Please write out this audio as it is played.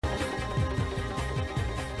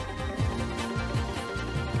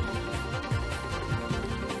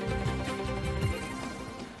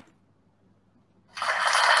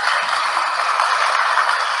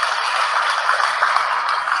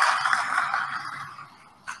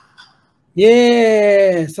เย้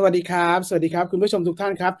สวัสดีครับสวัสดีครับคุณผู้ชมทุกท่า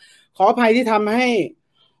นครับขออภัยที่ทำให้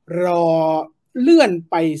รอเลื่อน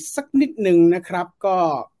ไปสักนิดหนึ่งนะครับก็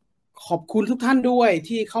ขอบคุณทุกท่านด้วย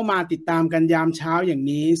ที่เข้ามาติดตามกันยามเช้าอย่าง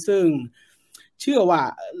นี้ซึ่งเชื่อว่า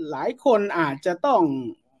หลายคนอาจจะต้อง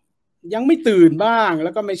ยังไม่ตื่นบ้างแล้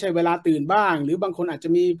วก็ไม่ใช่เวลาตื่นบ้างหรือบางคนอาจจะ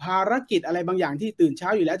มีภารกิจอะไรบางอย่างที่ตื่นเช้า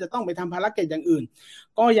อยู่แล้วจะต้องไปทำภารกิจอย่างอื่น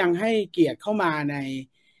ก็ยังให้เกียรติเข้ามาใน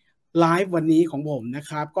ไลฟ์วันนี้ของผมนะ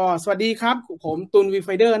ครับก็สวัสดีครับผมตุลวีไฟ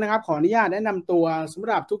เดอร์นะครับขออนุญาตแนะนำตัวสำ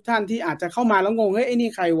หรับทุกท่านที่อาจจะเข้ามาแล้วงงเฮ้ยไอ้นี่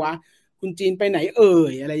ใครวะคุณจีนไปไหนเอ่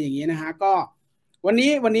ยอะไรอย่างนี้นะฮะก็วัน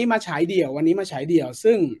นี้มาฉายเดี่ยววันนี้มาฉายเดี่ยว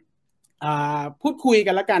ซึ่งพูดคุย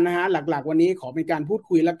กันแล้วกันนะฮะหลักๆวันนี้ขอเป็นการพูด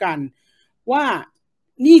คุยแล้วกันว่า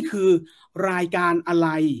นี่คือรายการอะไร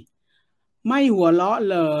ไม่หัวเราะเ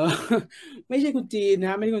หรอไม่ใช่คุณจีนน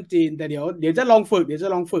ะไม่ใช่คุณจีนแต่เดี๋ยวจะลองฝึก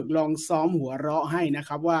ลองซ้อมหัวเราะให้นะค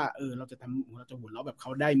รับว่าเราจะหัวเราะแบบเข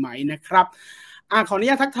าได้ไหมนะครับขออนุ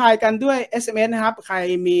ญาตทักทายกันด้วย SMS นะครับใคร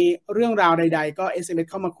มีเรื่องราวใดๆก็ SMS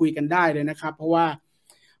เข้ามาคุยกันได้เลยนะครับเพราะว่า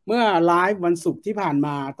เมื่อไลฟ์วันศุกร์ที่ผ่านม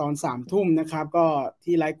าตอน3 ทุ่มนะครับก็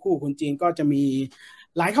ที่ไลฟ์คู่คุณจีนก็จะมี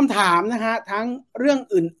หลายคำถามนะฮะทั้งเรื่อง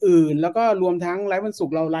อื่นๆแล้วก็รวมทั้งไลฟ์วันศุก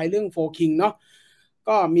ร์เราไลฟ์เรื่องโฟร์คิงเนาะ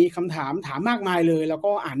ก็มีคำถามมากมายเลยแล้ว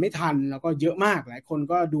ก็อ่านไม่ทันแล้วก็เยอะมากหลายคน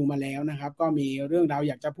ก็ดูมาแล้วนะครับก็มีเรื่องราว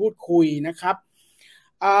อยากจะพูดคุยนะครับ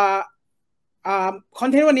อ่าคอน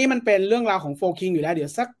เทนต์วันนี้มันเป็นเรื่องราวของโฟร์คิงอยู่แล้วเดี๋ยว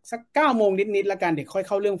สัก9 โมงนิดๆแล้วกันเดี๋ยวค่อยเ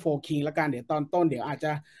ข้าเรื่องโฟร์คิงแล้วกันเดี๋ยวตอนต้นเดี๋ยวอาจจ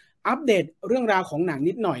ะอัปเดตเรื่องราวของหนัง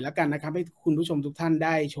นิดหน่อยแล้วกันนะครับให้คุณผู้ชมทุกท่านไ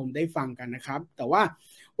ด้ชมได้ฟังกันนะครับแต่ว่า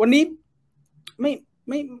วันนี้ไ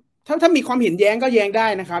ม่ถ้ามีความเห็นแย้งก็แย้งได้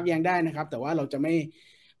นะครับแย้งได้นะครับแต่ว่าเราจะไ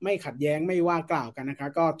ม่ขัดแย้งไม่ว่ากล่าวกันนะครับ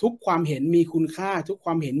ก็ทุกความเห็นมีคุณค่าทุกค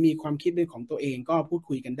วามเห็นมีความคิดเป็นของตัวเองก็พูด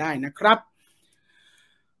คุยกันได้นะครับ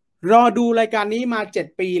รอดูรายการนี้มา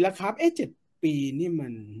7 ปีแล้วครับ7 ปีนี่มั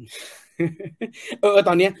น ต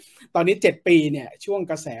อนนี้7 ปีเนี่ยช่วง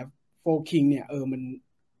กระแสโฟคิงเนี่ยมัน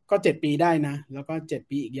ก็7 ปีได้นะแล้วก็7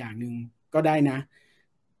 ปีอีกอย่างหนึ่งก็ได้นะ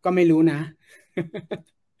ก็ไม่รู้นะ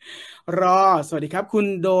รอสวัสดีครับคุณ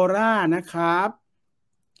โดรานะครับ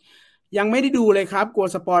ยังไม่ได้ดูเลยครับกลัว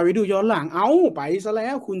สปอยไว้ดูย้อนหลังเอ้าไปซะแล้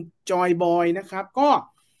วคุณจอยบอยนะครับก็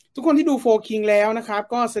ทุกคนที่ดูโฟคิงแล้วนะครับ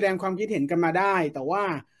ก็แสดงความคิดเห็นกันมาได้แต่ว่า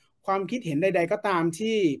ความคิดเห็นใดๆก็ตาม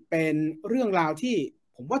ที่เป็นเรื่องราวที่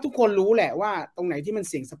ผมว่าทุกคนรู้แหละว่าตรงไหนที่มัน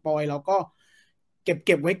เสี่ยงสปอยเราก็เ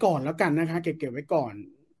ก็บไว้ก่อนแล้วกันนะคะเก็บไว้ก่อน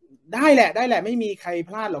ได้แหละไม่มีใครพ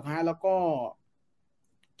ลาดหรอกฮะแล้วก็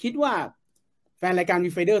คิดว่าแฟนรายการ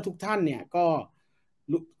วีไฟเดอร์ทุกท่านเนี่ยก็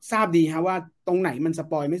ทราบดีฮะว่าตรงไหนมันส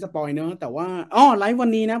ปอยไม่สปอยเนอะแต่ว่าไลฟ์วัน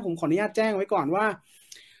นี้นะผมขออนุญาตแจ้งไว้ก่อนว่า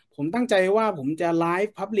ผมตั้งใจว่าผมจะไล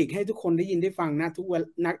ฟ์พับลิกให้ทุกคนได้ยินได้ฟังนะทุกวัน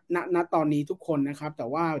ณตอนนี้ทุกคนนะครับแต่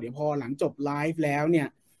ว่าเดี๋ยวพอหลังจบไลฟ์แล้วเนี่ย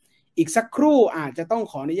อีกสักครู่อาจจะต้อง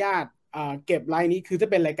ขออนุญาตเก็บไลน์นี้คือถ้า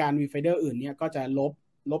เป็นรายการวีไฟเดอร์อื่นเนี่ยก็จะ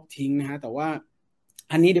ลบทิ้งนะฮะแต่ว่า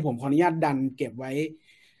อันนี้เดี๋ยวผมขออนุญาตดันเก็บไว้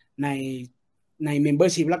ในใน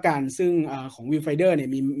Membership ละกันซึ่งของ Viewfinder เนี่ย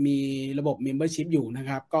มีระบบ Membership อยู่นะค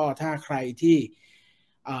รับก็ถ้าใครที่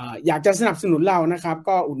อยากจะสนับสนุนเรานะครับ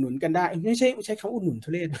ก็อุดหนุนกันได้ไม่ใช่คำอุดหนุนทุ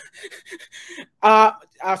เรศ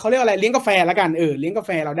เขาเรียกอะไรเลี้ยงกาแฟละกันเลี้ยงกาแ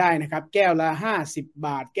ฟเราได้นะครับแก้วละ50 บ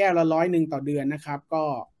าทแก้วละ100ต่อเดือนนะครับ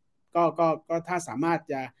ก็ถ้าสามารถ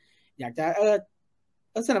จะอยากจะ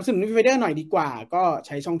สนับสนุน Viewfinder หน่อยดีกว่าก็ใ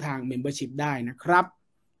ช้ช่องทาง Membership ได้นะครับ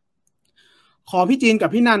ขอพี่จีนกับ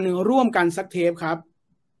พี่นันร่วมกันสักเทปครับ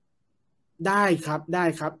ได้ค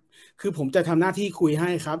รับคือผมจะทำหน้าที่คุยให้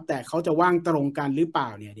ครับแต่เขาจะว่างตรงกันหรือเปล่า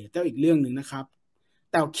เนี่ยเดี๋ยวเจ้าอีกเรื่องหนึ่งนะครับ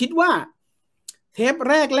แต่คิดว่าเทป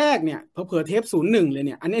แรกเนี่ยเผลอเทป01เลยเ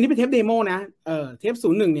นี่ยอันนี้เป็นเทปเดโมนะเทป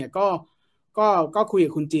01เนี่ยก็คุยกั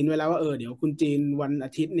บคุณจีนไว้แล้วว่าเดี๋ยวคุณจีนวันอ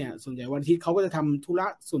าทิตย์เนี่ยส่วนใหญ่วันอาทิตย์เขาก็จะทำธุระ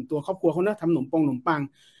ส่วนตัวครอบครัวเขาเนะทำขนมปัง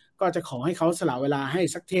ก็จะขอให้เขาสละเวลาให้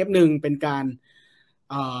สักเทปหนึ่งเป็นการ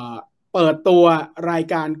เอ่อ เปิดตัวราย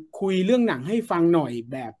การคุยเรื่องหนังให้ฟังหน่อย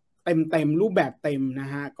แบบเต็มรูปแบบเต็มนะ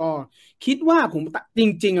ฮะก็คิดว่าผมจ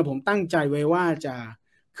ริงๆผมตั้งใจไว้ว่าจะ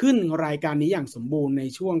ขึ้นรายการนี้อย่างสมบูรณ์ใน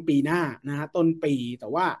ช่วงปีหน้านะฮะต้นปีแต่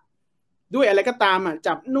ว่าด้วยอะไรก็ตาม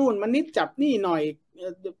จับนู่นมานิดจับนี่หน่อย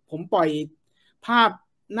ผมปล่อยภาพ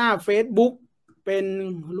หน้า Facebook เป็น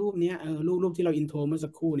รูปนี้รูปที่เราอินโทรเมื่อสั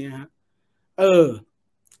กครู่นี้ฮะเออ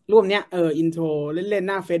รูปเนี้ยอินโทรเล่นๆ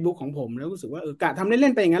หน้า Facebook ของผมแล้วรู้สึกว่ากะทำเ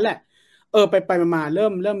ล่นๆไปอย่างนั้นแหละไปมาเริ่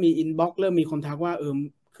มมีอินบ็อกซ์เริ่มมีคนทักว่า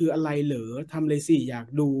คืออะไรเหรอทำเลยสิอยาก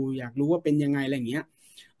ดูอยากรู้ว่าเป็นยังไงอะไรอย่างเงี้ย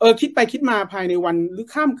คิดไปคิดมาภายในวันหรือ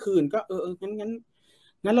ข้ามคืนก็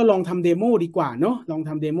งั้นเราลองทำเดโมดีกว่าเนาะลองท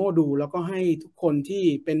ำเดโมดูแล้วก็ให้ทุกคนที่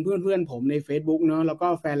เป็นเพื่อนผมใน Facebook เนาะแล้วก็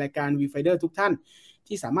แฟนรายการ Viewfinder ทุกท่าน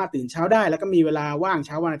ที่สามารถตื่นเช้าได้แล้วก็มีเวลาว่างเ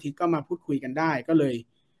ช้าวันอาทิตย์ก็มาพูดคุยกันได้ก็เลย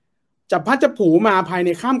จับพัดจับผูมาภายใน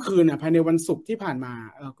ข้ามคืนภายในวันศุกร์ที่ผ่านมา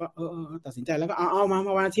ก็ตัดสินใจแล้วก็เอามา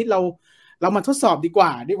วันอาทิตย์เรามาทดสอบดีกว่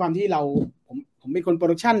าด้วยความที่ผมเป็นคนโปร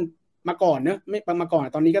ดักชันมาก่อนเนอะไม่มาก่อน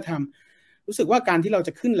ตอนนี้ก็ทำรู้สึกว่าการที่เราจ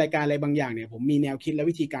ะขึ้นรายการอะไรบางอย่างเนี่ยผมมีแนวคิดและ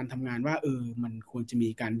วิธีการทำงานว่ามันควรจะมี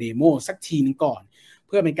การเดโมสักทีนึงก่อนเ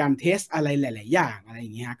พื่อเป็นการเทสอะไรหลายๆอย่างอะไรอย่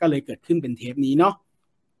างเงี้ยก็เลยเกิดขึ้นเป็นเทปนี้เนาะ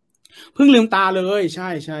เพิ่งลืมตาเลยใ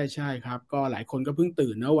ช่ครับก็หลายคนก็เพิ่ง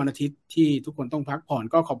ตื่นเนอะวันอาทิตย์ที่ทุกคนต้องพักผ่อน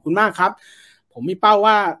ก็ขอบคุณมากครับผมมีเป้า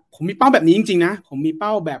แบบนี้จริงๆนะผมมีเป้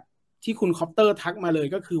าแบบที่คุณคอปเตอร์ทักมาเลย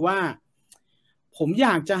ก็คือว่าผมอย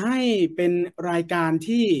ากจะให้เป็นรายการ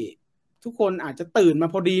ที่ทุกคนอาจจะตื่นมา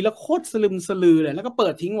พอดีแล้วโคตรสลึมสลือเลยแล้วก็เปิ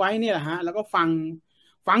ดทิ้งไว้เนี่ยแหละฮะแล้วก็ฟั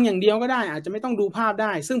งอย่างเดียวก็ได้อาจจะไม่ต้องดูภาพไ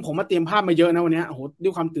ด้ซึ่งผมมาเตรียมภาพมาเยอะนะวันนี้โอ้โหด้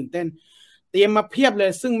วยความตื่นเต้นเตรียมมาเพียบเล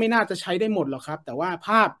ยซึ่งไม่น่าจะใช้ได้หมดหรอกครับแต่ว่าภ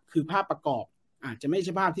าพคือภาพประกอบอาจจะไม่ใ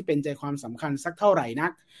ช่ภาพที่เป็นใจความสำคัญสักเท่าไหร่นั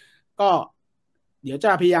กก็เดี๋ยวจ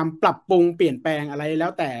ะพยายามปรับปรุงเปลี่ยนแปลงอะไรแล้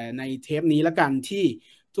วแต่ในเทปนี้ละกันที่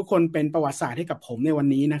ทุกคนเป็นประวัติศาสตร์ให้กับผมในวัน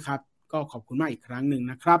นี้นะครับก็ขอบคุณมากอีกครั้งหนึ่ง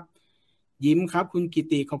นะครับยิ้มครับคุณกิ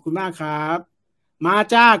ติขอบคุณมากครับมา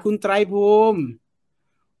จ้าคุณไตรภูมิ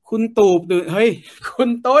คุณตูบเฮ้ยคุณ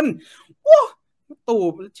ต้นโอ้ตู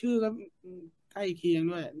บชื่อก็ใกล้เคียง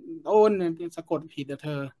ด้วยต้นสะกดผิดเธ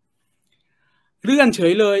อเลื่อนเฉ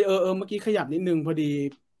ยเลยเมื่อกี้ขยับนิดนึงพอดี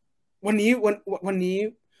วันนี้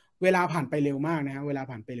เวลาผ่านไปเร็วมากนะฮะเวลา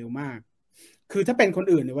ผ่านไปเร็วมากคือถ้าเป็นคน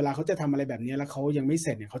อื่นเนี่ยเวลาเขาจะทำอะไรแบบนี้แล้วเขายังไม่เส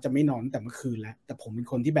ร็จเนี่ยเขาจะไม่นอนแต่เมื่อคืนแล้วแต่ผมเป็น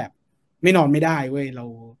คนที่แบบไม่นอนไม่ได้เว้ยเรา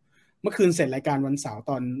เมื่อคืนเสร็จรายการวันเสาร์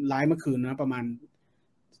ตอนไลฟ์เมื่อคืนนะประมาณ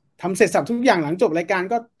ทำเสร็จสับทุกอย่างหลังจบรายการ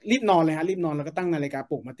ก็รีบนอนเลยฮะรีบนอนแล้วก็ตั้งนาฬิกา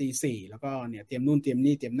ปลุกมาตี 4แล้วก็เนี่ยเตรียมนู่นเตรียม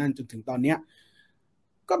นี่เตรียมนั่นจนถึงตอนเนี้ย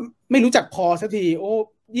ก็ไม่รู้จักพอสักทีโอ้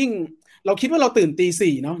ยิ่งเราคิดว่าเราตื่นตี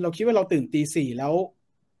 4เนาะเราคิดว่าเราตื่นตี 4แล้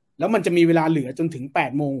วมันจะมีเวลาเหลือจนถึง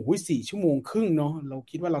8 โมง4 ชั่วโมงครึ่งเนาะเรา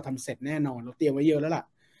คิดว่าเราทำเสร็จแน่นอนเราเตรียมไว้เยอะแล้วล่ะ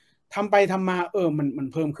ทำไปทำมามัน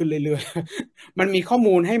เพิ่มขึ้นเรื่อยๆมันมีข้อ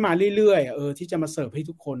มูลให้มาเรื่อยๆที่จะมาเสิร์ฟให้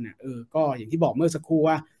ทุกคนเนี่ยก็อย่างที่บอกเมื่อสักครู่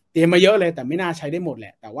ว่าเตรียมมาเยอะเลยแต่ไม่น่าใช้ได้หมดแหล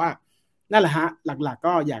ะแต่ว่านั่นแหละฮะหลักๆ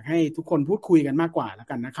ก็อยากให้ทุกคนพูดคุยกันมากกว่าแล้ว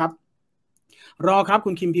กันนะครับรอครับคุ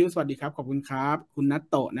ณคิมพิวสวัสดีครับขอบคุณครับคุณนัต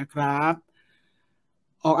โตะนะครับ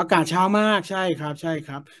ออกอากาศเช้ามากใช่ค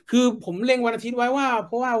รับคือผมเล็งวันอาทิตย์ไว้ว่าเ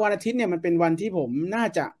พราะว่าวันอาทิตย์เนี่ยมันเป็นวันที่ผมน่า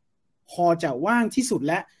จะพอจะว่างที่สุด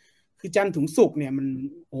และคือจันทร์ถึงศุกร์เนี่ยมัน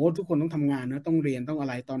ทุกคนต้องทำงานนะต้องเรียนต้องอะ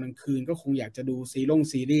ไรตอนกลางคืนก็คงอยากจะดูซี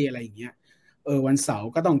รีส์อะไรอย่างเงี้ยวันเสาร์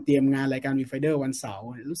ก็ต้องเตรียมงานรายการวีไฟเดอร์วันเสาร์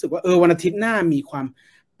รู้สึกว่าวันอาทิตย์หน้ามีความ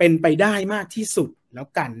เป็นไปได้มากที่สุดแล้ว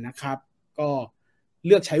กันนะครับก็เ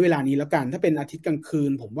ลือกใช้เวลานี้แล้วกันถ้าเป็นอาทิตย์กลางคื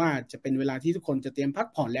นผมว่าจะเป็นเวลาที่ทุกคนจะเตรียมพัก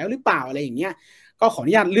ผ่อนแล้วหรือเปล่าอะไรอย่างเงี้ยก็ขออ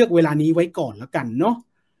นุญาตเลือกเวลานี้ไว้ก่อนแล้วกันเนาะ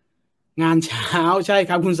งานเช้าใช่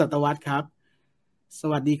ครับคุณสัตวัฒน์ครับส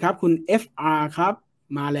วัสดีครับคุณ FR ครับ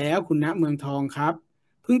มาแล้วคุณณเมืองทองครับ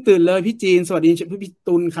เพิ่งตื่นเลยพี่จีนสวัสดีพี่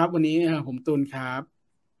ตุลครับวันนี้ผมตุลครับ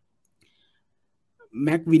แ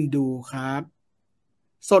ม็กวินดูครับ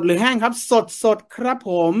สดหรือแห้งครับสดครับ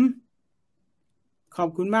ผมขอบ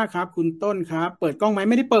คุณมากครับคุณต้นครับเปิดกล้องไหม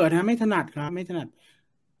ไม่ได้เปิดฮะไม่ถนัดครับไม่ถนัด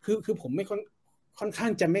คือผมไม่ค่อนข้า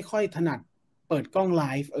งจะไม่ค่อยถนัดเปิดกล้องไล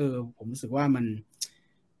ฟ์ผมรู้สึกว่ามัน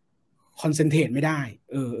คอนเซนเทรตไม่ได้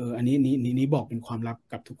อันนี้บอกเป็นความลับ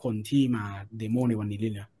กับทุกคนที่มาเดโมในวันนี้เล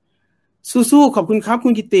ยนะสู้ๆขอบคุณครับคุ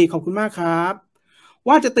ณกิติขอบคุณมากครับ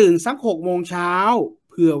ว่าจะตื่นสัก6 โมงเช้า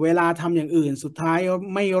เผื่อเวลาทำอย่างอื่นสุดท้าย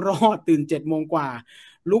ไม่รอดตื่น7 โมงกว่า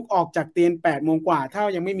ลุกออกจากเตียง8 โมงกว่าถ้า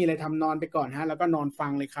ยังไม่มีอะไรทำนอนไปก่อนฮะแล้วก็นอนฟั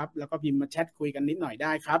งเลยครับแล้วก็พิมพ์มาแชทคุยกันนิดหน่อยไ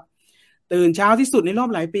ด้ครับตื่นเช้าที่สุดในรอบ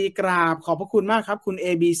หลายปีกราบขอบพระคุณมากครับคุณ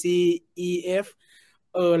ABCEF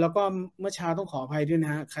แล้วก็เมื่อเช้าต้องขออภัยด้วยน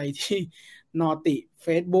ะฮะใครที่นอติ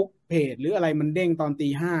Facebook เพจหรืออะไรมันเด้งตอนตี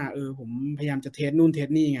 5ผมพยายามจะเทสนู่นเทส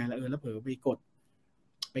นี่ไงแล้วเผลอไป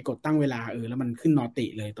กดตั้งเวลาแล้วมันขึ้นนอติ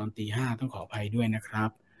เลยตอนตี 5ต้องขออภัยด้วยนะครับ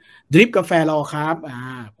ดริปกาแฟรอครับ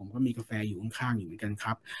ผมก็มีกาแฟอยู่ข้างๆอยู่เหมือนกันค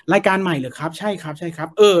รับรายการใหม่เหรอครับใช่ครับ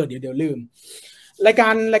เดี๋ยวลืมราย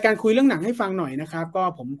การคุยเรื่องหนังให้ฟังหน่อยนะครับก็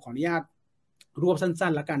ผมขออนุญาตรวบสั้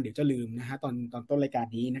นๆแล้วกันเดี๋ยวจะลืมนะฮะตอนต้นรายการ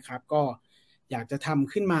นี้นะครับก็อยากจะท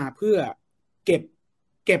ำขึ้นมาเพื่อเ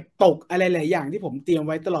ก็บตกอะไรหลายอย่างที่ผมเตรียมไ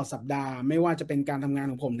ว้ตลอดสัปดาห์ไม่ว่าจะเป็นการทำงาน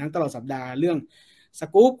ของผมทั้งตลอดสัปดาห์เรื่องส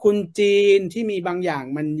กู๊ปคุณจีนที่มีบางอย่าง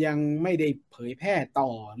มันยังไม่ได้เผยแพร่ต่อ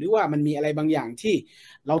หรือว่ามันมีอะไรบางอย่างที่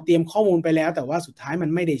เราเตรียมข้อมูลไปแล้วแต่ว่าสุดท้ายมัน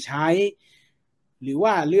ไม่ได้ใช้หรือ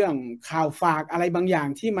ว่าเรื่องข่าวฝากอะไรบางอย่าง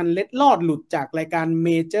ที่มันเล็ดลอดหลุดจากรายการ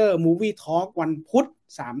Major Movie Talk วันพุธ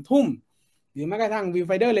 3 ทุ่มหรือแม้กระทั่ง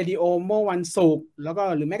Viewfinder Radio เมื่อวันศุกร์แล้วก็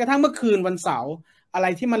หรือแม้กระทั่งเมื่อคืนวันเสาร์อะไร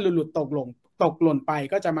ที่มันหลุดตกหล่นไป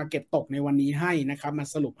ก็จะมาเก็บตกในวันนี้ให้นะครับมา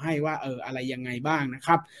สรุปให้ว่าอะไรยังไงบ้างนะค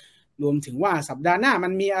รับ รวมถึงว่าสัปดาห์หน้ามั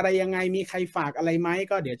นมีอะไรยังไงมีใครฝากอะไรไหม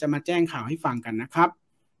ก็เดี๋ยวจะมาแจ้งข่าวให้ฟังกันนะครับ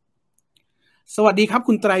สวัสดีครับ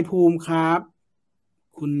คุณไตรภูมิครับ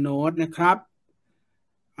คุณโน้ตนะครับ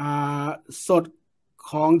สด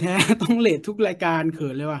ของแท้ต้องเลททุกรายการเขิ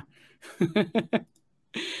นเลยว่ะ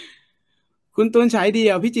คุณตูนฉายเดี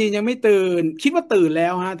ยวพี่จีนยังไม่ตื่นคิดว่าตื่นแล้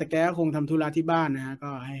วฮะแต่แกคงทำธุระที่บ้านนะฮะก็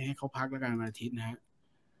ให้เขาพักแล้วกันวันอาทิตย์นะฮะ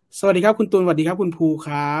สวัสดีครับคุณตูนสวัสดีครับคุณภูค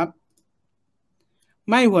รับ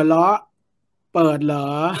ไม่หัวเราะเปิดเหรอ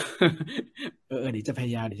เดี๋ยวจะพย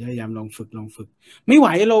ายามลองฝึกไม่ไหว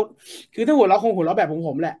เราคือถ้าหัวเราะคงหัวเราะแบบผ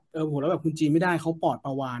มแหละหัวเราะแบบคุณจีนไม่ได้เขาปอดป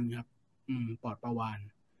ระวานครับปอดประวาน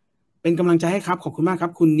เป็นกำลังใจให้ครับขอบคุณมากครั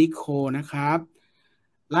บคุณนิโคนะครับ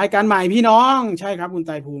รายการใหม่พี่น้องใช่ครับคุณไ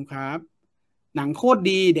ตรภูมิครับหนังโคตร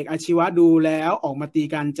ดีเด็กอาชีวะดูแล้วออกมาตี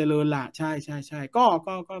กันเจริญละใช่ก็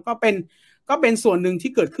เป็นส่วนหนึ่ง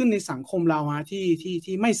ที่เกิดขึ้นในสังคมเราฮะ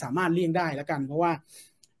ที่ไม่สามารถเลี่ยงได้แล้วกันเพราะว่า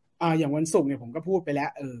อย่างวันศุกร์เนี่ยผมก็พูดไปแล้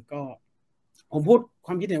วก็ผมพูดค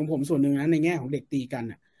วามคิดเห็นของผมส่วนหนึ่งนะในแง่ของเด็กตีกัน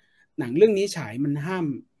น่ะหนังเรื่องนี้ฉายมันห้าม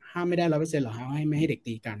ไม่ได้100%หรอกฮะให้ไม่ให้เด็ก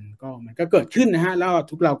ตีกันก็มันก็เกิดขึ้นนะฮะแล้ว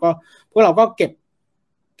พวกเราก็เ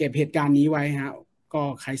ก็บเหตุการณ์นี้ไว้ฮะก็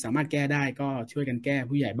ใครสามารถแก้ได้ก็ช่วยกันแก้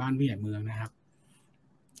ผู้ใหญ่บ้านผู้ใหญ่เมืองนะครับ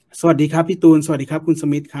สวัสดีครับพี่ตูนสวัสดีครับคุณส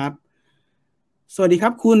มิธครับสวัสดีครั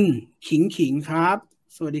บคุณขิงครับ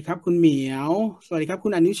สวัสดีครับคุณเหมียวสวัสดีครับคุ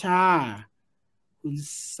ณอนุชาคุณ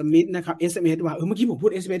สมิธนะครับ SMS ว่าเมื่อกี้ผมพู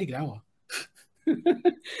ด SMS อีกแล้วเหรอ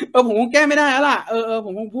ผมคงแก้ไม่ได้แล้วล่ะผ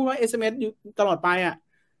มคงพูดว่า SMS อยู่ตลอดไปอ่ะ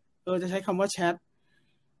จะใช้คำว่าแชท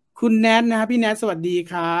คุณแนทนะครับพี่แนทสวัสดี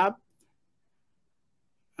ครับ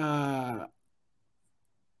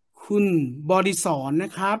คุณบอดี้สอนน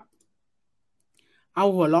ะครับเอา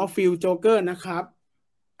หัวล้อฟิลโจ๊กเกอร์นะครับ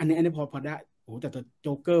อันนี้พอได้โอ้แต่ตัวโ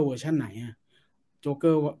จ๊กเกอร์เวอร์ชันไหนอะโจ๊กเก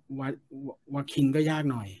อร์วาคินก็ยาก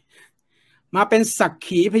หน่อยมาเป็นสัก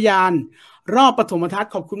ขีพยานรอบปฐมทัศ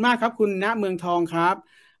น์ขอบคุณมากครับคุณณเมืองทองครับ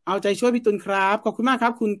เอาใจช่วยพี่ตุลครับขอบคุณมากครั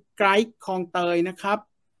บคุณไกด์คลองเตยนะครับ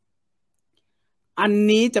อัน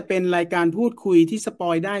นี้จะเป็นรายการพูดคุยที่สปอ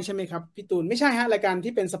ยได้ใช่ไหมครับพี่ตุลไม่ใช่ฮะรายการ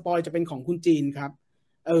ที่เป็นสปอยจะเป็นของคุณจีนครับ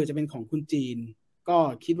จะเป็นของคุณจีนก็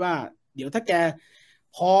คิดว่าเดี๋ยวถ้าแก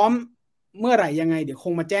พร้อมเมื่อไหร่ยังไงเดี๋ยวค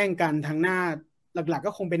งมาแจ้งกันทางหน้าหลักๆ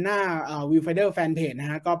ก็คงเป็นหน้าViewfinder Fanpage นะ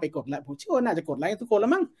ฮะก็ไปกดไลค์ผมเชื่อว่าน่าจะกดไลค์ทุกคนแล้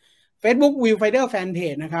วมั้ง Facebook Viewfinder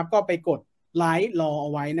Fanpage นะครับก็ไปกดไลค์รอเอ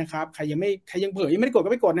าไว้นะครับใครยังเผยยังไม่ได้กด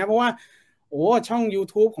ก็ไปกดนะเพราะว่าช่อง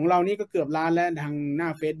YouTube ของเรานี่ก็เกือบล้านแล้วทางหน้า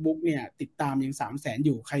Facebook เนี่ยติดตามยัง300,000อ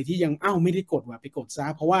ยู่ใครที่ยังไม่ได้กดไปกดซะ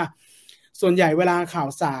เพราะว่าส่วนใหญ่เวลาข่าว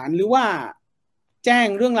สารหรือว่าแจ้ง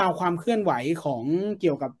เรื่องราวความเคลื่อนไหวของเ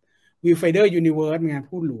กี่ยวกับ Viewfinder Universe ไง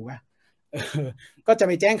พูดหรูป่ะก็จะไ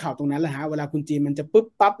ปแจ้งข่าวตรงนั้นแหละฮะเวลาคุณจีนมันจะปุ๊บ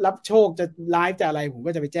ปั๊บรับโชคจะไลฟ์จะอะไรผม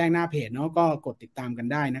ก็จะไปแจ้งหน้าเพจเนาะก็กดติดตามกัน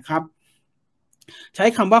ได้นะครับใช้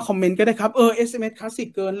คำว่าคอมเมนต์ก็ได้ครับSMS คลาสสิก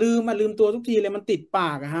เกินลืมตัวทุกทีเลยมันติดป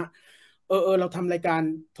ากอะฮะเราทำรายการ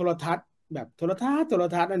โทรทัศน์แบบโทรทัศ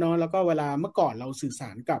น์นะเนาะแล้วก็เวลาเมื่อก่อนเราสื่อสา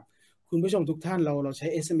รกับคุณผู้ชมทุกท่านเราใช้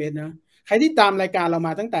SMS นะใครที่ตามรายการเราม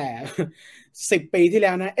าตั้งแต่10 ปีที่แ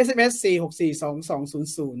ล้วนะ SMS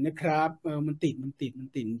 4642200นะครับมันติด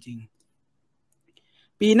จริง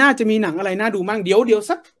ปีหน้าจะมีหนังอะไรน่าดูมั่งเดี๋ยว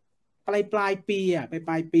สักปลายปีอ่ะป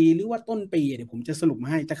ลายปีหรือว่าต้นปีเดี๋ยวผมจะสรุปมา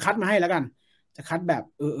ให้จะคัดมาให้แล้วกันจะคัดแบบ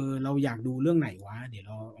เราอยากดูเรื่องไหนวะเดี๋ยวเ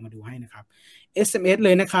ราเอามาดูให้นะครับ SMS เล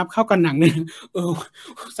ยนะครับเข้ากันหนังเนี่ย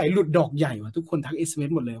ใส่หลุดดอกใหญ่ว่ะทุกคนทัก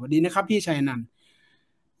SMS หมดเลยสวัสดีนะครับพี่ชัยนันท์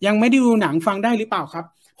ยังไม่ได้ดูหนังฟังได้หรือเปล่าครับ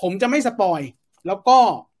ผมจะไม่สปอยแล้วก็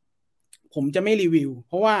ผมจะไม่รีวิวเ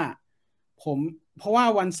พราะว่า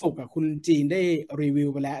วันศุกร์คุณจีนได้รีวิว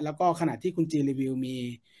ไปแล้วก็ขณะที่คุณจีนรีวิวมี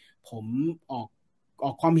ผมออก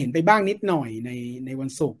ความเห็นไปบ้างนิดหน่อยในวัน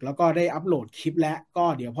ศุกร์แล้วก็ได้อัปโหลดคลิปแล้วก็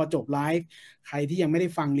เดี๋ยวพอจบไลฟ์ใครที่ยังไม่ได้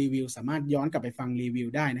ฟังรีวิวสามารถย้อนกลับไปฟังรีวิว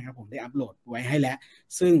ได้นะครับผมได้อัปโหลดไว้ให้แล้ว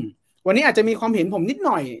ซึ่งวันนี้อาจจะมีความเห็นผมนิดห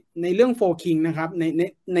น่อยในเรื่องโฟร์คิงนะครับ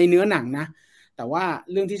ในเนื้อหนังนะแต่ว่า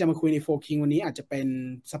เรื่องที่จะมาคุยในโฟร์คิงวันนี้อาจจะเป็น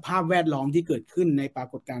สภาพแวดล้อมที่เกิดขึ้นในปรา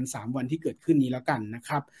กฏการณ์3วันที่เกิดขึ้นนี้แล้วกันนะค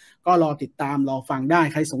รับก็รอติดตามรอฟังได้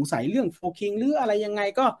ใครสงสัยเรื่องโฟร์คิงหรืออะไรยังไง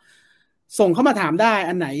ก็ส่งเข้ามาถามได้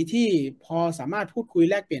อันไหนที่พอสามารถพูดคุย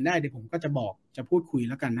แลกเปลี่ยนได้เดี๋ยวผมก็จะพูดคุย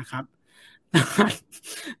แล้วกันนะครับ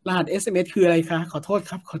รหัส SMS คืออะไรคะขอโทษ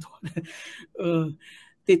ครับขอโทษ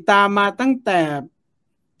ติดตามมาตั้งแต่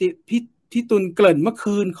พี่ตุลเกริ่นเมื่อ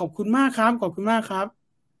คืนขอบคุณมากครับขอบคุณมากครับ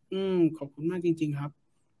ขอบคุณมากจริงๆครับ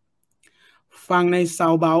ฟังในซา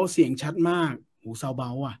วเบาเสียงชัดมากโหซาวเบ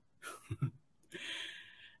าอ่ะ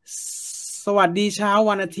สวัสดีเช้า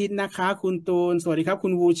วันอาทิตย์นะคะคุณตูนสวัสดีครับคุ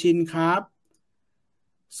ณวูชินครับ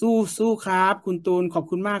สู้ครับคุณตูนขอบ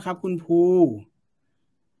คุณมากครับคุณภู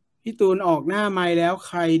พี่ตูนออกหน้าไมค์แล้วใ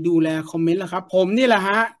ครดูแลคอมเมนต์ล่ะครับผมนี่แหละฮ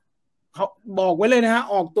ะ เขาบอกไว้เลยนะฮะ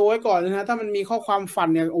ออกตัวไว้ก่อนนะฮะถ้ามันมีข้อความฝัน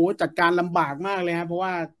เนี่ยโอ้จัดการลำบากมากเลยฮะเพราะว่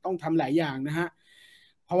าต้องทำหลายอย่างนะฮะ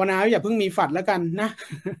ภาวนาอย่าเพิ่งมีฝันแล้วกันนะ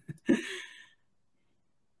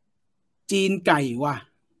จีนไก่ว่ะ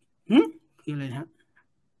คืออะไรนะฮะ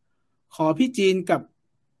ขอพี่จีนกับ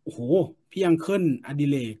โอ้โหพี่อังเคิลอดิ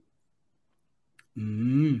เรกอื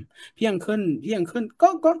มพี่อังเคิล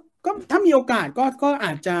ก็ถ้ามีโอกาสก็อ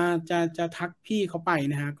าจจะทักพี่เขาไป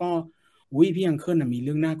นะฮะก็อุ้ยพี่อังเคิลน่ะมีเ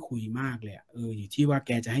รื่องน่าคุยมากเลยอะอยู่ที่ว่าแ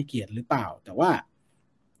กจะให้เกียรติหรือเปล่าแต่ว่า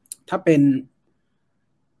ถ้าเป็น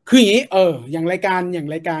คืออย่างนี้อย่างรายกา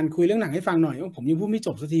รคุยเรื่องหนังให้ฟังหน่อยผมยังพูดไม่จ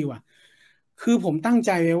บสักทีว่ะคือผมตั้งใ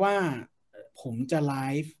จไว้ว่าผมฟ์จะไล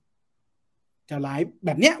ฟ์แบ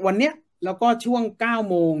บเนี้ยวันเนี้ยแล้วก็ช่วง9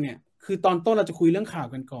 โมงเนี่ยคือตอนต้นเราจะคุยเรื่องข่าว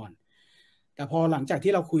กันก่อนแต่พอหลังจาก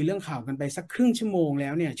ที่เราคุยเรื่องข่าวกันไปสักครึ่งชั่วโมงแล้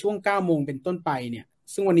วเนี่ยช่วง9 โมงเป็นต้นไปเนี่ย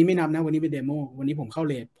ซึ่งวันนี้ไม่นับนะวันนี้เป็นเดโมวันนี้ผมเข้า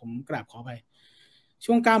เลทผมกราบขอไป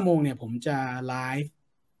ช่วง9 โมงเนี่ยผมจะไลฟ์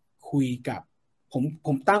คุยกับผ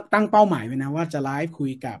มตั้งเป้าหมายไว้นะว่าจะไลฟ์คุ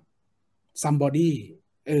ยกับ somebody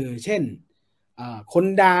เช่นคน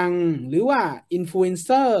ดังหรือว่าอินฟลูเอนเซ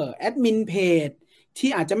อร์แอดมินเพจที่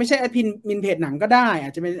อาจจะไม่ใช่แอดมินเพจหนังก็ได้อ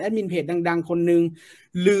าจจะเป็นแอดมินเพจดังๆคนหนึ่ง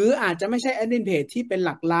หรืออาจจะไม่ใช่แอดมินเพจที่เป็นห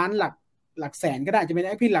ลักล้านหลักแสนก็ได้จะเป็นแ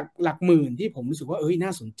อดมินหลักหมื่นที่ผมรู้สึกว่าน่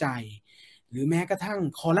าสนใจหรือแม้กระทั่ง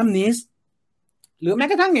คอลัมนิสต์หรือแม้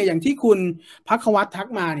กระทั่งเนี่ยอย่างที่คุณภัควัตทัก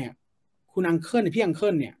มาเนี่ยคุณอังเคิลพี่อังเคิ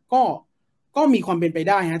ลเนี่ยก็มีความเป็นไป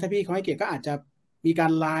ได้ฮะถ้าพี่เขาให้เกียรติก็อาจจะมีกา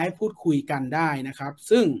รไลฟ์พูดคุยกันได้นะครับ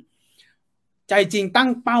ซึ่งใจจริงตั้ง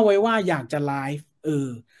เป้าไว้ว่าอยากจะไลฟ์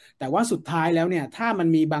แต่ว่าสุดท้ายแล้วเนี่ยถ้ามัน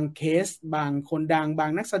มีบางเคสบางคนดังบา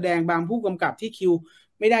งนักแสดงบางผู้กำกับที่คิว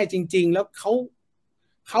ไม่ได้จริงๆแล้วเ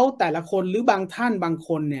ขาแต่ละคนหรือบางท่านบางค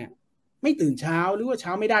นเนี่ยไม่ตื่นเช้าหรือว่าเช้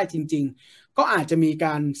าไม่ได้จริงๆก็อาจจะมีก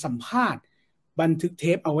ารสัมภาษณ์บันทึกเท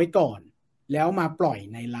ปเอาไว้ก่อนแล้วมาปล่อย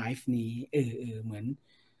ในไลฟ์นี้เหมือน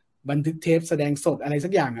บันทึกเทปแสดงสดอะไรสั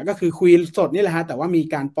กอย่างก็คือคุยสดนี่แหละฮะแต่ว่ามี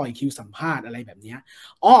การปล่อยคิวสัมภาษณ์อะไรแบบนี้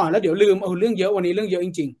แล้วเดี๋ยวลืมเรื่องเยอะวันนี้เรื่องเยอะจ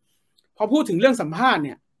ริงๆพอพูดถึงเรื่องสัมภาษณ์เ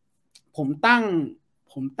นี่ยผม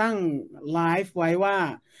ตั้งไลฟ์ไว้ว่า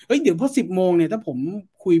เดี๋ยวพอ10 โมงเนี่ยถ้าผม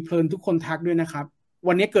คุยเพลินทุกคนทักด้วยนะครับ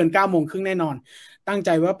วันนี้เกิน9 โมงครึ่งแน่นอนตั้งใจ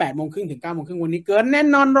ว่า8 โมงครึ่งถึง9 โมงครึ่งวันนี้เกินแน่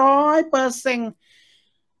นอน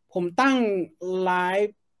100%ผมตั้งไล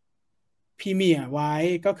ฟ์พรีเมียร์ไว้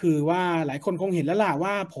ก็คือว่าหลายคนคงเห็นแล้วล่ะ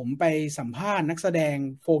ว่าผมไปสัมภาษณ์นักแสดง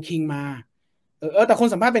โฟคิงมาแต่คน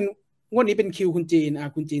สัมภาษณ์เป็นงวดนี้เป็นคิวคุณจีน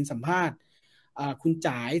คุณจีนสัมภาษณ์คุณ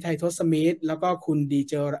จ๋ายไททศสมิธแล้วก็คุณ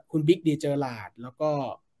บิ๊กดีเจอร์ลาดแล้วก็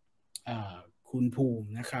คุณภูมิ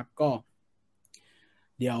นะครับก็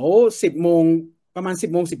เดี๋ยว10 โมงประมาณ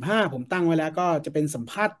10:15ผมตั้งไว้แล้วก็จะเป็นสัม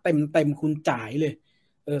ภาษณ์เต็มคุณจ๋ายเลย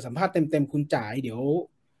สัมภาษณ์เต็มคุณจ๋ายเดี๋ยว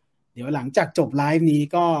หลังจากจบไลฟ์นี้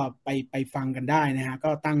ก็ไปฟังกันได้นะฮะก็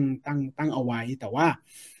ตั้งเอาไว้แต่ว่า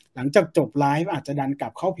หลังจากจบไลฟ์อาจจะดันกลั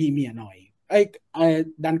บเข้าพรีเมียร์หน่อย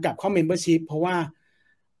ดันกลับเข้าเมมเบอร์ชิพเพราะว่า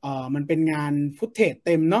มันเป็นงานฟุตเทจเ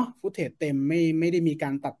ต็มเนาะฟุตเทจเต็มไม่ได้มีกา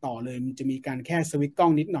รตัดต่อเลยมันจะมีการแค่สวิตช์กล้อ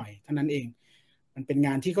งนิดหน่อยเท่านั้นเองมันเป็นง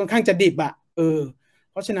านที่ค่อนข้างจะดิบ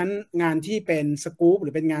เพราะฉะนั้นงานที่เป็นสกู๊ปหรื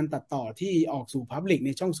อเป็นงานตัดต่อที่ออกสู่พับลิกใน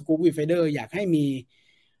ช่องสกู๊ปวีไฟเดอร์อยากให้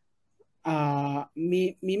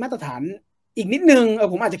มีมาตรฐานอีกนิดนึง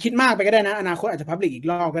ผมอาจจะคิดมากไปก็ได้นะอนาคตอาจจะพับลิกอีก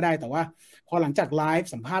รอบก็ได้แต่ว่าพอหลังจากไลฟ์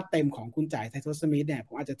สัมภาษณ์เต็มของคุณจ่ายไททศสมิธเนี่ยผ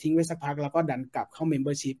มอาจจะทิ้งไว้สักพักแล้วก็ดันกลับเข้าเมมเบ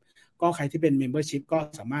อร์ชิพก็ใครที่เป็นเมมเบอร์ชิพก็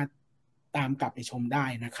สามารถตามกลับไปชมได้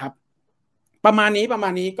นะครับประมาณนี้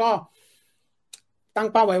ก็ตั้ง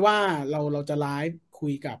เป้าไว้ว่าเราจะไลฟ์คุ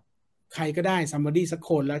ยกับใครก็ได้ somebody สัก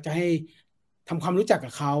คนแล้วจะให้ทำความรู้จัก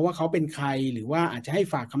กับเขาว่าเขาเป็นใครหรือว่าอาจจะให้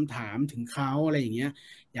ฝากคำถามถึงเขาอะไรอย่างเงี้ย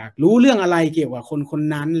อยากรู้เรื่องอะไรเกี่ยวกับคน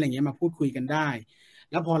นั้นอะไรเงี้ยมาพูดคุยกันได้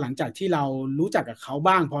แล้วพอหลังจากที่เรารู้จักกับเขา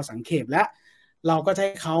บ้างพอสังเขปแล้วเราก็จะใ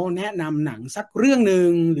ห้เขาแนะนำหนังสักเรื่องหนึ่ง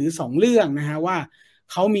หรือ2เรื่องนะฮะว่า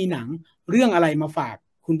เขามีหนังเรื่องอะไรมาฝาก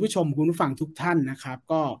คุณผู้ชมคุณผู้ฟังทุกท่านนะครับ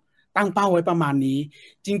ก็ตั้งเป้าไว้ประมาณนี้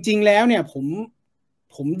จริงๆแล้วเนี่ย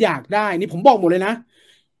ผมอยากได้นี่ผมบอกหมดเลยนะ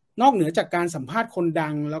นอกเหนือจากการสัมภาษณ์คนดั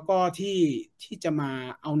งแล้วก็ที่จะมา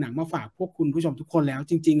เอาหนังมาฝากพวกคุณผู้ชมทุกคนแล้ว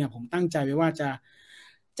จริงๆผมตั้งใจไว้ว่า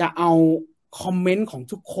จะเอาคอมเมนต์ของ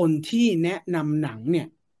ทุกคนที่แนะนำหนังเนี่ย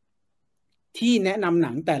ที่แนะนำห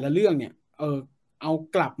นังแต่ละเรื่องเนี่ยเอา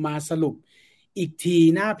กลับมาสรุปอีกที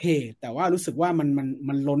หน้าเพจแต่ว่ารู้สึกว่า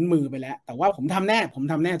มันล้นมือไปแล้วแต่ว่าผมทำแน่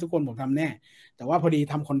ทุกคนผมทำแน่แต่ว่าพอดี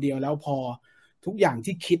ทำคนเดียวแล้วพอทุกอย่าง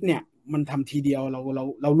ที่คิดเนี่ยมันทำทีเดียวเร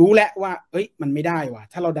ารู้แล้วว่ามันไม่ได้ว่ะ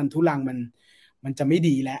ถ้าเราดันทุลังมันจะไม่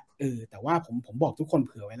ดีแล้วแต่ว่าผมบอกทุกคนเ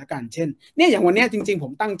ผื่อไว้แล้วกันเช่นเนี่ยอย่างวันนี้จริงๆผ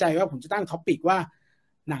มตั้งใจว่าผมจะตั้งท็อปิกว่า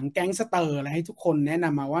หนังแก๊งสเตอร์อะไรให้ทุกคนแนะน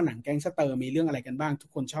ำมาว่าหนังแก๊งสเตอร์มีเรื่องอะไรกันบ้างทุก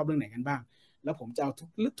คนชอบเรื่องไหนกันบ้าง แล้วผมจะเอา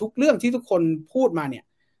ทุกเรื่องที่ทุกคนพูดมาเนี่ย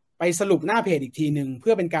ไปสรุปหน้าเพจอีกทีหนึ่งเ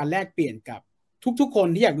พื่อเป็นการแลกเปลี่ยนกับทุกคน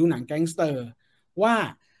ที่อยากดูหนังแก๊งสเตอร์ว่า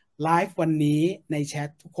ไลฟ์วันนี้ในแชท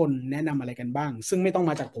ทุกคนแนะนำอะไรกันบ้างซึ่งไม่ต้อง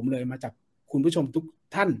มาจากผมเลยมาจากคุณผู้ชมทุก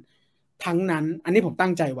ท่านทั้งนั้นอันนี้ผมตั้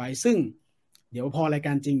งใจไว้ซึ่งเดี๋ยวพอรายก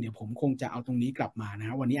ารจริงเดี๋ยวผมคงจะเอาตรงนี้กลับมาน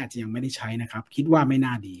ะวันนี้อาจจะยังไม่ได้ใช้นะครับคิดว่าไม่น่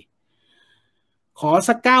าดีขอ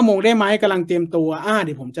สัก9 โมงได้ไหมกำลังเตรียมตัวเ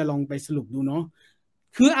ดี๋ยวผมจะลองไปสรุปดูเนาะ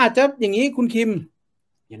คืออาจจะอย่างนี้คุณคิม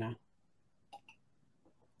เดี๋ยวนะ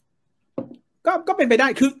ก็เป็นไปได้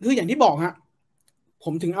คืออย่างที่บอกฮะผ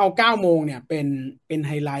มถึงเอา9 โมงเนี่ยเป็นไ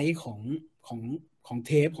ฮไลท์ของเ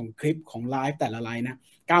ทปของคลิปของไลฟ์แต่ละไลฟ์นะ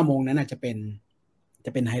9 โมงนั้นอาจจะเ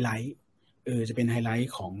ป็นไฮไลท์จะเป็นไฮไล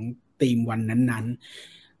ท์ของธีมวันนั้น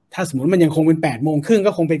ๆถ้าสมมติมันยังคงเป็น8 โมงครึ่ง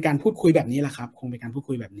ก็คงเป็นการพูดคุยแบบนี้แหละครับคงเป็นการพูด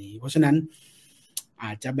คุยแบบนี้เพราะฉะนั้นอ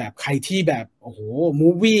าจจะแบบใครที่แบบโอ้โหมู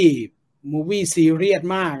ฟวี่ซีเรียส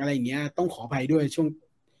มากอะไรอย่างเงี้ยต้องขออภัยด้วย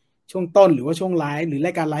ช่วงต้นหรือว่าช่วงไลฟ์หรือร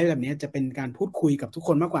ายการไลฟ์แบบนี้จะเป็นการพูดคุยกับทุกค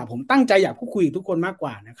นมากกว่าผมตั้งใจอยากพูดคุยกับทุกคนมากก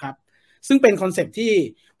ว่านะครับซึ่งเป็นคอนเซปต์ที่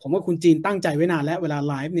ผมว่าคุณจีนตั้งใจไว้นานแล้วเวลา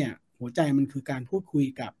ไลฟ์เนี่ยหัวใจมันคือการพูดคุย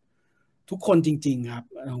กับทุกคนจริงๆครับ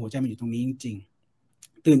หัวใจมันอยู่ตรงนี้จริง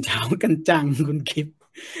ๆตื่นเช้ากันจังคุณคลิป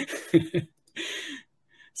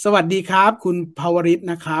สวัสดีครับคุณภาวริศ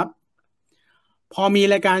นะครับพอมี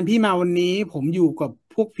รายการพี่มาวันนี้ผมอยู่กับ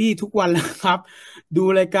พวกพี่ทุกวันแล้วครับดู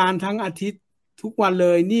รายการทั้งอาทิตย์ทุกวันเล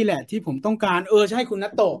ยนี่แหละที่ผมต้องการใช่คุณนั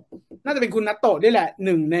ตโตะน่าจะเป็นคุณนัตโตะด้วยแหละห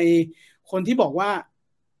นึ่งในคนที่บอกว่า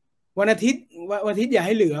วันอาทิตย์อย่าใ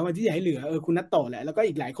ห้เหลือวันอาทิตย์อย่าให้เหลือคุณนัตโตะแหละแล้วก็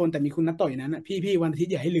อีกหลายคนแต่มีคุณนัตโตะอย่างนั้นพี่วันอาทิต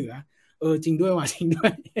ย์อย่าให้เหลือจริงด้วยว่ะจริงด้ว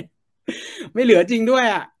ย ไม่เหลือจริงด้วย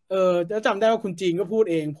แล้วจำได้ว่าคุณจีนก็พูด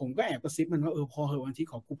เองผมก็แอบกระซิบมันว่าพอเหอะวันที่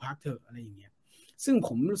ขอกูพักเถอะอะไรอย่างเงี้ยซึ่งผ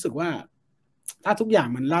มรู้สึกว่าถ้าทุกอย่าง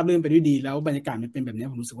มันราบรื่นไปด้วยดีแล้วบรรยากาศมันเป็นแบบนี้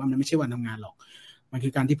ผมรู้สึกว่ามันไม่ใช่วันทำงานหรอกมันคื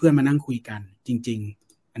อการที่เพื่อนมานั่งคุยกันจริง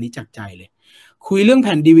ๆอันนี้จากใจเลยคุยเรื่องแ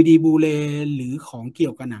ผ่น DVD บูเลหรือของเกี่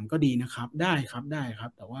ยวกับหนังก็ดีนะครับได้ครั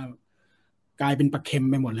บแต่ว่ากลายเป็นปลาเค็ม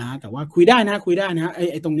ไปหมดแล้วแต่ว่าคุยได้นะ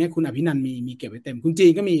ไอ้ตรงนี้คุณอภินันท์มีเก็บไว้เต็มคุณจี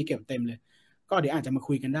นก็มีเก็บเต็มเลยก็เดี๋ยวอาจจะมา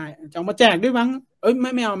คุยกันได้จะเอามาแจกด้วยมั้ง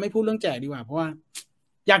ไม่เอาไม่พูดเรื่องแจกดีกว่าเพราะว่า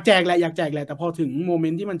อยากแจกแหละแต่พอถึงโมเม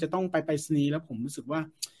นต์ที่มันจะต้องไปสนีแล้วผมรู้สึกว่า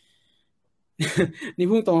นี่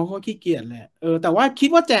พูดตรงเขาขี้เกียจแหละแต่ว่าคิด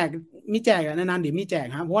ว่าแจกมีแจกนานๆเดี๋ยวมีแจก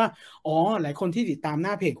ครับเพราะว่าหลายคนที่ติดตามหน้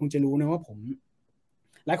าเพจคงจะรู้นะว่าผม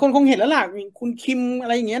หลายคนคงเห็นแล้วล่ะคุณคิมอะ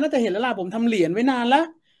ไรอย่างเงี้ยน่าจะเห็นแล้วล่ะผมทำเหรียญไว้นานแล้ว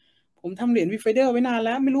ผมทำเหรียญวีไฟเดอร์ไว้นานแ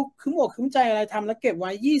ล้วไม่รู้คืมอกคืมใจอะไรทำแล้วเก็บไ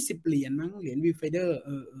ว้20 เหรียญมั้งเหรียญวีไฟเดอร์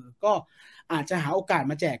ก็อาจจะหาโอกาส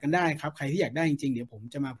มาแจกกันได้ครับใครที่อยากได้จริงๆเดี๋ยวผม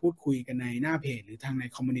จะมาพูดคุยกันในหน้าเพจหรือทางใน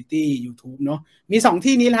คอมมูนิตี้ YouTube เนาะมี2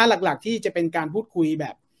ที่นี้นะหลักๆที่จะเป็นการพูดคุยแบ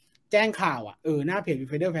บแจ้งข่าวหน้าเพจ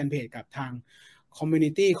Vifider Fan Page กับทางคอมมู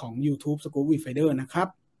นิตี้ของ YouTube Scoop Vifider นะครับ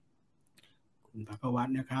คุณภควัฒ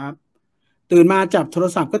น์นะครับตื่นมาจับโทร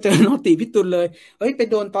ศัพท์ก็เจอนอติพี่ตุลเลยไป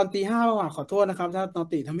โดนตอนตี 5ว่ะขอโทษนะครับถ้านอ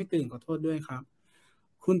ติทำให้ตื่นขอโทษด้วยครับ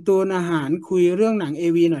คุณตูนอาหารคุยเรื่องหนัง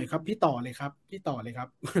AV หน่อยครับพี่ต่อเลยครับ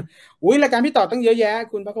อุ้ยรายการพี่ต่อตั้งเยอะแยะ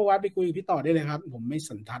คุณภควัฒน์ไปคุยกับพี่ต่อได้เลยครับผมไม่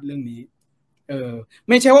สันทัดเรื่องนี้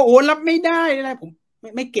ไม่ใช่ว่ารับไม่ได้อะไรผม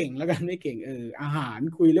ไม่เก่งแล้วกันไม่เก่งอาหาร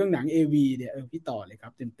คุยเรื่องหนัง AV เนี่ยพี่ต่อเลยครั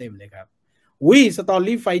บเต็มเลยครับอุ้ยสตอ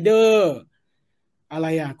รี่ไฟเดอร์อะไร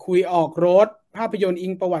คุยออกรถภาพยนตร์อิ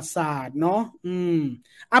งประวัติศาสตร์เนาะ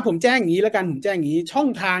ผมแจ้งอย่างนี้แล้วกันผมแจ้งอย่างนี้ช่อง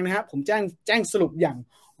ทางนะครับผมแจ้งสรุปอย่าง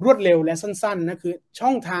รวดเร็วและสั้นๆนะคือช่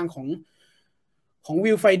องทางของ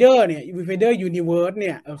วิวไฟเดอร์เนี่ยวิวไฟเดอร์ยูนิเวิร์สเ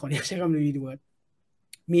นี่ยขอเรียกใช้คำว่ายูนิเวิร์ส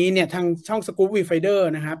มีเนี่ยทางช่อง Scoop Vifider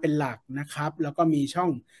นะฮะเป็นหลักนะครับแล้วก็มีช่อง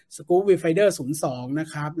Scoop Vifider 02นะ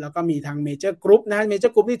ครับแล้วก็มีทาง Major Group นะ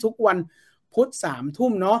Major Group ที่ทุกวันพุธ3 ทุ่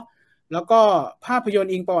มเนาะแล้วก็ภาพยนต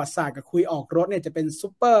ร์อิงประวัติศาสตร์กับคุยออกรถเนี่ยจะเป็น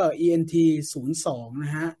Super ENT 02น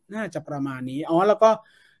ะฮะน่าจะประมาณนี้แล้วก็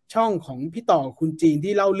ช่องของพี่ต่อคุณจีน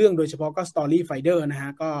ที่เล่าเรื่องโดยเฉพาะก็ Story Finder นะฮะ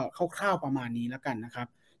ก็คร่าวๆประมาณนี้แล้วกันนะครับ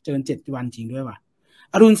เจอ7 วันจริงด้วยว่ะ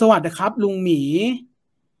อรุณสวัสดิ์นะครับลุงหมี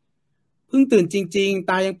เพิ่งตื่นจริงๆ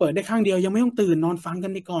ตายังเปิดได้ข้างเดียวยังไม่ต้องตื่นนอนฟังกั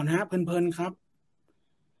นไปก่อนฮะเพลินๆครับ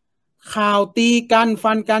ข่าวตีกัน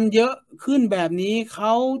ฟันกันเยอะขึ้นแบบนี้เข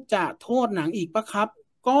าจะโทษหนังอีกปะครับ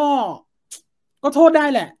ก็โทษได้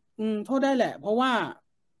แหละโทษได้แหละเพราะว่า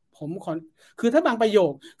ผมคือถ้าบางประโย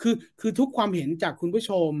คคือทุกความเห็นจากคุณผู้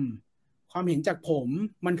ชมความเห็นจากผม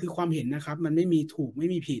มันคือความเห็นนะครับมันไม่มีถูกไม่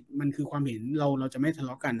มีผิดมันคือความเห็นเราจะไม่ทะเล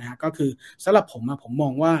าะกันนะฮะก็คือสำหรับผมมอ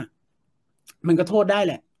งว่ามันก็โทษได้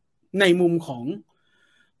แหละในมุมของ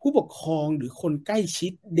ผู้ปกครองหรือคนใกล้ชิ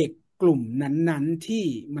ดเด็กกลุ่มนั้นๆที่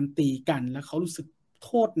มันตีกันแล้วเขารู้สึกโ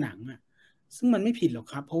ทษหนังซึ่งมันไม่ผิดหรอก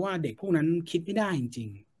ครับเพราะว่าเด็กพวกนั้นคิดไม่ได้จริง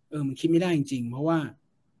ๆมันคิดไม่ได้จริงๆเพราะว่า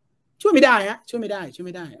ช่วยไม่ได้ฮะช่วยไม่ได้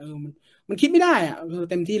มันคิดไม่ได้อ่ะ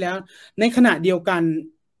เต็มที่แล้วในขณะเดียวกัน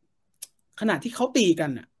ขณะที่เขาตีกั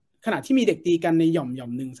นอ่ะขณะที่มีเด็กตีกันในหย่อ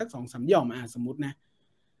มหนึ่งสัก2-3หย่อมสมมตินะ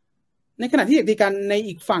ในขณะที่เด็กตีกันใน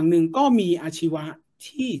อีกฝั่งหนึ่งก็มีอาชีวะ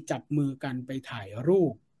ที่จับมือกันไปถ่ายรู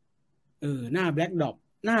ปหน้าแบล็คดรอป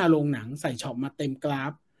หน้าโรงหนังใส่ช็อปมาเต็มกรา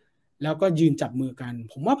ฟแล้วก็ยืนจับมือกัน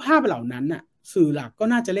ผมว่าภาพเหล่านั้นน่ะสื่อหลักก็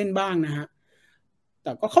น่าจะเล่นบ้างนะฮะแ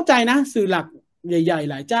ต่ก็เข้าใจนะสื่อหลักใหญ่ๆ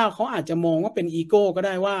หลายเจ้าเขาอาจจะมองว่าเป็นอีโก้ก็ไ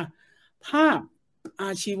ด้ว่าภาพอา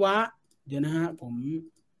ชีวะเดี๋ยวนะฮะ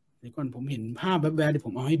เดี๋ยวก่อนผมเห็นภาพแวบๆเดี๋ยวผ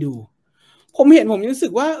มเอาให้ดูผมรู้สึ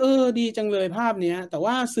กว่าดีจังเลยภาพเนี้ยแต่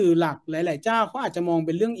ว่าสื่อหลักหลายๆเจ้าเขาอาจจะมองเ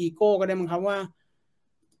ป็นเรื่องอีโก้ก็ได้มั้งครับว่า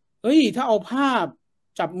เฮ้ยถ้าเอาภาพ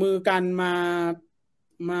จับมือกันมา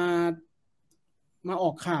มาอ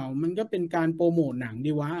อกข่าวมันก็เป็นการโปรโมทหนัง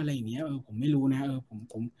ดีวะอะไรอย่างเงี้ยผมไม่รู้นะ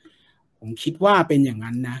ผมคิดว่าเป็นอย่าง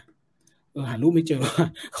นั้นนะหารูปไม่เจอ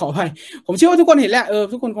ขออภัยผมเชื่อว่าทุกคนเห็นแล้ว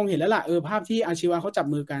ทุกคนคงเห็นแล้วล่ะภาพที่อาชีวะเขาจับ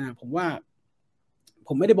มือกันผมว่าผ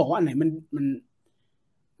มไม่ได้บอกว่าอันไหน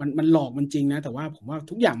มันหลอกมันจริงนะแต่ว่าผมว่า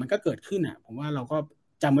ทุกอย่างมันก็เกิดขึ้นผมว่าเราก็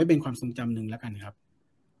จำไว้เป็นความทรงจำหนึ่งแล้วกันครับ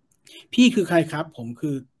พี่คือใครครับผมคื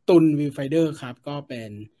อตุลวิวไฟเดอร์ครับก็เป็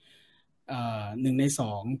น1 ใน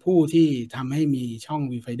 2ผู้ที่ทำให้มีช่อง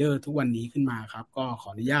วิวไฟเดอร์ทุกวันนี้ขึ้นมาครับก็ขอ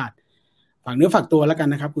อนุญาตฝากเนื้อฝากตัวแล้วกัน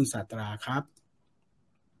นะครับคุณศาสตราครับ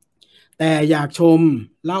แต่อยากชม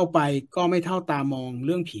เล่าไปก็ไม่เท่าตามองเ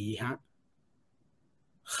รื่องผีฮะ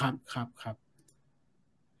ครับ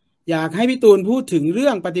อยากให้พี่ตูนพูดถึงเรื่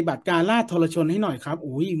องปฏิบัติการล่าทรชนให้หน่อยครับ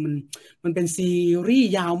อุ้ยมันเป็นซีรีส์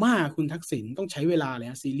ยาวมากคุณทักษิณต้องใช้เวลาเลย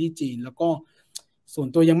ซีรีส์จีนแล้วก็ส่วน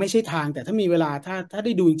ตัวยังไม่ใช่ทางแต่ถ้ามีเวลาถ้าไ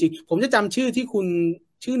ด้ดูจริงๆผมจะจำชื่อที่คุณ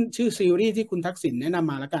ชื่อซีรีส์ที่คุณทักษิณแนะนำ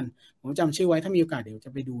มาแล้วกันผมจำชื่อไว้ถ้ามีโอกาสเดี๋ยวจ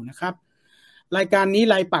ะไปดูนะครับรายการนี้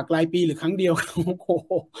รายปักรายปีหรือครั้งเดียวโอ้โห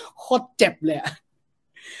โคตรเจ็บเลย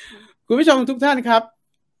คุณผู้ชมทุกท่านครับ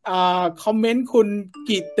คอมเมนต์คุณ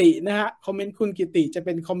กิตินะฮะคอมเมนต์คุณกิติจะเ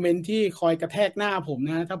ป็นคอมเมนต์ที่คอยกระแทกหน้าผมน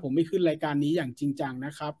ะถ้าผมไม่ขึ้นรายการนี้อย่างจริงจังน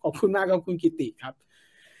ะครับขอบคุณมากครับคุณกิติครับ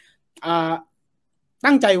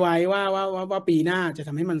ตั้งใจไว้ว่าปีหน้าจะท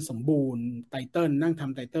ำให้มันสมบูรณ์ไตเติ้ลนั่งท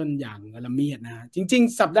ำไตเติ้ลอย่างละเมียดนะจริง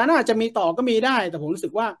ๆสัปดาห์หน้าจะมีต่อก็มีได้แต่ผมรู้สึ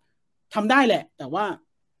กว่าทำได้แหละแต่ว่า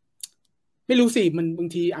ไม่รู้สิมันบาง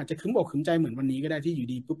ทีอาจจะคึ้มอกคึ้มใจเหมือนวันนี้ก็ได้ที่อยู่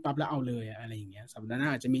ดีปุ๊บปั๊บแล้วเอาเลยอะไรอย่างเงี้ยสัปดาห์หน้า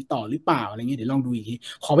อาจจะมีต่อหรือเปล่าอะไรเงี้ยเดี๋ยวลองดูอีกที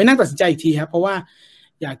ขอไปนั่งตัดสินใจอีกทีครับเพราะว่า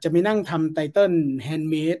อยากจะไปนั่งทำไตเติ้ลแฮนด์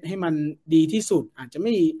เมดให้มันดีที่สุดอาจจะไ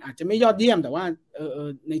ม่ยอดเยี่ยมแต่ว่า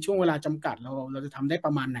ในช่วงเวลาจำกัดเราจะทำได้ป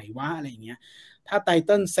ระมาณไหนวะอะไรอย่างเงี้ยถ้าไตเ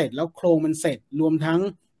ติ้ลเสร็จแล้วโครงมันเสร็จรวมทั้ง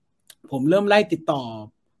ผมเริ่มไล่ติดต่อ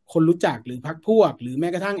คนรู้จักหรือพักพวกหรือแม้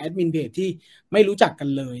กระทั่งแอดมินเพจที่ไม่รู้จักกัน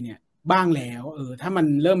เลยเนี่ยบ้างแล้วถ้ามัน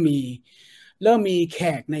เริ่มมีแข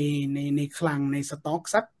กในคลังในสต็อก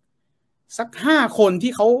สัก5 คน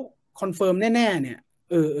ที่เขาคอนเฟิร์มแน่ๆเนี่ย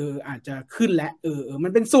อาจจะขึ้นแล้วมั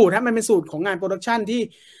นเป็นสูตรครับมันเป็นสูตรของงานโปรดักชันที่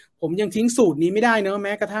ผมยังทิ้งสูตรนี้ไม่ได้เนอะแ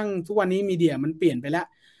ม้กระทั่งทุกวันนี้มีเดียมันเปลี่ยนไปแล้ว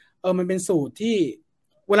มันเป็นสูตรที่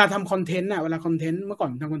เวลาทำคอนเทนต์เวลาคอนเทนต์เมื่อก่อ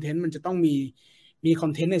นทำคอนเทนต์มันจะต้องมีคอ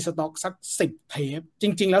นเทนต์ในสต็อกสัก10 เทปจ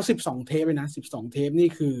ริงๆแล้ว12 เทปเลยนะ12 เทปนี่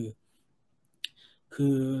คือ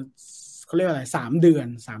เขาเรียกว่าอะไร3 เดือ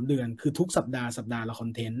นคือทุกสัปดาห์ละคอ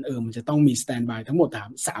นเทนต์มันจะต้องมีสแตนด์บายทั้งหมด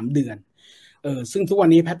3 เดือนซึ่งทุกวัน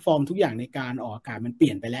นี้แพลตฟอร์มทุกอย่างในการออกอากาศมันเป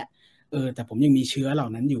ลี่ยนไปแล้วแต่ผมยังมีเชื้อเหล่า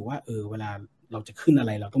นั้นอยู่ว่าเวลาเราจะขึ้นอะไ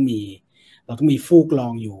รเราต้องมีฟูกลอ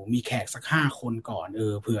งอยู่มีแขกสัก5 คนก่อน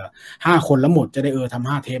เผื่อ5 คนแล้วหมดจะได้ทำ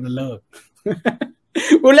5 เทปแล้วเลิก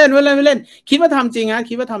พูดเล่นคิดว่าทำจริง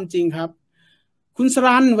คิดว่าทำจริงครับคุณส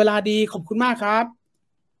รันเวลาดีขอบคุณมากครับ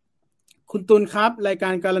คุณตุลครับรายกา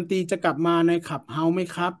รการันตีจะกลับมาในขับเฮาไหม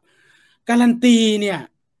ครับการันตีเนี่ย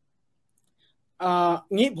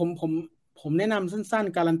งี้ผมแนะนำสั้น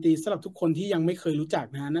ๆการันตีสำหรับทุกคนที่ยังไม่เคยรู้จัก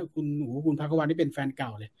นะคุณภควันที่เป็นแฟนเก่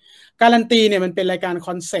าเลยการันตีเนี่ยมันเป็นรายการค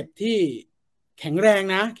อนเซ็ปต์ที่แข็งแร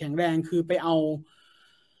งคือไปเ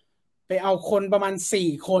อาคนประมาณ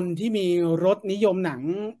4 คนที่มีรสนิยมหนัง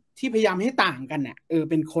ที่พยายามให้ต่างกันน่ะ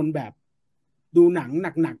เป็นคนแบบดูหนัง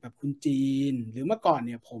หนักๆแบบคุณจีนหรือเมื่อก่อนเ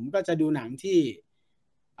นี่ยผมก็จะดูหนังที่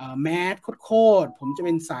แมสโคตรผมจะเ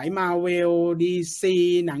ป็นสายมาเวลดีซี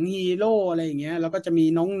หนังฮีโร่อะไรอย่างเงี้ยแล้วก็จะมี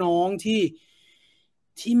น้องๆ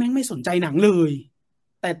ที่แม่งไม่สนใจหนังเลย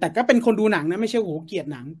แต่ก็เป็นคนดูหนังนะไม่ใช่โหเกลียด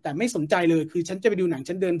หนังแต่ไม่สนใจเลยคือฉันจะไปดูหนัง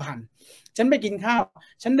ฉันเดินผ่านฉันไปกินข้าว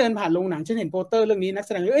ฉันเดินผ่านโรงหนังฉันเห็นโปสเตอร์เรื่องนี้นักแส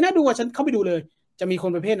ดงน่าดูฉันเข้าไปดูเลยจะมีค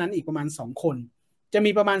นประเภทนั้นอีกประมาณ2 คนจะ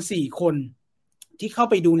มีประมาณ4 คนที่เข้า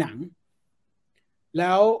ไปดูหนังแ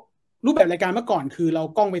ล้วรูปแบบรายการเมื่อก่อนคือเรา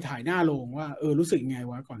กล้องไปถ่ายหน้าโรงว่ารู้สึกยังไง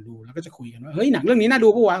วะก่อนดูแล้วก็จะคุยกันว่าเฮ้ยหนังเรื่องนี้น่าดู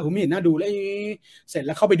ปะวะผมไม่เห็นน่าดูเลยเสร็จแ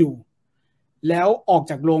ล้วเข้าไปดู แล้วออก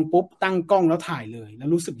จากโรงปุ๊บตั้งกล้องแล้วถ่ายเลยแล้ว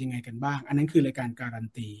รู้สึกยังไงกันบ้างอันนั้นคือรายการการัน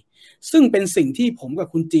ตีซึ่งเป็นสิ่งที่ผมกับ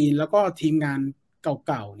คุณจีนแล้วก็ทีมงาน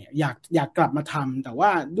เก่าๆเนี่ยอยากกลับมาทำแต่ว่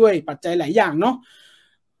าด้วยปัจจัยหลายอย่างเนาะ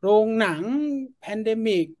โรงหนังแพนเด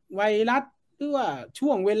มิกไวรัสหรือว่าช่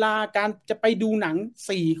วงเวลาการจะไปดูหนัง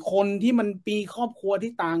4 คนที่มันมีครอบครัว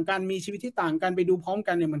ที่ต่างกันมีชีวิตที่ต่างกันไปดูพร้อม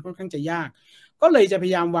กันเนี่ยมันค่อนข้างจะยากก็เลยจะพ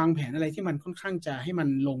ยายามวางแผนอะไรที่มันค่อนข้างจะให้มัน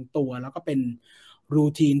ลงตัวแล้วก็เป็นรู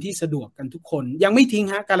ทีนที่สะดวกกันทุกคนยังไม่ทิ้ง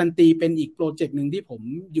ฮะการันตีเป็นอีกโปรเจกต์หนึ่งที่ผม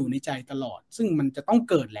อยู่ในใจตลอดซึ่งมันจะต้อง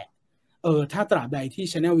เกิดแหละถ้าตราบใดที่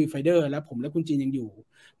Channel Viewfinder และผมและคุณจีนยังอยู่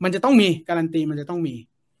มันจะต้องมีการันตีมันจะต้องมี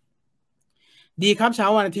ดีครับเช้า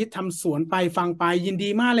วันอาทิตย์ทำสวนไปฟังไปยินดี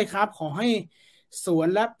มากเลยครับขอให้สวน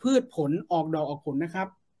และพืชผลออกดอกออกผลนะครับ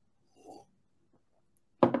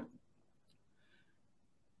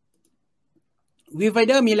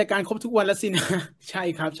Viewfinder มีรายการครบทุกวันแล้วสินะใช่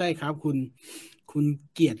ครับใช่ครับคุณ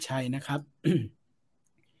เกียรติชัยนะครับ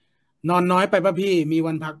นอนน้อยไปป่ะพี่มี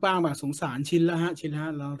วันพักบ้างแบบสงสารชินแล้วฮะชินฮะ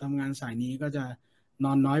เราทำงานสายนี้ก็จะน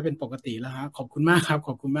อนน้อยเป็นปกติแล้วฮะขอบคุณมากครับข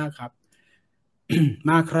อบคุณมากครับ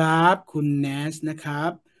มาครับคุณแนสนะครั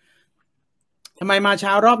บทำไมมาเช้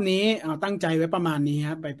ารอบนี้เอาตั้งใจไว้ประมาณนี้ค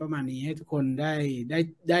รับไปประมาณนี้ให้ทุกคนได้ ไ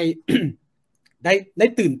ด้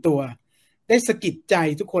ตื่นตัวได้สะกิดใจ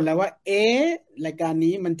ทุกคนแล้วว่ารายการ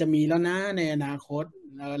นี้มันจะมีแล้วนะในอนาคต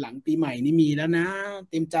หลังปีใหม่นี้มีแล้วนะ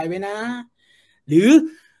เต็มใจไว้นะหรือ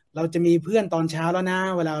เราจะมีเพื่อนตอนเช้าแล้วนะ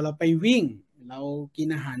เวลาเราไปวิ่งเรากิน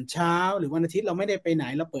อาหารเช้าหรือวันอาทิตย์เราไม่ได้ไปไหน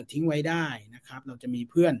เราเปิดทิ้งไว้ได้นะครับเราจะมี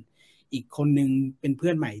เพื่อนอีกคนนึงเป็นเพื่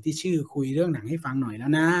อนใหม่ที่ชื่อคุยเรื่องหนังให้ฟังหน่อยแล้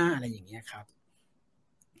วนะอะไรอย่างเงี้ยครับ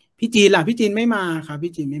พี่จีนล่ะพี่จีนไม่มาครับ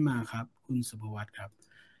พี่จีนไม่มาครับคุณสุภวัตครับ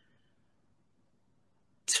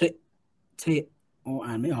เทรเทร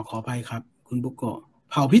อ่านไม่ออกขออภัยครับคุณบุกโกะ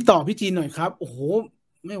เผาพี่ต่อพี่จีนหน่อยครับโอ้โห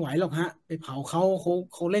ไม่ไหวหรอกฮะไปเผาเ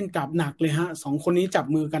ขาเล่นกลับหนักเลยฮะ2 คนนี้จับ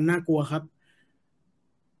มือกันน่ากลัวครับ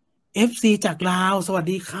FC จากลาวสวัส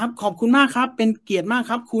ดีครับขอบคุณมากครับเป็นเกียรติมาก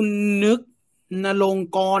ครับคุณนึกนรงค์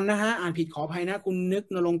กรนะฮะอ่านผิดขออภัยนะคุณนึก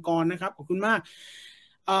นรงค์กรนะครับขอบคุณมาก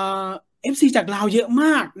เอ่อ FC จากลาวเยอะม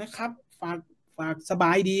ากนะครับฝากสบ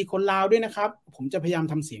ายดีคนลาวด้วยนะครับผมจะพยายาม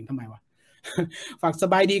ทำเสียงทำไมวะ ฝากส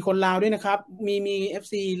บายดีคนลาวด้วยนะครับมี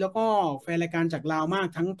FC แล้วก็แฟนรายการจากลาวมาก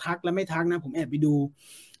ทั้งทักและไม่ทักนะผมแอบไปดู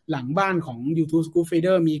หลังบ้านของ YouTube School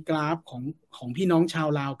Fader มีกราฟของพี่น้องชาว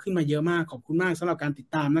ลาวขึ้นมาเยอะมากขอบคุณมากสำหรับการติด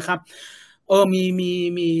ตามนะครับ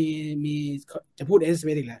มีจะพูดเอสเ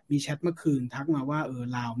อีกแหละมีแชทเมื่อคืนทักมาว่า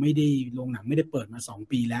ลาวไม่ได้โรงหนังไม่ได้เปิดมา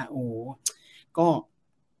2 ปีแล้วโอ้ก็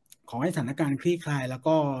ขอให้สถานการณ์คลี่คลายแล้ว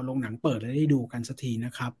ก็โรงหนังเปิดและได้ดูกันสักทีน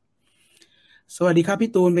ะครับสวัสดีครับ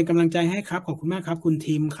พี่ตูนเป็นกำลังใจให้ครับขอบคุณมากครับคุณ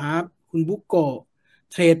ทีมครับคุณบุ๊กโก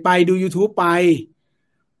เทรดไปดู YouTube ไป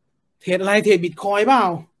เทรดอะไรเทรดบิตคอยเปล่า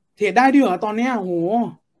เทรดได้ด้วยเหรอตอนเนี้ยโห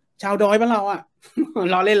ชาวดอยบ้านเราอะ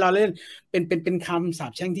เราเล่นเป็นคำสา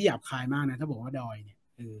ปแช่งที่หยาบคายมากนะถ้าบอกว่าดอยเนี่ย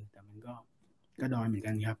แต่มันก็ดอยเหมือน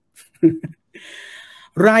กันครับ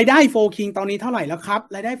รายได้โฟคิงตอนนี้เท่าไหร่แล้วครับ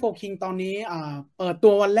รายได้โฟคิงตอนนี้เปิดตั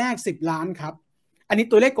ววันแรก10 ล้านครับอันนี้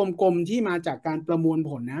ตัวเลขกลมๆที่มาจากการประมวล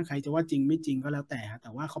ผลนะใครจะว่าจริงไม่จริงก็แล้วแต่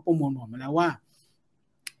ว่าเขาประมวลผลมาแล้วว่า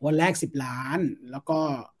วันแรก10 ล้านแล้ว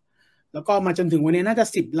ก็มาจนถึงวันนี้น่าจะ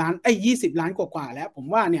10 ล้าน20 ล้านกว่าแล้วผม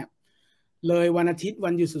ว่าเนี่ยเลยวันอาทิตย์วั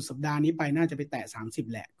นหยุดสุดสัปดาห์นี้ไปน่าจะไปแตะ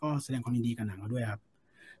30แหละก็แสดงความยินดีกับหนังเขาด้วยครับ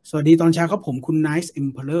สวัสดีตอนเช้าครับผมคุณ Nice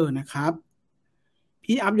Emperor นะครับ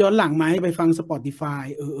พี่อัพย้อนหลังไหมไปฟัง Spotify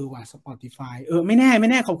ว่ะ Spotify ไม่แ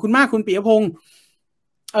น่ขอบคุณมากคุณปิยพงษ์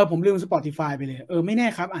ผมลืม Spotify ไปเลยไม่แน่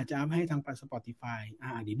ครับอาจจะอัพให้ทาง Spotify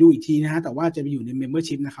เดี๋ยวดูอีกทีนะฮะแต่ว่าจะไปอยู่ใน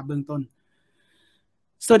Membership นะครับเบื้องต้น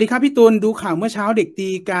สวัสดีครับพี่ตูนดูข่าวเมื่อเช้าเด็กตี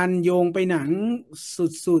กันโยงไปหนัง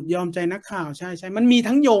สุดยอมใจนักข่าวใช่มันมี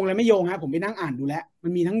ทั้งโยงและไม่โยงฮะผมไปนั่งอ่านดูแล้วมั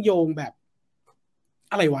นมีทั้งโยงแบบ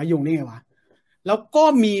อะไรวะโยงได้ไงวะแล้วก็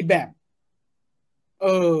มีแบบ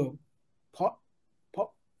เพราะเพราะ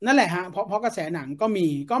นั่นแหละฮะเพราะกระแสหนังก็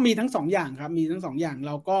มีทั้ง2 อย่างครับมีทั้ง2 อย่างเ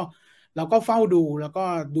ราก็เฝ้าดูแล้วก็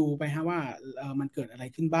ดูไปฮะว่ามันเกิดอะไร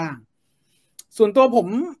ขึ้นบ้างส่วนตัวผม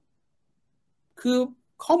คือ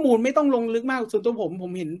ข้อมูลไม่ต้องลงลึกมากส่วนตัวผ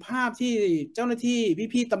มเห็นภาพที่เจ้าหน้าที่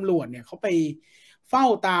พี่ๆตำรวจเนี่ยเขาไปเฝ้า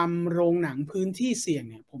ตามโรงหนังพื้นที่เสี่ยง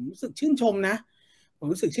เนี่ยผมรู้สึกชื่นชมนะผม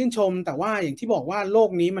รู้สึกชื่นชมแต่ว่าอย่างที่บอกว่าโลก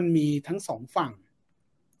นี้มันมีทั้ง2 ฝั่ง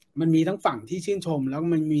มันมีทั้งฝั่งที่ชื่นชมแล้ว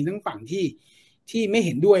มันมีทั้งฝั่งที่ไม่เ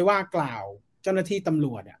ห็นด้วยว่ากล่าวเจ้าหน้าที่ตำร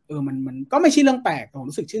วจมันก็ไม่ใช่เรื่องแปลกผม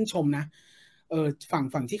รู้สึกชื่นชมนะ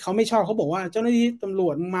ฝั่งที่เขาไม่ชอบเขาบอกว่าเจ้าหน้าที่ตำรว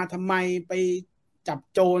จมาทำไมไปจับ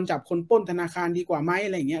โจรจับคนปล้นธนาคารดีกว่าไหมอ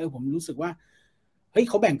ะไรอย่างเงี้ยผมรู้สึกว่า เฮ้ย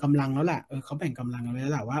เขาแบ่งกำลังแล้วแหละเขาแบ่งกำลังแล้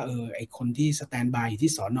วแหละว่าไอคนที่สแตนบายอยู่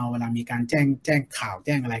ที่สน.เวลามีการแจ้งข่าวแ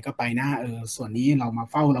จ้งอะไรก็ไปนะส่วนนี้เรามา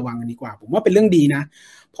เฝ้าระวังกันดีกว่าผมว่าเป็นเรื่องดีนะ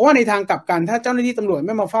เพราะว่าในทางกลับกันถ้าเจ้าหน้าที่ตำรวจไ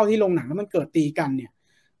ม่มาเฝ้าที่โรงหนังแล้วมันเกิดตีกันเนี่ย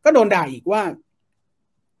ก็โดนด่าอีกว่า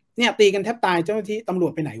เนี่ยตีกันแทบตายเจ้าหน้าที่ตำรว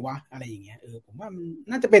จไปไหนวะอะไรอย่างเงี้ยผมว่ามัน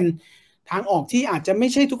น่าจะเป็นทางออกที่อาจจะไม่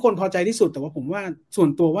ใช่ทุกคนพอใจที่สุดแต่ว่าผมว่าส่วน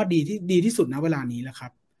ตัวว่าดีที่สุดนะเวลานี้แหละครั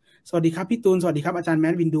บสวัสดีครับพี่ตูนสวัสดีครับอาจารย์แม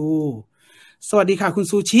ทวินดูสวัสดีค่ะคุณ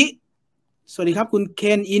ซูชิสวัสดีครับคุณเค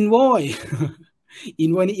นอินโวยอิ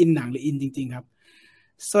นโวยนี่อินหนังหรืออินจริงๆครับ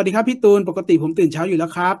สวัสดีครับพี่ตูนปกติผมตื่นเช้าอยู่แล้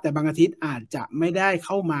วครับแต่บางอาทิตย์อาจจะไม่ได้เ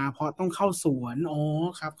ข้ามาเพราะต้องเข้าสวน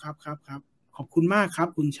ครับขอบคุณมากครับ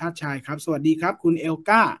คุณชาติชายครับสวัสดีครับคุณเอลก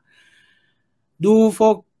าดูโฟ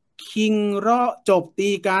คิงรอจบตี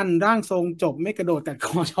กันร่างทรงจบไม่กระโดดกัดค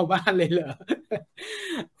อชาวบ้านเลยเหรอ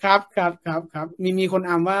ครับมีคน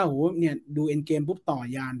อ้างว่าโหเนี่ยดูเอ็นเกมปุ๊บต่อ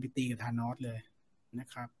ยานไปตีกับธานอสเลยนะ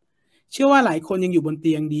ครับเชื่อว่าหลายคนยังอยู่บนเ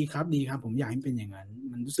ตียงดีครับผมอยากให้เป็นอย่างนั้น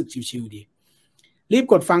มันรู้สึกชิวๆดีรีบ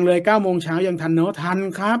กดฟังเลย9 โมงเช้ายังทันเนอะทัน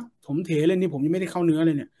ครับผมเทเลยนี่ผมยังไม่ได้เข้าเนื้อเ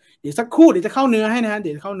ลยเนี่ยเดี๋ยวสักครู่เดี๋ยวจะเข้าเนื้อให้นะฮะเ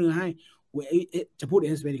ดี๋ยวจะเข้าเนื้อให้จะพูดเ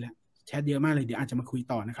อสเวดีแล้วแชทเยอะมากเลยเดี๋ยวอาจจะมาคุย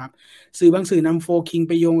ต่อนะครับสื่อบางสื่อนำโฟคิงไ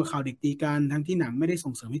ปโยงกับข่าวเด็กตีกันทั้งที่หนังไม่ได้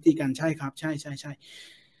ส่งเสริมให้ตีกันใช่ครับใช่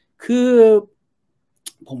คือ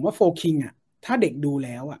ผมว่าโฟคิงอ่ะถ้าเด็กดูแ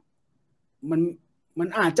ล้วอ่ะมัน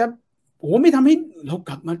อาจจะไม่ทำให้เราก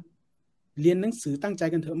ลับมาเรียนหนังสือตั้งใจ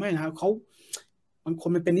กันเถอะไม่นะครับเขาบางคน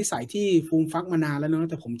มันเป็นนิสัยที่ฟูมฟักมานานแล้วเนอะ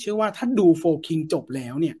แต่ผมเชื่อว่าถ้าดูโฟคิงจบแล้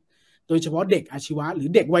วเนี่ยโดยเฉพาะเด็กอาชีวะหรือ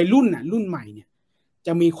เด็กวัยรุ่นน่ะรุ่นใหม่เนี่ยจ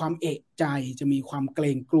ะมีความเอะใจจะมีความเกร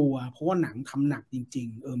งกลัวเพราะว่าหนังทำหนักจริง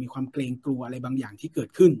ๆมีความเกรงกลัวอะไรบางอย่างที่เกิด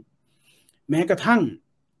ขึ้นแม้กระทั่ง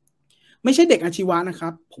ไม่ใช่เด็กอาชีวะนะครั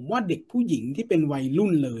บผมว่าเด็กผู้หญิงที่เป็นวัยรุ่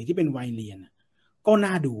นเลยที่เป็นวัยเรียนก็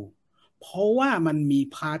น่าดูเพราะว่ามันมี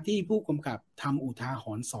พาร์ทที่ผู้กำกับทำอุทาห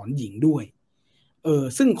รณ์สอนหญิงด้วย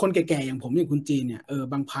ซึ่งคนแก่ๆอย่างผมอย่างคุณจีนเนี่ย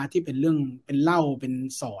บางพาร์ทที่เป็นเรื่องเป็นเล่าเป็น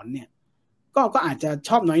สอนเนี่ยก็อาจจะช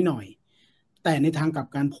อบน้อยหน่อยแต่ในทางกลับ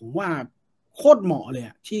กันผมว่าโคตรเหมาะเลย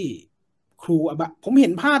ที่ครูผมเห็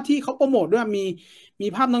นภาพที่เขาโปรโมทด้วยมี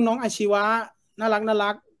ภาพน้องๆอาชีวะน่า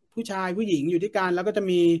รักผู้ชายผู้หญิงอยู่ด้วยกันแล้วก็จะ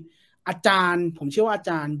มีอาจารย์ผมเชื่อว่าอา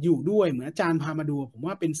จารย์อยู่ด้วยเหมือนอาจารย์พามาดูผม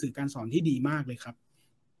ว่าเป็นสื่อการสอนที่ดีมากเลยครับ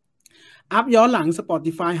อัพย้อนหลัง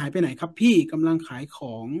Spotify หายไปไหนครับพี่กำลังขายข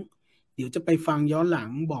องเดี๋ยวจะไปฟังย้อนหลัง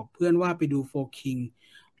บอกเพื่อนว่าไปดูโฟคิง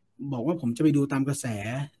บอกว่าผมจะไปดูตามกระแส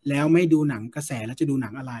แล้วไม่ดูหนังกระแสแล้วจะดูหนั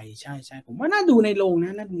งอะไรใช่ผมว่าน่าดูในโรงน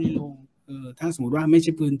ะน่าดูในโรงถ้าสมมติว่าไม่ใ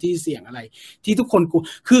ช่พื้นที่เสี่ยงอะไรที่ทุกคนกลัว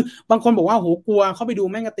คือบางคนบอกว่าโหกลัวเขาไปดู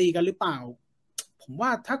แม่งตีกันหรือเปล่าผมว่า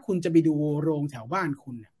ถ้าคุณจะไปดูโรงแถวบ้าน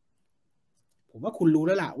คุณผมว่าคุณรู้แ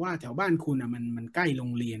ล้วล่ะว่าแถวบ้านคุณมันใกล้โร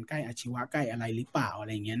งเรียนใกล้อาชีวะใกล้อะไรหรือเปล่าอะไ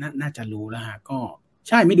รเงี้ยน่าจะรู้แล้วฮะก็ใ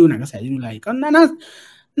ช่ไม่ดูหนังกระแสดูอะไรก็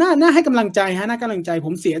น่าให้กำลังใจฮะน่ากำลังใจผ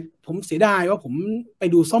มเสียดายว่าผมไป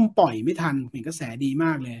ดูส้มปล่อยไม่ทันเห็นกระแสดีม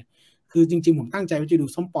ากเลยคือจริงๆผมตั้งใจว่าจะดู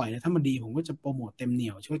ส้มปล่อยแล้วถ้ามันดีผมก็จะโปรโมทเต็มเหนี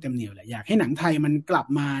ยวช่วยเต็มเหนียวแหละอยากให้หนังไทยมันกลับ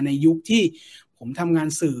มาในยุคที่ผมทำงาน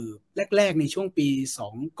สื่อแรกๆในช่วงปี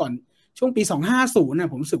2ก่อนช่วงปี250นะ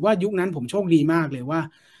ผมรู้สึกว่ายุคนั้นผมโชคดีมากเลยว่า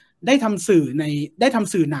ได้ทำสื่อ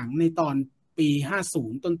หนังในตอนปี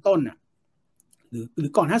50ต้นหรื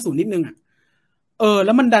อก่อน50นิดนึงแ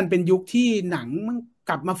ล้วมันดันเป็นยุคที่หนังมัน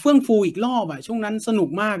กลับมาเฟื่องฟูอีกรอบช่วงนั้นสนุก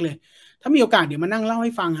มากเลยถ้ามีโอกาสเดี๋ยวมานั่งเล่าใ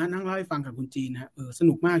ห้ฟังฮะนั่งเล่าให้ฟังกับคุณจีนฮะส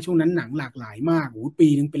นุกมากช่วงนั้นหนังหลากหลายมากปี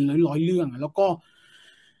นึงเป็นร้อยเรื่องแล้ว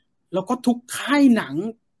ก็ทุกค่ายหนัง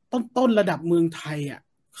ต้นระดับเมืองไทย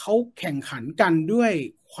เขาแข่งขันกันด้วย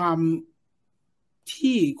ความ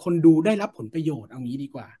ที่คนดูได้รับผลประโยชน์เอางี้ดี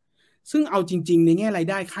กว่าซึ่งเอาจริงๆในแง่ราย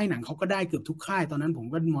ได้ค่ายหนังเขาก็ได้เกือบทุกค่ายตอนนั้นผม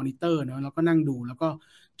ก็มอนิเตอร์เนาะแล้วก็นั่งดูแล้วก็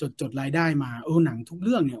จดรายได้มาหนังทุกเ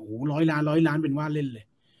รื่องเนี่ย100 ล้านเป็นว่าเล่นเลย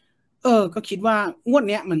ก็คิดว่างวด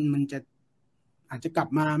เนี้ยมันจะอาจจะกลับ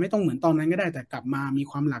มาไม่ต้องเหมือนตอนนั้นก็ได้แต่กลับมามี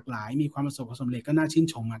ความหลากหลายมีความประสบความสำเร็จก็น่าชื่น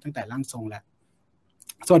ชมมาตั้งแต่ร่างทรงแล้ว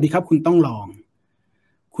สวัสดีครับคุณต้องลอง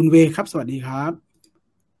คุณเวครับสวัสดีครับ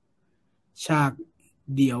ฉาก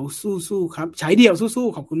เดี่ยวสู้ๆครับฉายเดี่ยวสู้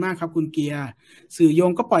ๆขอบคุณมากครับคุณเกียร์สื่อโย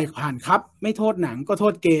งก็ปล่อยผ่านครับไม่โทษหนังก็โท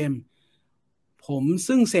ษเกมผม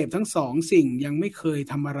ซึ่งเสพทั้งสองสิ่งยังไม่เคย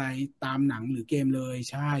ทำอะไรตามหนังหรือเกมเลย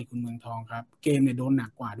ใช่คุณเมืองทองครับเกมเนี่ยโดนหนั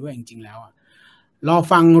กกว่าด้วยจริงๆแล้วรอ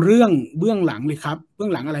ฟังเรื่องเบื้องหลังเลยครับเบื้อ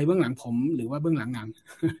งหลังอะไรเบื้องหลังผมหรือว่าเบื้องหลังหนัง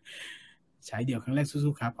ฉายเดี่ยวครั้งแรก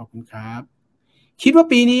สู้ๆครับขอบคุณครับคิดว่า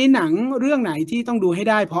ปีนี้หนังเรื่องไหนที่ต้องดูให้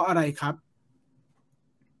ได้เพราะอะไรครับ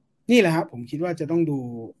นี่แหละครับผมคิดว่าจะต้องดู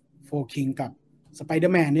โฟคิงกับสไปเดอ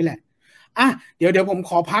ร์แมนนี่แหละเดี๋ยวผม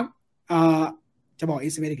ขอพักจะบอกเอ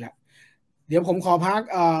สเอ็มเอสอีกแล้วเดี๋ยวผมขอพัก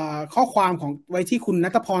ข้อความของไว้ที่คุณณั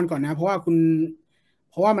ฐพรก่อนนะเพราะว่า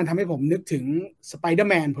เพราะว่ามันทำให้ผมนึกถึงสไปเดอร์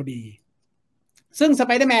แมนพอดี ซึ่งสไ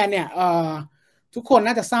ปเดอร์แมนเนี่ยทุกคน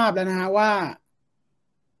น่าจะทราบแล้วนะฮะว่า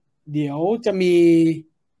เดี๋ยวจะมี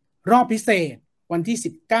รอบพิเศษวันที่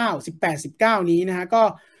19 18 19นี้นะฮะก็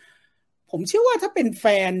ผมเชื่อว่าถ้าเป็นแฟ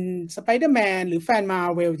นสไปเดอร์แมนหรือแฟนมา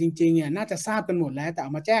เวลจริงๆเนี่ยน่าจะทราบกันหมดแล้วแต่เอ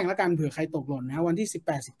ามาแจ้งแล้วกันเผื่อใครตกหล่นนะวันที่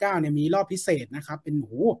18 19เนี่ยมีรอบพิเศษนะครับเป็น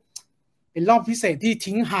รอบพิเศษที่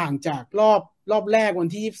ทิ้งห่างจากรอบแรกวัน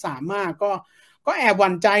ที่23มากก็แอบห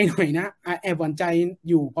วั่นใจหน่อยนะแอบหวั่นใจ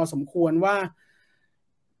อยู่พอสมควรว่า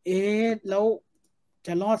แล้วจ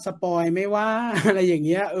ะรอดสปอยไหมว่าอะไรอย่างเ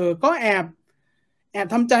งี้ยก็แอบ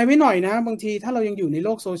ทำใจไว้หน่อยนะบางทีถ้าเรายังอยู่ในโล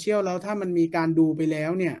กโซเชียลแล้วถ้ามันมีการดูไปแล้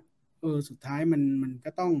วเนี่ยสุดท้ายมัน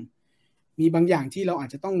ก็ต้องมีบางอย่างที่เราอาจ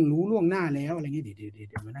จะต้องรู้ล่วงหน้าแล้วอะไรเงี้ยเ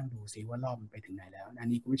ดี๋ยวมานั่งดูซิว่ารอบมันไปถึงไหนแล้วอัน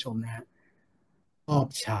นี้คุณผู้ชมนะฮะรอบ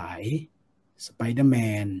ฉายสไปเดอร์แม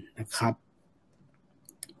นนะครับ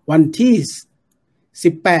วันที่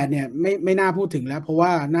18เนี่ยไม่น่าพูดถึงแล้วเพราะว่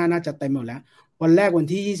าน่าจะเต็มหมดแล้ววันแรกวัน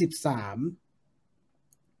ที่23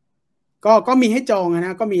ก็มีให้จองน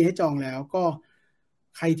ะก็มีให้จองแล้วก็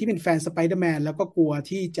ใครที่เป็นแฟนสไปเดอร์แมนแล้วก็กลัว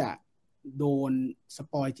ที่จะโดนส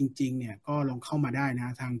ปอยจริงๆเนี่ยก็ลองเข้ามาได้น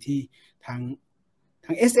ะทาง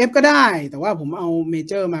SF ก็ได้แต่ว่าผมเอาเม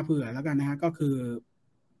เจอร์มาเผื่อแล้วกันนะฮะก็คือ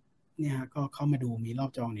เนี่ยก็เข้ามาดูมีรอ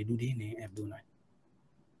บจองเนี่ยดูดิเนี่ยแอบดูหน่อย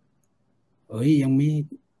ยังมี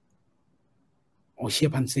เชีย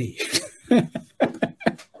ร์1,400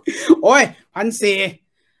โอ้ย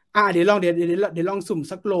1,400เดี๋ยวลองสุ่ม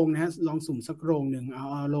สักโรงนะฮะลองสุ่มสักโรงหนึ่งเอา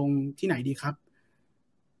ลงที่ไหนดีครับ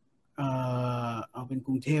เอาเป็นก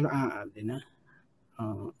รุงเทพเดี๋ยวนะ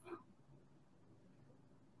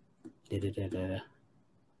เดี๋ย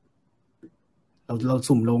วเรา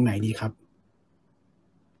สุ่มโรงไหนดีครับ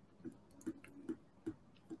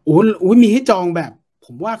มีให้จองแบบผ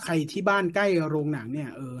มว่าใครที่บ้านใกล้โรงหนังเนี่ย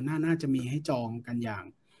น่าจะมีให้จองกันอย่าง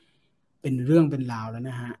เป็นเรื่องเป็นราวแล้ว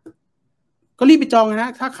นะฮะก็รีบไปจองนะ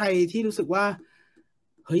ถ้าใครที่รู้สึกว่า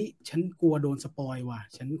เฮ้ยฉันกลัวโดนสปอยว่ะ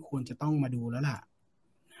ฉันควรจะต้องมาดูแล้วล่ะ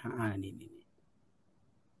นี่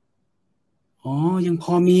ยังพ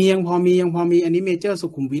อมีอันนี้เมเจอร์สุ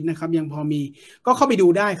ขุมวิทนะครับยังพอมีก็เข้าไปดู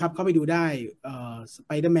ได้ครับเข้าไปดูได้สไป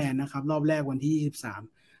เดอร์แมนนะครับรอบแรกวันที่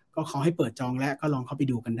23ก็ขอให้เปิดจองแล้วก็ลองเข้าไป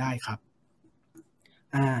ดูกันได้ครับ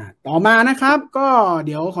ต่อมานะครับก็เ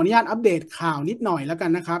ดี๋ยวขออนุญาตอัปเดตข่าวนิดหน่อยแล้วกั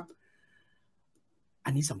นนะครับอั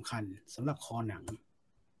นนี้สำคัญสำหรับคอหนัง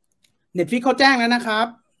Netflix เขาแจ้งแล้วนะครับ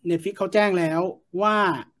Netflix เขาแจ้งแล้วว่า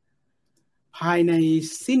ภายใน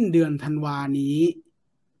สิ้นเดือนธันวานี้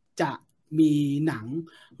จะมีหนัง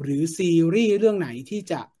หรือซีรีส์เรื่องไหนที่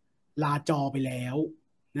จะลาจอไปแล้ว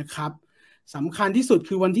นะครับสำคัญที่สุด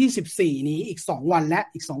คือวันที่14นี้อีก2วันและ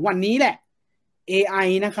อีก2วันนี้แหละ AI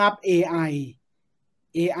นะครับ AI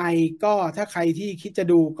ก็ถ้าใครที่คิดจะ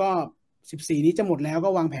ดูก็14นี้จะหมดแล้วก็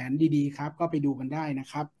วางแผนดีๆครับก็ไปดูกันได้นะ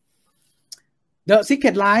ครับ The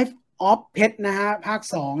Secret Life of Pet นะฮะภาค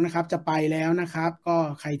2นะครับจะไปแล้วนะครับก็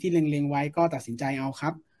ใครที่เล็งๆไว้ก็ตัดสินใจเอาครั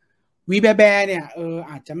บวีแบร์เนี่ย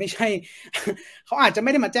อาจจะไม่ใช่เขาอาจจะไ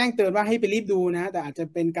ม่ได้มาแจ้งเตือนว่าให้ไปรีบดูนะแต่อาจจะ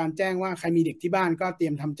เป็นการแจ้งว่าใครมีเด็กที่บ้านก็เตรี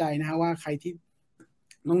ยมทำใจนะฮะว่าใครที่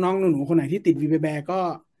น้องๆหนูๆคนไหนที่ติดวีแบร์ก็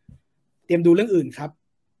เตรียมดูเรื่องอื่นครับ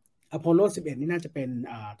อพอลโล11นี่น่าจะเป็น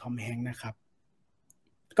ทอมแฮงค์นะครับ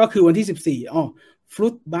ก็คือวันที่14ฟรุ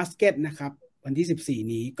ตบาสเกตนะครับวันที่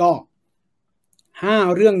14นี้ก็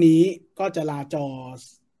5เรื่องนี้ก็จะลาจอ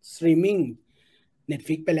สตรีมมิ่ง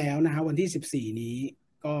Netflix ไปแล้วนะฮะวันที่14นี้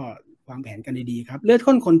ก็วางแผนกันดีๆครับเลือด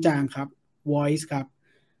ข้นคนจางครับ Voice ครับ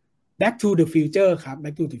Back to the Future ครับ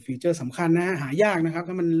Back to the Future สำคัญนะหายากนะครับ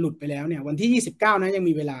ถ้ามันหลุดไปแล้วเนี่ยวันที่29นะยัง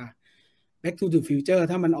มีเวลา Back to the Future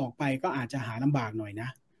ถ้ามันออกไปก็อาจจะหาลำบากหน่อยนะ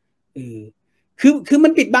คือมั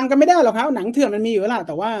นปิดบังกันไม่ได้หรอกครับหนังเถื่อนมันมีอยู่แล้วแ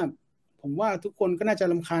ต่ว่าผมว่าทุกคนก็น่าจะ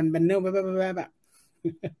รำคาญแบนเนอร์แบบ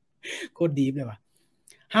โคตรดีเลยว่ะ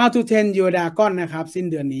How to Train Your Dragon นะครับสิ้น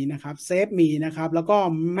เดือนนี้นะครับ Save Me นะครับแล้วก็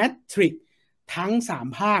Matrix ทั้ง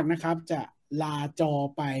3ภาคนะครับจะลาจอ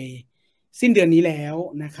ไปสิ้นเดือนนี้แล้ว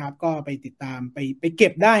นะครับก็ไปติดตามไปเก็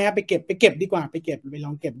บได้ฮะไปเก็บดีกว่าไปล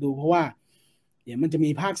องเก็บดูเพราะว่าเดี๋ยวมันจะมี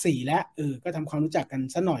ภาค4และก็ทำความรู้จักกัน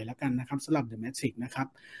ซะหน่อยแล้วกันนะครับสำหรับ The Matrix นะครับ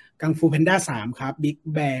Kung Fu Panda 3ครับ Big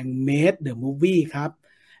Bang Made the Movie ครับ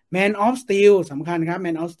Man of Steel สำคัญครับ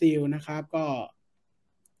Man of Steel นะครับก็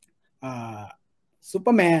ซูเป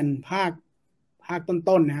อร์แมนภาค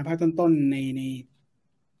ต้นๆนะฮะภาคต้นๆใ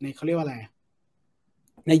นเขาเรียกว่าอะไร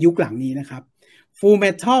ในยุคหลังนี้นะครับ Full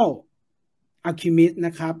Metal Alchemist น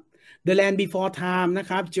ะครับ The Land Before Time นะ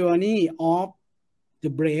ครับ Journey of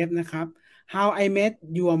the Brave นะครับ How I Met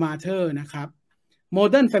Your Mother นะครับ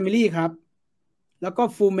Modern Family ครับแล้วก็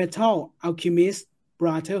Full Metal Alchemist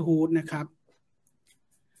Brotherhood นะครับ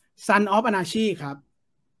Son of Anarchy ครับ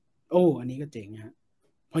โอ้อันนี้ก็เจ๋งฮะ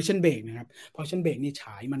Prison Break นะครับ Prison Break นี่ฉ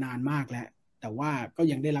ายมานานมากแล้วแต่ว่าก็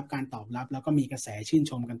ยังได้รับการตอบรับแล้วก็มีกระแสชื่น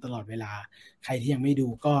ชมกันตลอดเวลาใครที่ยังไม่ดู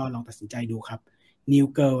ก็ลองตัดสินใจดูครับ New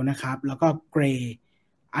Girl นะครับแล้วก็ Grey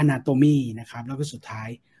Anatomy นะครับแล้วก็สุดท้าย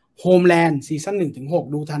Homeland ซีซั่น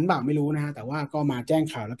1-6ดูทันบ่าไม่รู้นะฮะแต่ว่าก็มาแจ้ง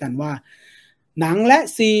ข่าวแล้วกันว่าหนังและ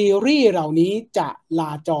ซีรีส์เหล่านี้จะล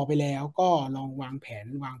าจอไปแล้วก็ลองวางแผ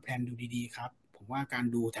นดูดีๆครับผมว่าการ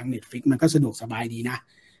ดูทาง Netflix มันก็สะดวกสบายดีนะ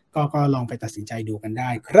ก็ลองไปตัดสินใจดูกันได้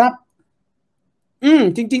ครับ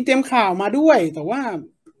จริงๆเตรียมข่าวมาด้วยแต่ว่า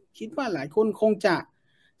คิดว่าหลายคนคงจะ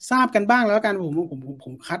ทราบกันบ้างแล้วกันผ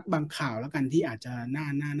มคัดบางข่าวแล้วกันที่อาจจะ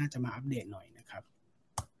น่าจะมาอัปเดตหน่อยนะครับ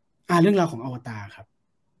เรื่องราวของอวตารครับ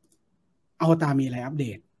อวตารมีอะไรอัปเด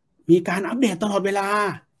ตมีการอัปเดตตลอดเวลา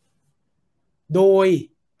โดย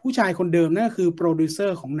ผู้ชายคนเดิมนั่นก็คือโปรดิวเซอ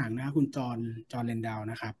ร์ของหนังนะคุณจอห์นแลนดาว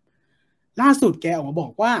นะครับล่าสุดแกออกมาบอ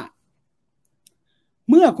กว่า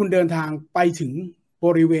เมื่อคุณเดินทางไปถึงบ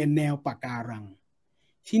ริเวณแนวปะการัง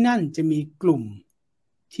ที่นั่นจะมีกลุ่ม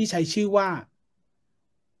ที่ใช้ชื่อว่า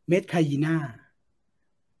เมดไคยีนา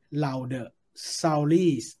เหล่าเดอะซาลี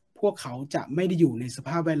สพวกเขาจะไม่ได้อยู่ในสภ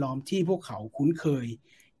าพแวดล้อมที่พวกเขาคุ้นเคย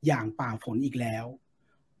อย่างป่าฝนอีกแล้ว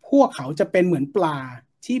พวกเขาจะเป็นเหมือนปลา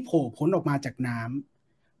ที่โผล่พ้นออกมาจากน้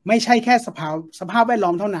ำไม่ใช่แค่สภาพแวดล้อ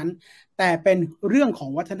มเท่านั้นแต่เป็นเรื่องของ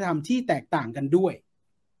วัฒนธรรมที่แตกต่างกันด้วย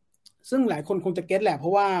ซึ่งหลายคนคงจะเก็ตแหละเพรา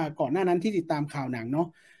ะว่าก่อนหน้านั้นที่ติดตามข่าวหนังเนาะ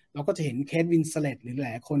เราก็จะเห็นเคทวินสเลตหรือหล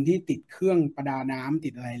ายคนที่ติดเครื่องประดาน้ำติ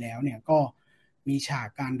ดอะไรแล้วเนี่ยก็มีฉาก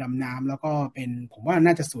การดำน้ำแล้วก็เป็นผมว่า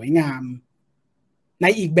น่าจะสวยงามใน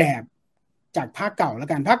อีกแบบจากภาคเก่าแล้ว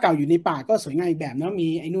กันภาคเก่าอยู่ในป่าก็สวยงามอีกแบบเนาะมี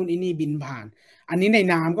ไอ้นู่นไอ้นี่บินผ่านอันนี้ใน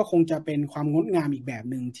น้ำก็คงจะเป็นความงดงามอีกแบบ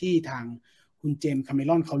หนึ่งที่ทางคุณเจมส์คาเม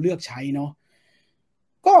รอนเขาเลือกใช้เนาะ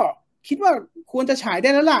ก็คิดว่าควรจะฉายได้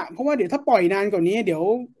แล้วล่ะเพราะว่าเดี๋ยวถ้าปล่อยนานกว่านี้เดี๋ยว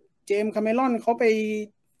เจมส์คาเมรอนเขาไ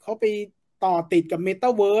ปต่อติดกับเมตา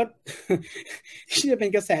เวิร์สที่จะเป็น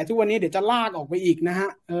กระแสทุกวันนี้เดี๋ยวจะลากออกไปอีกนะฮะ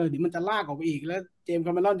เดี๋ยวมันจะลากออกไปอีกแล้วเจมส์ค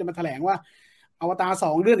าเมรอนจะมาแถลงว่าอวตาร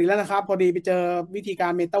2เรื่องอีกแล้วนะครับพอดีไปเจอวิธีกา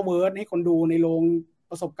รเมตาเวิร์สให้คนดูในโรง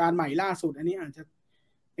ประสบการณ์ใหม่ล่าสุดอันนี้อาจจะ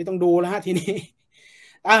ไม่ต้องดูแล้วฮะทีนี้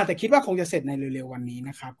แต่คิดว่าคงจะเสร็จในเร็วๆวันนี้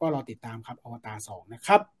นะครับก็รอติดตามครับอวตาร2นะค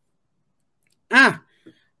รับ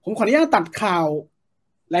ผมขออนุญาตตัดข่าว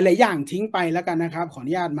หลายๆอย่างทิ้งไปแล้วกันนะครับขออ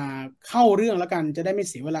นุญาตมาเข้าเรื่องแล้วกันจะได้ไม่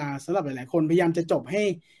เสียเวลาสำหรับหลายๆคนพยายามจะจบให้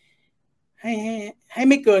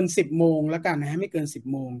ไม่เกิน10โมงแล้วกันนะให้ไม่เกิน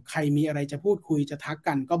10โมงใครมีอะไรจะพูดคุยจะทัก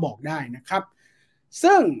กันก็บอกได้นะครับ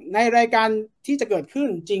ซึ่งในรายการที่จะเกิดขึ้น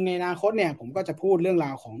จริงในอนาคตเนี่ยผมก็จะพูดเรื่องร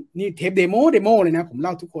าวของนี่เทปเดโมเลยนะผมเ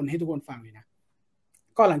ล่าทุกคนให้ทุกคนฟังเลยนะ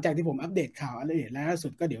ก็หลังจากที่ผมอัปเดตข่าวอัปเดตล่าสุ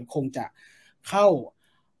ดก็เดี๋ยวคงจะเข้า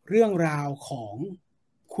เรื่องราวของ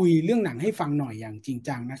คุยเรื่องหนังให้ฟังหน่อยอย่างจริง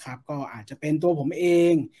จังนะครับก็อาจจะเป็นตัวผมเอ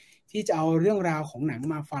งที่จะเอาเรื่องราวของหนัง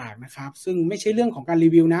มาฝากนะครับซึ่งไม่ใช่เรื่องของการรี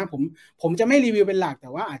วิวนะผมจะไม่รีวิวเป็นหลักแต่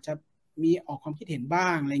ว่าอาจจะมีออกความคิดเห็นบ้า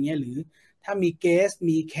งอะไรเงี้ยหรือถ้ามีเกส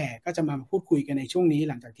มีแขกก็จะมาพูดคุยกันในช่วงนี้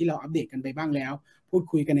หลังจากที่เราอัปเดตกันไปบ้างแล้วพูด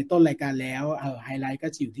คุยกันในต้นรายการแล้วไฮไลท์ก็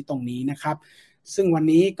จะอยู่ที่ตรงนี้นะครับซึ่งวัน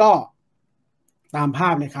นี้ก็ตามภา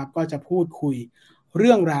พเลยครับก็จะพูดคุยเ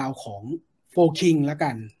รื่องราวของโฟคิงแล้ว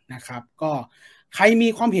กันนะครับก็ใครมี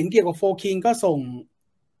ความเห็นเกี่ยวกับโฟคิงก็ส่ง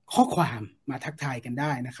ข้อความมาทักทายกันไ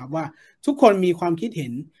ด้นะครับว่าทุกคนมีความคิดเห็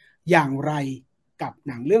นอย่างไรกับ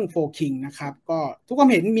หนังเรื่องโฟคิงนะครับก็ทุกความ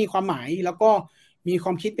เห็นมีความหมายแล้วก็มีคว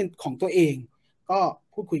ามคิดเป็นของตัวเองก็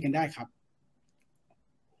พูดคุยกันได้ครับ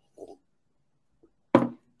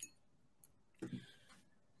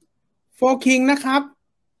โฟคิงนะครับ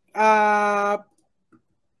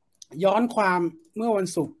ย้อนความเมื่อวัน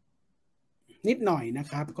ศุกร์นิดหน่อยนะ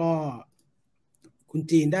ครับก็คุณ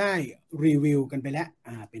จีนได้รีวิวกันไปแล้ว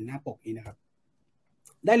เป็นหน้าปกนี้นะครับ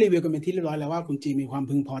ได้รีวิวกันเป็นที่เรียบร้อยแล้วว่าคุณจีนมีความ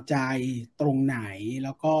พึงพอใจตรงไหนแ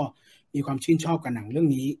ล้วก็มีความชื่นชอบกับหนังเรื่อง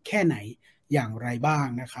นี้แค่ไหนอย่างไรบ้าง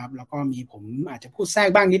นะครับแล้วก็มีผมอาจจะพูดแทรก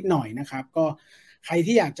บ้างนิดหน่อยนะครับก็ใคร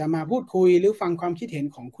ที่อยากจะมาพูดคุยหรือฟังความคิดเห็น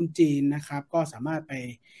ของคุณจีนนะครับก็สามารถไป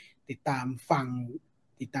ติดตามฟัง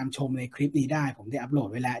ติดตามชมในคลิปนี้ได้ผมได้อัปโหลด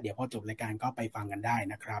ไว้แล้วเดี๋ยวพอจบรายการก็ไปฟังกันได้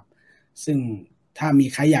นะครับซึ่งถ้ามี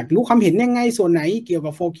ใครอยากรู้ความเห็นยังไงส่วนไหนเกี่ยว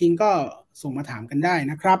กับโฟคิงก็ส่งมาถามกันได้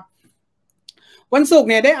นะครับวันศุกร์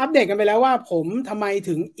เนี่ยได้อัปเดตกันไปแล้วว่าผมทำไม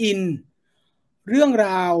ถึงอินเรื่องร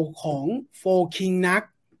าวของโฟคิงนัก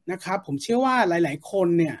นะครับผมเชื่อว่าหลายๆคน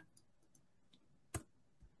เนี่ย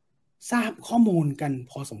ทราบข้อมูลกัน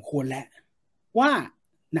พอสมควรแล้วว่า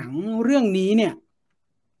หนังเรื่องนี้เนี่ย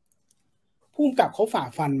ผู้กำกับเขาฝ่า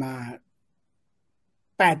ฟันมา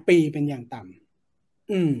8 ปีเป็นอย่างต่ำ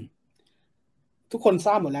ทุกคนท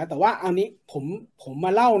ราบหมดแล้วแต่ว่าอันนี้ผมม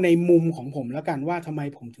าเล่าในมุมของผมแล้วกันว่าทำไม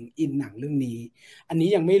ผมถึงอินหนังเรื่องนี้อันนี้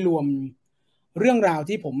ยังไม่รวม เรื่องราว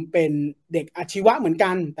ที่ผมเป็นเด็กอาชีวะเหมือน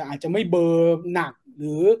กันแต่อาจจะไม่เบอร์หนักห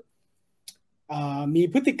รือมี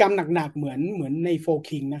พฤติกรรมหนักๆเหมือนในโฟ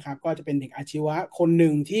คิงนะครับก็จะเป็นเด็กอาชีวะคนห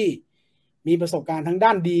นึ่งที่มีประสบการณ์ทั้งด้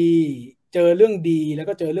านดีเจอเรื่องดีแล้ว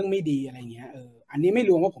ก็เจอเรื่องไม่ดีอะไรเงี้ยอันนี้ไม่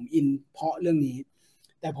รวมว่าผมอินเพราะเรื่องนี้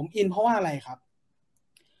แต่ผมอินเพราะว่าอะไรครับ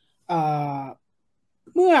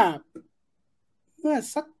เมื่อ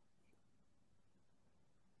สัก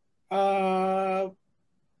เอ่อ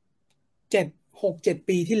เจ็ด6-7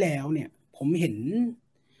 ปีที่แล้วเนี่ยผมเห็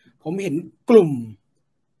นกลุ่ม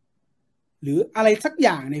หรืออะไรสักอ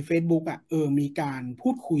ย่างใน Facebook อ่ะมีการพู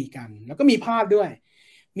ดคุยกันแล้วก็มีภาพด้วย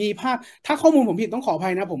มีภาพถ้าข้อมูลผมผิดต้องขออภั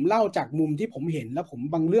ยนะผมเล่าจากมุมที่ผมเห็นแล้วผม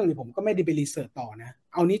บางเรื่องเนี่ยผมก็ไม่ได้ไปรีเสิร์ชต่อนะ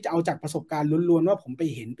เอานี้จะเอาจากประสบการณ์ล้วนๆว่าผมไป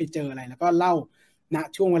เห็นไปเจออะไรแล้วก็เล่าณ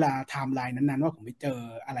ช่วงเวลาไทม์ไลน์นั้นๆว่าผมไปเจอ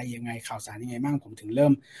อะไรยังไงข่าวสารยังไงบ้างผมถึงเริ่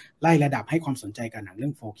มไล่ระดับให้ความสนใจกับหนังเรื่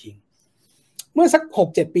องโฟคิงเมื่อสัก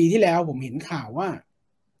6-7 ปีที่แล้วผมเห็นข่าวว่า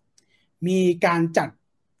มีการจัด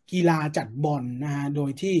กีฬาจัดบอลนะฮะโด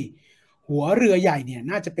ยที่หัวเรือใหญ่เนี่ย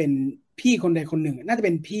น่าจะเป็นพี่คนใดคนหนึ่งน่าจะเ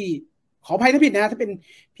ป็นพี่ขออภัยถ้าผิดนะถ้าเป็น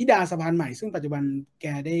พี่ดาสะพานใหม่ซึ่งปัจจุบันแก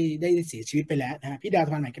ได้เสียชีวิตไปแล้วนะฮะพี่ดาส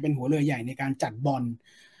ะพานใหม่แกเป็นหัวเรือใหญ่ในการจัดบอล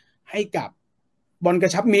ให้กับบอลกร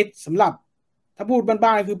ะชับมิตรสำหรับถ้าพูด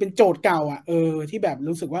บ้านๆคือเป็นโจทย์เก่าอ่ะที่แบบ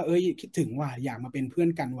รู้สึกว่าคิดถึงว่าอยากมาเป็นเพื่อน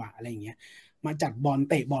กันว่ะอะไรอย่างเงี้ยมาจัดบอล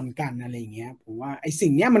เตะบอลกันอะไรอย่างเงี้ยผมว่าไอ้สิ่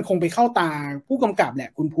งเนี้ยมันคงไปเข้าตาผู้กำกับแหละ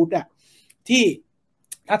คุณพุทธอ่ะที่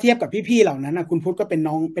ถ้าเทียบกับพี่ๆเหล่านั้นนะคุณพุทธก็เป็น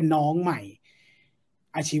น้องใหม่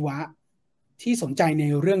อาชีวะที่สนใจใน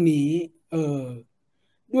เรื่องนี้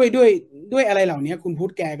ด้วยอะไรเหล่านี้คุณพุท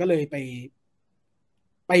ธแกก็เลย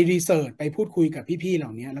ไปรีเสิร์ชไปพูดคุยกับพี่ๆเหล่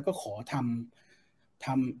านี้แล้วก็ขอท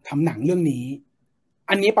ำหนังเรื่องนี้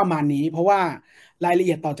อันนี้ประมาณนี้เพราะว่ารายละเ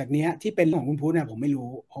อียดต่อจากนี้ที่เป็นของคุณพุทธเนี่ยผมไม่รู้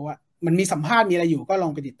เพราะว่ามันมีสัมภาษณ์มีอะไรอยู่ก็ลอ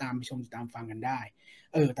งไปติดตามไปชมติดตามฟังกันได้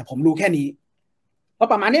แต่ผมรู้แค่นี้เพราะ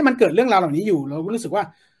ประมาณนี้มันเกิดเรื่องราวเหล่านี้อยู่เราก็รู้สึกว่า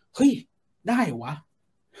เฮ้ยได้เหรอวะ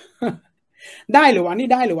ได้หรือวะนี่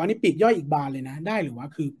ได้หรือวะนี่ปีกย่อยอีกบานเลยนะได้หรือวะ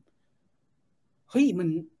คือเฮ้ย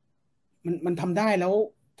มันทำได้แล้ว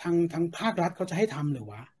ทางภาครัฐเขาจะให้ทำหรือ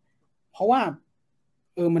วะเพราะว่า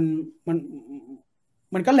มัน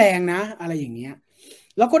มันก็แรงนะอะไรอย่างเงี้ย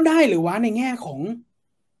แล้วก็ได้หรือวะในแง่ของ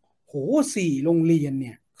โห4 โรงเรียนเ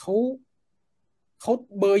นี่ยเขา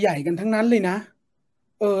เบอร์ใหญ่กันทั้งนั้นเลยนะ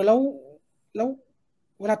แล้ว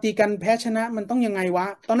เวลาตีกันแพ้ชนะมันต้องยังไงวะ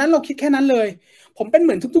ตอนนั้นเราคิดแค่นั้นเลยผมเป็นเห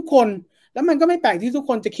มือนทุกๆคนแล้วมันก็ไม่แปลกที่ทุก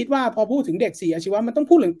คนจะคิดว่าพอพูดถึงเด็ก4 อาชีวะมันต้อง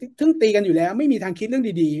พูดถึงตีกันอยู่แล้วไม่มีทางคิดเรื่อง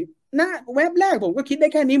ดีๆนะเว็บแรกผมก็คิดได้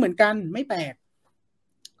แค่นี้เหมือนกันไม่แปลก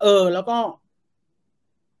แล้วก็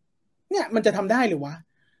เนี่ยมันจะทำได้หรือวะ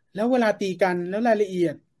แล้วเวลาตีกันแล้วรายละเอีย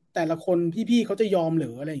ดแต่ละคนพี่ๆเขาจะยอมหรื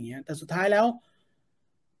ออะไรอย่างเงี้ยแต่สุดท้ายแล้ว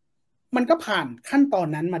มันก็ผ่านขั้นตอน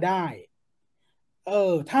นั้นมาได้ไ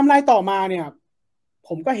ทม์ไลน์ต่อมาเนี่ยผ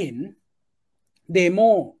มก็เห็นเดโม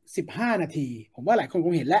15 นาทีผมว่าหลายคนค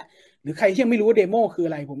งเห็นแล้วหรือใครที่ยังไม่รู้ว่าเดโมคืออ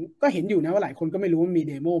ะไรผมก็เห็นอยู่นะว่าหลายคนก็ไม่รู้ว่ามี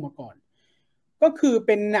เดโมมาก่อนก็คือเ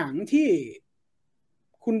ป็นหนังที่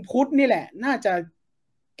คุณพุทธนี่แหละน่าจะ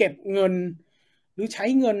เก็บเงินหรือใช้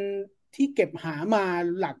เงินที่เก็บหามา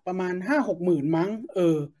หลักประมาณ5-6 หมื่นมั้ง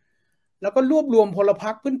แล้วก็รวบรวมพลพร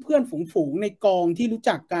รคเพื่อนๆฝูงๆในกองที่รู้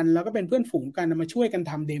จักกันแล้วก็เป็นเพื่อนฝูงกันมาช่วยกัน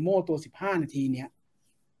ทำเดโมตัว15 นาทีเนี้ย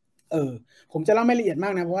ผมจะเล่าไม่ละเอียดมา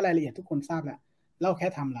กนะเพราะว่ารายละเอียดทุกคนทราบแล้วเล่าแค่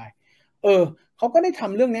ทำลายเขาก็ได้ท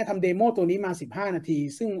ำเรื่องนี้ทำเดโมตัวนี้มา15 นาที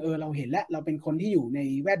ซึ่งเราเห็นแล้วเราเป็นคนที่อยู่ใน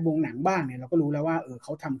แวดวงหนังบ้างเนี่ยเราก็รู้แล้วว่าเข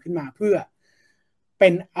าทำขึ้นมาเพื่อเป็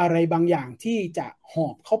นอะไรบางอย่างที่จะหอ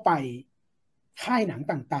บเข้าไปค่ายหนัง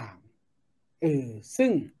ต่างๆซึ่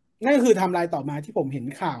งนั่นก็คือไทม์ไลน์ต่อมาที่ผมเห็น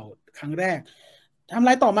ข่าวครั้งแรกไทม์ไล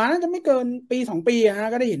น์ต่อมาน่าจะไม่เกิน1-2 ปีฮะ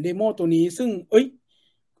ก็ได้เห็นเดโมตัวนี้ซึ่ง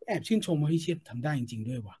แอบชื่นชมว่าเชียบทำได้จริงๆ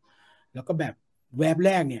ด้วยว่ะแล้วก็แบบแวบแร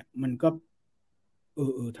กเนี่ยมันก็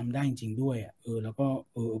ทำได้จริงๆด้วยแล้วก็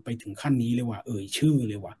ไปถึงขั้นนี้เลยว่ะชื่อ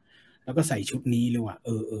เลยว่ะแล้วก็ใส่ชุดนี้เลยว่ะ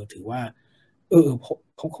ถือว่า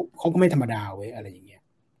เขาก็ไม่ธรรมดาเว้ยอะไรอย่างเงี้ย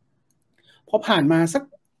พอผ่านมาสัก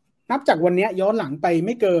นับจากวันนี้ย้อนหลังไปไ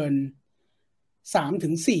ม่เกิน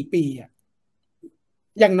3-4 ปีอ่ะ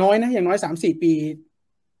อย่างน้อยนะอย่างน้อย3-4 ปี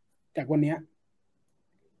จากวันนี้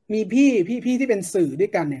มีพี่ที่เป็นสื่อด้ว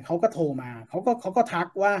ยกันเนี่ยเขาก็โทรมาเขาก็ทัก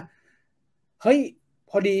ว่าเฮ้ย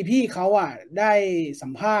พอดีพี่เขาอ่ะได้สั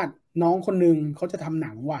มภาษณ์น้องคนหนึ่งเขาจะทำห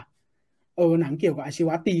นังว่ะหนังเกี่ยวกับอาชีว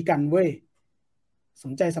ะตีกันเว้ยส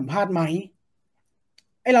นใจสัมภาษณ์ไหม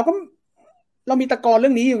ไอเรามีตะกอนเรื่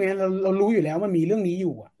องนี้อยู่ไงเรารู้อยู่แล้วมันมีเรื่องนี้อ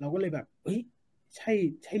ยู่อ่ะเราก็เลยแบบใ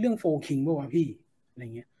ช่เรื่องโฟคิงป่ะวะพี่อะไร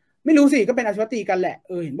เงี้ยไม่รู้สิก็เป็นอาชีวะตีกันแหละ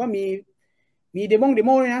เห็นว่ามีเดโ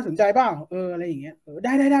มด้วยนะสนใจเปล่าอะไรอย่างเงี้ยไ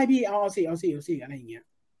ด้พี่เอาสิอะไรอย่างเงี้ย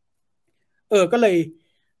ก็เลย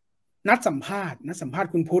นัดสัมภาษณ์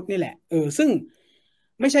คุณพุทธนี่แหละซึ่ง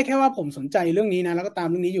ไม่ใช่แค่ว่าผมสนใจเรื่องนี้นะแล้วก็ตาม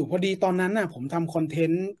เรื่องนี้อยู่พอดีตอนนั้นน่ะผมทำคอนเท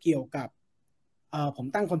นต์เกี่ยวกับผม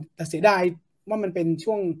ตั้งคนแต่เสียดายว่ามันเป็น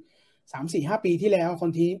ช่วง3-4-5 ปีที่แล้วคอ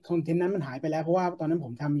นเทนต์นั้นมันหายไปแล้วเพราะว่าตอนนั้นผ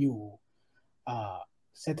มทำอยู่เอ่อ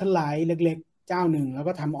เซทเทิลไลท์เล็กๆเจ้าหนึ่งแล้ว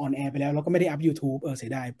ก็ทำออนแอร์ไปแล้วก็ไม่ได้อัพ YouTube เสี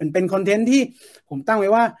ยดายเป็นคอนเทนต์ที่ผมตั้งไว้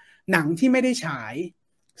ว่าหนังที่ไม่ได้ฉาย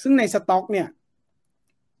ซึ่งในสต็อกเนี่ย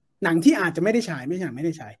หนังที่อาจจะไม่ได้ฉายไม่ใช่หนังไม่ไ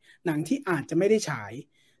ด้ฉายหนังที่อาจจะไม่ได้ฉาย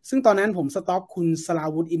ซึ่งตอนนั้นผมสต็อกคุณสรา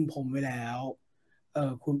วุธอินพรหมไว้แล้ว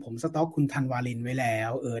ผมสต็อกคุณธันวาลินไว้แล้ว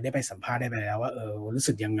ได้ไปสัมภาษณ์ได้ไปแล้วว่ารู้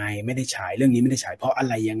สึกยังไงไม่ได้ฉายเรื่องนี้ไม่ได้ฉายเพราะอะ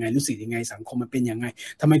ไรยังไงรู้สึกยังไงสังคมมันเป็นยังไง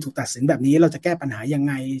ทำไมถูกตัดสินแบบนี้เราจะแก้ปัญหายัง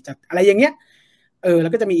ไงจะอะไรอย่างเงี้ยแล้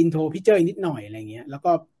วก็จะมีอินโทรพิเจอร์นิดหน่อยอะไรเงี้ยแล้ว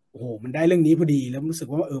ก็โอ้โหมันได้เรื่องนี้พอดีแล้วรู้สึก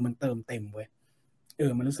ว่ามันเติมเต็มเว้ย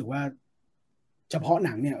มันรู้สึกว่าเฉพาะห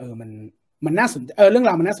นังเนี่ยมันน่าสนใจเรื่อง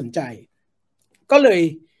ราวมันน่าสนใจก็เ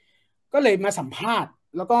ลยมาสัมภาษณ์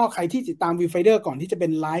แล้วก็ใครที่ติดตามวิวไฟเดอร์ก่อนที่จะเป็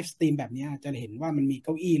นไลฟ์สตรีมแบบนี้จะเห็นว่ามันมีเ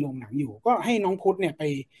ก้าอี้โรงหนังอยู่ก็ให้น้องพุทธเนี่ย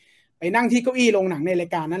ไปนั่งที่เก้าอี้โรงหนังในราย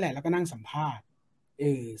การนั่นแหละแล้วก็นั่งสัมภาษณ์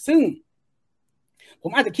ซึ่งผ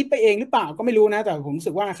มอาจจะคิดไปเองหรือเปล่าก็ไม่รู้นะแต่ผมรู้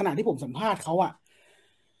สึกว่าขณะที่ผมสัมภาษณ์เขาอะ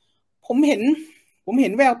ผมเห็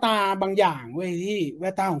นแววตาบางอย่างเว้ยที่แว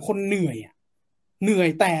วตาของคนเหนื่อยอะเหนื่อย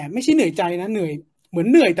แต่ไม่ใช่เหนื่อยใจนะเหนื่อยเหมือน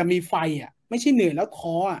เหนื่อยแต่มีไฟอะไม่ใช่เหนื่อยแล้ว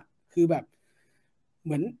ท้ออะคือแบบเห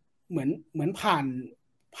มือนเหมือนผ่า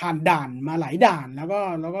นด่านมาหลายด่านแล้ว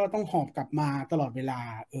ก็ต้องหอบกลับมาตลอดเวลา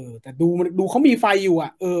แต่ดูเขามีไฟอยู่อ่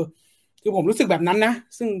ะคือผมรู้สึกแบบนั้นนะ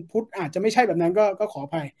ซึ่งพุทธอาจจะไม่ใช่แบบนั้นก็ขออ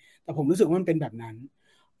ภัยแต่ผมรู้สึกว่ามันเป็นแบบนั้น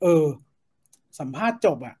เออสัมภาษณ์จ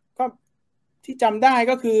บอ่ะก็ที่จำได้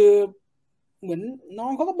ก็คือเหมือนน้อ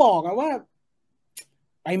งเขาก็บอกอะว่า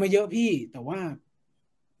ไปมาเยอะพี่แต่ว่า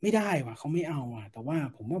ไม่ได้ว่ะเขาไม่เอาอ่ะแต่ว่า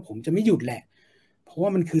ผมจะไม่หยุดแหละเพราะว่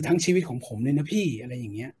ามันคือทั้งชีวิตของผมเลยนะพี่อะไรอย่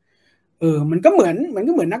างเงี้ยมันก็เหมือ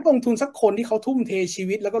นนักลงทุนสักคนที่เขาทุ่มเทชี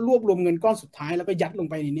วิตแล้วก็รวบรวมเงินก้อนสุดท้ายแล้วก็ยัดลง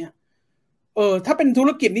ไปในเนี้ยถ้าเป็นธุร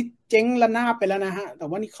กิจนี่เจ๊งระนาบไปแล้วนะฮะแต่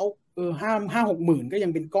ว่านี่เขา5-6 หมื่นก็ยั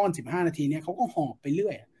งเป็นก้อน15 นาทีเนี่ยเขาก็หอบไปเรื่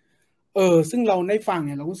อยซึ่งเราได้ฟังเ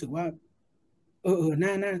นี่ยเรารู้สึกว่า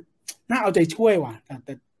น่าเอาใจช่วยว่ะแ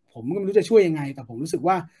ต่ผมก็ไม่รู้จะช่วยยังไงแต่ผมรู้สึก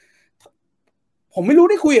ว่าผมไม่รู้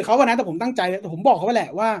ได้คุยกับเขานะแต่ผมตั้งใจแต่ผมบอกเขาไปแหละ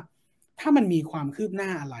ว่าถ้ามันมีความคืบหน้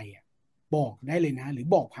าอะไรอ่ะบอกได้เลยนะหรือ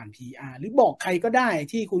บอกผ่าน PR หรือบอกใครก็ได้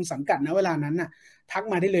ที่คุณสังกัดนะเวลานั้นน่ะทัก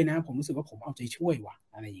มาได้เลยนะผมรู้สึกว่าผมเอาใจช่วยว่ะ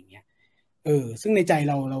อะไรอย่างเงี้ยซึ่งในใจ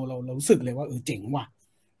เรารู้สึกเลยว่าเจ๋งว่ะ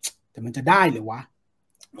แต่มันจะได้หรือวะ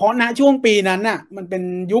เพราะณช่วงปีนั้นน่ะมันเป็น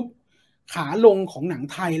ยุคขาลงของหนัง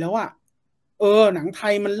ไทยแล้วอ่ะหนังไท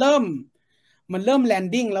ยมันเริ่มแลน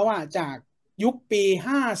ดิ้งแล้วอ่ะจากยุคปี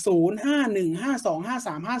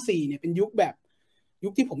5051525354เนี่ยเป็นยุคแบบยุ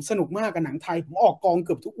คที่ผมสนุกมากกับหนังไทยผมออกกองเ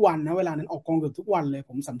กือบทุกวันนะเวลานั้นออกกองเกือบทุกวันเลย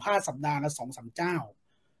ผมสัมภาษณ์สัปดาห์ละ2-3เจ้า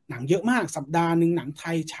หนังเยอะมากสัปดาห์หนึ่งหนังไท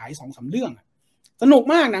ยฉาย2-3เรื่องสนุก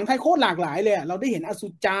มากหนังไทยโคตรหลากหลายเลยเราได้เห็นอสุ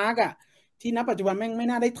จาก่ะที่ณปัจจุบันแม่งไม่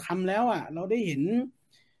น่าได้ทำแล้วเราได้เห็น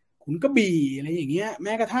ขุนกระบี่อะไรอย่างเงี้ยแ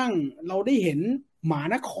ม้กระทั่งเราได้เห็นหมา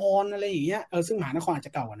นครอะไรอย่างเงี้ยซึ่งหมานครอาจจ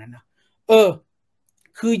ะเก่ากว่านั้นนะ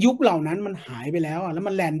คือยุคเหล่านั้นมันหายไปแล้วแล้ว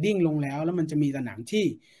มันแลนดิ้งลงแล้วมันจะมีแต่หนังที่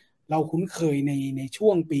เราคุ้นเคยในช่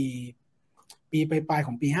วงปีปลายข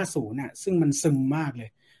องปี50น่ะซึ่งมันซึมมากเลย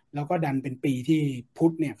แล้วก็ดันเป็นปีที่พุท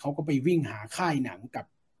ธเนี่ยเขาก็ไปวิ่งหาค่ายหนังกับ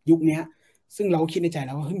ยุคนี้ซึ่งเราคิดในใจแ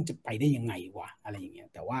ล้วว่าเฮ้ยมันจะไปได้ยังไงวะอะไรอย่างเงี้ย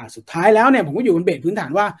แต่ว่าสุดท้ายแล้วเนี่ยผมก็อยู่บนเบสพื้นฐา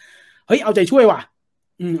นว่าเฮ้ยเอาใจช่วยว่ะ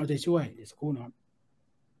เอาใจช่วยเดี๋ยวสักครู่นะครับ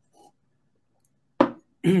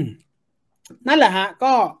นั่นแหละฮะ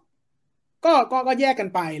ก็แยกกัน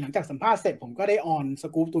ไปหลังจากสัมภาษณ์เสร็จผมก็ได้ออนส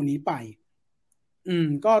กู๊ปตัวนี้ไป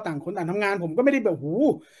ก็ต่างคนต่างทำงานผมก็ไม่ได้แบบหู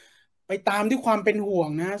ไปตามด้วยความเป็นห่วง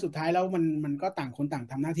นะสุดท้ายแล้วมันก็ต่างคนต่าง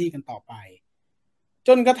ทำหน้าที่กันต่อไปจ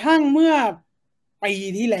นกระทั่งเมื่อปี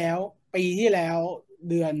ที่แล้ว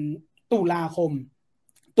เดือนตุลาคม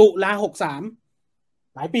ตุลา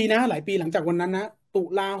 63หลายปีนะหลายปีหลังจากวันนั้นนะตุ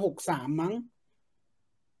ลา 63มั้ง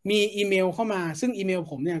มีอีเมลเข้ามาซึ่งอีเมล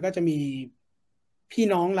ผมเนี่ยก็จะมีพี่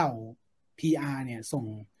น้องเหล่า PR เนี่ย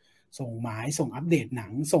ส่งหมายส่งอัปเดตหนั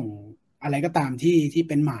งส่งอะไรก็ตามที่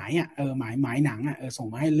เป็นหมายหมายหนังส่ง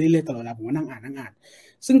มาให้เรื่อยๆตลอดเวลาผมก็นั่งอ่าน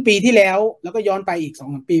ซึ่งปีที่แล้วก็ย้อนไปอีก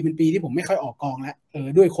2-3ปีเป็นปีที่ผมไม่ค่อยออกกองแล้ว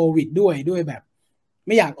ด้วยโควิดด้วยแบบไ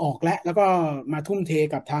ม่อยากออกแล้วก็มาทุ่มเท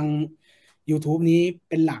กับทาง YouTube นี้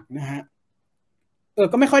เป็นหลักนะฮะ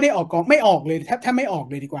ก็ไม่ค่อยได้ออกกองไม่ออกเลยแทบไม่ออก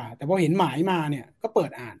เลยดีกว่าแต่พอเห็นหมายมาเนี่ยก็เปิ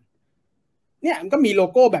ดอ่านเนี่ยมันก็มีโล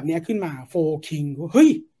โก้แบบนี้ขึ้นมาโฟคิงเฮ้ย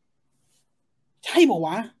ใช่ป่าว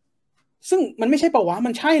ะซึ่งมันไม่ใช่ป่าวะมั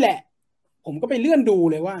นใช่แหละผมก็ไปเลื่อนดู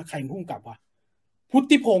เลยว่าใครพุ่งกลับวะพุท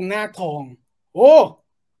ธิพงษ์นาคทองโอ้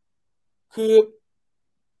คือ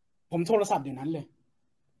ผมโทรศัพท์เดี๋ยวนั้นเลย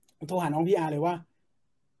ผมโทรหาน้องพีอาร์เลยว่า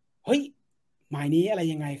เฮ้ยหมายนี้อะไร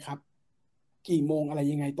ยังไงครับกี่โมงอะไร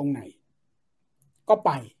ยังไงตรงไหนก็ไ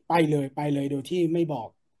ปเลยโดยที่ไม่บอก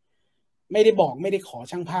ไม่ได้บอกไม่ได้ขอ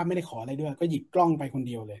ช่างภาพไม่ได้ขออะไรด้วยก็หยิบกล้องไปคนเ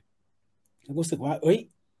ดียวเลยแล้วรู้สึกว่าเอ้ย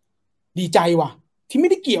ดีใจว่ะที่ไม่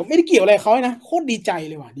ได้เกี่ยวอะไรเขานะโคตรดีใจ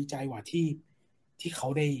เลยว่ะดีใจว่ะที่เขา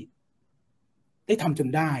ได้ทำจน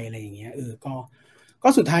ได้อะไรอย่างเงี้ยก็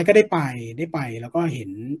สุดท้ายก็ได้ไปแล้วก็เ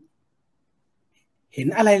ห็น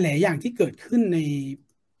อะไรหลายอย่างที่เกิดขึ้น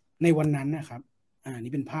ในวันนั้นนะครับ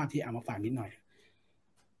นี่เป็นภาพที่เอามาฝากนิดหน่อย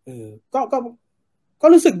เออก็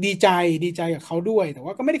รู้สึกดีใจกับเขาด้วยแต่ว่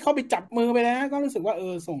าก็ไม่ได้เข้าไปจับมือไปแล้วก็รู้สึกว่า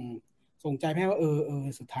ส่งใจให้ว่า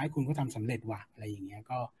สุดท้ายคุณก็ทำสำเร็จว่ะอะไรอย่างเงี้ย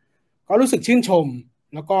ก็รู้สึกชื่นชม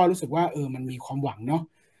แล้วก็รู้สึกว่ามันมีความหวังเนาะ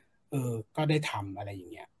ก็ได้ทำอะไรอย่า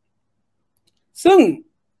งเงี้ยซึ่ง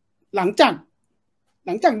หลังจา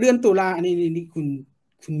กเดือนตุลาอันนี้คุ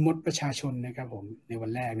ณมดประชาชนนะครับผมในวั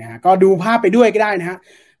นแรกนะฮะก็ดูภาพไปด้วยก็ได้นะฮะ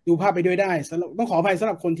ดูภาพไปด้วยได้ต้องขออภัยสำ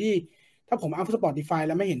หรับคนที่ถ้าผมอัพ Spotify แ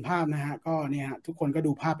ล้วไม่เห็นภาพนะฮะก็เนี่ยฮะทุกคนก็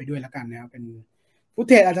ดูภาพไปด้วยแล้วกันนะครับเป็นฟุต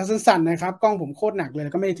เทจอาจจะสั้นๆนะครับกล้องผมโคตรหนักเลยแ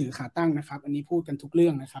ล้วก็ไม่ได้ถือขาตั้งนะครับอันนี้พูดกันทุกเรื่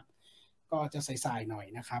องนะครับก็จะใส่ๆหน่อย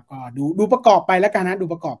นะครับก็ดูประกอบไปแล้วกันนะดู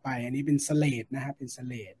ประกอบไปอันนี้เป็นสเลดนะฮะเป็นส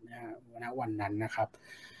เลดนะฮะวันนั้นนะครับ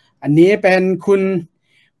อันนี้เป็นคุณ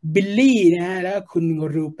บิลลี่นะฮะแล้วคุณ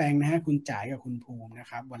รูแปงนะฮะคุณจ๋ายกับคุณภูมินะ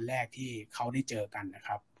ครับวันแรกที่เขาได้เจอกันนะค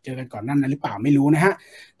รับเจอกันก่อนนั้นหรือเปล่าไม่รู้นะฮะ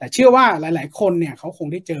แต่เชื่อว่าหลายๆคนเนี่ยเขาคง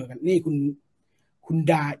ได้เจอกันนี่คุณ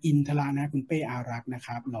ดาอินทรานะคุณเป้อารักษ์นะค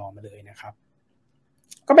รับรอมาเลยนะครับ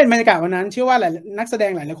ก็เป็นบรรยากาศวันนั้นเชื่อว่าหลายนักแสด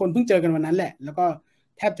งหลายๆคนเพิ่งเจอกันวันนั้นแหละแล้วก็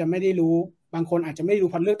แทบจะไม่ได้รู้บางคนอาจจะไม่รู้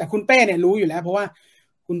พล็อตเรื่องแต่คุณเป้เนี่ยรู้อยู่แล้วเพราะว่า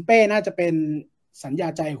คุณเป้น่าจะเป็นสัญญา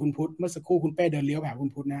ใจคุณพุทธเมื่อสักครู่คุณเป้เดินเลี้ยวไปหาคุณ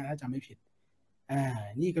พุทธนะถ้าจำไม่ผิด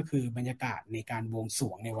นี่ก็คือบรรยากาศในการบวงสร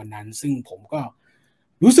วงในวันนั้นซึ่งผมก็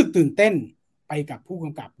รู้สึกตื่นเต้นไปกับผู้ก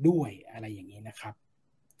ำกับด้วยอะไรอย่างนี้นะครับ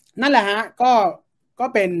นั่นแหละฮะก็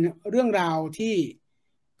เป็นเรื่องราวที่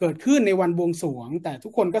เกิดขึ้นในวันบวงสรวงแต่ทุ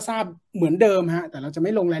กคนก็ทราบเหมือนเดิมฮะแต่เราจะไ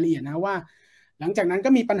ม่ลงรายละเอียดนะว่าหลังจากนั้นก็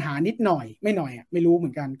มีปัญหานิดหน่อยไม่หน่อยไม่รู้เหมื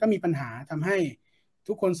อนกันก็มีปัญหาทำให้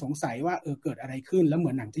ทุกคนสงสัยว่าเกิดอะไรขึ้นแล้วเหมื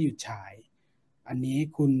อนหนังจะหยุดฉายอันนี้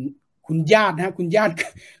คุณญาตินะคุณญา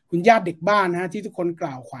ติเด็กบ้านนะที่ทุกคนก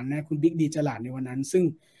ล่าวขวัญนะคุณบิ๊กดีจลาดในวันนั้นซึ่ง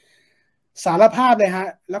สารภาพเลยฮะ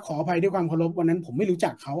และขออภัยด้วยความเคารพวันนั้นผมไม่รู้จั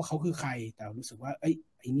กเขาคือใครแต่รู้สึกว่าไ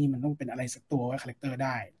อ้นี่มันต้องเป็นอะไรสักตัวว่าคาแรคเตอร์ไ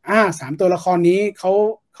ด้3ตัวละครนี้เ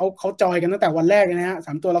ขาจอยกันตั้งแต่วันแรกเลยนะฮะ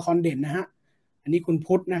3ตัวละครเด่นนะฮะอันนี้คุณ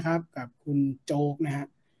พุทธนะครับกับคุณโจ๊กนะฮะ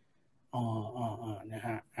นะฮ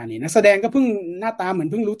ะอันนี้นักแสดงก็เพิ่งหน้าตาเหมือน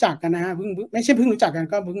เพิ่งรู้จักกันนะฮะเพิ่งไม่ใช่เพิ่งรู้จักกัน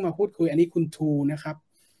ก็เพิ่งมาพูดคุยอันนี้คุณทูนะครับ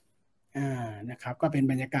นะครับก็เป็น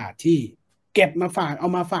บรรยากาศที่เก็บมาฝากเอา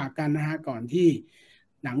มาฝากกันนะฮะก่อนที่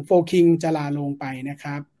หนังโฟคิงจะลาลงไปนะค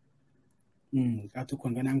รับก็ทุกค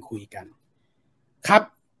นก็นั่งคุยกันครับ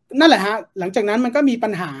นั่นแหละฮะหลังจากนั้นมันก็มีปั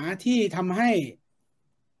ญหาที่ทำให้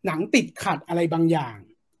หนังติดขัดอะไรบางอย่าง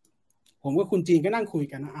ผมกับคุณจีนก็นั่งคุย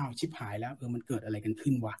กันนะชิบหายแล้วมันเกิดอะไรกัน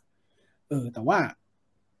ขึ้นวะแต่ว่า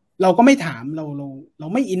เราก็ไม่ถามเรา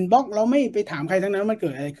ไม่อินบ็อกเราไม่ไปถามใครทั้งนั้นมันเกิ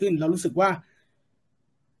ดอะไรขึ้นเรารู้สึกว่า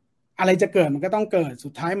อะไรจะเกิดมันก็ต้องเกิดสุ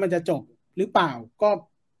ดท้ายมันจะจบหรือเปล่า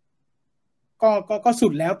ก็สุ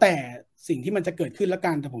ดแล้วแต่สิ่งที่มันจะเกิดขึ้นแล้ว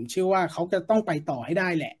กันแต่ผมเชื่อว่าเขาจะต้องไปต่อให้ได้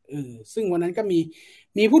แหละซึ่งวันนั้นก็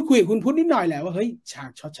มีพูดคุยกับคุณพุทธนิดหน่อยแหละว่าเฮ้ยฉา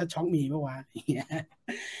กช็อกมีปะวะ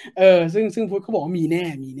ซึ่งพุทธเขาบอกว่ามีแน่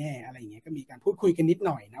อะไรอย่างเงี้ยก็มีการพูดคุยกันนิดห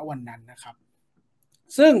น่อยนะวันนั้นนะครับ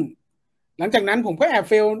ซึ่งหลังจากนั้นผมก็แอบ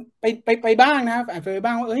เฟลไปบ้างนะครับแอบเฟลบ้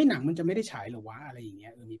างว่าหนังมันจะไม่ได้ฉายหรอวะอะไรอย่างเงี้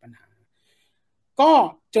ยมีปัญหาก็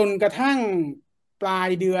จนกระทั่งปลาย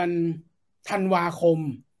เดือนธันวาคม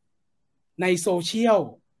ในโซเชียล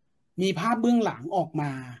มีภาพเบื้องหลังออกม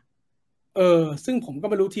าซึ่งผมก็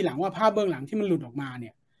มารู้ทีหลังว่าภาพเบื้องหลังที่มันหลุดออกมาเนี่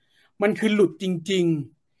ยมันคือหลุดจริง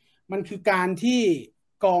ๆมันคือการที่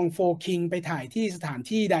กองโฟคิงไปถ่ายที่สถาน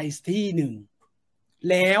ที่ใดที่หนึ่ง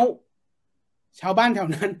แล้วชาวบ้านแถว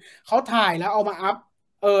นั้นเขาถ่ายแล้วเอามาอัพ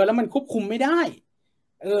แล้วมันควบคุมไม่ได้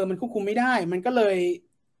มันควบคุมไม่ได้มันก็เลย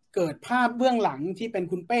เกิดภาพเบื้องหลังที่เป็น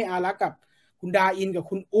คุณเป้อารักษ์กับคุณดาอินกับ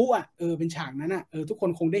คุณอุ๊เป็นฉากนั้นทุกคน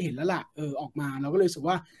คงได้เห็นแล้วล่ะออกมาเราก็เลยรู้สึก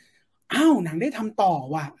ว่าหนังได้ทำต่อ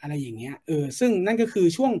ว่ะอะไรอย่างเงี้ยซึ่งนั่นก็คือ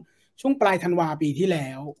ช่วงปลายธันวาปีที่แล้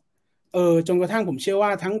วจนกระทั่งผมเชื่อว่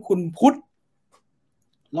าทั้งคุณพุทธ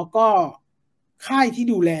แล้วก็ค่ายที่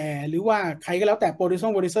ดูแลหรือว่าใครก็แล้วแต่โปรดิว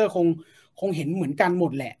เซอร์คงเห็นเหมือนกันหม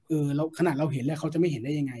ดแหละเราขนาดเราเห็นแล้วเขาจะไม่เห็นไ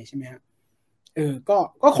ด้ยังไงใช่ไหมฮะ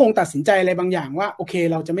ก็คงตัดสินใจอะไรบางอย่างว่าโอเค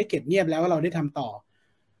เราจะไม่เก็บเงียบแล้วว่าเราได้ทำต่อ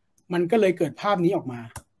มันก็เลยเกิดภาพนี้ออกมา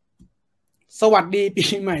สวัสดีปี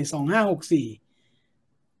ใหม่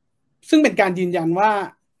2564ซึ่งเป็นการยืนยันว่า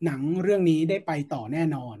หนังเรื่องนี้ได้ไปต่อแน่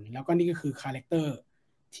นอนแล้วก็นี่ก็คือคาแรคเตอร์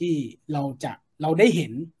ที่เราได้เห็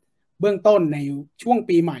นเบื้องต้นในช่วง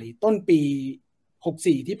ปีใหม่ต้นปี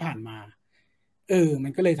64ที่ผ่านมามั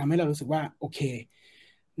นก็เลยทำให้เรารู้สึกว่าโอเค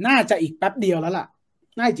น่าจะอีกแป๊บเดียวแล้วล่ะ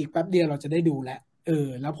น่าจะอีกแป๊บเดียวเราจะได้ดูแล้ว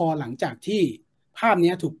แล้วพอหลังจากที่ภาพ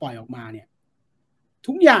นี้ถูกปล่อยออกมาเนี่ย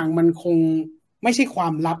ทุกอย่างมันคงไม่ใช่ควา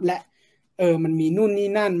มลับและมันมีนู่นนี่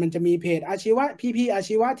นั่นมันจะมีเพจอาชีวะพี่อา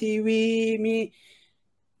ชีวะทีวีมี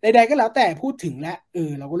ใดๆก็แล้วแต่พูดถึงและ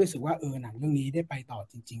เราก็รู้สึกว่าหนังเรื่องนี้ได้ไปต่อ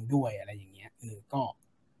จริงๆด้วยอะไรอย่างเงี้ย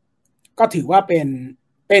ก็ถือว่าเป็น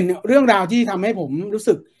เรื่องราวที่ทำให้ผมรู้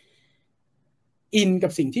สึกอินกั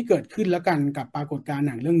บสิ่งที่เกิดขึ้นแล้วกันกับปรากฏการณ์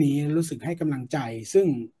หนังเรื่องนี้รู้สึกให้กำลังใจซึ่ง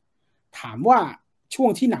ถามว่าช่วง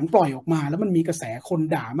ที่หนังปล่อยออกมาแล้วมันมีกระแสคน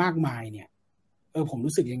ด่ามากมายเนี่ยผม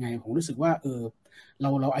รู้สึกยังไงผมรู้สึกว่าเ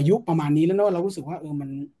ราอายุประมาณนี้แล้วเนาะเรารู้สึกว่า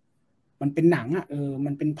มันเป็นหนังอ่ะ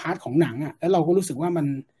มันเป็นพาร์ทของหนังอ่ะแล้วเราก็รู้สึกว่า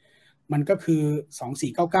มันก็คือ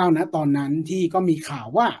2499นะตอนนั้นที่ก็มีข่าว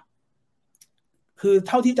ว่าคือเ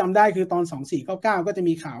ท่าที่จำได้คือตอน2499ก็จะ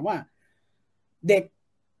มีข่าวว่าเด็ก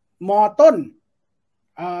ม.ต้น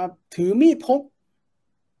ถือมีดพก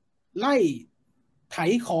ไล่ไถ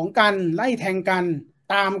ของกันไล่แทงกัน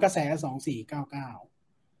ตามกระแส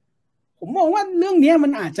2499ผมมองว่าเรื่องนี้มั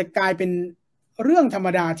นอาจจะกลายเป็นเรื่องธรรม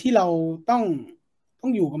ดาที่เราต้อง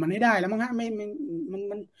อยู่กับมันให้ได้แล้วมั้งฮะไม่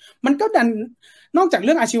มันก็ดันนอกจากเ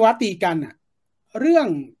รื่องอาชีวะตีกันอะเรื่อง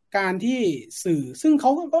การที่สื่อซึ่งเข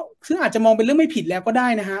าก็ซึ่งอาจจะมองเป็นเรื่องไม่ผิดแล้วก็ได้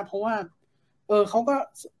นะฮะเพราะว่าเขาก็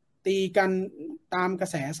ตีกันตามกระ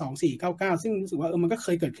แส2499ซึ่งรู้สึกว่ามันก็เค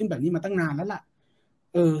ยเกิดขึ้นแบบนี้มาตั้งนานแล้วล่ะ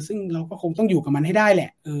ซึ่งเราก็คงต้องอยู่กับมันให้ได้แหล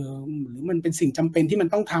ะหรือมันเป็นสิ่งจำเป็นที่มัน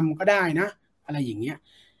ต้องทำก็ได้นะอะไรอย่างเงี้ย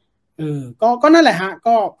ก็นั่นแหละฮะ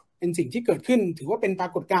ก็เป็นสิ่งที่เกิดขึ้นถือว่าเป็นปรา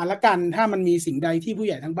กฏการณ์ละกันถ้ามันมีสิ่งใดที่ผู้ใ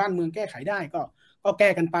หญ่ทางบ้านเมืองแก้ไขได้ก็แก้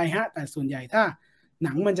กันไปฮะแต่ส่วนใหญ่ถ้าห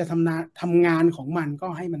นังมันจะทำงานของมันก็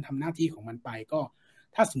ให้มันทำหน้าที่ของมันไปก็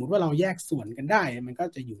ถ้าสมมติว่าเราแยกส่วนกันได้มันก็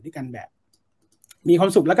จะอยู่ด้วยกันแบบมีความ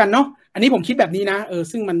สุขแล้วกันเนาะอันนี้ผมคิดแบบนี้นะ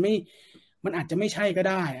ซึ่งมันอาจจะไม่ใช่ก็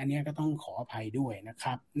ได้อันนี้ก็ต้องขออภัยด้วยนะค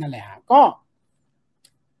รับนั่นแหละฮะก็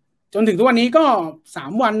จนถึงทุกวันนี้ก็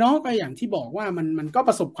3วันเนาะก็อย่างที่บอกว่ามันก็ป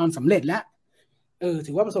ระสบความสำเร็จแล้ว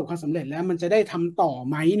ถือว่าประสบความสำเร็จแล้วมันจะได้ทำต่อ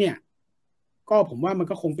ไหมเนี่ยก็ผมว่ามัน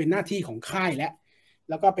ก็คงเป็นหน้าที่ของค่ายแ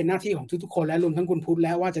ล้วก็เป็นหน้าที่ของทุกๆคนและรวมทั้งคุณพุทธแ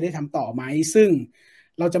ล้วว่าจะได้ทำต่อไหมซึ่ง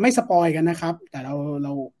เราจะไม่สปอยกันนะครับแต่เ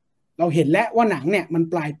ราเห็นแล้วว่าหนังเนี่ยมัน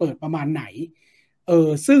ปลายเปิดประมาณไหน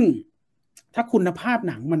ซึ่งถ้าคุณภาพ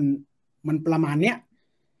หนังมันประมาณเนี้ย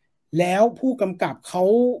แล้วผู้กำกับเขา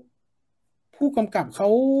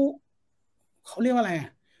เรียกว่าอะไร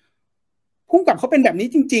ผู้กำกับเขาเป็นแบบนี้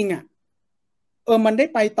จริงๆอ่ะมันได้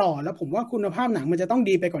ไปต่อแล้วผมว่าคุณภาพหนังมันจะต้อง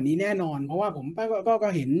ดีไปกว่านี้แน่นอนเพราะว่าผมก็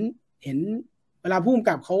เห็นเวลาผู้กำ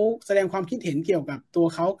กับเขาแสดงความคิดเห็นเกี่ยวกับตัว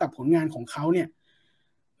เขากับผลงานของเขาเนี่ย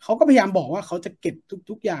เขาก็พยายามบอกว่าเขาจะเก็บ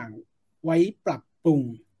ทุกอย่างไว้ปรับปรุง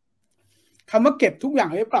คำว่าเก็บทุกอย่าง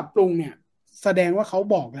ไว้ปรับปรุงเนี่ยแสดงว่าเขา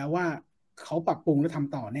บอกแล้วว่าเขาปรับปรุงและท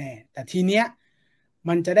ำต่อแน่แต่ทีเนี้ย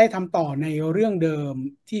มันจะได้ทำต่อในเรื่องเดิม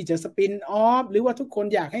ที่จะสปินออฟหรือว่าทุกคน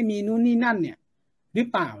อยากให้มีนู่นนี่นั่นเนี่ยหรือ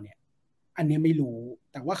เปล่าเนี่ยอันนี้ไม่รู้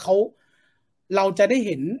แต่ว่าเราจะได้เ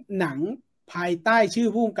ห็นหนังภายใต้ชื่อ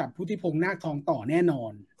ผู้กำกับพุทธิพงษ์นาคทองต่อแน่นอ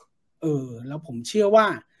นแล้วผมเชื่อว่า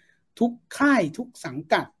ทุกค่ายทุกสัง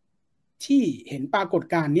กัดที่เห็นปรากฏ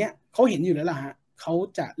การณ์เนี้ยเขาเห็นอยู่แล้วล่ะฮะเขา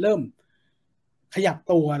จะเริ่มขยับ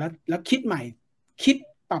ตัวแล้วคิดใหม่คิด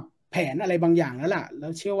ปรับแผนอะไรบางอย่างแล้วล่ะแล้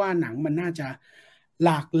วเชื่อว่าหนังมันน่าจะห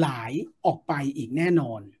ลากหลายออกไปอีกแน่น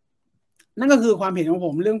อนนั่นก็คือความเห็นของผ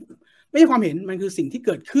มเรื่องไม่ใช่ความเห็นมันคือสิ่งที่เ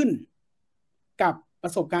กิดขึ้นกับปร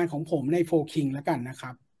ะสบการณ์ของผมในโฟร์คิงแล้วกันนะค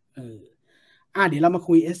รับเดี๋ยวเรามา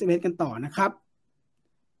คุย SMS กันต่อนะครับ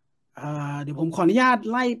เดี๋ยวผมขออนุญาต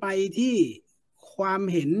ไล่ไปที่ความ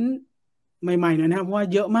เห็นใหม่ๆหน่อยนะครับเพราะว่า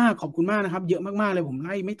เยอะมากขอบคุณมากนะครับเยอะมากๆเลยผมไ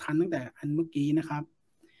ล่ไม่ทันตั้งแต่อันเมื่อกี้นะครับ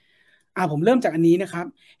ผมเริ่มจากอันนี้นะครับ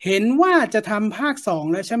เห็นว่าจะทำภาค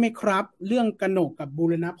2แล้วใช่ไหมครับเรื่องกนกกับบู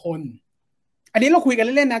รณพลอันนี้เราคุยกัน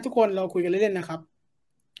เล่นๆนะทุกคนเราคุยกันเล่นๆนะครับ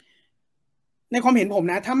ในความเห็นผม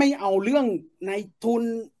นะถ้าไม่เอาเรื่องในทุน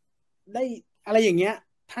ได้อะไรอย่างเงี้ย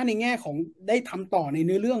ถ้าในแง่ของได้ทำต่อในเ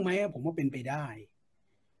นื้อเรื่องไหมผมว่าเป็นไปได้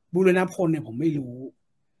บูรณพลเนี่ยผมไม่รู้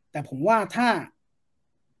แต่ผมว่าถ้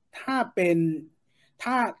าเป็น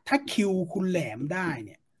ถ้าคิวคุณแหลมได้เ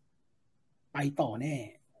นี่ยไปต่อแน่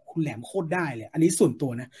คุณแหลมโคตรได้เลยอันนี้ส่วนตั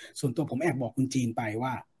วนะส่วนตัวผมแอบบอกคุณจีนไปว่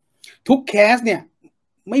าทุกแคสเนี่ย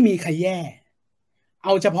ไม่มีใครแย่เอ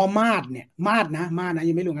าเฉพาะมาดเนี่ยมาดนะ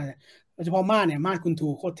ยังไม่รวมกันเอาเฉพาะมาดเนี่ยมาดคุณทู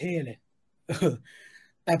โคตรเท่เลย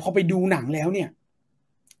แต่พอไปดูหนังแล้วเนี่ย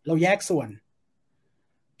เราแยกส่วน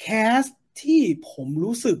แคสที่ผม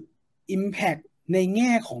รู้สึก impact ในแ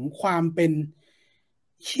ง่ของความเป็น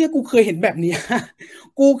เชี่ยกูเคยเห็นแบบนี้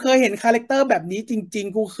กูเคยเห็นคาแรคเตอร์แบบนี้จริง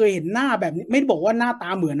ๆกูเคยเห็นหน้าแบบนี้ไม่ได้บอกว่าหน้าตา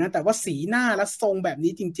เหมือนนะแต่ว่าสีหน้าและทรงแบบ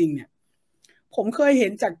นี้จริงๆเนี่ยผมเคยเห็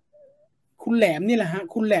นจากคุณแหลมนี่แหละฮะ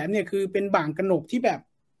คุณแหลมเนี่ยคือเป็นบ่างกนกที่แบบ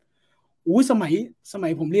อู้สมั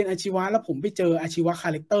ยผมเรียนอาชีวะแล้วผมไปเจออาชีวะคา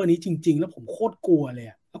แรคเตอร์นี้จริงๆแล้วผมโคตรกลัวเลย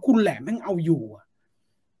อะแล้วคุณแหลมแม่งเอาอยู่อะ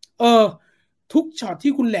เออทุกช็อต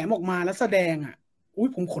ที่คุณแหลมออกมาแล้วแสดงอ่ะอุ้ย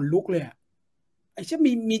ผมขนลุกเลยอ่ะไอ้เช่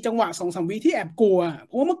มีจังหวะ2-3 วิที่แอบกลัวเ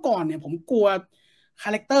พราะว่าเมื่อก่อนเนี่ยผมกลัวคา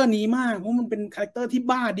แรคเตอร์นี้มากเพราะมันเป็นคาแรคเตอร์ที่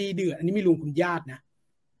บ้าดีเดือดอันนี้ไม่รู้คุณญาตินะ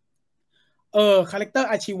คาแรคเตอร์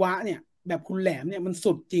อาชีวะเนี่ยแบบคุณแหลมเนี่ยมัน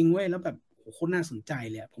สุดจริงเว้ยแล้วแบบโอ้โหน่าสนใจ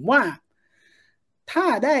เลยผมว่าถ้า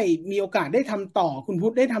ได้มีโอกาสได้ทำต่อคุณพุท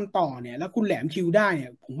ธได้ทำต่อเนี่ยแล้วคุณแหลมคิวได้เนี่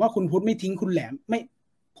ยผมว่าคุณพุทธไม่ทิ้งคุณแหลมไม่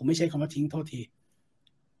ผมไม่ใช้คำว่าทิ้งโทษที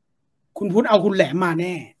คุณพุทธเอาคุณแหลมมาแ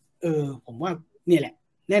น่ ผมว่าเนี่ยแหละ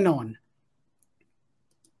แน่นอน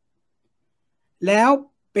แล้ว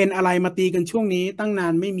เป็นอะไรมาตีกันช่วงนี้ตั้งนา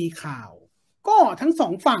นไม่มีข่าว ก็ทั้งสอ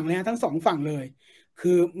งฝั่งเลยทั้งสองฝั่งเลย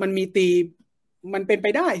คือมันมีตี มันเป็นไป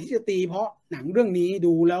ได้ที่จะตีเพราะหนังเรื่องนี้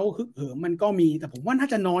ดูแล้วฮึกเหิมมันก็มี แต่ผมว่าน่า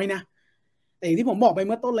จะน้อยนะ แต่อย่างที่ผมบอกไปเ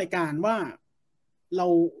มื่อต้นรายการว่าเรา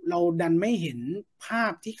เราดันไม่เห็นภา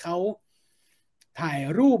พที่เขาถ่าย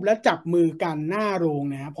รูปแล้วจับมือกันหน้าโรง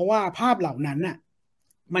นะเพราะว่าภาพเหล่านั้นน่ะ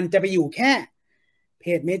มันจะไปอยู่แค่เพ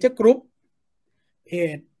จเมเจอร์กรุ๊ปเพ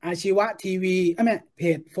จอาชีวะทีวีไม่เพ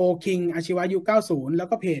จโฟคิงอาชีวะยุค90แล้ว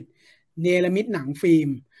ก็เพจเนรมิตหนังฟิล์ม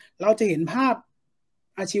เราจะเห็นภาพ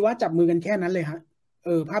อาชีวะจับมือกันแค่นั้นเลยฮะ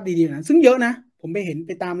ภาพดีๆนะซึ่งเยอะนะผมไปเห็นไ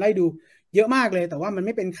ปตามไล่ดูเยอะมากเลยแต่ว่ามันไ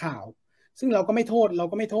ม่เป็นข่าวซึ่งเราก็ไม่โท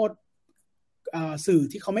ษสื่อ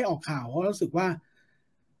ที่เขาไม่ออกข่าวเพราะรู้สึกว่า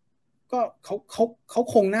ก็เขา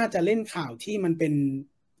คงน่าจะเล่นข่าวที่มันเป็น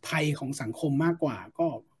ภัยของสังคมมากกว่าก็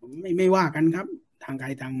ไม่ว่ากันครับทางใคร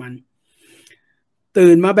ทางมัน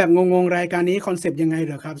ตื่นมาแบบงงๆรายการนี้คอนเซปต์ยังไงเ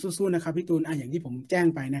หรอครับสู้ๆนะครับพี่ตูนอย่างที่ผมแจ้ง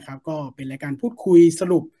ไปนะครับก็เป็นรายการพูดคุยส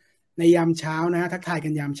รุปในยามเช้านะทักทายกั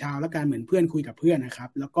นยามเช้าแล้วกันเหมือนเพื่อนคุยกับเพื่อนนะครับ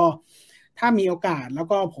แล้วก็ถ้ามีโอกาสแล้ว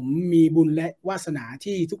ก็ผมมีบุญและวาสนา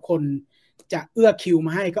ที่ทุกคนจะเอื้อคิวม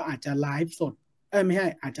าให้ก็อาจจะไลฟ์สดไม่ใช่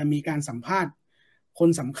อาจจะมีการสัมภาษณ์คน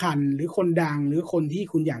สำคัญหรือคนดังหรือคนที่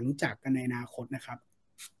คุณอยากรู้จักกันในอนาคตนะครับ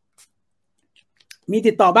มี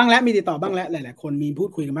ติดต่อบ้างแล้วหลายๆคนมีพูด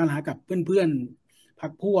คุยกันบ้างแล้วกับเพื่อนๆพั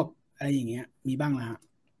กพวกอะไรอย่างเงี้ยมีบ้างแล้ว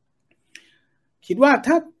คิดว่า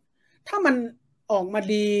ถ้ามันออกมา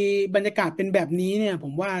ดีบรรยากาศเป็นแบบนี้เนี่ยผ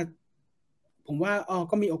มว่า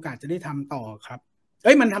ก็มีโอกาสจะได้ทำต่อครับ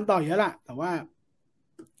มันทำต่อเยอะละแต่ว่า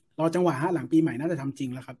รอจังหวะหลังปีใหม่น่าจะทำจริง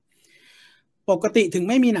แล้วครับปกติถึง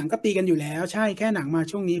ไม่มีหนังก็ตีกันอยู่แล้วใช่แค่หนังมา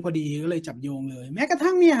ช่วงนี้พอดีก็เลยจับโยงเลยแม้กระ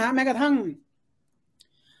ทั่งเนี่ยฮะแม้กระทั่ง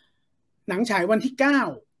หนังฉายวันที่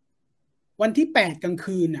9วันที่8กลาง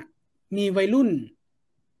คืนน่ะมีวัยรุ่น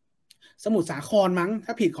สมุทรสาครมั้งถ้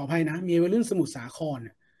าผิดขออภัยนะมีวัยรุ่นสมุทรสาคร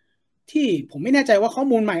ที่ผมไม่แน่ใจว่าข้อ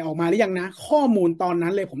มูลใหม่ออกมาหรือยังนะข้อมูลตอนนั้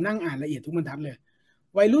นเลยผมนั่งอ่านละเอียดทุกบรรทัดเลย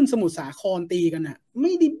วัยรุ่นสมุทรสาครตีกันน่ะไ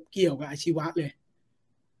ม่ได้เกี่ยวกับอาชีวะเลย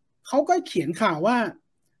เขาก็เขียนข่าวว่า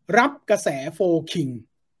รับกระแสโฟคิง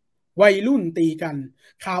วัยรุ่นตีกัน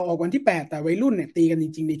ข่าวออกวันที่8แต่วัยรุ่นเนี่ยตีกันจ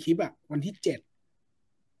ริงๆในคลิปอะวันที่7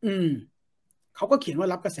เขาก็เขียนว่า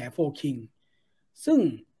รับกระแสโฟคิงซึ่ง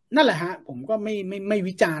นั่นแหละฮะผมก็ไม่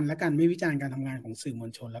วิจารณ์แล้วกันไม่วิจารณ์การทำงานของสื่อมว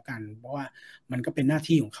ลชนแล้วกันเพราะว่ามันก็เป็นหน้า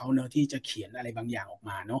ที่ของเขาเนอะที่จะเขียนอะไรบางอย่างออก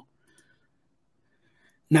มาเนอะ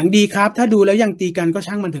หนังดีครับถ้าดูแล้วยังตีกันก็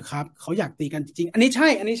ช่างมันเถอะครับเขาอยากตีกันจริงๆอันนี้ใ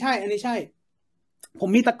ช่ผม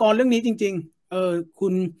มีตะกอนเรื่องนี้จริงๆคุ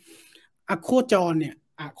ณอโคจรเนี่ย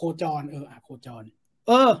อโคจรอโคจร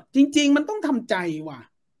จริงๆมันต้องทำใจว่ะ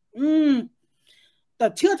อืม แต่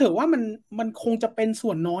เชื่อเถอะว่ามันคงจะเป็นส่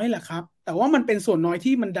วนน้อยแหละครับแต่ว่ามันเป็นส่วนน้อย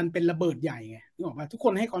ที่มันดันเป็นระเบิดใหญ่ไงนึกออกป่ะทุกค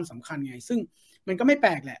นให้ความสำคัญไงซึ่งมันก็ไม่แป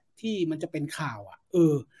ลกแหละที่มันจะเป็นข่าวอ่ะ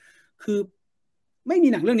คือไม่มี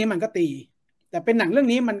หนังเรื่องนี้มันก็ตีแต่เป็นหนังเรื่อง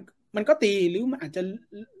นี้มันก็ตีหรือมันอาจ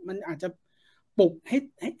จะปลุก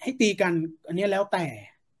ให้ตีกันอันนี้แล้วแต่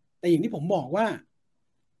อย่างที่ผมบอกว่า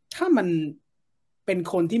ถ้ามันเป็น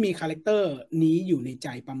คนที่มีคาแรคเตอร์นี้อยู่ในใจ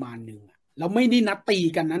ประมาณหนึ่งเราไม่ได้นัดตี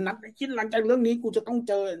กันนะนัดคิดหลังจากเรื่องนี้กูจะต้อง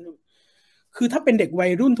เจอคือถ้าเป็นเด็กวั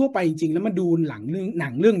ยรุ่นทั่วไปจริงๆแล้วมาดูหลังเรื่องหนั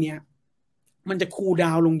งเรื่องเนี้ยมันจะคูลด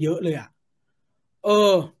าวน์ลงเยอะเลยอ่ะเอ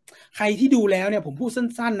อใครที่ดูแล้วเนี่ยผมพูด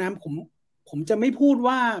สั้นๆนะผมจะไม่พูด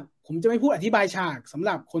ว่าผมจะไม่พูดอธิบายฉากสำห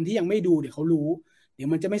รับคนที่ยังไม่ดูเดี๋ยวเขารู้เดี๋ยว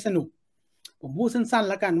มันจะไม่สนุกผมพูดสั้นๆ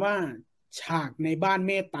แล้วกันว่าฉากในบ้านเ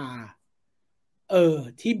มตตา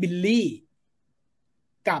ที่บิลลี่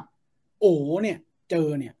กับโอเนี่ยเจอ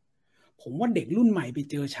เนี่ยผมว่าเด็กรุ่นใหม่ไป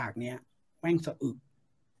เจอฉากเนี้ยแม่งสะอึก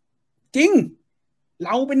จริงเร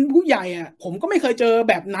าเป็นผู้ใหญ่อ่ะผมก็ไม่เคยเจอ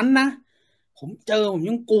แบบนั้นนะผ ผม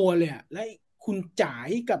ยังกลัวเลยอะและคุณจ๋าย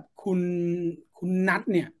กับคุณนัท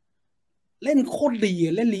เนี่ยเล่นโคตรดี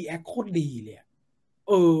เล่นรีแอคโคตรดีเลย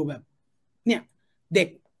แบบเนี่ยเด็ก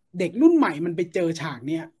เด็กรุ่นใหม่มันไปเจอฉาก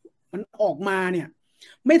เนี่ยมันออกมาเนี่ย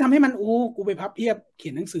ไม่ทำให้มันกูไปพับเพียบเขี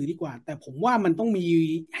ยนหนังสือดีกว่าแต่ผมว่ามันต้องมี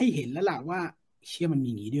ให้เห็นแล้วล่ะว่าเชื่อมันมี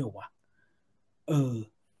อย่างนี้ด้วยวะเออ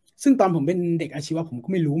ซึ่งตอนผมเป็นเด็กอาชีวะผมก็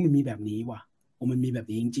ไม่รู้มันมีแบบนี้ว่ะมันมีแบบ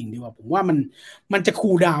นี้จริงๆด้วยว่าผมว่ามันจะคู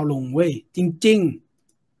ลดาวน์ลงเว้ยจริง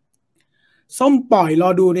ๆส้มปล่อยรอ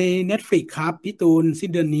ดูใน Netflix ครับพี่ตูนสิ้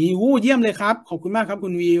นเดือนนี้เยี่ยมเลยครับขอบคุณมากครับคุ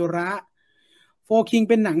ณวีระโฟคิง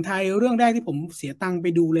เป็นหนังไทยเรื่องแรกที่ผมเสียตังค์ไป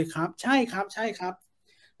ดูเลยครับใช่ครับใช่ครับ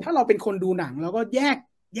ถ้าเราเป็นคนดูหนังเราก็แ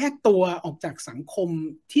ยกตัวออกจากสังคม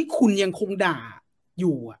ที่คุณยังคงด่าอ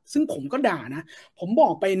ยู่อ่ะซึ่งผมก็ด่านะผมบอ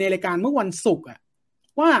กไปในรายการเมื่อวันศุกร์อ่ะ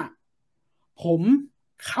ว่าผม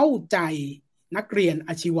เข้าใจนักเรียน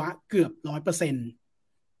อาชีวะเกือบ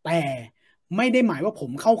100%แต่ไม่ได้หมายว่าผ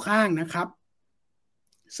มเข้าข้างนะครับ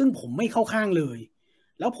ซึ่งผมไม่เข้าข้างเลย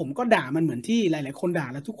แล้วผมก็ด่ามันเหมือนที่หลายๆคนด่า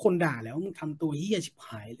แล้วทุกคนด่าแล้วมึงทำตัวเหี้ยชิบห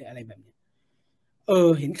ายเลยอะไรแบบนี้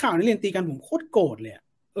เห็นข่าวนักเรียนตีกันผมโคตรโกรธเลย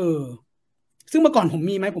ซึ่งเมื่อก่อนผม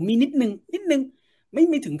มีไหมผมมีนิดนึง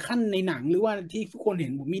ไม่ถึงขั้นในหนังหรือว่าที่ทุกคนเห็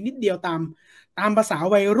นผมมีนิดเดียวตามภาษา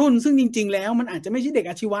วัยรุ่นซึ่งจริงๆแล้วมันอาจจะไม่ใช่เด็ก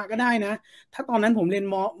อาชีวะก็ได้นะถ้าตอนนั้นผมเรียน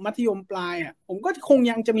มัธยมปลายอ่ะผมก็คง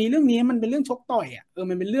ยังจะมีเรื่องนี้มันเป็นเรื่องชกต่อยอ่ะ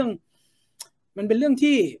มันเป็นเรื่อง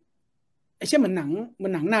ที่ไอ้เช่นเหมือนห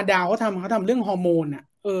นังนาดาวเขาทำเรื่องฮอร์โมนอ่ะ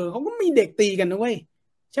เขาก็มีเด็กตีกันนะเว้ย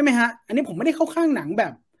ใช่ไหมฮะอันนี้ผมไม่ได้เข้าข้างหนังแบ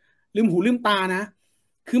บลืมหูลืมตานะ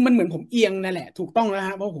คือมันเหมือนผมเอียงนั่นแหละถูกต้องแล้วฮ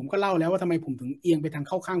ะเพราะผมก็เล่าแล้วว่าทำไมผมถึงเอียงไปทางเ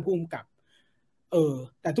ข้าข้างผู้กำกับ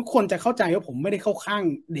แต่ทุกคนจะเข้าใจว่าผมไม่ได้เข้าข้าง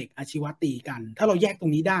เด็กอาชีวะตีกัน ถ้าเราแยกตร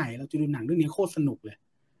งนี้ได้เราจะดูหนังเรื่องนี้โคตรสนุกเลย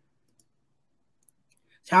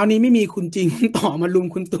เช้านี้ไม่มีคุณจริงต่อมาลุม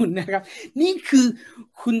คุณตุลนะครับ นี่คือ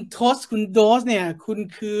คุณโทสคุณโดสเนี่ยคุณ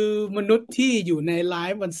คือมนุษย์ที่อยู่ในไล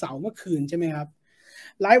ฟ์วันเสาร์เมื่อคืนใช่ไหมครับ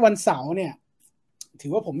ไลฟ์วันเสาร์เนี่ยถื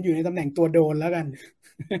อว่าผมอยู่ในตำแหน่งตัวโดนแล้วกัน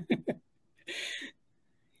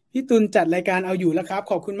พี่ตุลจัดรายการเอาอยู่แล้วครับ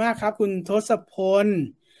ขอบคุณมากครับคุณทศพล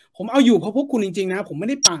ผมเอาอยู่เพราะพวกคุณจริงๆนะผมไม่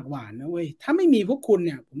ได้ปากหวานนะเว้ยถ้าไม่มีพวกคุณเ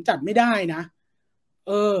นี่ยผมจัดไม่ได้นะเ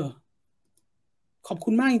ออขอบคุ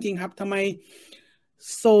ณมากจริงๆครับทำไม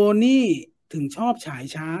โซนี่ถึงชอบฉาย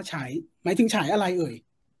ช้าฉายหมายถึงฉายอะไรเอ่ย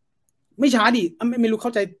ไม่ช้าดิไม่รู้เข้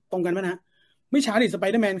าใจตรงกันไหมนะไม่ช้าดิสไป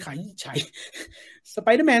เดอร์แมนฉายสไป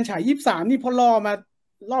เดอร์แมนฉาย23นี่พอรอมา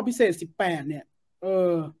รอบพิเศษ18เนี่ยเอ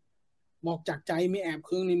อบอกจากใจไม่แอบเค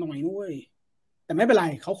รื่องนิดหน่อยด้วยแต่ไม่เป็นไร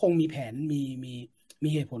เขาคงมีแผนมี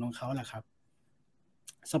เหตุผลของเขาแหละครับ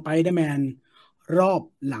สไปเดอร์แมนรอบ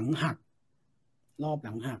หลังหักรอบห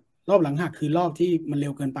ลังหักรอบหลังหักคือรอบที่มันเร็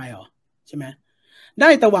วเกินไปเหรอใช่ไหมได้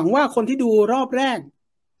แต่หวังว่าคนที่ดูรอบแรก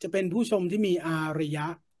จะเป็นผู้ชมที่มีอารยะ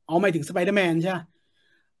หมายถึงสไปเดอร์แมนใช่ไหม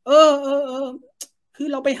คือ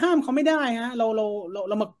เราไปห้ามเขาไม่ได้ฮะเร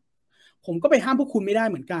ามาผมก็ไปห้ามพวกคุณไม่ได้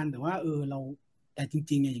เหมือนกันแต่ว่าเราแต่จ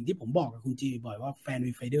ริงๆเนี่ยอย่างที่ผมบอกกับคุณจีบ่อยว่าแฟน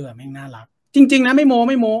วีไฟเดอร์แม่งน่ารักจริงๆนะไม่โ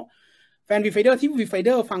มแฟนวีไฟเดอร์ที่วีไฟเด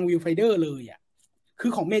อร์ฟังวีไฟเดอร์เลยอ่ะคื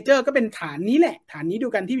อของเมเจอร์ก็เป็นฐานนี้แหละฐานนี้เดีย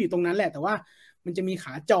วกันที่อยู่ตรงนั้นแหละแต่ว่ามันจะมีข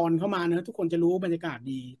าจรเข้ามาเนอะทุกคนจะรู้บรรยากาศ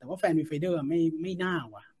ดีแต่ว่าแฟนวีไฟเดอร์ไม่น่า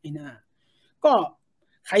ว่ะไม่น่าก็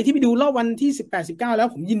ใครที่ไปดูรอบวันที่18-19แล้ว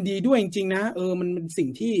ผมยินดีด้วยจริงๆนะมันเป็นสิ่ง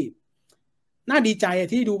ที่น่าดีใจ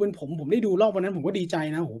ที่ดูเป็นผมได้ดูรอบวันนั้นผมก็ดีใจ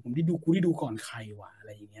นะโหผมได้ดูก่อนใครวะอะไ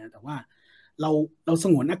รอย่างเงี้ยแต่ว่าเราส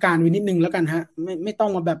งวนอาการไว้นิดนึงแล้วกันฮะไม่ต้อ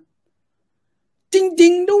งมาแบบจริ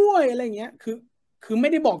งๆด้วยอะไรเงี้ยคือไม่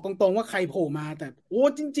ได้บอกตรงๆว่าใครโผล่มาแต่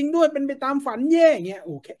จริงๆด้วยเป็นไปตามฝันแย่อย่างเงี้ย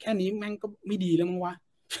แค่นี้แม่งก็ไม่ดีแล้วมั้งวะ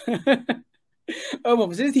ผม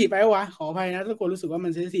เซนซิทีฟไปวะขออภัยนะทุกคนรู้สึกว่ามั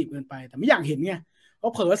นเซนซิทีฟเกินไปแต่ไม่อยากเห็นไงเพรา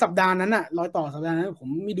ะเผลอสัปดาห์นั้นอะรอยต่อสัปดาห์นั้นผม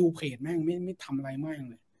ไม่ดูเพจแม่งไม่ทำอะไรมาก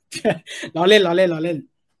เลยล้อเล่น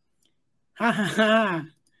ฮ่าฮ่าฮ่า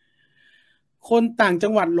คนต่างจั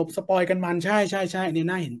งหวัดหลบสปอยกันมันใช่เนี่ย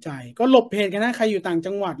น่าเห็นใจก็หลบเพจกันนะใครอยู่ต่าง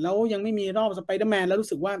จังหวัดแล้วยังไม่มีรอบสไปเดอร์แมนแล้วรู้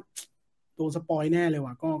สึกว่าโดนสปอยแน่เลย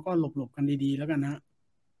ว่ะก็หลบกันดีๆแล้วกันนะ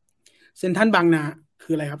เซ็นทรัลบางนาคื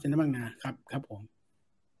ออะไรครับเซ็นทรัลบางนาครับผม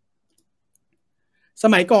ส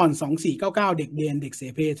มัยก่อน2499เด็กเดนเด็กเส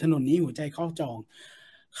เพถนนนี้หัวใจเข้าจอง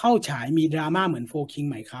เข้าฉายมีดราม่าเหมือนโฟคิงไ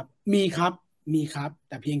หมครับมีครับ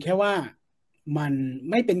แต่เพียงแค่ว่ามัน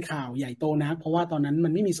ไม่เป็นข่าวใหญ่โตนะเพราะว่าตอนนั้นมั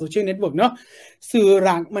นไม่มีโซเชียลเน็ตเวิร์กเนาะสื่อห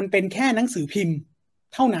ลักมันเป็นแค่หนังสือพิมพ์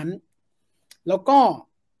เท่านั้นแล้วก็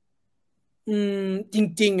จ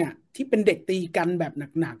ริงๆอ่ะที่เป็นเด็กตีกันแบบ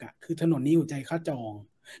หนักๆอ่ะคือถนนนี้หัวใจเข้าจอง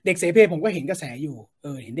เด็กเสเพผมก็เห็นกระแสอยู่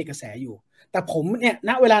เห็นเด็กกระแสอยู่แต่ผมเนี่ย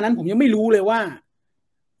ณเวลานั้นผมยังไม่รู้เลยว่า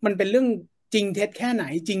มันเป็นเรื่องจริงเท็จแค่ไหน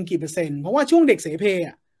จริงกี่เปอร์เซ็นต์เพราะว่าช่วงเด็กเสเพ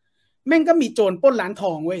อ่ะแม่งก็มีโจรปล้นร้านท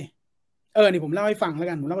องเว้ย นี่ผมเล่าให้ฟังแล้ว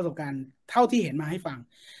กันผมเล่าประสบการณ์เท่าที่เห็นมาให้ฟัง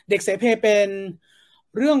เด็กเสเพเป็น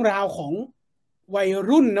เรื่องราวของวัย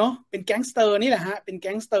รุ่นเนาะเป็นแก๊งสเตอร์นี่แหละฮะเป็นแ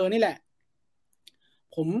ก๊งสเตอร์นี่แหละ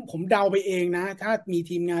ผมเดาไปเองนะถ้ามี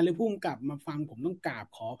ทีมงานหรือผู้กำกับมาฟังผมต้องกราบ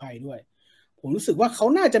ขออภัยด้วยผมรู้สึกว่าเขา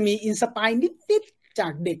น่าจะมีอินสปายนิดๆจา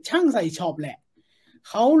กเด็กช่างใส่ช็อปแหละ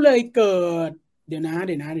เขาเลยเกิดเดี๋ยวนะ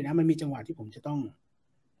มันมีจังหวะที่ผมจะต้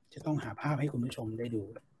องหาภาพให้คุณผู้ชมได้ดู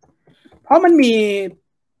เพราะมัน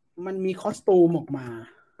มีคอสตูมออกมา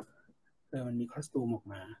มันมีคอสตูมออก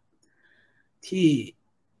มาที่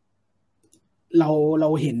เรา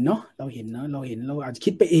เห็นเนาะเราอาจจะ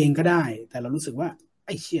คิดไปเองก็ได้แต่เรารู้สึกว่าไ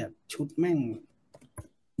อ้เชี่ยชุดแม่ง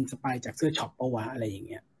อินสปายจากเสื้อช็อปปะวะอะไรอย่าง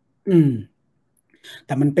เงี้ยแ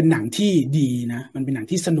ต่มันเป็นหนังที่ดีนะมันเป็นหนัง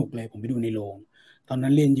ที่สนุกเลยผมไปดูในโรงตอนนั้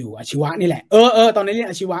นเรียนอยู่อาชีวะนี่แหละตอนนั้นเรียน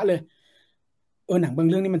อาชีวะเลยหนังบาง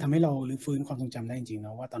เรื่องนี่มันทำให้เรารื้อฟื้นความทรงจำได้จริงๆน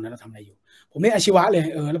ะว่าตอนนั้นเราทำอะไรอยู่ผมเรียนอาชีวะเลย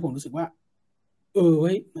แล้วผมรู้สึกว่าเ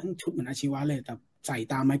ฮ้ยมันชุดเหมือนอาชีวะเลยแต่ใส่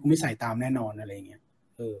ตามไหมกูไม่ใส่ตามแน่นอนอะไรอย่างเงี้ย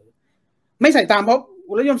ไม่ใส่ตามเพราะ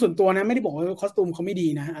รสนิยมส่วนตัวนะไม่ได้บอกว่าคอสตูมเขาไม่ดี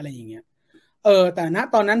นะอะไรอย่างเงี้ยแต่ณ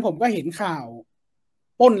ตอนนั้นผมก็เห็นข่าว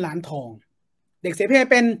ปล้นร้านทองเด็กเสเพ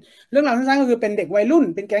เป็นเรื่องราวสั้นๆก็คือเป็นเด็กวัยรุ่น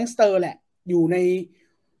เป็นแก๊งสเตอร์แหละอยู่ใ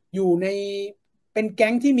นเป็นแก๊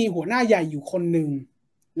งที่มีหัวหน้าใหญ่อยู่คนหนึ่ง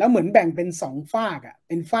แล้วเหมือนแบ่งเป็น2 ฝากอ่ะเ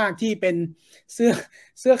ป็นฝากที่เป็นเ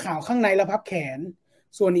สื้อขาวข้างในแล้วพับแขน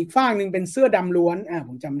ส่วนอีกฝากหนึ่งเป็นเสื้อดำล้วนผ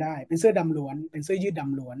มจำได้เป็นเสื้อดำล้วนเป็นเสื้อยืดด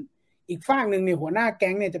ำล้วนอีกฝากหนึ่งเนี่ยหัวหน้าแ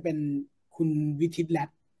ก๊งเนี่ยจะเป็นคุณวิทิตแรด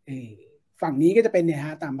ฝั่งนี้ก็จะเป็นเนี่ยฮ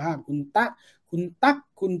ะตามภาพคุณตั๊ก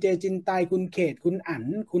คุณเจจินไตคุณเขตคุณอั๋น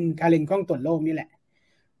คุณคารินข้องตวนโลกนี่แหละ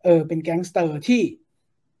เป็นแก๊งสเตอร์ที่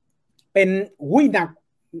เป็น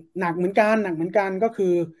หนักเหมือนกันก็คื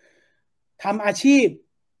อทำอาชีพ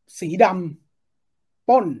สีดำ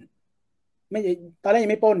ปล้นไม่ตอนแรกยั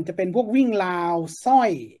งไม่ปล้นจะเป็นพวกวิ่งราวสร้อ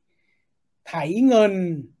ยไถเงิน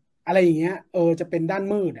อะไรอย่างเงี้ยจะเป็นด้าน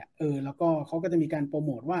มืดแล้วก็เขาก็จะมีการโปรโ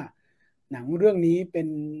มทว่าหนังเรื่องนี้เป็น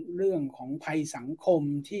เรื่องของภัยสังคม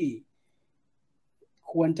ที่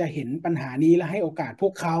ควรจะเห็นปัญหานี้และให้โอกาสพว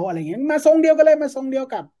กเขาอะไรเงี้ยมาทรงเดียวกันเลยมาทรงเดีย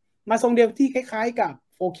วที่คล้ายๆกับ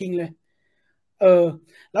โฟคิงเลย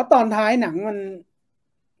แล้วตอนท้ายหนังมัน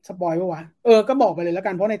สปอยล์ปะวะก็บอกไปเลยแล้ว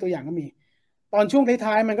กันเพราะในตัวอย่างก็มีตอนช่วง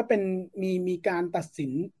ท้ายๆมันก็เป็นมีการตัดสิ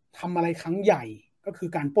นทำอะไรครั้งใหญ่ก็คือ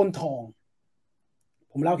การปล้นทอง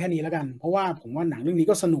ผมเล่าแค่นี้แล้วกันเพราะว่าผมว่าหนังเรื่องนี้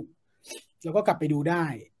ก็สนุกแล้วก็กลับไปดูได้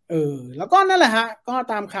แล้วก็นั่นแหละฮะก็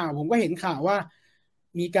ตามข่าวผมก็เห็นข่าวว่า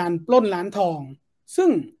มีการปล้นร้านทองซึ่ง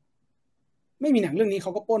ไม่มีหนังเรื่องนี้เข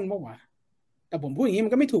าก็ปล้นปะวะแต่ผมพูดอย่างนี้มั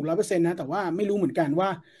นก็ไม่ถูก100%นะแต่ว่าไม่รู้เหมือนกันว่า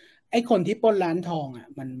ไอ้คนที่ปล้นร้านทอง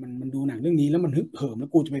มันดูหนังเรื่องนี้แล้วมันฮึกเหิมแล้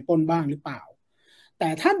วกูจะไปปล้นบ้างหรือเปล่าแต่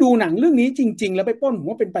ถ้าดูหนังเรื่องนี้จริงๆแล้วไปปล้นผม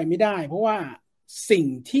ว่าเป็นไปไม่ได้เพราะว่าสิ่ง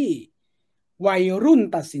ที่วัยรุ่น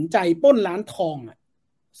ตัดสินใจปล้นร้านทอง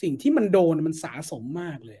สิ่งที่มันโดนมันสะสมม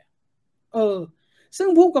ากเลยซึ่ง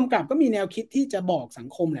ผู้กำกับก็มีแนวคิดที่จะบอกสัง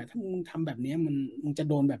คมแหละถ้ามึงทำแบบนี้มึงจะ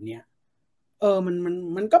โดนแบบนี้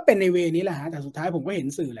มันก็เป็นในเวนี้แหละฮะแต่สุดท้ายผมก็เห็น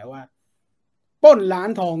สื่อแล้วว่าปล้นร้าน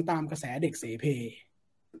ทองตามกระแสเด็กเสเพ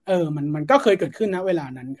มันก็เคยเกิดขึ้นนะเวลา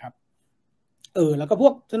นั้นครับแล้วก็พว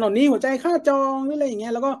กถนนนี้หัวใจค่าจองหรืออะไรอย่างเงี้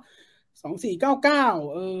ยแล้วก็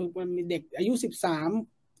2499มันมีเด็กอายุ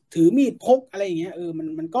13ถือมีดพกอะไรอย่างเงี้ย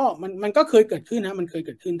มันก็เคยเกิดขึ้นนะมันเคยเ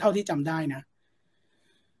กิดขึ้นเท่าที่จำได้นะ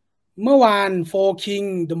เมื่อวานโฟคิง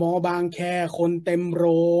เดอะมอลล์บางแคคนเต็มโร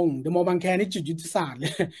งเดอะมอลล์บางแคนี่จุดยุทธศาสตร์เล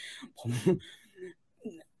ยผม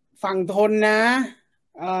ฝั่งทนนะ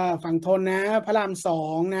ฝั่งทนนะพระราม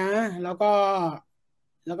2นะแล้ว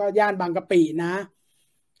ก็ย่านบางกะปินะ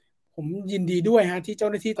ผมยินดีด้วยฮะที่เจ้า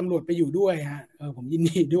หน้าที่ตำรวจไปอยู่ด้วยฮะผมยิน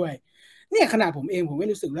ดีด้วยเนี่ยขนาดผมเองผมไม่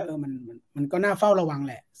รู้สึกแล้วมันก็น่าเฝ้าระวัง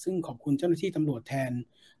แหละซึ่งขอบคุณเจ้าหน้าที่ตำรวจแทน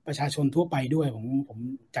ประชาชนทั่วไปด้วยผม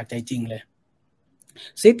จากใจจริงเลย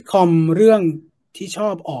ซิทคอมเรื่องที่ชอ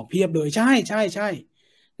บออกเพียบเลยใช่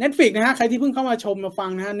Netflix นะฮะใครที่เพิ่งเข้ามาชมมาฟัง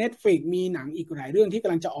นะฮะ Netflix มีหนังอีกหลายเรื่องที่ก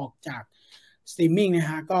ำลังจะออกจากสตรีมมิ่งนะ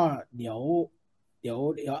ฮะก็เดี๋ยว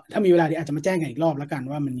ถ้ามีเวลาเดี๋ยวอาจจะมาแจ้งกันอีกรอบแล้วกัน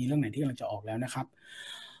ว่ามันมีเรื่องไหนที่กำลังจะออกแล้วนะครับ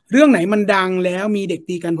เรื่องไหนมันดังแล้วมีเด็ก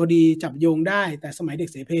ตีกันพอดีจับโยงได้แต่สมัยเด็ก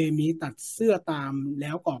เสเพมีตัดเสื้อตามแ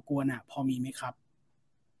ล้วก่อกวนพอมีไหมครับ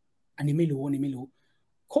อันนี้ไม่รู้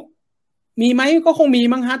มีไหมก็คงมี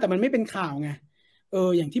มั้งฮะแต่มันไม่เป็นข่าวไง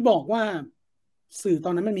อย่างที่บอกว่าสื่อตอ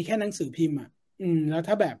นนั้นมันมีแค่หนังสือพิมพ์แล้ว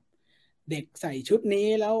ถ้าแบบเด็กใส่ชุดนี้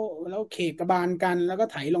แล้วเขกกระบาลกันแล้วก็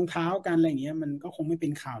ไถรองเท้ากันอะไรอย่างเงี้ยมันก็คงไม่เป็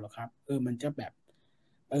นข่าวหรอกครับมันจะแบบ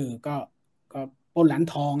ก็ปล้นร้าน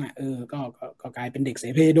ทองก็กลายเป็นเด็กเส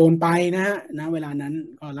เพโดนไปนะฮะณเวลานั้น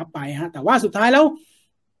ก็รับไปฮะแต่ว่าสุดท้ายแล้ว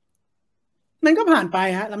มันก็ผ่านไป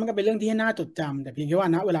ฮะแล้วมันก็เป็นเรื่องที่น่าจดจำแต่เพียงแค่ว่า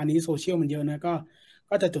ณเวลานี้โซเชียลมันเยอะนะก็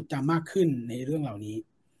ก็จะจดจำมากขึ้นในเรื่องเหล่านี้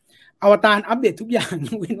อวตารอัปเดตทุกอย่าง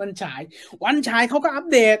เว้นวันฉายเขาก็อัป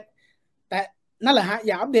เดตแต่นั่นแหละฮะอ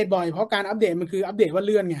ย่าอัปเดตบ่อยเพราะการอัปเดตมันคืออัปเดตว่าเ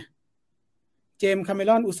ลื่อนไงเจมส์คาเม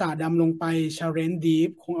รอนอุตส่าห์ดำลงไปชาเรนดีฟ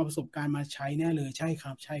คงเอาประสบการณ์มาใช้แน่เลยใช่ค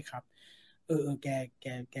รับ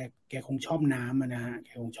แกคงชอบน้ำนะฮะแก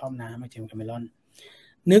คงชอบน้ำเจมส์คาเมรอน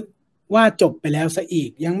นึกว่าจบไปแล้วซะอีก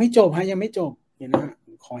ยังไม่จบฮะยังไม่จบเดี๋ยวนะ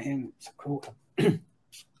ขอแห้งสักครู่ครับ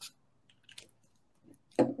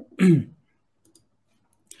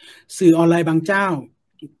สื่อออนไลน์บางเจ้า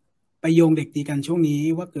ไปโยงเด็กตีกันช่วงนี้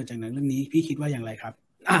ว่าเกิดจากหนังเรื่องนี้พี่คิดว่าอย่างไรครับ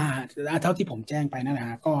เท่าที่ผมแจ้งไปนั่นแหละ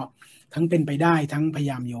ฮะก็ทั้งเป็นไปได้ทั้งพยา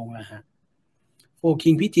ยามโยงแหละฮะโฟคิ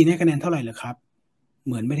งพี่จีนให้คะแนนเท่าไหร่เหรอครับเ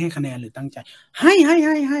หมือนไม่ให้คะแนนหรือตั้งใจให้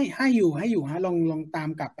อยู่ฮะลองตาม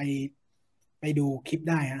กลับไปดูคลิป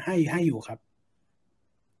ได้ฮะให้อยู่ครับ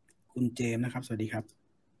คุณเจมส์นะครับสวัสดีครับ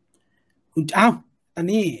คุณตอน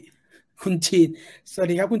นี้คุณจีนสวัส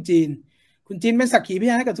ดีครับคุณจีนเป็นสักขีพ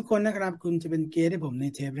ยานให้กับทุกคนนะครับคุณจะเป็นเกสต์ให้ผมใน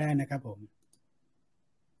เทปแรกนะครับผม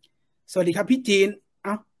สวัสดีครับพี่จีน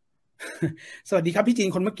สวัสดีครับพี่จีน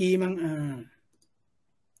คนเมื่อกี้มั้ง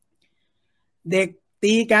เด็ก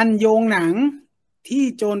ตีกันโยงหนังที่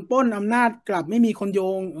โจรปล้นอำนาจกลับไม่มีคนโย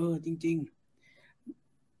งจริง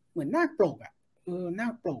ๆเหมือนนาคปลกนา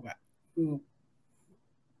คปลก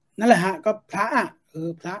นั่นแหละฮะก็พระ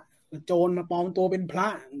พระโจรมาปลอมตัวเป็นพระ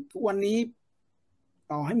ทุกวันนี้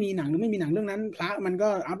ต่อให้มีหนังหรือไม่มีหนังเรื่องนั้นพระมันก็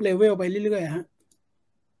อัพเลเวลไปเรื่อยๆฮะ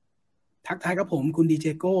ทักทายครับผมคุณดีเจ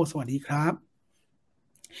โก้สวัสดีครับ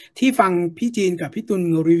ที่ฟังพี่จีนกับพี่ตุล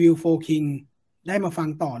รีวิวโฟคิงได้มาฟัง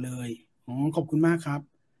ต่อเลยขอบคุณมากครับ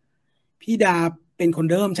พี่ดาเป็นคน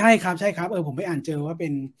เดิมใช่ครับผมไปอ่านเจอว่าเป็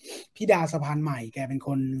นพี่ดาสะพานใหม่แกเป็นค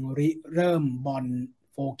นริเริ่มบอล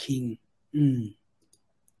โฟคิง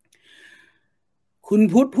คุณ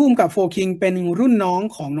พุทธภูมิกับโฟคิงเป็นรุ่นน้อง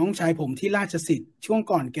ของน้องชายผมที่ราชสิทธิ์ช่วง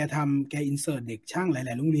ก่อนแกอินเสิร์ตเด็กช่างหล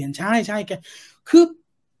ายๆโรงเรียนใช่แกคื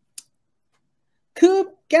อ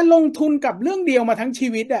แกลงทุนกับเรื่องเดียวมาทั้งชี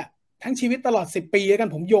วิตทั้งชีวิตตลอด10 ปีแล้วกัน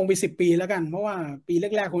ผมโยงไป10 ปีแล้วกันเพราะว่าปี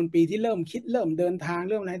แรกๆคนปีที่เริ่มคิดเริ่มเดินทาง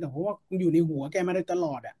เริ่มอะไรแต่ผมว่าอยู่ในหัวแกมาโดยตล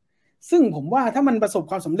อดซึ่งผมว่าถ้ามันประสบ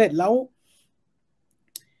ความสำเร็จแล้ว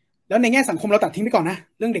ในแง่สังคมเราตัดทิ้งไปก่อนนะ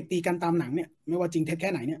เรื่องเด็กตีกันตามหนังเนี่ยไม่ว่าจริงเท็จแ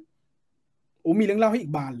ค่ไหนเนี่ยมีเรื่องเล่าให้อี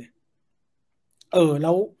กบานเลยแ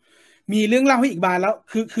ล้วมีเรื่องเล่าให้อีกบานแล้ว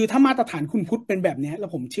คือถ้ามาตรฐานคุณพุทธเป็นแบบนี้แล้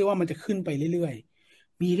วผมเชื่อว่ามันจะขึ้นไปเรื่อย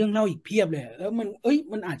ๆมีเรื่องเล่าอีกเพียบเลยแล้ว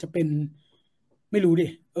มันอาจจะเป็นไม่รู้ดิ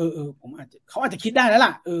ผมเขาอาจจะคิดได้แล้วล่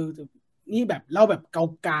ะนี่แบบเล่าแบบ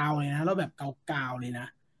เกาๆเลยนะเล่าแบบเกาๆเลยนะ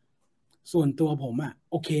ส่วนตัวผม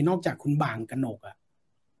โอเคนอกจากคุณบางกนก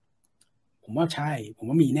ผมว่าใช่ผม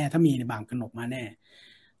ว่ามีแน่ถ้ามีในบางกนกมาแน่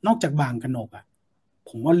นอกจากบางกนก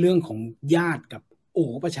ผมว่าเรื่องของญาติกับ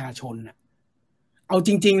ประชาชนเอาจ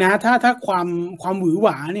ริงๆนะถ้าความหวือหว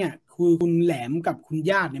าเนี่ยคือคุณแหลมกับคุณ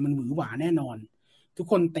ญาติเนี่ยมันหวือหวาแน่นอนทุก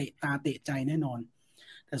คนเตะตาเตะใจแน่นอน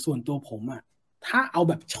แต่ส่วนตัวผมถ้าเอา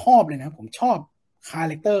แบบชอบเลยนะผมชอบคาแ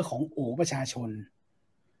รคเตอร์ของประชาชน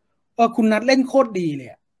คุณนัทเล่นโคตรดีเลย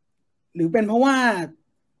หรือเป็นเพราะว่า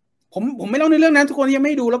ผมไม่เล่าในเรื่องนั้นทุกคนยังไ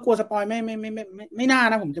ม่ดูแล้วกลัวสปอยไม่น่า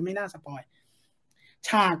นะผมจะไม่น่าสปอย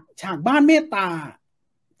ฉากบ้านเมตตา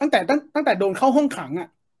ตั้งแต่โดนเข้าห้องขัง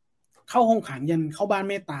เข้าห้องขังยันเข้าบ้าน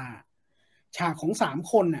เมตตาฉากของ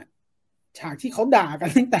3 คนฉากที่เขาด่ากัน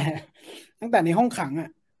ตั้งแต่ในห้องขัง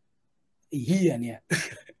ไอ้เหี้ยเนี่ย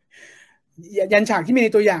ยันฉากที่มีใน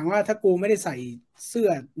ตัวอย่างว่าถ้ากูไม่ได้ใส่เสื้อ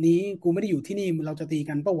นี้กูไม่ได้อยู่ที่นี่เราจะตี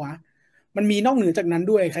กันปะวะมันมีนอกเหนือจากนั้น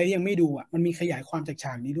ด้วยใครยังไม่ดูมันมีขยายความจากฉ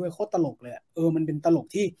ากนี้ด้วยโคตรตลกเลยมันเป็นตลก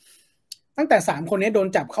ที่ตั้งแต่3 คนนี้โดน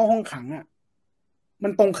จับเข้าห้องขังมั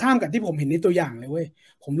นตรงข้ามกับที่ผมเห็นในตัวอย่างเลยเว้ย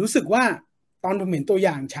ผมรู้สึกว่าตอนผมเห็นตัวอ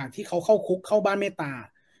ย่างฉากที่เขาเข้าคุกเข้าบ้านเมตตา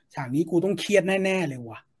ฉากนี้กูต้องเครียดแน่ๆเลย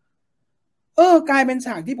ว่ะกลายเป็นฉ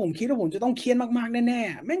ากที่ผมคิดว่าผมจะต้องเครียดมากๆแน่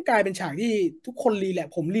ๆแม่งกลายเป็นฉากที่ทุกคนรีแลก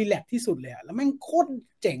ซ์ผมรีแลกซ์ที่สุดเลยแล้วแม่งโคตร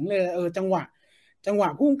เจ๋งเลยจังหวะ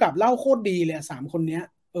พุ่งกับเล่าโคตรดีเลย3 คนเนี้ย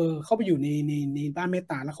เข้าไปอยู่ในบ้านเมต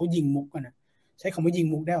ตาแล้วเขายิงมุกกันใช้คำว่ายิง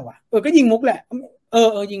มุกได้วะก็ยิงมุกแหละ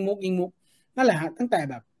ยิงมุกนั่นแหละฮะตั้งแต่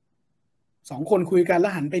แบบ2 คนคุยกันแล้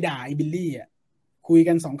วหันไปด่าไอ้บิลลี่คุย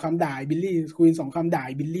กัน2 คำด่าไอ้บิลลี่คุย2 คำด่าไ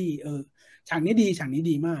อ้บิลลี่ฉากนี้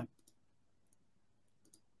ดีมาก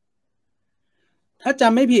ถ้าจ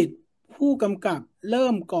ำไม่ผิดผู้กำกับเริ่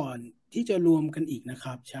มก่อนที่จะรวมกันอีกนะค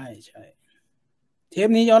รับใช่เทป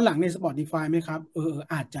นี้ย้อนหลังใน Spotify ไหมครับ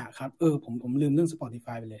อาจจะครับผมลืมเรื่อง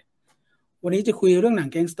Spotify ไปเลยวันนี้จะคุยเรื่องหนัง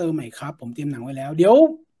แก๊งสเตอร์ใหม่ครับผมเตรียมหนังไว้แล้วเดี๋ยว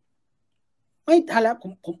ไม่ทันแล้ว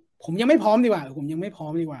ผมยังไม่พร้อมดีกว่าผมยังไม่พร้อ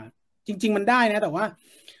มดีกว่าจริงๆมันได้นะแต่ว่า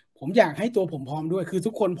ผมอยากให้ตัวผมพร้อมด้วยคือ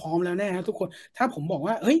ทุกคนพร้อมแล้วแน่ทุกคนถ้าผมบอก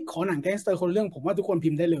ว่าเฮ้ยขอหนังแก๊งสเตอร์คนเรื่องผมว่าทุกคนพิ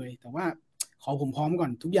มพ์ได้เลยแต่ว่า ขอผมพร้อมก่อ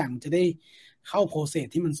นทุกอย่างมันจะได้เข้าโปรเซส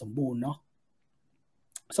ที่มันสมบูรณ์เนาะ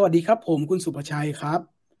สวัสดีครับผมคุณสุภชัยครับ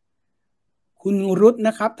คุณรุตน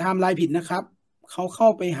ะครับไทม์ไลน์ผิดนะครับเขาเข้า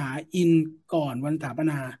ไปหาอินก่อนวันสถาป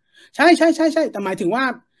นาใช่แต่หมายถึงว่า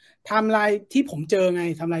ไทม์ไลน์ที่ผมเจอไง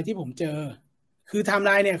ไทม์ไลน์ที่ผมเจอคือไทม์ไ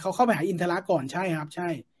ลน์เนี่ยเขาเข้าไปหาอินทระก่อนใช่ครับใช่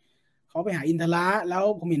เขาไปหาอินทระแล้ว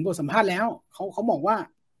ผมเห็นบทสัมภาษณ์แล้วเขาบอกว่า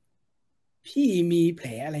พี่มีแผล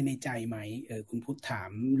อะไรในใจไหมคุณพุทธถา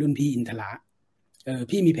มรุ่นพี่อินทระ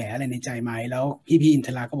พี่มีแผลอะไรในใจไหมแล้วพี่อินท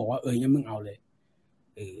ราก็บอกว่างั้นมึงเอาเลย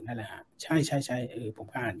นั่นแหละฮะใช่ผม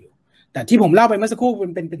ก็อ่านอยู่แต่ที่ผมเล่าไปเมื่อสักครู่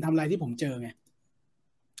เป็นไทม์ไลน์ที่ผมเจอไง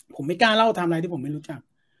ผมไม่กล้าเล่าไทม์ไลน์ที่ผมไม่รู้จัก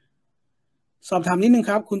สอบถามนิดนึง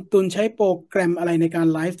ครับคุณตุลใช้โปรแกรมอะไรในการ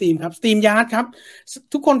ไลฟ์สตรีมครับสตรีมยาร์ดครับ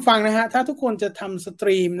ทุกคนฟังนะฮะถ้าทุกคนจะทำสต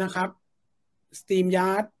รีมนะครับสตรีมย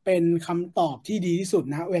าร์ดเป็นคำตอบที่ดีที่สุด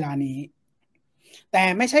นะเวลานี้แต่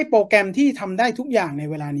ไม่ใช่โปรแกรมที่ทำได้ทุกอย่างใน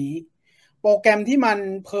เวลานี้โปรแกรมที่มัน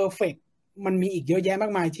เพอร์เฟกต์มันมีอีกเยอะแยะมา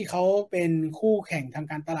กมายที่เขาเป็นคู่แข่งทาง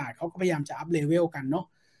การตลาดเขาก็พยายามจะอัพเลเวลกันเนาะ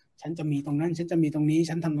ฉันจะมีตรงนั้นฉันจะมีตรงนี้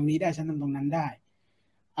ฉันทำตรงนี้ได้ฉันทำตรงนั้นได้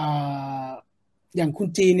อย่างคุณ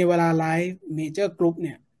จีนในเวลาไลฟ์เมเจอร์กรุ๊ปเ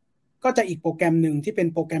นี่ยก็จะอีกโปรแกรมหนึ่งที่เป็น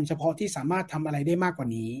โปรแกรมเฉพาะที่สามารถทำอะไรได้มากกว่า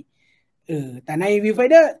นี้แต่ใน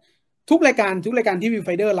Viewfinder ทุกรายการที่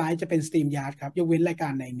Viewfinder Live จะเป็น Stream Yard ครับยกเว้นรายกา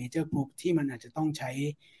รใน Major Group ที่มันอาจจะต้องใช้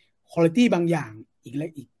quality บางอย่าง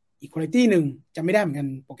อีก quality หนึ่งจะไม่ได้เหมือนกัน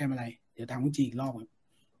โปรแกรมอะไรเดี๋ยวทางคุณจีอีกรอบ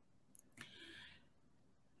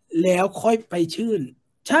แล้วค่อยไปชื่น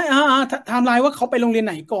ใช่ไทม์ไลน์ว่าเขาไปโรงเรียนไ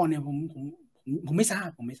หนก่อนเนี่ยผมไม่ทราบ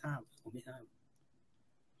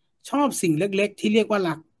ชอบสิ่งเล็กๆที่เรียกว่า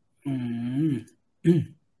รักอืม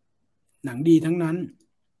หนังดีทั้งนั้น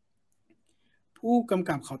ผู้กำ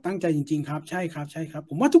กับเขาตั้งใจจริงๆครับใช่ครับ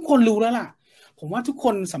ผมว่าทุกคนรู้แล้วล่ะผมว่าทุกค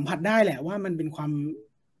นสัมผัสได้แหละว่ามันเ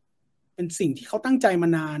ป็นสิ่งที่เขาตั้งใจมา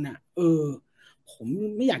นานอ่ะผม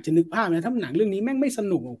ไม่อยากจะนึกภาพนะถ้าหนังเรื่องนี้แม่งไม่ส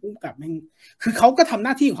นุกผู้กำกับแม่งคือเขาก็ทำห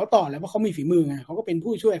น้าที่ของเขาต่อแล้วเพราะเขามีฝีมือไงเขาก็เป็น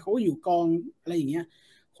ผู้ช่วยเขาก็อยู่กองอะไรอย่างเงี้ย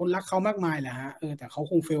คนรักเขามากมายแหละฮะแต่เขา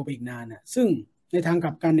คงเฟลไปอีกนานอ่ะซึ่งในทางก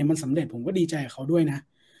ลับกันเนี่ยมันสำเร็จผมก็ดีใจกับเขาด้วยนะ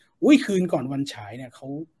คืนก่อนวันฉายเนี่ยเขา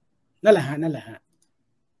นั่นแหละฮะ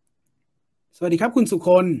สวัสดีครับคุณสุค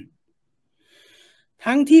น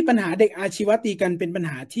ทั้งที่ปัญหาเด็กอาชีวะตีกันเป็นปัญ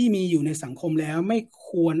หาที่มีอยู่ในสังคมแล้วไม่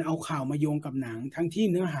ควรเอาข่าวมาโยงกับหนังทั้งที่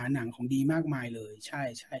เนื้อหาหนังของดีมากมายเลยใช่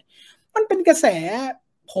มันเป็นกระแส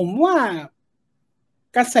ผมว่า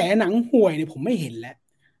กระแสหนังห่วยเนี่ยผมไม่เห็นแล้ว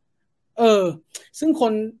ซึ่ง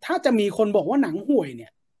ถ้าจะมีคนบอกว่าหนังห่วยเนี่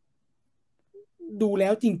ยดูแล้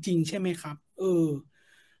วจริงๆใช่ไหมครับ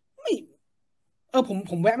ไม่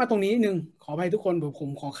ผมแวะมาตรงนี้นิดนึงขออภัยทุกคนผม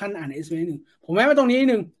ขอขั้นอ่านเอสเอ็มเอสหนึ่งผมแวะมาตรงนี้นิด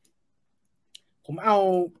นึงผมเอา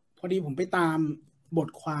พอดีผมไปตามบท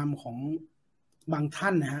ความของบางท่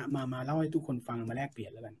านนะฮะมาเล่าให้ทุกคนฟังมาแลกเปลี่ย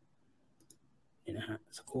นแล้วกันนี่นะฮะ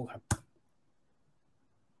สักครู่ครับ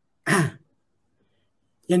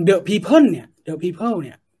อย่าง The People เนี่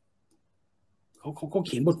ยเขาเ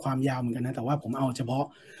ขียนบทความยาวเหมือนกันนะแต่ว่าผมเอาเฉพาะ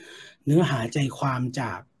เนื้อหาใจความจ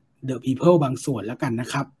าก The People บางส่วนแล้วกันนะ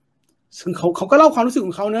ครับซึ่งเขาก็เล่าความรู้สึกข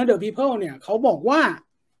องเขาเนอะ The People เนี่ยเขาบอกว่า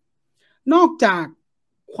นอกจาก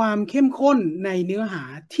ความเข้มข้นในเนื้อหา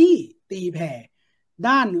ที่ตีแผ่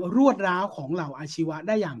ด้านรวดร้าวของเหล่าอาชีวะไ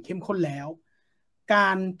ด้อย่างเข้มข้นแล้วกา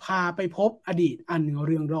รพาไปพบอดีตอันเ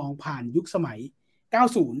รืองรองผ่านยุคสมัย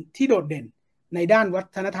 90 ที่โดดเด่นในด้านวั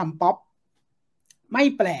ฒนธรรมป๊อปไม่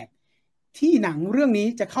แปลกที่หนังเรื่องนี้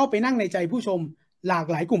จะเข้าไปนั่งในใจผู้ชมหลาก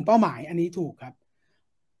หลายกลุ่มเป้าหมายอันนี้ถูกครับ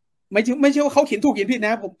ไม่ใช่ว่าเขาเขียนถูกเขียนผิดน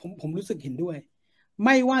ะผมรู้สึกเห็นด้วยไ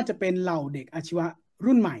ม่ว่าจะเป็นเหล่าเด็กอาชีวะ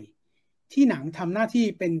รุ่นใหม่ที่หนังทำหน้าที่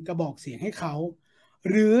เป็นกระบอกเสียงให้เขา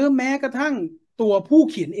หรือแม้กระทั่งตัวผู้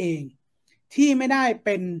เขียนเองที่ไม่ได้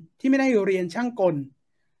เรียนช่างกล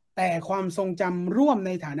แต่ความทรงจำร่วมใ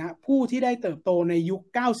นฐานะผู้ที่ได้เติบโตในยุค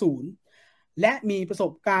 90 และมีประส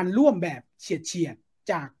บการณ์ร่วมแบบเฉียด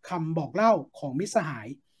จากคำบอกเล่าของมิตรสหาย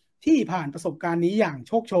ที่ผ่านประสบการณ์นี้อย่างโ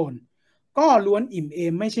ชคโชนก็ล้วนอิ่มเอ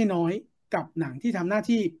มไม่ใช่น้อยกับหนังที่ทำหน้า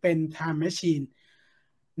ที่เป็น Time Machine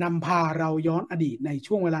นำพาเราย้อนอดีตใน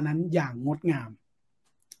ช่วงเวลานั้นอย่างงดงาม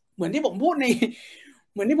เหมือนที่ผมพูด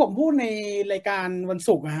ในรายการวัน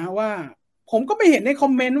ศุกร์นะฮะว่าผมก็ไปเห็นในคอ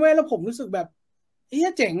มเมนต์ไว้แล้วผมรู้สึกแบบ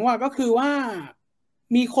เจ๋งว่ะก็คือว่า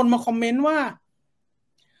มีคนมาคอมเมนต์ว่า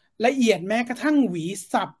ละเอียดแม้กระทั่งหวี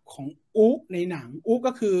สับของอุในหนังอุ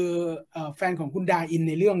ก็คือแฟนของคุณดาอิน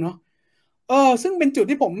ในเรื่องเนาะซึ่งเป็นจุด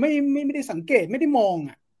ที่ผมไม่ได้สังเกตไม่ได้มอง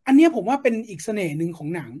อ่ะอันนี้ผมว่าเป็นอีกเสน่ห์หนึ่งของ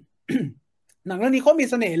หนัง หนังเรื่องนี้เขามี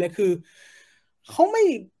เสน่ห์เลยคือเขาไ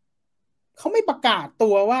ม่ประกาศตั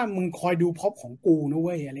วว่ามึงคอยดูพ็อปของกูนะเ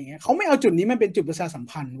ว้ยอะไรเงี้ยเขาไม่เอาจุดนี้มันเป็นจุดประชาสัม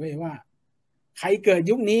พันธ์เว้ยว่า ใครเกิด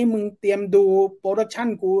ยุคนี้มึงเตรียมดูโปรดักชัน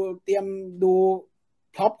กูเตรียมดู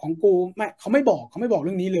พร็อพของกูไม่เขาไม่บอกเ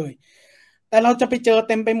รื่องนี้เลยแต่เราจะไปเจอ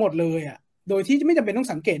เต็มไปหมดเลยอ่ะโดยที่ไม่จำเป็นต้อง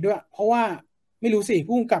สังเกตด้วยเพราะว่าไม่รู้สิ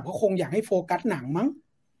ผู้กำกับเขาคงอยากให้โฟกัสหนังมั้ง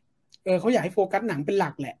เขาอยากให้โฟกัสหนังเป็นหลั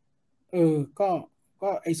กแหละก็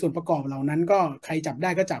ไอ้ส่วนประกอบเหล่านั้นก็ใครจับได้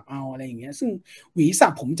ก็จับเอาอะไรอย่างเงี้ยซึ่งหวีสั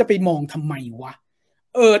บผมจะไปมองทำไมวะ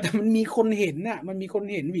แต่มันมีคนเห็นน่ะมันมีคน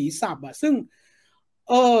เห็นหวีสับอ่ะซึ่ง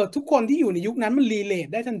ทุกคนที่อยู่ในยุคนั้นมันรีเลท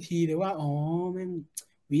ได้ทันทีเลยว่าอ๋อแม่ง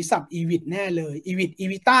หวีสับอีวิตแน่เลยอี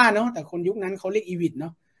วิต้าเนาะแต่คนยุคนั้นเขาเรียกอีวิตเนา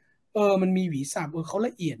ะมันมีหวีสับเขาล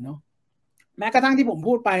ะเอียดเนาะแม้กระทั่งที่ผม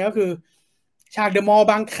พูดไปก็คือฉากเดอะมอลล์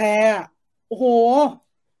บางแคโอ้โห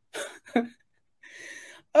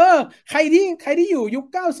ใครที่อยู่ยุค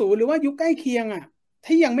90หรือว่ายุคใกล้เคียงอ่ะ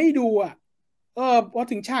ถ้ายังไม่ดูอ่ะพอ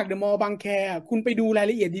ถึงฉากเดอะมอลล์บางแคคุณไปดูราย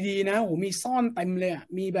ละเอียดดีๆนะโอ้โหมีซ่อนเต็มเลยอ่ะ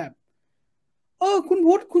มีแบบคุณ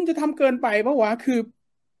พุทธคุณจะทำเกินไปปะวะคือ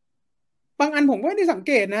บางอันผมก็ไม่ได้สังเ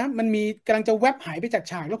กตนะมันมีกำลังจะแวบหายไปจาก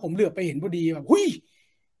ฉากแล้วผมเหลือบไปเห็นพอดีแบบหุย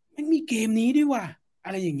มันมีเกมนี้ด้วยว่ะอ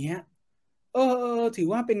ะไรอย่างเงี้ยถือ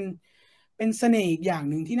ว่าเป็นเสน่ห์อีกอย่าง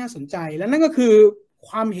หนึ่งที่น่าสนใจแล้วนั่นก็คือค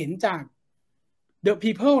วามเห็นจาก The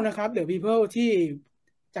People นะครับ The People ที่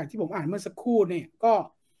จากที่ผมอ่านเมื่อสักครู่เนี่ยก็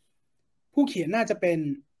ผู้เขียนน่าจะเป็น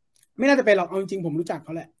ไม่น่าจะเป็นหรอกเอาจริงๆผมรู้จักเข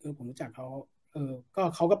าแหละผมรู้จักเขาก็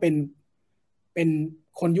เขาก็เป็น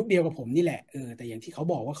คนยุคเดียวกับผมนี่แหละแต่อย่างที่เขา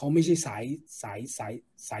บอกว่าเขาไม่ใช่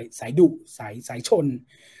สายดุสายชน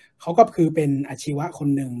เขาก็คือเป็นอาชีวะคน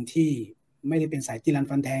หนึ่งที่ไม่ได้เป็นสายจีรัน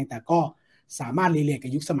ฟันแทงแต่ก็สามารถรีเลทกั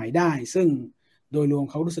บยุคสมัยได้ซึ่งโดยรวม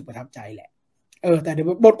เขารู้สึกประทับใจแหละแต่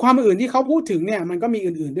บทความอื่นที่เขาพูดถึงเนี่ยมันก็มี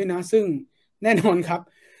อื่นๆด้วยนะซึ่งแน่นอนครับ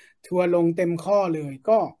ทัวร์ลงเต็มข้อเลย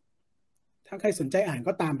ก็ถ้าใครสนใจอ่าน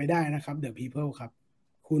ก็ตามไปได้นะครับ The People ครับ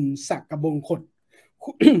คุณศักดิ์กบงกฎ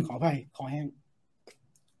ขออภัยขอแห้ง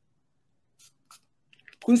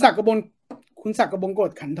คุณศักดิ์กบงก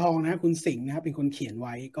ฎขันทองนะคุณสิงห์นะครับเป็นคนเขียนไ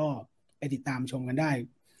ว้ก็ไปติดตามชมกันได้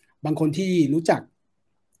บางคนที่รู้จัก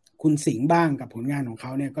คุณสิงห์บ้างกับผลงานของเข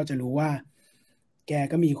าเนี่ยก็จะรู้ว่าแก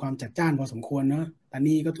ก็มีความจัดจ้านพอสมควรเนอะตอน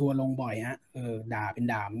นี้ก็ทัวร์ลงบ่อยฮะด่าเป็น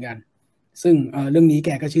ด่าเหมือนกันซึ่งเรื่องนี้แก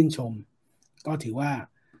ก็ชื่นชมก็ถือว่า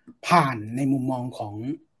ผ่านในมุมมองข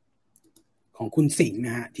องคุณสิงห์น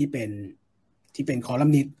ะฮะที่เป็นคอลัม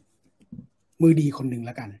นิสต์มือดีคนหนึ่งแ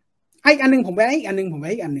ล้วกันอีกอันหนึ่งผมไว้อีกอันหนึ่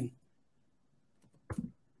ง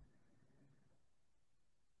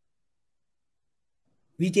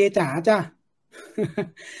วีเจจ๋าจ้า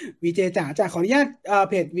วีเจจ๋าจ้าขออนุญาต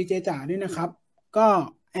เพจวีเจจ๋าด้วยนะครับก็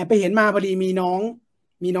แอบไปเห็นมาพอดีมีน้อง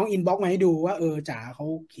อินบ็อกซ์มาให้ดูว่าจ๋าเขา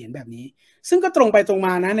เขียนแบบนี้ซึ่งก็ตรงไปตรงม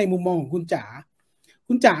านะในมุมมองของคุณจ๋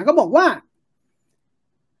าก็บอกว่า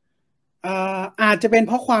อาจจะเป็นเ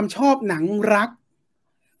พราะความชอบหนังรัก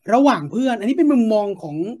ระหว่างเพื่อนอันนี้เป็นมุมมองข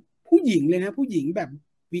องผู้หญิงเลยนะผู้หญิงแบบ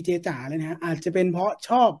วีเจจ๋าเลยนะอาจจะเป็นเพราะช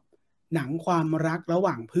อบหนังความรักระห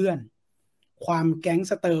ว่างเพื่อนความแก๊ง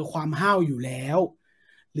สเตอร์ความห้าวอยู่แล้ว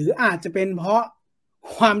หรืออาจจะเป็นเพราะ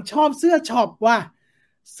ความชอบเสื้อช็อปว่า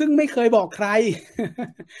ซึ่งไม่เคยบอกใคร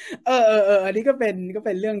อันนี้ก็เ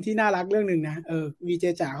ป็นเรื่องที่น่ารักเรื่องหนึ่งนะวีเจ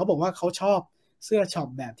จ๋าเขาบอกว่าเขาชอบเสื้อช็อป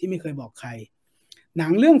แบบที่ไม่เคยบอกใครหนั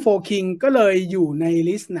งเรื่องโฟคิงก็เลยอยู่ใน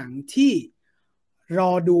ลิสต์หนังที่ร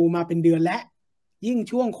อดูมาเป็นเดือนและยิ่ง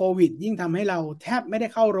ช่วงโควิดยิ่งทำให้เราแทบไม่ได้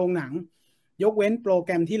เข้าโรงหนังยกเว้นโปรแก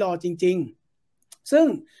รมที่รอจริงๆซึ่ง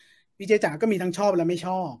วีเจจ๋าก็มีทั้งชอบและไม่ช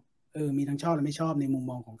อบมีทั้งชอบและไม่ชอบในมุม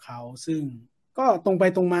มองของเขาซึ่งก็ตรงไป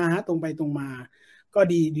ตรงมาฮะตรงไปตรงมาก็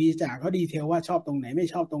ดีจ๋าเขาดีเทลว่าชอบตรงไหนไม่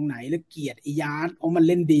ชอบตรงไหนแล้วเกลียดอียาร์ดเพราะมัน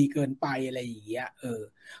เล่นดีเกินไปอะไรอย่างเงี้ย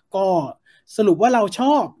ก็สรุปว่าเราช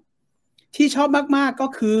อบที่ชอบมากๆก็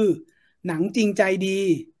คือหนังจริงใจดี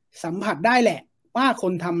สัมผัสได้แหละว่าค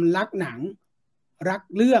นทำรักหนังรัก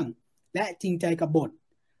เรื่องและจริงใจกับบท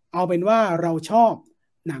เอาเป็นว่าเราชอบ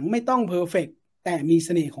หนังไม่ต้องเพอร์เฟกต์แต่มีเส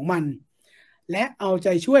น่ห์ของมันและเอาใจ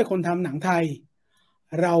ช่วยคนทำหนังไทย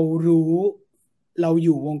เรารู้เราอ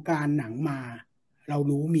ยู่วงการหนังมาเรา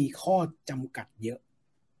รู้มีข้อจำกัดเยอะ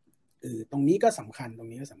ตรงนี้ก็สำคัญ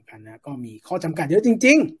นะก็มีข้อจำกัดเยอะจ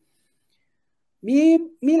ริงๆ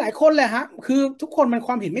มีหลายคนแหละฮะคือทุกคนมันค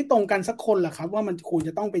วามเห็นไม่ตรงกันสักคนแหละครับว่ามันควรจ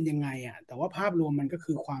ะต้องเป็นยังไงอ่ะแต่ว่าภาพรวมมันก็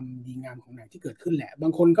คือความดีงามของหนังที่เกิดขึ้นแหละบา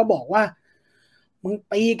งคนก็บอกว่ามึง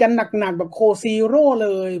ตีกันหนักๆแบบโคซีโร่เล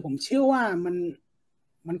ยผมเชื่อว่า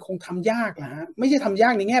มันคงทำยากแหละฮะไม่ใช่ทำยา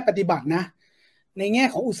กในแง่ปฏิบัตินะในแง่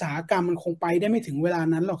ของอุตสาหกรรมมันคงไปได้ไม่ถึงเวลา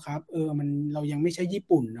นั้นหรอกครับมันเรายังไม่ใช่ญี่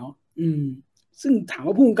ปุ่นเนาะซึ่งถาม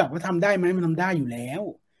ว่าพุ่งกลับว่าทำได้ไหมมันทำได้อยู่แล้ว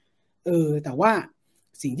แต่ว่า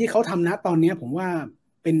สิ่งที่เขาทำนะตอนนี้ผมว่า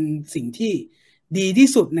เป็นสิ่งที่ดีที่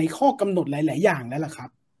สุดในข้อกำหนดหลายๆอย่างแล้วล่ะครับ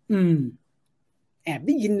แอบไ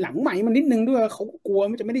ด้ยินหลังใหม่มันนิดนึงด้วยเขากลัว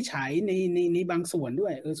มันจะไม่ได้ฉายในบางส่วนด้ว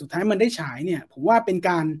ยสุดท้ายมันได้ฉายเนี่ยผมว่าเป็น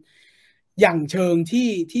การหยั่งเชิง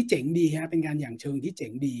ที่เจ๋งดีฮะเป็นการหยั่งเชิงที่เจ๋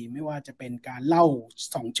งดีไม่ว่าจะเป็นการเล่า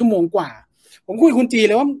2 ชั่วโมงกว่าผมคุยคุณจีเ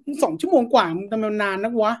ลยว่า2 ชั่วโมงกว่ามันทำไมนานนั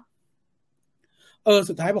กวะ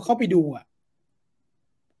สุดท้ายพอเข้าไปดู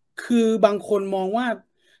คือบางคนมองว่า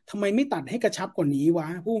ทำไมไม่ตัดให้กระชับกว่านี้วะ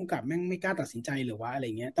ผู้กำกับแม่งไม่กล้าตัดสินใจหรือวะอะไร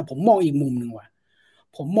เงี้ยแต่ผมมองอีกมุมหนึ่งว่ะ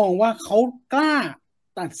ผมมองว่าเขากล้า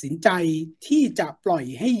ตัดสินใจที่จะปล่อย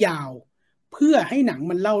ให้ยาวเพื่อให้หนัง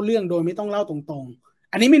มันเล่าเรื่องโดยไม่ต้องเล่าตรง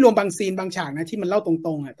ๆอันนี้ไม่รวมบางซีนบางฉากนะที่มันเล่าต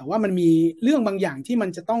รงๆแต่ว่ามันมีเรื่องบางอย่างที่มัน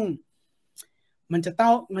จะต้อง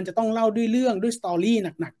เล่าด้วยเรื่องด้วยสตอรี่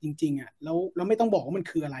หนักๆจริงๆแล้วเราไม่ต้องบอกว่ามัน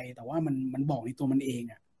คืออะไรแต่ว่ามันบอกในตัวมันเอง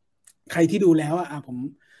ใครที่ดูแล้ว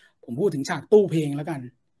ผมพูดถึงฉากตู้เพลงแล้วกัน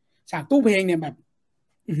ฉากตู้เพลงเนี่ยแบบ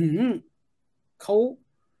เขา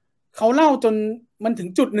เขาเล่าจนมันถึง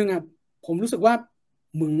จุดหนึ่งผมรู้สึกว่า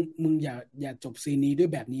มึงอย่าจบซีนนี้ด้วย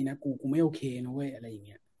แบบนี้นะกูไม่โอเคนะเว้ยอะไรอย่างเ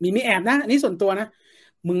งี้ยมีแอบนะอันนี้ส่วนตัวนะ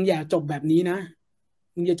มึงอย่าจบแบบนี้นะ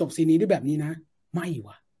มึงอย่าจบซีนนี้ด้วยแบบนี้นะไม่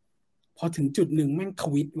ว่ะพอถึงจุดหนึ่งแม่งท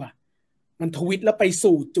วิตว่ะมันทวิตแล้วไป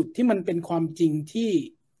สู่จุดที่มันเป็นความจริงที่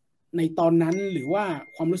ในตอนนั้นหรือว่า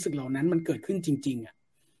ความรู้สึกเหล่านั้นมันเกิดขึ้นจริง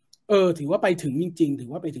ๆถือว่าไปถึงจริงๆถือ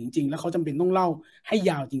ว่าไปถึงจริงแล้วเขาจำเป็นต้องเล่าให้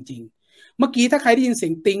ยาวจริงๆเมื่อกี้ถ้าใครได้ยินเสี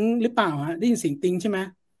ยงติ้งหรือเปล่าฮะได้ยินเสียงติ้งใช่ไหม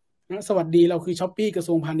สวัสดีเราคือช้อปปี้กระท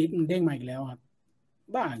รวงพาณิชย์มันเด้งมาอีกแล้วครับ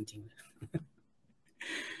บ้าจริง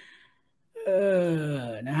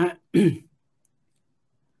นะฮะ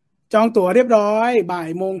จองตั๋วเรียบร้อย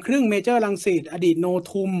13:30เมเจอร์รังสิตอดีตโน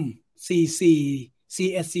ทุม44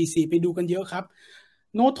 CS44ไปดูกันเยอะครับ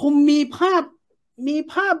โนทุมมีภาพ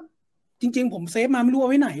จริงๆผมเซฟมาไม่รู้เอา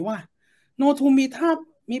ไว้ไหนว่ะโนทุมมี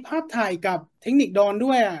ภาพถ่ายกับเทคนิคดอน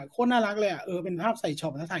ด้วยโคตรน่ารักเลยเป็นภาพใส่ช็อ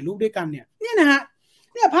ปแล้วถ่ายรูปด้วยกันเนี่ยนะฮะ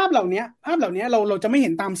เนี่ยภาพเหล่านี้เราจะไม่เห็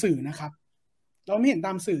นตามสื่อนะครับเราไม่เห็นต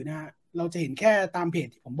ามสื่อนะฮะเราจะเห็นแค่ตามเพจ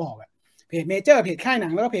ที่ผมบอกเพจเมเจอร์เพจค่ายหนั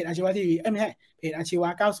งแล้วก็เพจอาชีวะทีวีไม่ใช่เพจอาชีวะ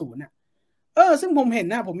90ซึ่งผมเห็น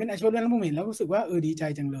นะผมเป็นอาชีวะด้วยแล้วผมเห็นแล้วรู้สึกว่าดีใจ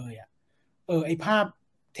จังเลยไอภาพ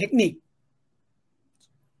เทคนิค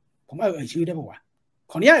ผมชื่อได้ป่าวะ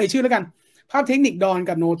ขออนุญาตชื่อแล้วกันภาพเทคนิคดอน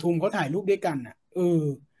กับโนทูมเขาถ่ายรูปด้วยกัน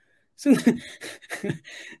ซึ่ง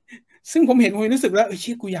ซึ่งผมเห็นผมรู้สึกว่าเ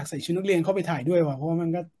ชี่ยกูอยากใส่ชุดนักเรียนเข้าไปถ่ายด้วยว่ะเพราะว่ามัน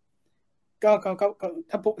ก็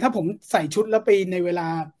ถ้าผมใส่ชุดแล้วไปในเวลา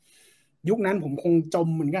ยุคนั้นผมคงจม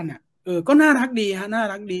เหมือนกันก็น่ารักดีฮะน่า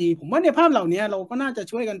รักดีผมว่าในภาพเหล่านี้เราก็น่าจะ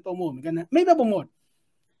ช่วยกันโปรโมทเหมือนกันนะไม่ต้องโปรโมท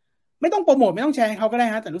ไม่ต้องแชร์เขาก็ได้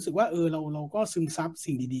ฮะแต่รู้สึกว่าเราก็ซึมซับ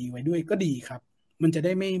สิ่งดีๆไว้ด้วยก็ดีครับมันจะไ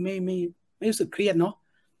ด้ไม่รู้สึกเครียดเนาะ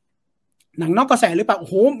หนังนอกกระแสหรือเปล่าโอ้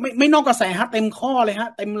โหไม่นอกกระแสฮะเต็มข้อเลยฮะ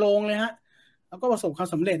เต็มโรงเลยฮะแล้วก็ประสบความ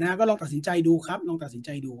สำเร็จนะก็ลองตัดสินใจดูครับลองตัดสินใจ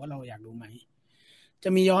ดูว่าเราอยากดูไหมจะ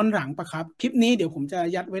มีย้อนหลังปะครับคลิปนี้เดี๋ยวผมจะ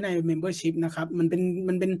ยัดไว้ใน membership นะครับมันเ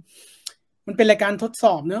ป็นรายการทดส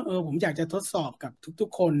อบเนอะผมอยากจะทดสอบกับทุก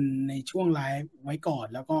ๆคนในช่วงไลฟ์ไว้ก่อน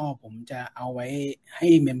แล้วก็ผมจะเอาไว้ให้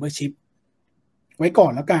membership ไว้ก่อ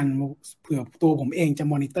นแล้วกันเผื่อตัวผมเองจะ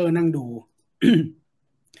มอนิเตอร์นั่งดู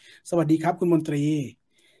สวัสดีครับคุณมนตรี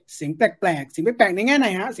เสียงแปลกๆเสียงแปลกๆในแง่ไหน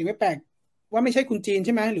ฮะเสียงแปลกๆว่าไม่ใช่คุณจีนใ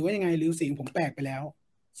ช่ไหมหรือว่ายังไงหรือเสียงผมแปลกไปแล้ว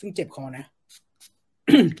ซึ่งเจ็บคอนะ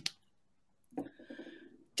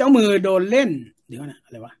เจ้ามือโดนเล่นเดี๋ยวนะอ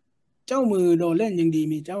ะไรวะเจ้ามือโดนเล่นยังดี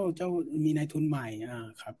มีมีนายทุนใหม่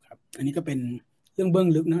ครับอันนี้ก็เป็นเรื่องเบื้อง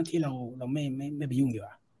ลึกนะที่เราไม่ไปยุ่งดีก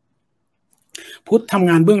ว่าพุทธทำ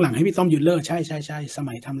งานเบื้องหลังให้พี่ต้อมยุทธเลิศใช่ส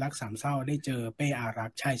มัยทำรักสามเศร้าได้เจอเป้อารั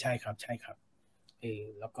กษ์ใช่ครับ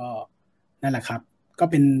แล้วก็นั่นแหละครับก็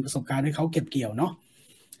เป็นประสบการณ์ที่เขาเก็บเกี่ยวเนาะ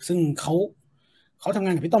ซึ่งเขาทำง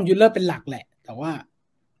านกับพี่ต้อมยุทธเลิศเป็นหลักแหละแต่ว่า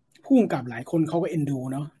ผู้กำกับหลายคนเขาก็เอ็นดู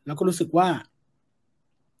เนาะแล้วก็รู้สึกว่า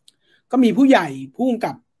ก็มีผู้ใหญ่ผู้กำ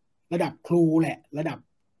กับระดับครูแหละระ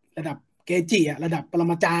ดับเกจิระดับปร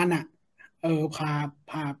มาจารย์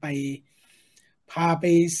พาไป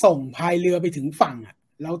ส่งพายเรือไปถึงฝั่ง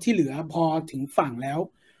แล้วที่เหลือพอถึงฝั่งแล้ว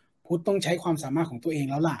พุทธต้องใช้ความสามารถของตัวเอง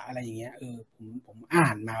แล้วล่ะอะไรอย่างเงี้ยผมอ่า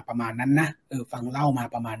นมาประมาณนั้นนะฟังเล่ามา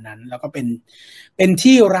ประมาณนั้นแล้วก็เป็น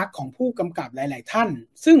ที่รักของผู้กำกับหลายๆท่าน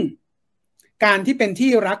ซึ่งการที่เป็นที่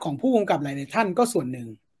รักของผู้กำกับหลายๆท่านก็ส่วนหนึ่ง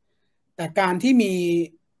แต่การที่มี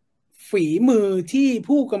ฝีมือที่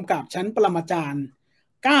ผู้กำกับชั้นปรมาจารย์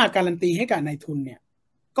กล้าการันตีให้กับนายทุนเนี่ย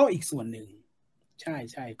ก็อีกส่วนหนึ่งใ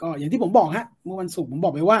ช่ก็อย่างที่ผมบอกฮะเมื่อวันศุกร์ผมบ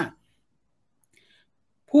อกไปว่า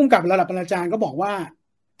ผู้กำกับระดับปรมาจารย์ก็บอกว่า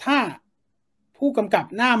ถ้าผู้กำกับ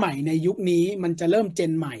หน้าใหม่ในยุคนี้มันจะเริ่มเจ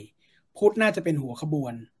นใหม่พุทธน่าจะเป็นหัวขบว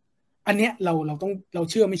นอันเนี้ยเรา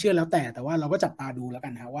เชื่อไม่เชื่อแล้วแต่ว่าเราก็จับตาดูแล้วกั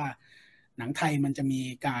นฮะว่าหนังไทยมันจะมี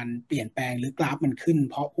การเปลี่ยนแปลงหรือกราฟมันขึ้น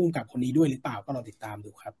เพราะผู้กำกับคนนี้ด้วยหรือเปล่าก็เราติดตาม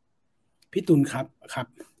ดูครับ พี่ตุลครับครับ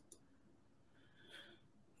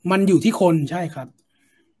มันอยู่ที่คนใช่ครับ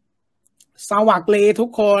สวัสดีทุก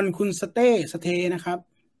คนคุณสเตนะครับ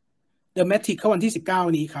The Matrix เข้าวันที่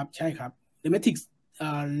19นี้ครับใช่ครับ The Matrix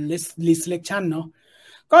Resurrection เนอะ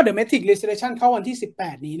ก็ The Matrix Resurrection เข้าวันที่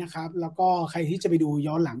18นี้นะครับแล้วก็ใครที่จะไปดู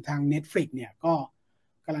ย้อนหลังทาง Netflix เนี่ยก็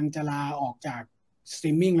กำลังจะลาออกจากสต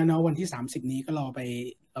รีมมิ่งแล้วเนาะวันที่30นี้ก็เรา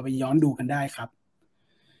ไปย้อนดูกันได้ครับ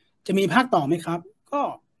จะมีภาคต่อไหมครับก็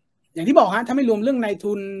อย่างที่บอกฮะถ้าไม่รวมเรื่องนาย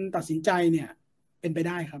ทุนตัดสินใจเนี่ยเป็นไปไ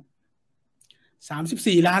ด้ครับ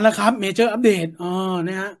34 ล้านแล้วครับเมเจอร์อัปเดตอ๋อ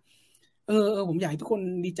นะฮะผมอยากให้ทุกคน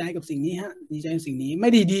ดีใจกับสิ่งนี้ฮะดีใจกับสิ่งนี้ไม่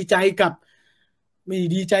ได้ดีใจกับไม่ได้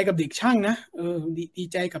ดีใจกับเด็กช่างนะดี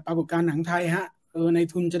ใจกับปรากฏการณ์หนังไทยฮะใน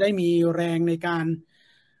ทุนจะได้มีแรงในการ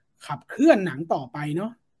ขับเคลื่อนหนังต่อไปเนา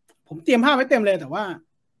ะผมเตรียมภาพไว้เต็มเลยแต่ว่า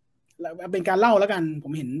เป็นการเล่าแล้วกันผ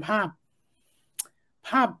มเห็นภาพ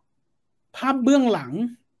ภาพเบื้องหลัง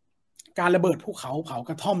การระเบิดภูเขาเผา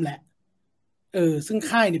กระท่อมแหละซึ่ง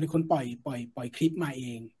ค่ายเนี่ยเป็นคนปล่อยคลิปมาเอ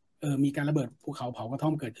งมีการระเบิดภูเขาเผากระท่อ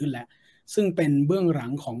มเกิดขึ้นแล้วซึ่งเป็นเบื้องหลั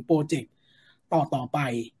งของโปรเจกต์ต่อไป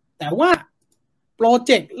แต่ว่าโปรเ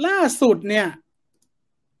จกต์ล่าสุดเนี่ย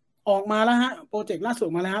ออกมาแล้วฮะโปรเจกต์ล่าสุด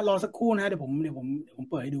มาแล้วฮะรอสักครู่นะฮะเดี๋ยวผม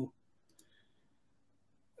เปิดให้ดู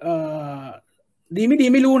ดีไม่ดี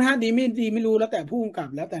ไม่รู้นะฮะดีไม่ดีไม่รู้แล้วแต่ผู้กำกับ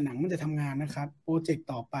แล้วแต่หนังมันจะทำงานนะครับโปรเจกต์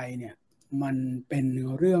ต่อไปเนี่ยมันเป็น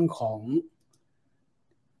เรื่องของ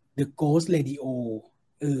The Ghost Radio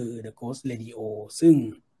The Ghost Radio ซึ่ง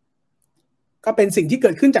ก็เป็นสิ่งที่เกิ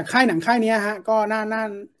ดขึ้นจากค่ายหนังค่ายนี้ฮะก็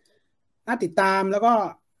น่าติดตามแล้วก็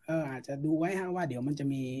อาจจะดูไว้ฮะว่าเดี๋ยวมันจะ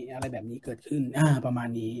มีอะไรแบบนี้เกิดขึ้นประมาณ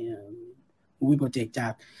นี้มูวี่โปรเจกต์จา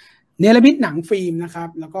กเนรมิตหนังฟิล์มนะครับ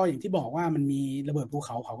แล้วก็อย่างที่บอกว่ามันมีระเบิดภูเข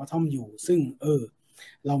าเผากระท่อมอยู่ซึ่ง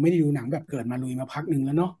เราไม่ได้ดูหนังแบบเกิดมาลุยมาพักหนึ่งแ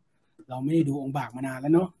ล้วเนาะเราไม่ได้ดูองค์บากมานานแล้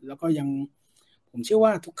วเนาะแล้วก็ยังผมเชื่อว่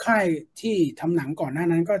าทุกค่ายที่ทำหนังก่อนหน้า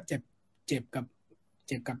นั้นก็เจ็บ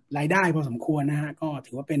กับรายได้พอสมควรนะฮะก็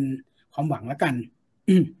ถือว่าเป็นความหวังแล้วกัน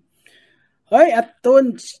เฮ้ยอั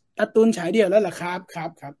ตุนฉายเดี่ยวแล้วเหรอครับ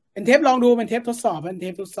เป็นเทปลองดูเป็นเทปทดสอบเ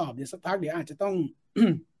ดี๋ยวสักพักเดี๋ยวอาจจะต้อง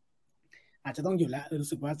หยุดแล้วรู้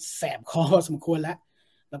สึกว่าแสบคอสมควรแ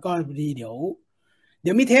ล้วก็ดีเดี๋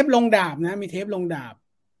ยวมีเทปลงดาบนะมีเทปลงดาบ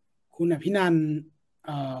คุณอภินันท์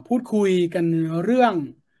พูดคุยกันเรื่อง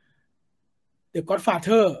The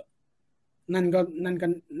Godfather นั่น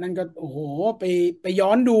ก็โอ้โหไปย้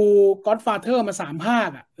อนดู Godfather มา3 ภาค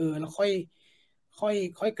แล้วค่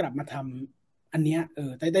อยกลับมาทำอันเนี้ย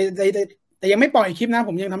แต่ยังไม่ปล่อยคลิปนะผ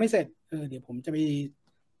มยังทำไม่เสร็จเดี๋ยวผมจะไป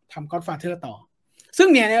ทำ Godfather ต่อซึ่ง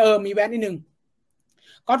เนี่ยมีแวะนิดนึง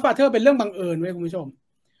Godfather เป็นเรื่องบังเอิญเว้ยคุณผู้ชม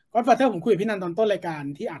Godfather ผมคุยกับพี่นันตอนต้นรายการ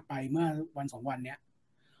ที่อัดไปเมื่อวัน2 วันเนี้ย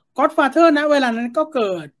Godfather นะเวลานั้นก็เ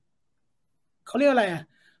กิดเขาเรียกอะไร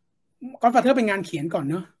Godfather เป็นงานเขียนก่อน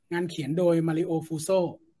เนอะงานเขียนโดยมาริโอฟูโซ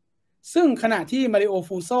ซึ่งขณะที่มาริโอ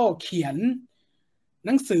ฟูโซเขียนห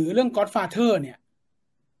นังสือเรื่อง Godfather เนี่ย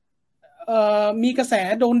มีกระแส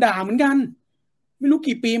โดนด่าเหมือนกันไม่รู้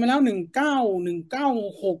กี่ปีมาแล้ว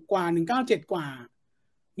1996กว่า197กว่า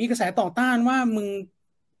มีกระแสต่อต้านว่า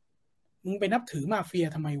มึงไปนับถือมาเฟีย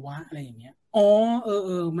ทำไมวะอะไรอย่างเงี้ย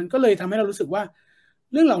มันก็เลยทำให้เรารู้สึกว่า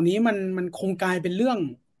เรื่องเหล่านี้มันคงกลายเป็นเรื่อง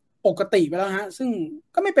ปกติไปแล้วฮะซึ่ง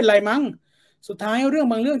ก็ไม่เป็นไรมั้งสุดท้ายเรื่อง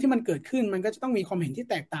บางเรื่องที่มันเกิดขึ้นมันก็จะต้องมีความเห็นที่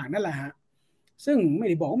แตกต่างนั่นแหละฮะซึ่งไม่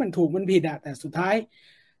ได้บอกว่ามันถูกมันผิดแต่สุดท้าย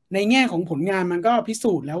ในแง่ของผลงานมันก็พิ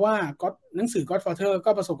สูจน์แล้วว่าหนังสือ Godfather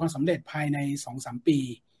ก็ประสบความสำเร็จภายใน 2-3 ปี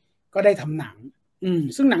ก็ได้ทำหนัง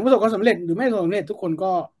ซึ่งหนังประสบความสำเร็จหรือไม่ประสบความสำเร็จทุกคน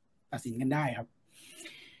ก็ตัดสินกันได้ครับ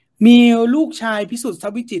มีลูกชายพิสุทธิ์ทรั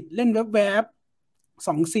พย์วิจิตรเล่นแวบๆ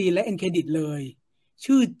2 ซีนและเอ็นเครดิตเลย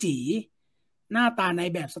ชื่อจีหน้าตาใน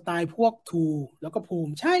แบบสไตล์พวกทูแล้วก็ภู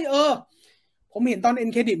มิใช่ผมเห็นตอนเอ็น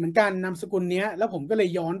เครดิตเหมือนกันนามสกุลเนี้ยแล้วผมก็เลย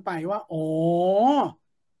ย้อนไปว่า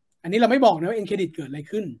อันนี้เราไม่บอกนะว่าเอ็นเครดิตเกิดอะไร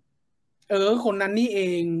ขึ้นคนนั้นนี่เอ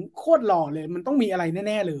งโคตรหล่อเลยมันต้องมีอะไร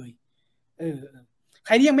แน่ๆเลยใค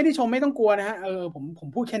รที่ยังไม่ได้ชมไม่ต้องกลัวนะฮะผม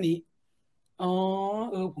พูดแค่นี้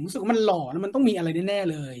ผมรู้สึกว่ามันหล่อแล้วมันต้องมีอะไรแน่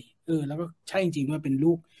ๆเลยแล้วก็ใช่จริงๆด้วยเป็น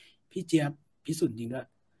ลูกพี่เจี๊ยบพิสุทธิ์จริงด้วย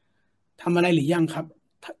ทำอะไรหรือยังครับ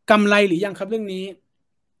กำไรหรือยังครับเรื่องนี้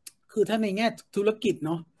คือถ้าในแง่ธุรกิจเ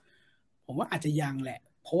นาะผมว่าอาจจะยังแหละ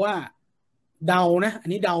เพราะว่าเดานะอัน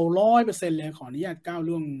นี้เดา100%เลยขออนุญาตก้าว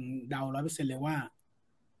ล่วงเดา100%เลยว่า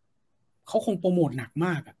เขาคงโปรโมทหนักม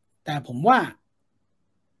ากแต่ผมว่า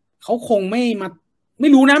เขาคงไม่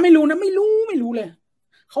รู้เลย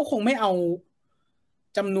เขาคงไม่เอา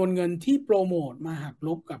จำนวนเงินที่โปรโมทมาหักล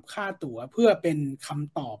บกับค่าตั๋วเพื่อเป็นค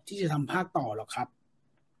ำตอบที่จะทำภาคต่อหรอกครับ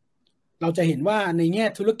เราจะเห็นว่าในแง่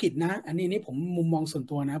ธุรกิจนะอันนี้ผมมุมมองส่วน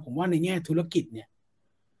ตัวนะผมว่าในแง่ธุรกิจเนี่ย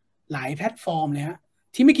หลายแพลตฟอร์มเลยฮะ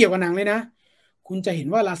ที่ไม่เกี่ยวกับหนังเลยนะคุณจะเห็น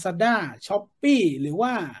ว่า Lazada Shopee หรือว่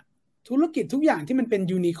าธุรกิจทุกอย่างที่มันเป็น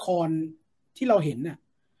ยูนิคอร์นที่เราเห็นน่ะ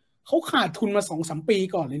เขาขาดทุนมา2-3 ปี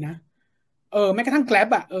ก่อนเลยนะแม้กระทั่ง Grab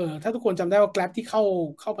อ่ะถ้าทุกคนจำได้ว่า Grab ที่เ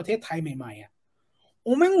ข้าประเทศไทยใหม่ๆอ่ะโ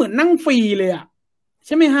อ้แม่งเหมือนนั่งฟรีเลยอ่ะใ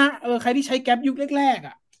ช่ไหมฮะใครที่ใช้ Grab ยุคแรกๆ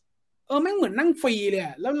อ่ะแม่งเหมือนนั่งฟรีเลยอ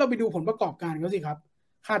ะแล้วเราไปดูผลประกอบการเขาสิครับ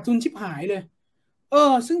ขาดทุนชิบหายเลย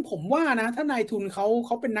ซึ่งผมว่านะถ้านายทุนเข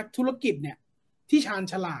าเป็นนักธุรกิจเนี่ยที่ชาญ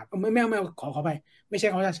ฉลาดไม่ขอไปไม่ใช่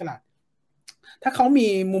เขาชาญฉลาดถ้าเขามี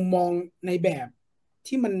มุมมองในแบบ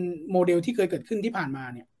ที่มันโมเดลที่เคยเกิดขึ้นที่ผ่านมา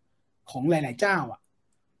เนี่ยของหลายๆเจ้าอ่ะ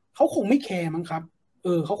เขาคงไม่แคร์มั้งครับ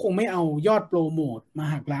เขาคงไม่เอายอดโปรโมทมา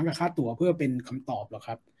หักล้างกับค่าตั๋วเพื่อเป็นคำตอบหรอกค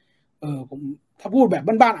รับผมถ้าพูดแบบ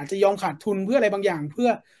บ้านๆอาจจะยอมขาดทุนเพื่ออะไรบางอย่าง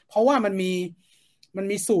เพราะว่ามัน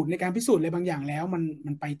มีสูตรในการพิสูจน์อะไรบางอย่างแล้ว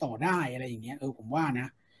มันไปต่อได้อะไรอย่างเงี้ยผมว่านะ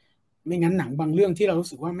ไม่งั้นหนังบางเรื่องที่เรารู้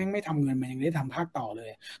สึกว่าแม่งไม่ทำเงินมันยังได้ทำภาคต่อเลย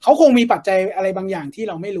เขาคงมีปัจจัยอะไรบางอย่างที่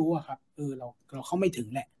เราไม่รู้อะครับเราเข้าไม่ถึง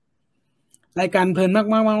แหละรายการเพลินม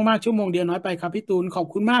ากชั่วโมงเดียวน้อยไปครับพี่ตูนขอบ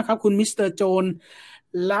คุณมากครับคุณมิสเตอร์โจน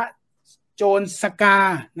และโจนสกา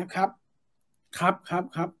นะครับครับ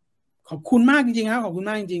ขอบคุณมากจริงๆครับขอบคุณ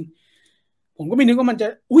มากจริงๆผมก็ไม่นึกว่ามันจะ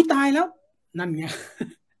อุ้ยตายแล้วนั่นไง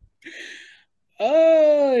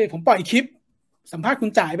ผมปล่อยคลิปสัมภาษณ์คุณ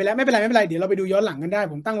จ่ายไปแล้วไม่เป็นไรเดี๋ยวเราไปดูย้อนหลังกันได้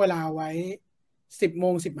ผมตั้งเวลาไว้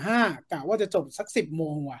10:15กะว่าจะจบสัก10 โม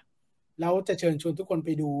งว่ะแล้วจะเชิญชวนทุกคนไป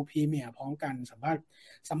ดูพรีเมียร์พร้อมกันสัมภาษ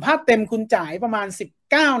ณ์เต็มคุณจ่ายประมาณ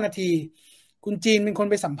19 นาทีคุณจีนเป็นคน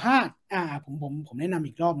ไปสัมภาษณ์ผมแนะนำ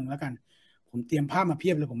อีกรอบหนึ่งแล้วกันผมเตรียมภาพมาเพี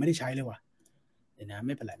ยบเลยผมไม่ได้ใช้เลยว่ะเดี๋ยวนะไ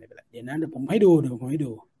ม่เป็นไรเดี๋ยวนะเดี๋ยวผมให้ดูอ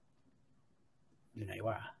ยู่ไหน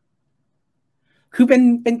วะคือเ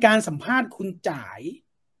ป็นการสัมภาษณ์คุณจ่าย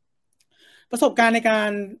ประสบการณ์ในกา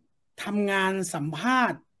รทำงานสัมภา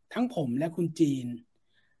ษณ์ทั้งผมและคุณจีน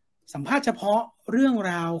สัมภาษณ์เฉพาะเรื่อง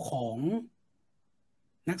ราวของ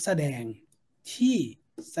นักแสดงที่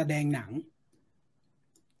แสดงหนัง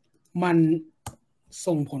มัน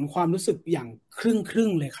ส่งผลความรู้สึกอย่างครึ่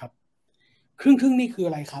งเลยครับครึ่งนี่คืออ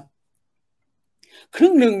ะไรครับครึ่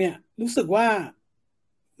งหนึ่งเนี่ยรู้สึกว่า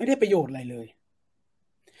ไม่ได้ประโยชน์อะไรเลย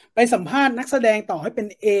ไปสัมภาษณ์นักแสดงต่อให้เป็น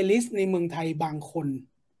A-list ในเมืองไทยบางคน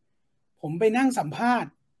ผมไปนั่งสัมภาษ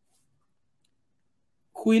ณ์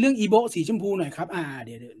คุยเรื่องอีโบสีชมพูหน่อยครับเ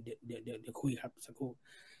ดี๋ยวคุยครับสักครู่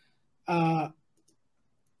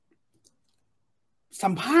สั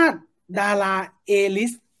มภาษณ์ดาราเอลิ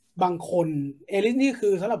สบางคนเอลิสนี่คื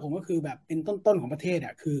อสำหรับผมก็คือแบบเป็นต้นของประเทศอ่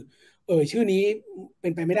ะคือชื่อนี้เป็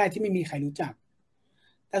นไปไม่ได้ที่ไม่มีใครรู้จัก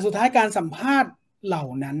แต่สุดท้ายการสัมภาษณ์เหล่า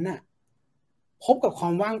นั้นน่ะพบกับควา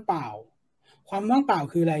มว่างเปล่าความว่างเปล่า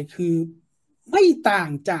คืออะไรคือไม่ต่า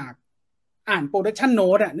งจากอ่านโปรดักชันโน้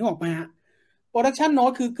ตอ่ะนึกออกไหมฮะโปรดักชันโน้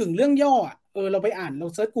ตคือกึ่งเรื่องย่ออ่ะเราไปอ่านเรา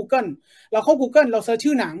เซิร์ช Google เราเข้า Google เราเซิร์ช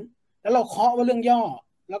ชื่อหนังแล้วเราเคาะว่าเรื่องย่อ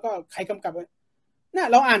แล้วก็ใครกำกับน่ะ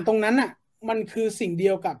เราอ่านตรงนั้นน่ะมันคือสิ่งเดี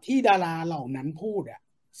ยวกับที่ดาราเหล่านั้นพูดอ่ะ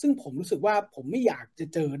ซึ่งผมรู้สึกว่าผมไม่อยากจะ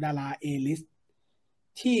เจอดารา A-list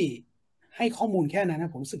ที่ให้ข้อมูลแค่นั้นน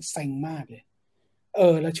ะผมรู้สึกเซ็งมากเลย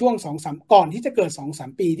แล้วช่วง2-3ก่อนที่จะเกิด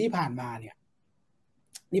2-3 ปีที่ผ่านมาเนี่ย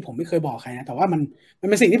นี่ผมไม่เคยบอกใครนะแต่ว่ามัน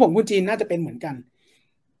เป็นสิ่งที่ผมคุณจีนน่าจะเป็นเหมือนกัน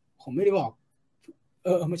ผมไม่ได้บอก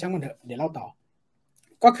ไม่ช่างมันเถอะเดี๋ยวเล่าต่อ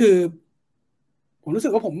ก็คือผมรู้สึ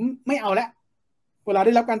กว่าผมไม่เอาแล้วเวลาไ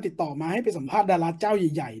ด้รับการติดต่อมาให้ไปสัมภาษณ์ดาราเจ้า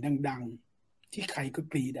ใหญ่ๆดังๆที่ใครก็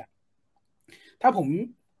กรีดอ่ะถ้าผม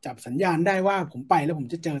จับสัญญาณได้ว่าผมไปแล้วผม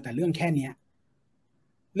จะเจอแต่เรื่องแค่เนี้ย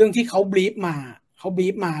เรื่องที่เขาบรีฟม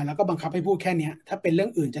าแล้วก็บังคับให้พูดแค่เนี้ยถ้าเป็นเรื่อ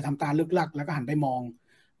งอื่นจะทำตาลึกลักแล้วก็หันไปมอง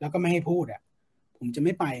แล้วก็ไม่ให้พูดอ่ะผมจะไ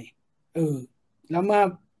ม่ไปแล้วเมื่อ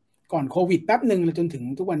ก่อนโควิดแป๊บหนึ่งจนถึง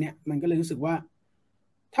ทุกวันเนี้ยมันก็เลยรู้สึกว่า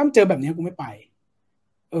ถ้าเจอแบบนี้กูไม่ไป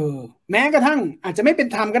แม้กระทั่งอาจจะไม่เป็น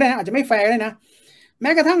ธรรมก็ได้นะอาจจะไม่แฟร์ก็ได้นะแม้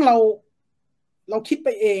กระทั่งเราคิดไป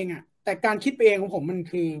เองอ่ะแต่การคิดไปเองของผมมัน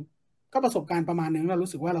คือก็ประสบการณ์ประมาณนึงเรา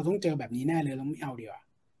รู้สึกว่าเราต้องเจอแบบนี้แน่เลยเราไม่เอาดีกว่า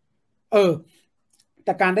แ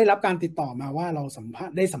ต่การได้รับการติดต่อมาว่าเรา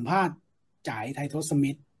ได้สัมภาษณ์จ่ายไททอส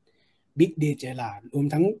มิธบิ๊กเดเจลาดรวม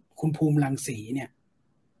ทั้งคุณภูมิรังสีเนี่ย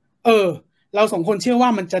เราสองคนเชื่อว่า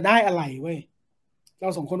มันจะได้อะไรเว้ยเรา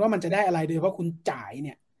สองคนว่ามันจะได้อะไรโดยเฉพาะคุณจ่ายเ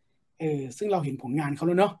นี่ยซึ่งเราเห็นผลงานเขาแ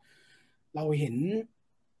ล้วเนาะเราเห็น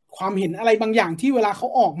ความเห็นอะไรบางอย่างที่เวลาเขา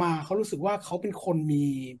ออกมาเขารู้สึกว่าเขาเป็นคน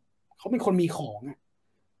มีของอ่ะ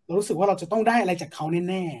เรารู้สึกว่าเราจะต้องได้อะไรจากเขา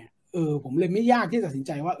แน่ๆผมเลยไม่ยากที่จะตัดสินใ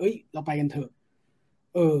จว่าเราไปกันเถอะ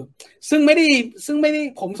ซึ่งไม่ได้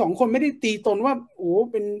ผมสองคนไม่ได้ตีตนว่าโอ้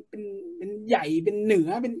เป็นใหญ่เป็นเหนือ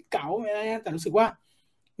เป็นเก๋าอะไรนะแต่รู้สึกว่า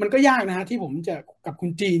มันก็ยากนะฮะที่ผมจะกับคุ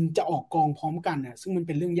ณจีนจะออกกองพร้อมกันน่ะซึ่งมันเ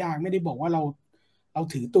ป็นเรื่องยากไม่ได้บอกว่าเรา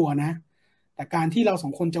ถือตัวนะ แต่การที่เราสอ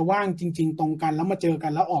งคนจะว่างจริงๆตรงกันแล้วมาเจอกั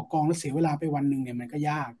นแล้วออกกองแล้วเสียเวลาไปวันหนึ่งเนี่ยมันก็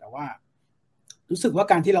ยากแต่ว่ารู้สึกว่า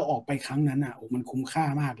การที่เราออกไปครั้งนั้นอ่ะโอ้มันคุ้มค่า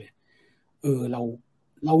มากเลยเ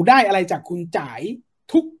ราได้อะไรจากคุณจ๋าย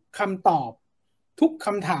ทุกคำตอบทุกค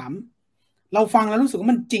ำถามเราฟังแล้วรู้สึกว่า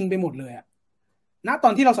มันจริงไปหมดเลยอะณตอ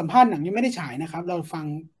นที่เราสัมภาษณ์หนังยังไม่ได้ฉายนะครับเราฟัง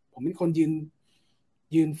ผมเป็นคน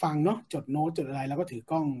ยืนฟังเนาะจดโน้ตจดอะไรแล้วก็ถือ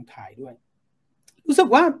กล้องถ่ายด้วยรู้สึก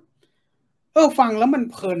ว่าฟังแล้วมัน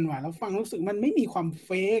เพลินว่ะแล้วฟังรู้สึกมันไม่มีความเฟ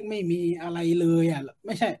กไม่มีอะไรเลยอ่ะไ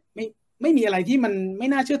ม่ใช่ไม่มีอะไรที่มันไม่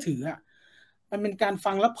น่าเชื่อถืออ่ะมันเป็นการ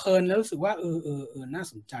ฟังแล้วเพลินแล้วรู้สึกว่าน่า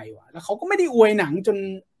สนใจว่ะแล้วเขาก็ไม่ได้อวยหนัง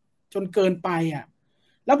จนเกินไปอ่ะ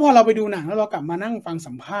แล้วพอเราไปดูหนังแล้วเรากลับมานั่งฟัง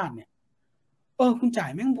สัมภาษณ์เนี่ยคุณจ่า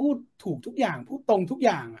ยแม่งพูดถูกทุกอย่างพูดตรงทุกอ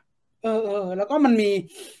ย่างอ่ะแล้วก็มันมี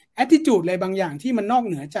attitude อะไรบางอย่างที่มันนอก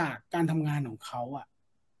เหนือจากการทำงานของเขาอ่ะ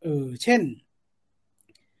เช่น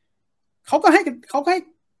เขาก็ใ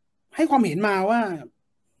ห้ความเห็นมาว่า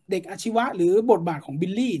เด็กอาชีวะหรือบทบาทของบิ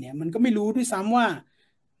ลลี่เนี่ยมันก็ไม่รู้ด้วยซ้ำว่า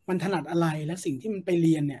มันถนัดอะไรและสิ่งที่มันไปเ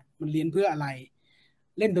รียนเนี่ยมันเรียนเพื่ออะไร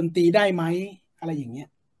เล่นดนตรีได้ไหมอะไรอย่างเงี้ย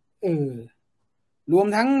เออรวม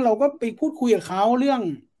ทั้งเราก็ไปพูดคุยกับเขาเรื่อง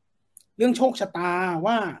โชคชะตา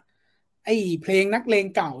ว่าไอ้เพลงนักเลง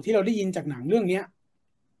เก่าที่เราได้ยินจากหนังเรื่องเนี้ย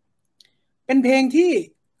เป็นเพลงที่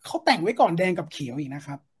เขาแต่งไว้ก่อนแดงกับเขียวอีกนะค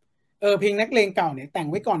รับเพลงนักเลงเก่าเนี่ยแต่ง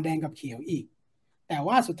ไว้ก่อนแดงกับเขียวอีกแต่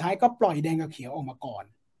ว่าสุดท้ายก็ปล่อยแดงกับเขียวออกมาก่อน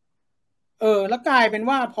แล้วกลายเป็น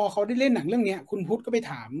ว่าพอเขาได้เล่นหนังเรื่องเนี้ยคุณพุทธก็ไป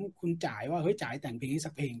ถามคุณจ๋ายว่าเฮ้ยจ๋ายแต่งเพลงนี้สั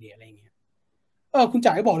กเพลงดีอะไรเงี้ยคุณจ๋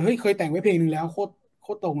ายก็บอกเลยเฮ้ยเคยแต่งไว้เพลงนึงแล้วโค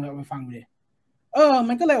ตรตรงเลยไปฟังเลย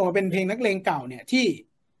มันก็เลยออกมาเป็นเพลงนักเลงเก่าเนี่ยที่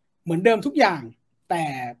เหมือนเดิมทุกอย่างแต่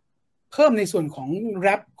เพิ่มในส่วนของแร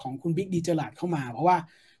ปของคุณบิ๊กดีเจอราร์ดเข้ามาเพราะว่า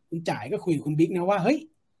คุณจ๋ายก็คุยกับคุณบิ๊กนะว่าเฮ้ย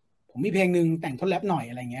ผมมีเพลงหนึ่งแต่งท่อนแรปหน่อย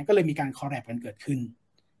อะไรเงี้ยก็เลยมีการคอลแลบกันเกิดขึ้น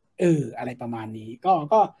อะไรประมาณนี้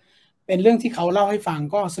ก็เป็นเรื่องที่เขาเล่าให้ฟัง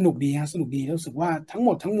ก็สนุกดีฮะสนุกดีรู้สึกว่าทั้งหม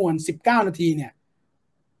ดทั้งมวล19 นาทีเนี่ย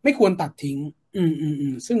ไม่ควรตัดทิ้ง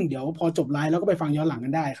ซึ่งเดี๋ยวพอจบไลฟ์แล้วก็ไปฟังย้อนหลังกั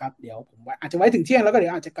นได้ครับเดี๋ยวผมอาจจะไว้ถึงเที่ยงแล้วก็เดี๋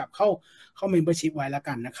ยวอาจจะกลับเข้าเมมเบอร์ชิพไว้แล้ว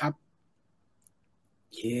กันนะครับโอ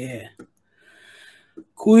เค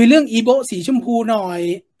คุยเรื่องอีโบสีชมพูหน่อย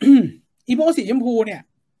อีโบสีชมพูเนี่ย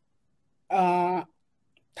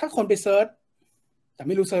ถ้าคนไปเซิร์ชแต่ไ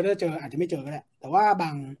ม่รู้เซิร์ชจะเจออาจจะไม่เจอก็ได้แต่ว่าบ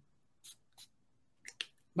าง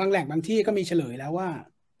แหล่งบางที่ก็มีเฉลยแล้วว่า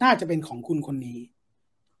น่าจะเป็นของคุณคนนี้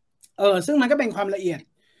ซึ่งมันก็เป็นความละเอียด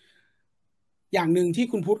อย่างหนึ่งที่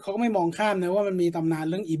คุณพุทธเขาก็ไม่มองข้ามนะว่ามันมีตำนาน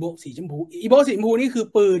เรื่องอีโบสีชมพูอีโบสีชมพูนี่คือ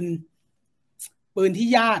ปืนที่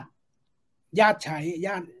ญาติใช้ญ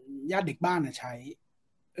าติเด็กบ้านใช้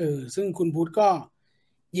ซึ่งคุณพุทธก็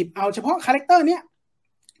หยิบเอาเฉพาะคาแรคเตอร์เนี้ย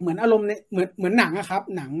เหมือนอารมณ์เนี่ยเหมือนหนังอะครับ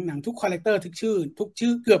หนังทุกคาแรคเตอร์ทุกชื่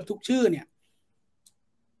อเกือบทุกชื่อเนี่ย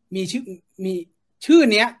มีชื่อ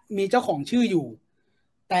เนี้ยมีเจ้าของชื่ออยู่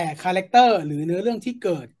แต่คาแรคเตอร์หรือเนื้อเรื่องที่เ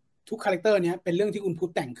กิดทุกคาแรคเตอร์เนี้ยเป็นเรื่องที่คุณพุท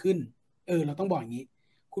ธแต่งขึ้นเราต้องบอกอย่างนี้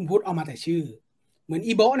คุณพุทธเอามาแต่ชื่อเหมือน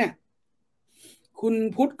อีโบเนี่ยคุณ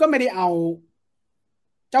พุทธก็ไม่ได้เอา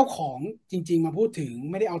เจ้าของจริงๆมาพูดถึง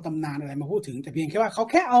ไม่ได้เอาตำนานอะไรมาพูดถึงแต่เพียงแค่ว่าเขา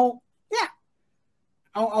แค่เอาเนี่ย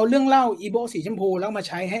เอาเรื่องเล่าอีโบสีชมพูแล้วมาใ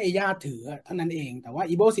ช้ให้ไอ้ญาติถือเท่านั้นเองแต่ว่า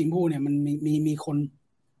อีโบสีชมพูเนี่ยมันมีคน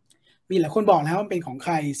มีหลายคนบอกแล้วว่าเป็นของใค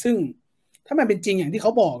รซึ่งถ้ามันเป็นจริงอย่างที่เข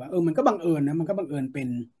าบอกมันก็บังเอิญนะมันก็บังเอิญเ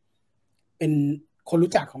ป็นคน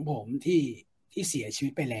รู้จักของผมที่เสียชีวิ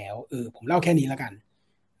ตไปแล้วผมเล่าแค่นี้แล้วกัน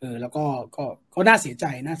แล้วก็น่าเสียใ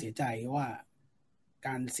จว่าก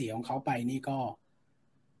ารเสียของเขาไปนี่ก็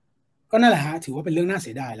นั่นแหละฮะถือว่าเป็นเรื่องน่าเ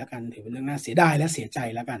สียดายแล้วกันถือเป็นเรื่องน่าเสียดายและเสียใจ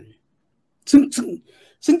แล้วกัน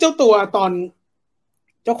ซึ่งเจ้าตัวตอน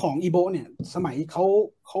เจ้าของอีโบเนี่ยสมัยเ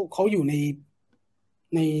ขาอยู่ใน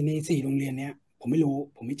4 โรงเรียนเนี้ยผมไม่รู้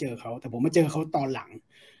ผมไม่เจอเขาแต่ผมมาเจอเขาตอนหลัง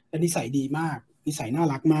และนิสัยดีมากนิสัยน่า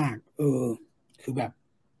รักมากคือแบบ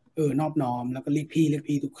นอบน้อมแล้วก็เรียก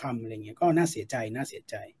พี่ทุกคำอะไรเงี้ยก็น่าเสียใจ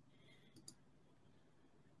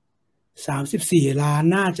34 ล้าน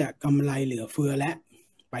น่าจะกำไรเหลือเฟือและ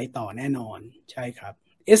ไปต่อแน่นอนใช่ครับ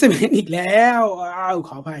SMS อีกแล้วข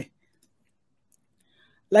ออภัย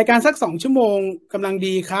รายการสัก2 ชั่วโมงกำลัง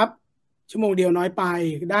ดีครับชั่วโมงเดียวน้อยไป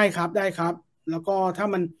ได้ครับแล้วก็ถ้า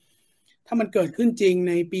มันเกิดขึ้นจริง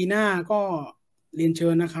ในปีหน้าก็เรียนเชิ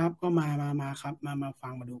ญนะครับก็มาครับมาฟั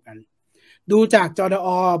งมาดูกันดูจากจดอ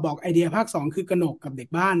บอกไอเดียภาค 2คือกนกกับเด็ก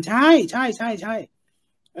บ้านใช่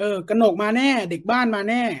กนกมาแน่เด็กบ้านมา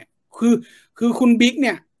แน่คือคุณบิ๊กเ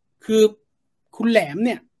นี่ยคือคุณแหลมเ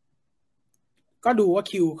นี่ยก็ดูว่า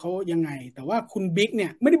คิวเขายังไงแต่ว่าคุณบิ๊กเนี่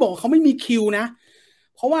ยไม่ได้บอกเขาไม่มีคิวนะ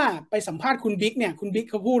เพราะว่าไปสัมภาษณ์คุณบิ๊กเนี่ยคุณบิ๊ก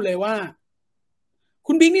เขาพูดเลยว่า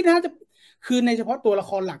คุณบิ๊กนี่น่าจะคือในเฉพาะตัวละ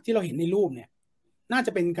ครหลักที่เราเห็นในรูปเนี่ยน่าจ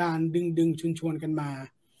ะเป็นการดึงชวนกันมา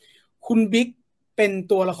คุณบิ๊กเป็น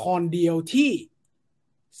ตัวละครเดียวที่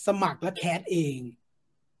สมัครและแคสเอง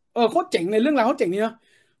โคตรเจ๋งเลยเรื่องราวเขาเจ๋งนี่เนาะ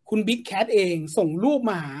คุณบิ๊กแคสเองส่งรูป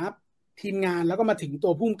มาหาทีมงานแล้วก็มาถึงตั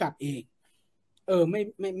วผู้กำกับเอง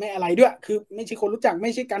ไม่อะไรด้วยคือไม่ใช่คนรู้จักไ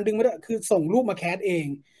ม่ใช่การดึงมาด้วยคือส่งรูปมาแคสเอง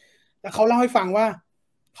แล้วเขาเล่าให้ฟังว่า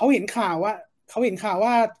เขาเห็นข่าว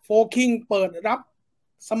ว่าโฟคิงเปิดรับ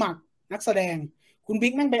สมัครนักแสดงคุณ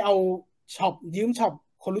บิ๊กนั่งไปเอาช็อปยืมช็อป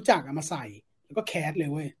คนรู้จักมาใส่แล้วก็แคสเลย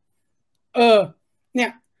เว้ยเนี่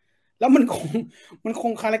ยแล้วมันค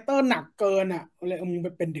งคาแรคเตอร์หนักเกินอ่ะเลยมึงไป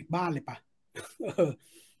เป็นเด็กบ้านเลยปะ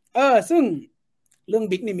ซึ่งเรื่อง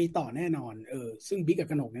บิ๊กนี่มีต่อแน่นอนซึ่งบิ๊กกับ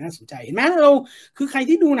กนกเนี่ยน่าสนใจเห็นไหมเราคือใคร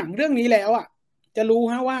ที่ดูหนังเรื่องนี้แล้วอ่ะจะรู้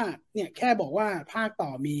ฮะว่าเนี่ยแค่บอกว่าภาคต่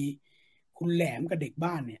อมีคุณแหลมกับเด็ก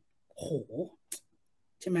บ้านเนี่ยโห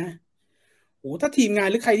ใช่ไหมโอ้ถ้าทีมงาน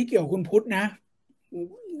หรือใครที่เกี่ยวกับคุณพุทธนะ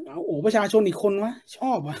เอาประชาชนอีกคนวะช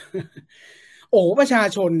อบอ่ะประชา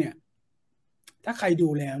ชนเนี่ยถ้าใครดู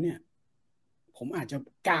แล้วเนี่ยผมอาจจะ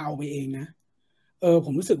กาวไปเองนะผ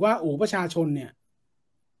มรู้สึกว่าประชาชนเนี่ย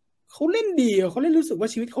เขาเล่นดีเขาเล่นรู้สึกว่า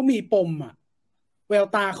ชีวิตเขามีปมอ่ะแวว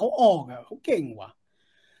ตาเขาออกอ่ะเขาเก่งว่ะ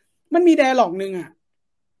มันมีไดอะล็อกหนึ่งอ่ะ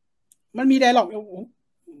มันมีไดอะล็อก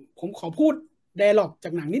ผมขอพูดไดอะล็อกจา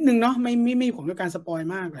กหนังนิดนึงเนาะไม่ผมกับการสปอย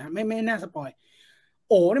มากนะไม่น่าสปอย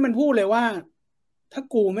นี่มันพูดเลยว่าถ้า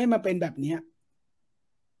กูไม่มาเป็นแบบเนี้ย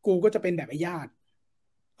กูก็จะเป็นแบบไอ้ญาติ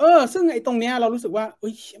ซึ่งไอ้ตรงเนี้ยเรารู้สึกว่าเอ้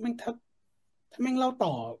ยแม่งถ้าแม่งเล่า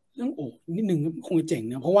ต่อเรื่องนิดนึงคงจะเจ๋ง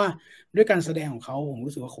นะเพราะว่าด้วยการแสดงของเขาผม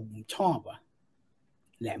รู้สึกว่าผมชอบว่ะ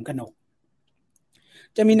แหลมกนก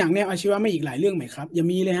จะมีหนังแนวอาชีวะมาอีกหลายเรื่องไหมครับอย่า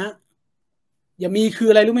มีเลยฮะอย่ามีคือ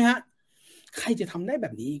อะไรรู้ไหมฮะใครจะทำได้แบ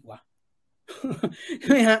บนี้อีกวะใ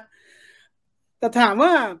ช่ไหมฮะแต่ถามว่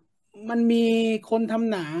ามันมีคนท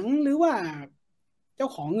ำหนังหรือว่าเจ้า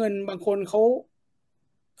ของเงินบางคนเ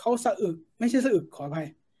ขาสะอึกไม่ใช่สะอึกขออภัย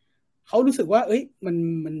เขารู้สึกว่าเอ้ย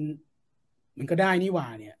มันก็ได้นี่หว่า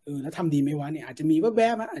เนี่ยแล้วทำดีไหมวะเนี่ยอาจจะมีแว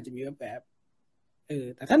บๆอาจจะมีแวบ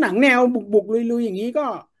ๆแต่ถ้าหนังแนวบุกลุยๆอย่างนี้ก็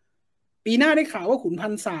ปีหน้าได้ข่าวว่าขุนพั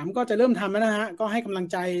น 3ก็จะเริ่มทำแล้วนะฮะก็ให้กำลัง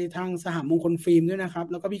ใจทางสหมงคลฟิล์มด้วยนะครับ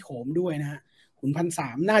แล้วก็พี่โขมด้วยนะฮะขุนพัน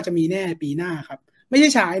 3น่าจะมีแน่ปีหน้าครับไม่ใช่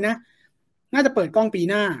ฉายนะน่าจะเปิดกล้องปี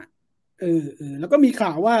หน้าแล้วก็มีข่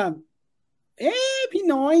าวว่าพี่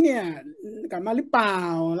น้อยเนี่ยกลับมาหรือเปล่า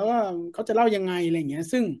แล้วก็เขาจะเล่ายังไงอะไรเงี้ย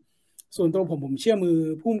ซึ่งส่วนตัวผมเชื่อมือ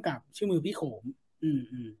พุ่มกับเชื่อมือพี่โขม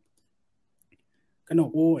กน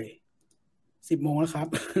กโว้ย10 โมงแล้วครับ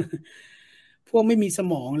พวกไม่มีส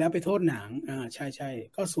มองแล้วไปโทษหนังใช่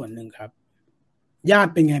ก็ส่วนหนึ่งครับญา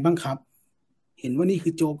ติเป็นไงบ้างครับเห็นว่านี่คื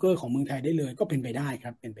อโจ๊กเกอร์ของเมืองไทยได้เลยก็เป็นไปได้ค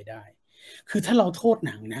รับเป็นไปได้คือถ้าเราโทษ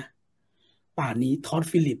หนังนะป่านนี้ท็อด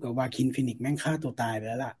ฟิลิปกับวาคินฟินิกแม่งฆ่าตัวตายไป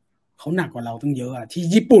แล้วล่ะเขาหนักกว่าเราตั้งเยอะอะที่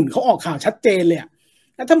ญี่ปุ่นเขาออกข่าวชัดเจนเลยอะ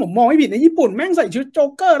แล้วถ้าผมมองไม่ผิดในญี่ปุ่นแม่งใส่ชุดโจ๊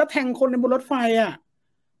กเกอร์แล้วแทงคนในบนรถไฟอะ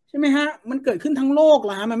ใช่ไหมฮะมันเกิดขึ้นทั้งโลกแ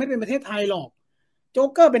ล้วฮะมันไม่เป็นประเทศไทยหรอกโจ๊ก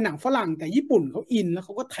เกอร์เป็นหนังฝรั่งแต่ญี่ปุ่นเขาอินแล้วเข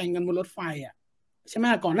าก็แทงกันบนรถไฟอะใช่ไหม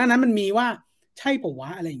ก่อนหน้านั้นมันมีว่าใช่ปะวะ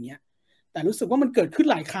อะไรอย่างเงี้ยแต่รู้สึกว่ามันเกิดขึ้น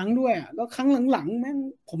หลายครั้งด้วยแล้วครั้งหลังๆแม่ง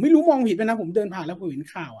ผมไม่รู้มองผิดไปนะผมเดินผ่านแล้วผมเห็น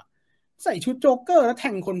ข่าวอ่ะใส่ชุดโจ๊กเกอร์แล้วแท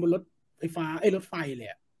งคนบนรถไฟฟ้ารถไฟเลย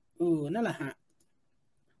นั่นแหละฮะ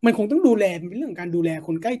มันคงต้องดูแลเป็นเรื่องการดูแลค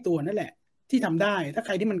นใกล้ตัวนั่นแหละที่ทำได้ถ้าใค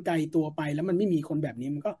รที่มันไกลตัวไปแล้วมันไม่มีคนแบบนี้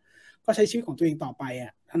มันก็ใช้ชีวิตของตัวเองต่อไป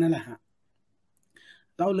เท่านั้นแหละฮะ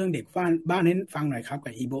เล่าเรื่องเด็กบ้านให้ฟังหน่อยครับ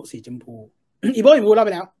กับอีโบสีชมพูอีโบสีชมพูเล่าไ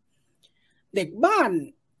ปแล้วเด็กบ้าน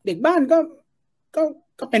ก็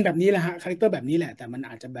ก็เป็นแบบนี้แหละฮะคาแรคเตอร์แบบนี้แหละแต่มัน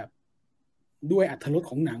อาจจะแบบด้วยอรรถรส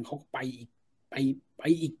ของหนังเขาไปอีกไป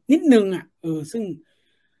อีกนิดนึงซึ่ง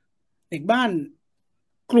เด็กบ้าน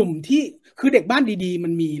กลุ่มที่คือเด็กบ้านดีๆมั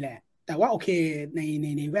นมีแหละแต่ว่าโอเค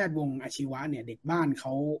ในแวดวงอาชีวะเนี่ยเด็กบ้านเข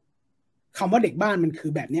าคำว่าเด็กบ้านมันคื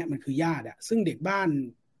อแบบเนี้ยมันคือญาติซึ่งเด็กบ้าน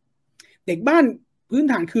พื้น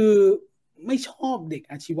ฐานคือไม่ชอบเด็ก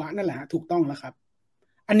อาชีวะนั่นแหละถูกต้องแล้วครับ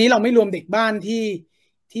อันนี้เราไม่รวมเด็กบ้าน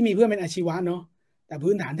ที่มีเพื่อนเป็นอาชีวะเนาะแต่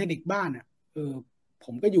พื้นฐานที่เด็กบ้านผ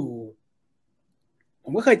มก็อยู่ผ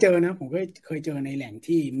มก็เคยเจอนะผมก็เคยเจอในแหล่ง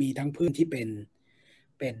ที่มีทั้งเพื่อนที่เ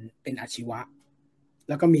ป็นอาชีวะ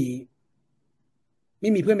แล้วก็ไ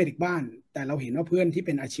ม่มีเพื่อนเป็นเด็กบ้านแต่เราเห็นว่าเพื่อนที่เ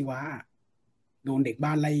ป็นอาชีวะโดนเด็กบ้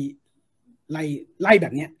านไล่แบ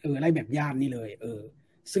บเนี้ยไล่แบบญาตินี่เลย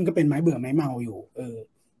ซึ่งก็เป็นไม้เบื่อไม้เมาอยู่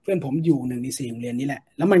เพื่อนผมอยู่1 ใน 4โรงเรียนนี้แหละ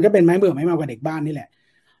แล้วมันก็เป็นไม้เบื่อไม้เมากับเด็กบ้านนี่แหละ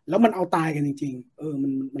แล้วมันเอาตายกันจริง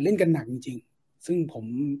ๆมันเล่นกันหนักจริงๆซึ่งผม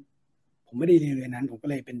ไม่ได้เรียนเรียนนั้นผมก็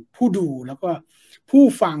เลยเป็นผู้ดูแล้วก็ผู้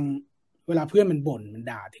ฟังเวลาเพื่อนมันบ่นมัน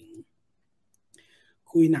ด่าถึง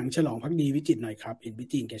คุยหนังฉลองภักดีวิจิตรหน่อยครับเห็นพี่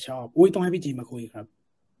จีนแกชอบอุ้ยต้องให้พี่จีนมาคุยครับ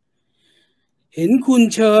เห็นคุณ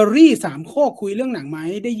เชอรี่สามโคกคุยเรื่องหนังไหม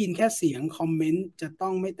ได้ยินแค่เสียงคอมเมนต์จะต้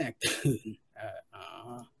องไม่แตกตื่น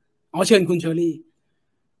อ๋อเชิญคุณเชอรี่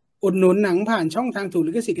อุดหนุนหนังผ่านช่องทางถูก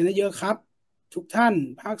ลิขสิทธิ์กันเยอะครับทุกท่าน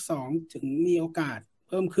ภาค2ถึงมีโอกาสเ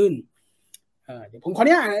พิ่มขึ้นเดี๋ยวผมขออ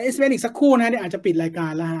นุญาตเอสเวนอีกสักครู่นะเดี๋ยวอาจจะปิดรายกา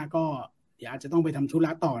รแล้วฮะก็เดี๋ยวอาจจะต้องไปทำธุร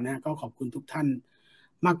ะต่อนะก็ขอบคุณทุกท่าน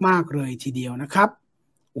มากๆเลยทีเดียวนะครับ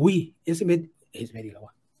อุ้ยเอสเวนอีกแล้วว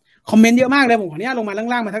ะคอมเมนต์เยอะมากเลยผมขออนุญาตลงมาล่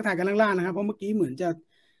างๆมาทักทายกันล่างๆนะครับเพราะเมื่อกี้เหมือนจะ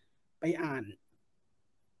ไปอ่าน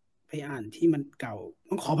ที่มันเก่า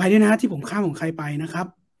ต้องขออภัยด้วยนะที่ผมข้ามของใครไปนะครับ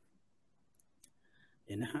เ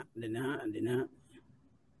ดี๋ยวนะฮะ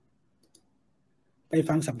ไป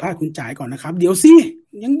ฟังสัมภาษณ์คุณจ๋ายก่อนนะครับเดี๋ยวสิ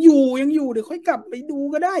ยังอยู่เดี๋ยวค่อยกลับไปดู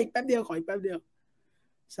ก็ได้แป๊บเดียวขออีกแป๊บเดียว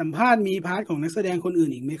สัมภาษณ์มีพาร์ทของนักแสดงคนอื่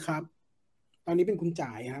นอีกไหมครับตอนนี้เป็นคุณจ๋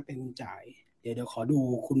ายครับเป็นคุณจ๋ายเดี๋ยวขอดู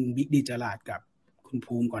คุณบิ๊กดีจลาดกับคุณ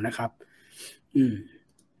ภูมิก่อนนะครับ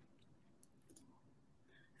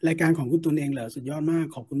รายการของคุณตุลเองเหรอสุดยอดมาก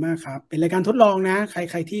ขอบคุณมากครับเป็นรายการทดลองนะใ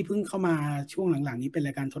ครที่เพิ่งเข้ามาช่วงหลังๆนี้เป็นร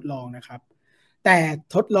ายการทดลองนะครับแต่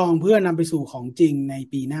ทดลองเพื่อนำไปสู่ของจริงใน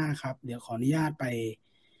ปีหน้าครับเดี๋ยวขออนุญาตไป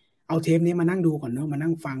เอาเทปนี้มานั่งดูก่อนเนอะมานั่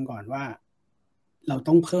งฟังก่อนว่าเรา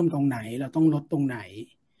ต้องเพิ่มตรงไหนเราต้องลดตรงไห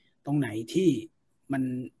นที่มัน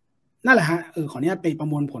นั่นแหละฮะขออนุญาตไปประ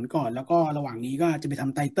มวลผลก่อนแล้วก็ระหว่างนี้ก็จะไปท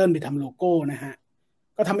ำไตเติ้ลไปทำโลโก้นะฮะ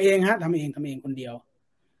ก็ทำเองฮะทำเองคนเดียว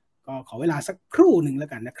ก็ขอเวลาสักครู่หนึ่งแล้ว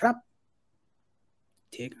กันนะครับ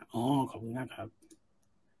เช็คขอบคุณมากครับ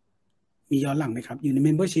มีย้อนหลังไหมครับอยู่ใน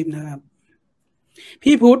membership นะครับ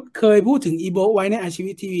พี่พุทธเคยพูดถึงอีโบไว้ในอาชี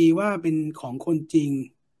วิตทีวีว่าเป็นของคนจริง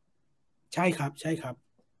ใช่ครับ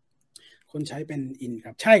คนใช้เป็นอินค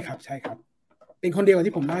รับใช่ครับเป็นคนเดียวกับ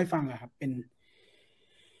ที่ผมเล่าให้ฟังอะครับเ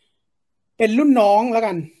ป็นรุ่นน้องแล้ว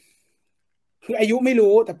กันคืออายุไม่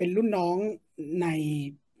รู้แต่เป็นรุ่นน้องใ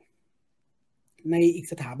นอีก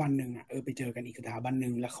สถาบันหนึ่งไปเจอกันอีกสถาบันห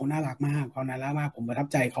นึ่งแล้วเขาน่ารักมากผมประทับ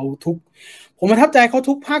ใจเขา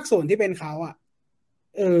ทุกภาคส่วนที่เป็นเขา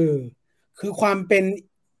คือความเ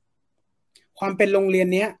ป็นโรงเรียน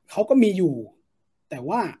เนี้ยเขาก็มีอยู่แต่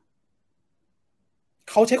ว่า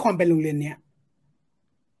เขาใช้ความเป็นโรงเรียนเนี้ย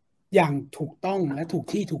อย่างถูกต้องและถูก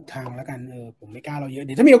ที่ถูกทางแล้วกันผมไม่กล้าเล่าเยอะเ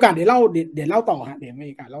ดี๋ยวถ้ามีโอกาสเดี๋ยวเล่าต่อฮะเดี๋ยว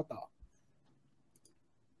มีโอกาสเล่าต่อ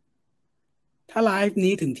ถ้าไลฟ์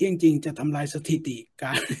นี้ถึงเที่ยงจริงจะทำลายสถิติก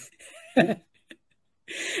าร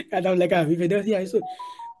ทำรายการวิดีโอที่ใหญ่ที่สุด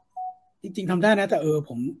จริงๆทำได้นะแต่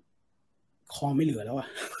ผมคอไม่เหลือแล้วอะ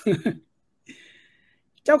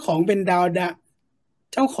เจ้าของเป็นดาว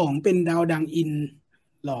ดังอิน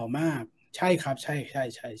หล่อมากใช่ครับใช่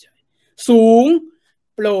สูง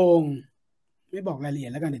โปร่งไม่บอกรายละเอีย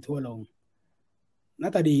ดแล้วกันเดี๋ยวทั่วลงหน้า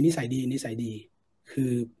ตาดีนิสัยดีคื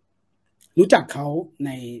อรู้จักเขาใ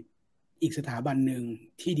นอีกสถาบันหนึ่ง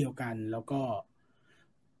ที่เดียวกันแล้ว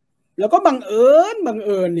ก็บังเ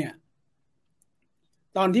อิญเนี่ย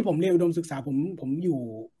ตอนที่ผมเรียนอุดมศึกษาผมอ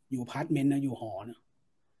ยู่พาร์ทเมนต์นะอยู่หอนะ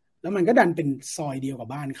แล้วมันก็ดันเป็นซอยเดียวกับ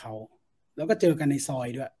บ้านเขาแล้วก็เจอกันในซอย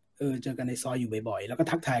ด้วยเจอกันในซอยอยู่บ่อยๆแล้วก็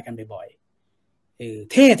ทักทายกันบ่อย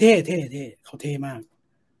ๆเท่เขาเท่มาก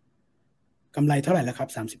กำไรเท่าไหร่แล้วครับ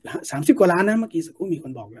30กว่าล้านนะเมื่อกี้สักครู่มีค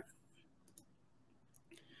นบอกแล้ว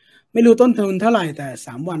ไม่รู้ต้นทุนเท่าไหร่แต่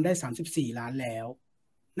3 วันได้34 ล้านแล้ว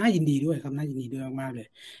น่ายินดีด้วยครับน่ายินดีด้วยมากๆเลย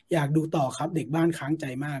อยากดูต่อครับเด็กบ้านค้างใจ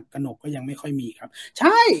มากกนกก็ยังไม่ค่อยมีครับใ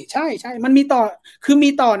ช่มันมีต่อคือมี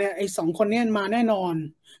ต่อเนี่ยไอ้2 คนนี้มาแน่นอน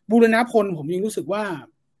บูรณพลผมยังรู้สึกว่า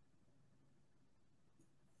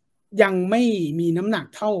ยังไม่มีน้ำหนัก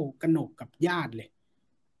เท่ากนกกับญาติเลย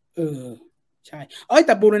ใช่แ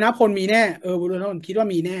ต่บูรณพลมีแน่บูรณพลคิดว่า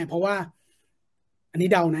มีแน่เพราะว่าอันนี้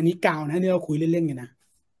เดานะอันนี้กาวนะนี่เราคุยเล่นๆกันนะ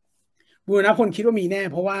บูรณพลคิดว่ามีแน่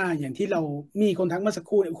เพราะว่าอย่างที่เรามีคนทักเมื่อสัก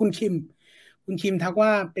ครู่คุณคิมทักว่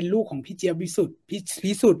าเป็นลูกของพี่เจี๊ยบวิสุทธ์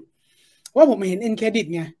พิสุทธ์ว่าผมเห็นเอ็นเครดิต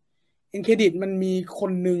ไงเอ็นเครดิตมันมีค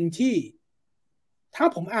นหนึ่งที่ถ้า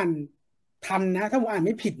ผมอ่านทันนะถ้าผมอ่านไ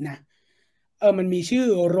ม่ผิดนะมันมีชื่อ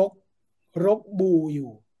รกบูอ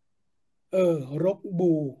ยู่รก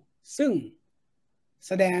บูซึ่งแ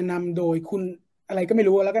สดงนำโดยคุณอะไรก็ไม่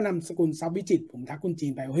รู้แล้วก็นำสกุลทรัพย์วิจิตรผมทักคุณจี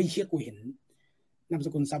นไปเฮ้ยเชี่ยกูเห็นนามส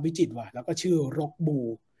กุลทรัพย์วิจิตรว่ะแล้วก็ชื่อรกบู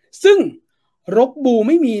ซึ่งรกบูไ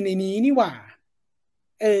ม่มีในนี้นี่หว่า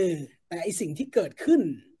แต่ไอสิ่งที่เกิดขึ้น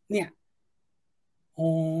เนี่ย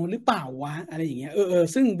หรือเปล่าวะอะไรอย่างเงี้ย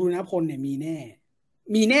ซึ่งบูรณพลเนี่ยมีแ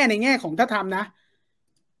น่ในแง่ของถ้าทำนะ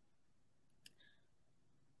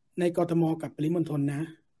ในกทมกับปริมณฑลนะ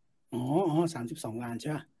32 ล้านใ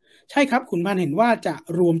ช่ป่ะใช่ครับขุนพันธ์เห็นว่าจะ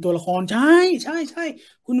รวมตัวละครใช่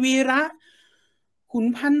คุณวีระขุน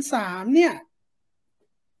พันธ์3เนี่ย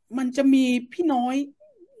มันจะมีพี่น้อย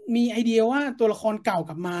มีไอเดียว่าตัวละครเก่า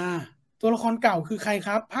กลับมาตัวละครเก่าคือใครค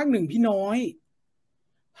รับภาค 1พี่น้อย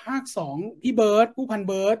ภาค2พี่เบิร์ดผู้พัน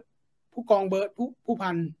เบิร์ดผู้กองเบิร์ดผู้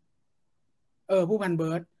พันผู้พันเ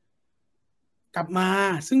บิร์ดกลับมา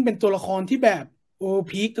ซึ่งเป็นตัวละครที่แบบ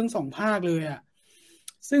พีคทั้ง2ภาคเลยอ่ะ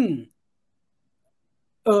ซึ่ง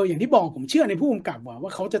อย่างที่บอกผมเชื่อในผู้กำกับว่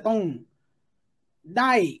าเขาจะต้องไ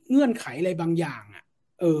ด้เงื่อนไขอะไรบางอย่างอ่ะ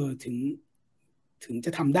ถึงจ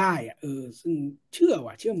ะทำได้อ่ะซึ่งเชื่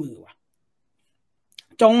อมือว่ะ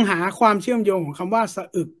จงหาความเชื่อมโยงของคำว่าสะ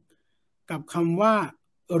อึกกับคำว่า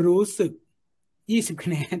รู้สึก20 คะ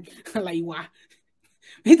แนนอะไรวะ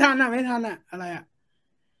ไม่ทันอ่ะอะไรอ่ะ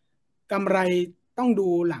กำไรต้องดู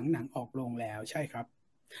หลังหนังออกโรงแล้วใช่ครับ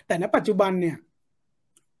แต่ณปัจจุบันเนี่ย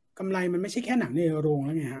กำไรมันไม่ใช่แค่หนังในโรงแ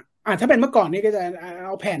ล้วไงฮะถ้าเป็นเมื่อก่อนนี่ก็จะเอ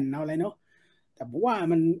าแผ่นเอาอะไรเนาะแต่ผมว่า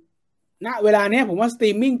มันณเวลาเนี้ยผมว่าสตรี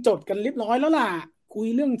มมิ่งจดกันเรียบร้อยแล้วล่ะคุย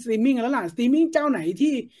เรื่องสตรีมมิ่งแล้วล่ะสตรีมมิ่งเจ้าไหน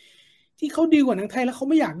ที่เขาดีกว่าหนังไทยแล้วเขา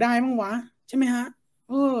ไม่อยากได้มั้งวะใช่ไหมฮะ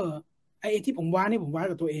ไอ้ที่ผมว้านี่ผมว้า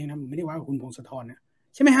กับตัวเองนะผมไม่ได้ว้ากับคุณพงศธรนะ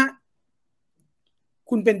ใช่ไหมฮะ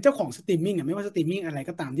คุณเป็นเจ้าของสตรีมมิ่งไม่ว่าสตรีมมิ่งอะไร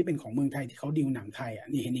ก็ตามที่เป็นของเมืองไทยที่เขาดีลหนังไทย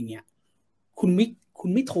นี่เห็นอย่างเงี้ยคุณ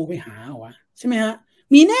ไม่โทรไปหาเหรอวะใช่ไหมฮะ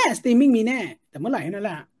มีแน่สตรีมมิ่งมีแน่แต่เมื่อไหร่นั่นแห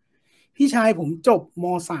ละพี่ชายผมจบม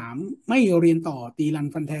.3 ไม่เรียนต่อตีรัน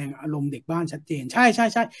ฟันแทงอารมณ์เด็กบ้านชัดเจนใช่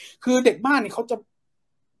คือเด็กบ้านเนี่ยเขาจะ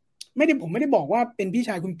ผมไม่ได้บอกว่าเป็นพี่ช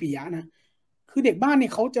ายคุณปิยะนะคือเด็กบ้านเนี่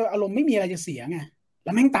ยเขาจะอารมณ์ไม่มีอะไรจะเสียไงแ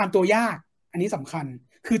ล้วแม่งตามตัวยากอันนี้สำคัญ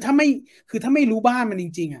คือถ้าไม่รู้บ้านมันจ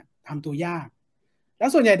ริงๆตามตัวยากแล้ว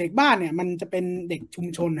ส่วนใหญ่เด็กบ้านเนี่ยมันจะเป็นเด็กชุม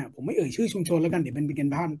ชนผมไม่เอ่ยชื่อชุมชนแล้วกันเดี๋ยวเป็นก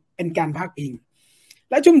ารพาดพิง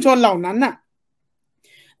และชุมชนเหล่านั้น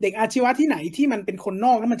เด็กอาชีวะที่ไหนที่มันเป็นคนน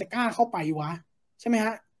อกแล้วมันจะกล้าเข้าไปวะใช่ไหมฮ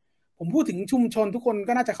ะผมพูดถึงชุมชนทุกคน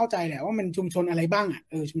ก็น่าจะเข้าใจแหละว่ามันชุมชนอะไรบ้าง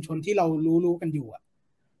ชุมชนที่เรารู้กันอยู่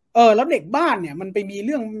แล้วเด็กบ้านเนี่ยมันไปมีเ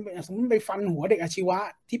รื่องสมมติไปฟันหัวเด็กอาชีวะ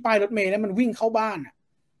ที่ป้ายรถเมล์แล้วมันวิ่งเข้าบ้าน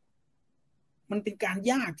มันเป็นการ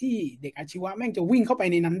ยากที่เด็กอาชีวะแม่งจะวิ่งเข้าไป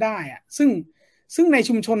ในนั้นได้ซึ่งใน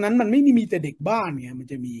ชุมชนนั้นมันไม่ได้มีแต่เด็กบ้านเนี่ยมัน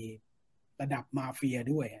จะมีระดับมาเฟีย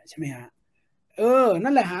ด้วยใช่ไหมฮะ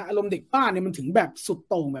นั่นแหละฮะอารมณ์เด็กบ้านเนี่ยมันถึงแบบสุด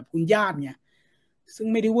โต่งแบบคุณญาติเนี่ยซึ่ง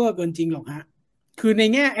ไม่ได้เวอร์เกินจริงหรอกฮะคือใน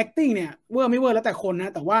แง่ acting เนี่ยเวอร์ไม่เวอร์แล้วแต่คนน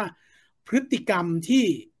ะแต่ว่าพฤติกรรมที่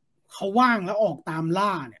เขาว่างแล้วออกตามล่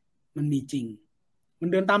าเนี่ยมันมีจริงมัน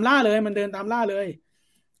เดินตามล่าเลย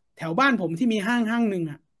แถวบ้านผมที่มีห้างหนึ่ง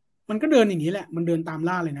มันก็เดินอย่างนี้แหละมันเดินตาม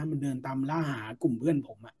ล่าเลยนะมันเดินตามล่าหากลุ่มเพื่อนผ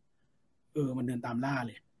มมันเดินตามล่าเ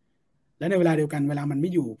ลยแล้วในเวลาเดียวกันเวลามันไ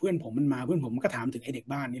ม่อยู่เพื่อนผมมันมาเพื่อนผมก็ถามถึงไอ้เด็ก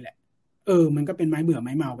บ้านนี่แหละมันก็เป็นไม้เบื่อไ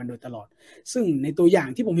ม้เมากันโดยตลอดซึ่งในตัวอย่าง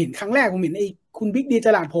ที่ผมเห็นครั้งแรกผมเห็นไอ้คุณบิ๊กดีจ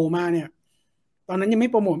ลาดโผล่มาเนี่ยตอนนั้นยังไม่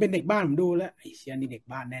โปรโมทเป็นเด็กบ้านผมดูแล้วไอ้เชียนี่เด็ก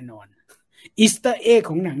บ้านแน่นอนอีสเตอร์เอ็ก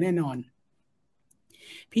ของหนังแน่นอน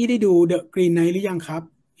พี่ได้ดูเดอะกรีนไนท์หรือยังครับ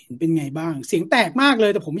เห็นเป็นไงบ้างเสียงแตกมากเล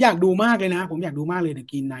ยแต่ผมอยากดูมากเลยนะผมอยากดูมากเลยเดอะ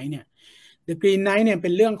กรีนไนท์เนี่ยเดอะกรีนไนท์เนี่ยเป็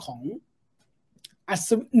นเรื่องของ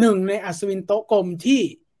หนึ่งในอัศวินโต๊ะกลมที่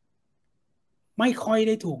ไม่ค่อยไ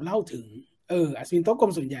ด้ถูกเล่าถึงอัศวินโต๊ะกล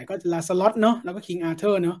มส่วนใหญ่ก็ลาสล็อตเนาะแล้วก็คิงอาร์เธ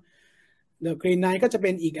อร์เนาะเดอะกรีนไนท์ก็จะเป็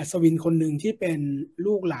นอีกอัศวินคนหนึ่งที่เป็น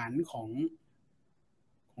ลูกหลานของ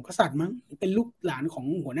กษัตริย์มั้งเป็นลูกหลานของ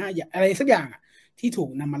หัวหน้าอะไรสักอย่างที่ถูก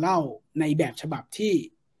นำมาเล่าในแบบฉบับที่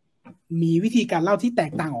มีวิธีการเล่าที่แต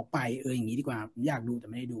กต่างออกไปอย่างนี้ดีกว่าผมอยากดูแต่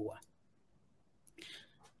ไม่ได้ดู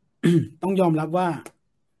ต้องยอมรับว่า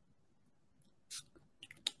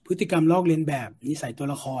พฤติกรรมลอกเลียนแบบนิสัยตัว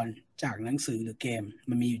ละครจากหนังสือหรือเกม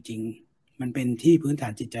มันมีอยู่จริงมันเป็นที่พื้นฐา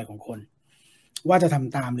นจิตใจของคนว่าจะท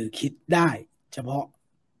ำตามหรือคิดได้เฉพาะ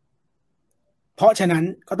เพราะฉะนั้น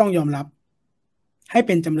ก็ต้องยอมรับให้เ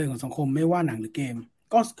ป็นจำเลยของสังคมไม่ว่าหนังหรือเกม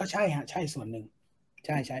ก็ใช่ฮะใช่ส่วนหนึ่งใ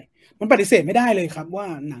ช่มันปฏิเสธไม่ได้เลยครับว่า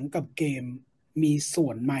หนังกับเกมมีส่ว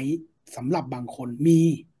นไหมสำหรับบางคน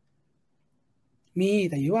มี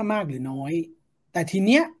แต่อยู่ว่ามากหรือน้อยแต่ทีเ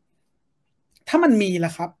นี้ยถ้ามันมีล่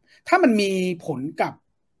ะครับถ้ามันมีผลกับ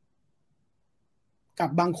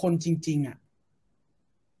บางคนจริง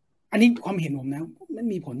ๆอันนี้ความเห็นผมนะมัน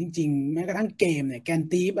มีผลจริงๆแม้กระทั่งเกมเนี่ยแกน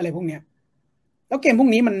ตีฟอะไรพวกเนี้ยแล้วเกมพวก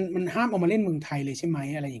นี้มันห้ามเอามาเล่นเมืองไทยเลยใช่ไหม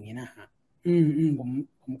อะไรอย่างนี้นะฮะ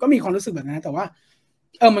ผมก็มีความรู้สึกแบบนั้นแต่ว่า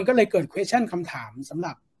มันก็เลยเกิด question คำถามสำห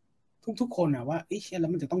รับทุกๆคนว่าเชี่ยแล้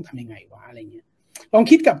วมันจะต้องทำยังไงวะอะไรเงี้ยลอง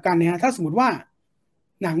คิดกับกันนะฮะถ้าสมมติว่า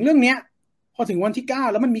หนังเรื่องเนี้ยพอถึงวันที่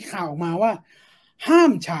9แล้วมันมีข่าวออกมาว่าห้า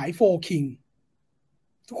มฉายโฟคิง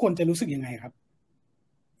ทุกคนจะรู้สึกยังไงครับ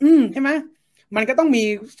ใช่ไหมมันก็ต้องมี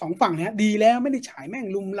2ฝั่งนะดีแล้วไม่ได้ฉายแม่ง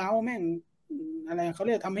ลุมเล้าแม่งอะไรเขาเ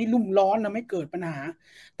รียกทำให้รุ่มร้อนทำให้เกิดปัญหา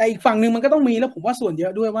แต่อีกฝั่งหนึ่งมันก็ต้องมีแล้วผมว่าส่วนเยอ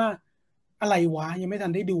ะด้วยว่าอะไรวะยังไม่ทั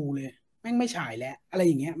นได้ดูเลยแม่งไม่ฉายแล้วอะไร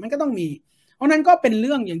อย่างเงี้ยมันก็ต้องมีเพราะนั้นก็เป็นเ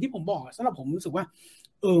รื่องอย่างที่ผมบอกสำหรับผมรู้สึกว่า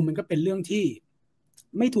มันก็เป็นเรื่องที่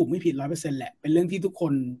ไม่ถูกไม่ผิด 100% แหละเป็นเรื่องที่ทุกค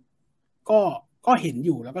นก็ ก็เห็นอ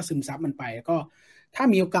ยู่แล้วก็ซึมซับมันไปก็ถ้า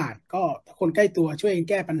มีโอกาสก็คนใกล้ตัวช่วยกัน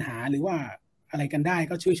แก้ปัญหาหรือว่าอะไรกันได้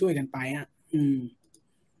ก็ช่วยกันไปอ่ะ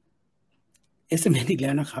SMS อีกแล้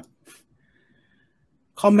วนะครับ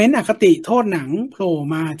คอมเมนต์อคติโทษหนังโผล่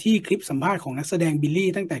มาที่คลิปสัมภาษณ์ของนักแสดงบิลลี่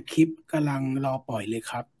ตั้งแต่คลิปกำลังรอปล่อยเลย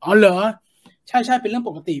ครับอ๋อเหรอใช่เป็นเรื่อง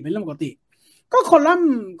ปกติเป็นเรื่องปกติก็คอลัม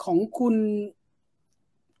น์ของคุณ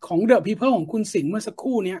ของเดอะพีเพิลของคุณสิงห์เมื่อสักค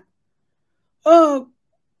รู่เนี้ย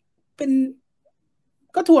เป็น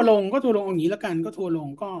ก็ทัวลงอย่างนี้แล้วกันก็ทัวลง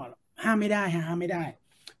ก็ห้ามไม่ได้ห้ามไม่ได้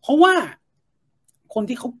เพราะว่าคน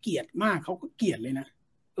ที่เขาเกลียดมากเขาก็เกลียดเลยนะ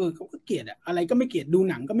เขาก็เกลียดอะอะไรก็ไม่เกลียดดู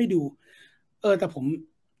หนังก็ไม่ดูแต่ผม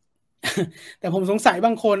แต่ผมสงสัยบ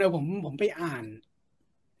างคนผมไปอ่าน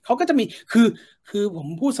เขาก็จะมีคือผม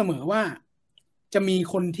พูดเสมอว่าจะมี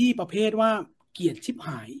คนที่ประเภทว่าเกลียดชิบห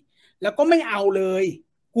ายแล้วก็ไม่เอาเลย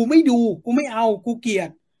กูไม่ดูกูไม่เอากูเกลียด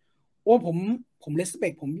โอ้ผมเลสเป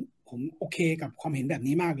คผมโอเคกับความเห็นแบบ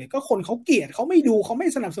นี้มากเลยก็คนเขาเกลียดเขาไม่ดูเขาไม่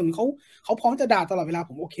สนับสนุนเขาพร้อมจะด่าตลอดเวลา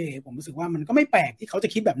ผมโอเคผมรู้สึกว่ามันก็ไม่แปลกที่เขาจะ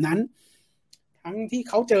คิดแบบนั้นทั้งที่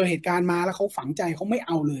เขาเจอเหตุการณ์มาแล้วเขาฝังใจเขาไม่เ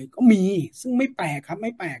อาเลยก็มีซึ่งไม่แปลกครับไ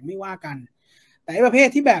ม่แปลกไม่ว่ากันแต่ประเภท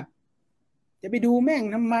ที่แบบจะไปดูแม่ง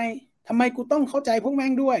ทำไมกูต้องเข้าใจพวกแม่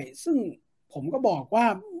งด้วยซึ่งผมก็บอกว่า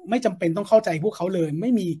ไม่จำเป็นต้องเข้าใจพวกเขาเลยมัน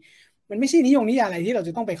ไม่ใช่นิยมนิยามอะไรที่เราจ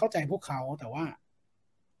ะต้องไปเข้าใจพวกเขาแต่ว่า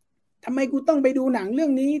ทำไมกูต้องไปดูหนังเรื่อ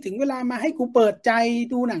งนี้ถึงเวลามาให้กูเปิดใจ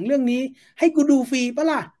ดูหนังเรื่องนี้ให้กูดูฟรีปะ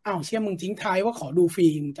ล่ะอ้าวเชี่ยมึงทิ้งท้ายว่าขอดูฟรี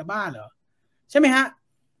มึงจะบ้าเหรอใช่ไหมฮะ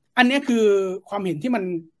อันนี้คือความเห็นที่มัน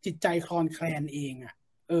จิตใจคลอนแคลนเองอ่ะ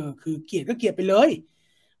คือเกลียดก็เกลียดไปเลย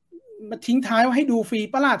มาทิ้งท้ายว่าให้ดูฟรี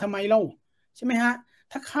ปะล่ะทำไมเล่าใช่ไหมฮะ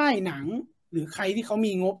ถ้าค่ายหนังหรือใครที่เขา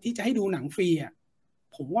มีงบที่จะให้ดูหนังฟรีอ่ะ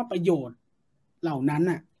ผมว่าประโยชน์เหล่านั้น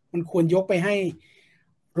อ่ะมันควรยกไปให้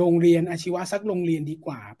โรงเรียนอาชีวะสักโรงเรียนดีก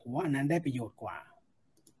ว่าผมว่าอันนั้นได้ประโยชน์กว่า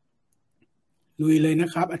ลุยเลยนะ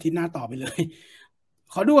ครับอาทิตย์หน้าต่อไปเลย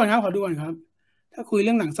ขอด่วนครับถ้าคุยเ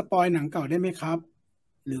รื่องหนังสปอยหนังเก่าได้ไหมครับ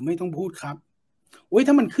หรือไม่ต้องพูดครับโอ้ย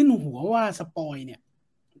ถ้ามันขึ้นหัวว่าสปอยเนี่ย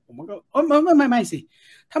ผมก็ไม่สิ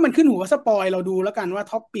ถ้ามันขึ้นหัวสปอยเราดูแล้วกันว่า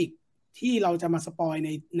ท็อปปิกที่เราจะมาสปอย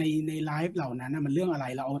ในไลฟ์เหล่านั้นนะมันเรื่องอะไร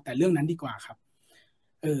เราเอาแต่เรื่องนั้นดีกว่าครับ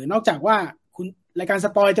นอกจากว่าคุณรายการส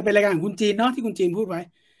ปอยจะเป็นรายการของคุณจีนเนาะที่คุณจีนพูดไว้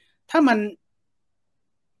ถ้า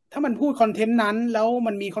มันพูดคอนเทนต์นั้นแล้ว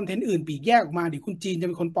มันมีคอนเทนต์อื่นปีกแยกออกมาเดี๋ยวคุณจีนจะเ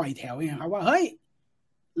ป็นคนปล่อยแถวไงครับว่าเฮ้ย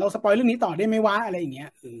เราสปอยเรื่องนี้ต่อได้ไหมวะอะไรอย่างเงี้ย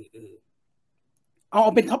เอา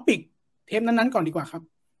เป็นท็อปปิกเทปนั้นๆก่อนดีกว่าครับ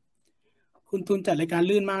คุณทุนจัดรายการ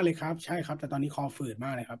ลื่นมากเลยครับใช่ครับแต่ตอนนี้คอฝืดม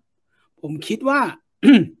ากเลยครับผมคิดว่า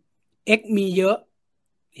X มีเยอะ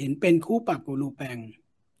เห็นเป็นคู่ปรับกับรูแปง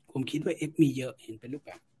ผมคิดว่า X มีเยอะเห็นเป็นรูปแ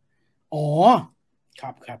บบอ๋อค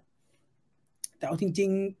รับแต่เอาจริง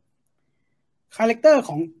ๆคาแรคเตอร์ข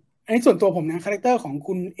องอันนี้ส่วนตัวผมนะคาแรคเตอร์ของ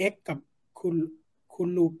คุณ X กับคุณ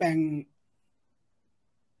ลูแปง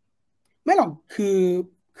ไม่หรอก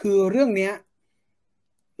คือเรื่องเนี้ย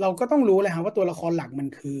เราก็ต้องรู้เลยครับว่าตัวละครหลักมัน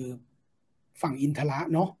คือฝั่งอินทระ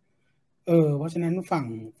เนาะเพราะฉะนั้น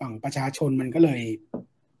ฝั่งประชาชนมันก็เลย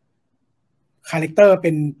คาแรคเตอร์เ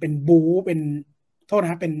ป็นบู๊เป็นโทษน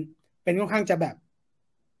ะฮะเป็นค่อนข้างจะแบบ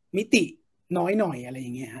มิติน้อยหน่อยอะไรอย่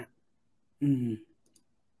างเงี้ยฮะ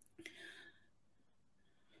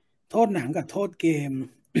โทษหนังกับโทษเกม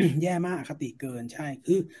แย่มากอคติเกินใช่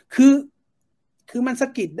คือมันสะ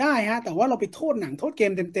กิดได้ฮะแต่ว่าเราไปโทษหนังโทษเก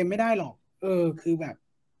มเต็มไม่ได้หรอกคือแบบ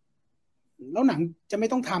แล้วหนังจะไม่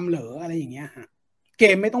ต้องทำเหรออะไรอย่างเงี้ยฮะเก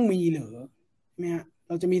มไม่ต้องมีเหรอเนี่ยเ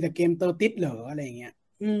ราจะมีแต่เกมเตอร์ติดเหรออะไรอย่างเงี้ย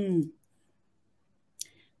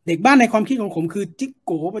เด็กบ้านในความคิดของผมคือจิ๊กโ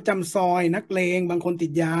กประจำซอยนักเลงบางคนติ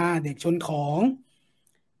ดยาเด็กชนของ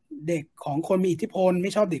เด็กของคนมีอิทธิพลไ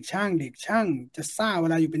ม่ชอบเด็กช่างจะซ่าเว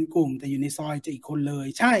ลาอยู่เป็นกลุ่มแต่อยู่ในซอยจะอีกคนเลย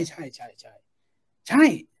ใช่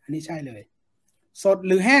อันนี้ใช่เลยสดห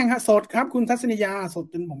รือแห้งครับสดครับคุณทัศนียาสด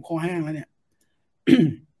จนผมคอแห้งแล้วเนี่ย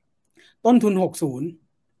ต้นทุน60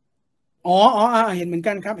เห็นเหมือน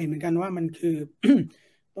กันครับเห็นเหมือนกันว่ามันคือ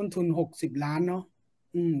ต้นทุน60 ล้านเนาะ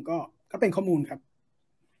ก็เป็นข้อมูลครับ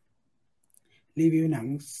รีวิวหนัง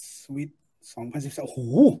สวิต2013โอ้โห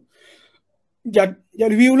อย่า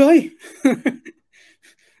รีวิวเลย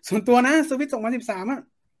ส่วนตัวนะสวิต2013อ่ะ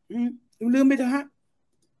ลืมไปเถอะฮะ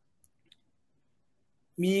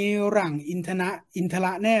มีหลังอินทร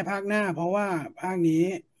ะแน่ภาคหน้าเพราะว่าภาคนี้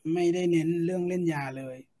ไม่ได้เน้นเรื่องเล่นยาเล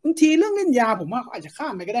ยบางทีเรื่องเล่นยาผมว่าเขาอาจจะข้า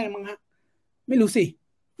มไปก็ได้มั้งฮะไม่รู้สิ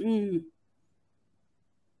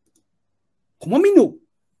ผมว่าไม่หนุก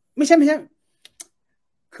ไม่ใช่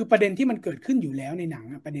คือประเด็นที่มันเกิดขึ้นอยู่แล้วในหนัง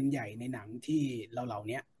ประเด็นใหญ่ในหนังที่เรา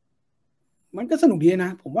เนี้ยมันก็สนุกดีน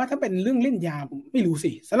ะผมว่าถ้าเป็นเรื่องเล่นยาผมไม่รู้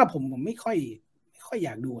สิสำหรับผมไม่ค่อยอย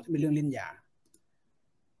ากดูถ้าเป็นเรื่องเล่นยา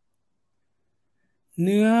เ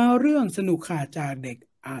นื้อเรื่องสนุกค่ะจากเด็ก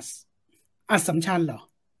อัสสัมชัญเหรอ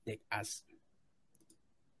เด็กอัส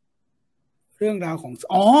เรื่องราวของ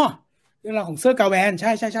เรื่องราวของเซอร์กาแวนใ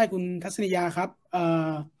ช่ใช่ใช่คุณทัศนียาครับ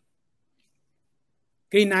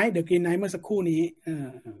กรีนไนท์เดอะกรีนไนท์เมื่อสักครู่นี้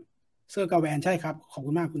เซอร์กาแวนใช่ครับขอบคุ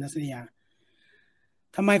ณมากคุณทัศนียา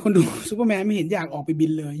ทำไมคนดูซูเปอร์แมนไม่เห็นอยากออกไปบิ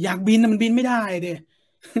นเลยอยากบินนะมันบินไม่ได้เด้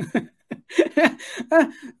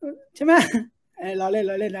ใช่ไหมเราเล่น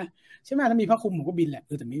นะใช่ไหมถ้ามีผ้าคลุมผมก็บินแหละ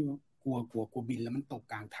แต่ไม่กลัวบินแล้วมันตก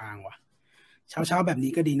กลางทางว่ะเช้าแบบ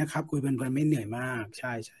นี้ก็ดีนะครับคุยเพลินๆไม่เหนื่อยมากใ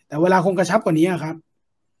ช่ใช่แต่เวลาคงกระชับกว่านี้ครับ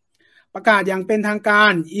ประกาศอย่างเป็นทางกา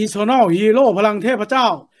ร Eternal Hero พลังเทพเจ้า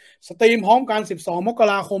สตรีมพร้อมกัน12 มก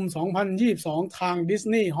ราคม 2022 ทาง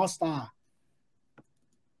Disney Hotstar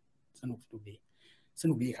สนุก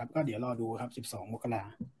ดีครับก็เดี๋ยวรอดูครับ12 มกรา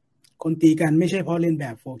คนตีกันไม่ใช่เพราะเล่นแบ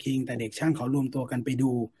บโฟคิงแต่เด็กช่างเขารวมตัวกันไป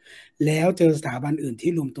ดูแล้วเจอสถาบันอื่น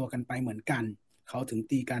ที่รวมตัวกันไปเหมือนกันเขาถึง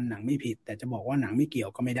ตีกันหนังไม่ผิดแต่จะบอกว่าหนังไม่เกี่ยว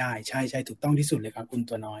ก็ไม่ได้ใช่ถูกต้องที่สุดเลยครับคุณ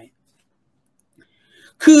ตัวน้อย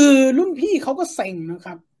คือรุ่นพี่เขาก็เซ็งนะค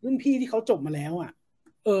รับรุ่นพี่ที่เขาจบมาแล้วอ่ะ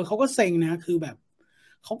เขาก็เซ็งนะคือแบบ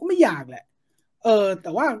เขาก็ไม่อยากแหละแ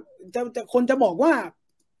ต่ว่าคนจะบอกว่า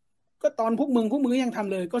ก็ตอนพวกมึงก็ยังท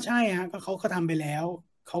ำเลยก็ใช่ฮะก็เขาทำไปแล้ว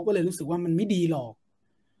เขาก็เลยรู้สึกว่ามันไม่ดีหรอก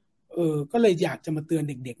ก็เลยอยากจะมาเตือน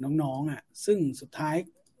เด็กๆน้องๆอ่ะซึ่งสุดท้าย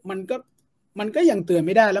มันก็ยังเตือนไ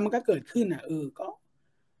ม่ได้แล้วมันก็เกิดขึ้นอ่ะก็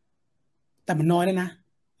แต่มันน้อยแล้วนะ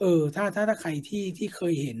ถ้าใครที่เค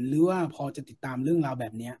ยเห็นหรือว่าพอจะติดตามเรื่องราวแบ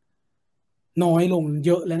บเนี้ยน้อยลงเ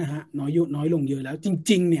ยอะแล้วนะฮะน้อยลงเยอะแล้วจ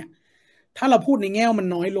ริงๆเนี่ยถ้าเราพูดในแง่มัน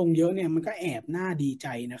น้อยลงเยอะเนี่ยมันก็แอบน่าดีใจ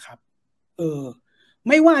นะครับไ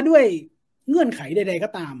ม่ว่าด้วยเงื่อนไขใดๆก็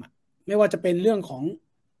ตามอ่ะไม่ว่าจะเป็นเรื่องของ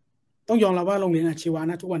ต้องยอมรับว่าโรงเรียนอาชีวะ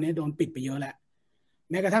นะทุกวันนี้โดนปิดไปเยอะแล้ว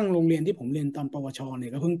แม้กระทั่งโรงเรียนที่ผมเรียนตอนปวชเนี่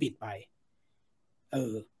ยก็เพิ่งปิดไปเอ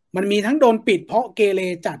อมันมีทั้งโดนปิดเพราะเกเร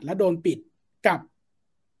จัดและโดนปิดกับ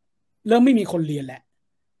เริ่มไม่มีคนเรียนแหละ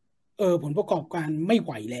ผลประกอบการไม่ไห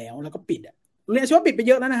วแล้วก็ปิดอ่ะโรงเรียนอาชีวะปิดไปเ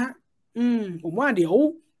ยอะแล้วนะฮะผมว่าเดี๋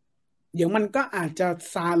ยวมันก็อาจจะ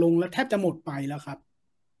ซาลงและแทบจะหมดไปแล้วครับ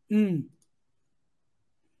อืม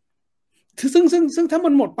ซึ่งถ้ามั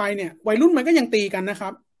นหมดไปเนี่ยวัยรุ่นมันก็ยังตีกันนะครั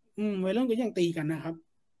บวัยรุ่นก็ยังตีกันนะครับ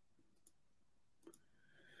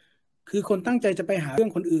คือคนตั้งใจจะไปหาเรื่อ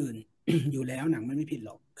งคนอื่น อยู่แล้วหนังมันไม่ผิดห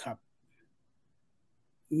รอกครับ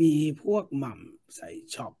มีพวกหม่ำใส่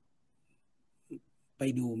ช็อปไป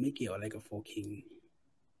ดูไม่เกี่ยวอะไรกับโฟคิง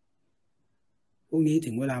พวกนี้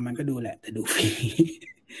ถึงเวลามันก็ดูแหละแต่ดูฟรี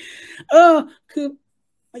เออคือ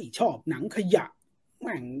ไม่ชอบหนังขยะแ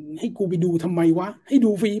ม่งให้กูไปดูทำไมวะให้ดู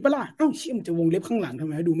ฟรีปะล่ะเอ้าเชี่ยมันจะวงเล็บข้างหลังทำไ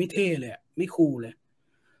มดูไม่เท่เลยไม่คูลเลย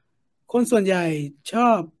คนส่วนใหญ่ชอ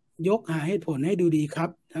บยกหาเหตุผลให้ดูดีครับ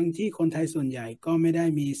ทั้งที่คนไทยส่วนใหญ่ก็ไม่ได้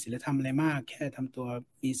มีศีลธรรมอะไรมากแค่ทำตัว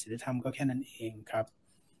มีศีลธรรมก็แค่นั้นเองครับ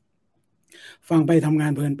ฟังไปทำงา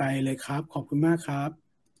นเพลินไปเลยครับขอบคุณมากครับ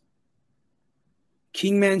คิ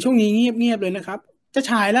งแมนช่วงนี้เงียบเลยนะครับจะ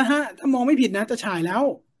ฉายแล้วฮะถ้ามองไม่ผิดนะจะฉายแล้ว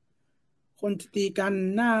คนตีกัน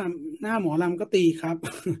หน้าหมอลำก็ตีครับ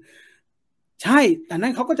ใช่แต่นั่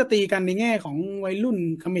นเขาก็จะตีกันในแง่ของวัยรุ่น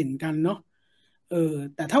เขม่นกันเนาะ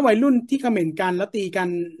แต่ถ้าวัยรุ่นที่เขม่นกันแล้วตีกัน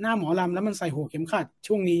หน้าหมอลำแล้วมันใส่หัวเข็มขัด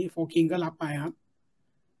ช่วงนี้โฟคิงก็รับไปครับ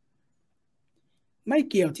ไม่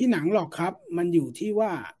เกี่ยวที่หนังหรอกครับมันอยู่ที่ว่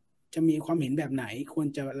าจะมีความเห็นแบบไหนควร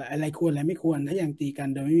จะอะไรควรอะไรไม่ควรถ้ายังตีกัน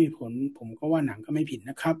โดยไม่มีผลผมก็ว่าหนังก็ไม่ผิด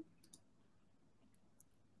นะครับ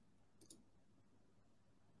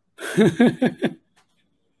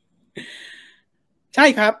ใช่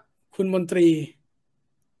ครับคุณมนตรี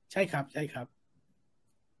ใช่ครับใช่ครับ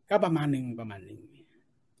ก็ประมาณหนึ่ง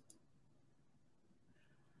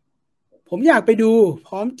ผมอยากไปดูพ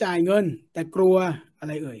ร้อมจ่ายเงินแต่กลัวอะไ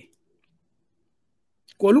รเอ่ย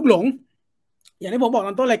กลัวลูกหลง อย่างที่ผมบอกต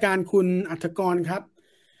อนต้นรายการคุณอัธกรครับ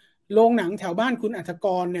โรงหนังแถวบ้านคุณอัธก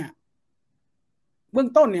รเนี่ยเบื้อง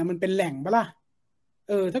ต้นเนี่ยมันเป็นแหล่งปะล่ะ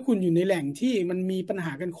ถ้าคุณอยู่ในแหล่งที่มันมีปัญห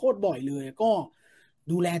ากันโคตรบ่อยเลยก็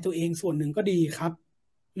ดูแลตัวเองส่วนหนึ่งก็ดีครับ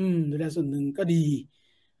ดูแลส่วนหนึ่งก็ดี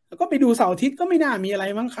แล้วก็ไปดูเสาร์อาทิตย์ก็ไม่น่ามีอะไร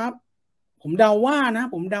มั้งครับผมเดาว่า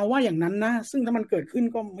อย่างนั้นนะซึ่งถ้ามันเกิดขึ้น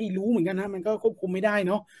ก็ไม่รู้เหมือนกันนะมันก็ควบคุมไม่ได้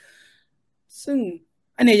เนาะซึ่ง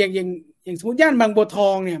อันเนี้ยอย่างสมมติย่านบางบัวทอ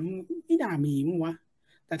งเนี่ยไม่น่ามีมั้งวะ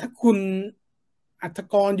แต่ถ้าคุณอัฐ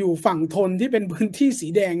กรอยู่ฝั่งทนที่เป็นพื้นที่สี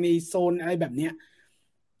แดงในโซนอะไรแบบเนี้ย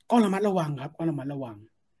ก็ระมัดระวังครับก็ระมัดระวัง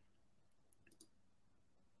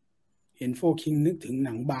เห็นโฟคิงนึกถึงห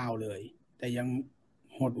นังบาวเลยแต่ยัง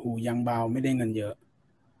หดหูยังบาวไม่ได้เงินเยอะ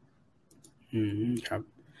ครับ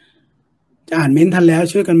จะอ่านเม้นทันแล้ว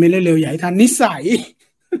ช่วยกันเม้นเร็วๆอย่าให้ทันนิสัย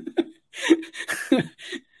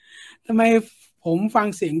ทำไมผมฟัง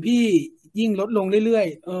เสียงพี่ ยิ่งลดลงเรื่อย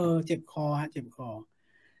ๆเจ็บคอฮะเจ็บคอ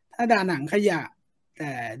ถ้าด่าหนังขยะแ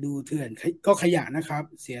ต่ดูเถื่อนก็ขยะนะครับ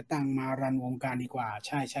เสียตังค์มารันวงการดีกว่าใ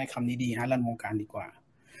ช่ใช่คำนี้ดีฮะรันวงการดีกว่า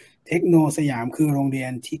เทคโนสยามคือโรงเรีย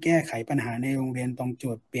นที่แก้ไขปัญหาในโรงเรียนตรง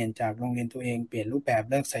จุดเปลี่ยนจากโรงเรียนตัวเองเปลี่ยนรูปแบบ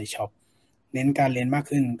เลิกใส่ช็อปเน้นการเรียนมาก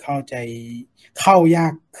ขึ้นเข้ายา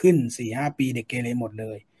กขึ้น 4-5 ปีเด็กเกเรหมดเล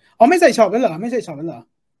ยอ๋อไม่ใส่ช็อปแล้วเหรอไม่ใส่ช็อปแล้วเหรอ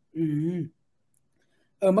อืม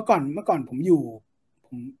เมื่อก่อนผม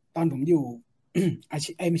ตอนผมอยู่ อา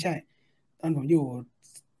ชีไม่ใช่ตอนผมอยู่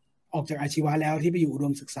ออกจากอาชีวะแล้วที่ไปอยู่อุด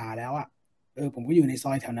มศึกษาแล้วอ่ะผมก็อยู่ในซ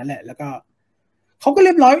อยแถวนั้นแหละแล้วก็เขาก็เ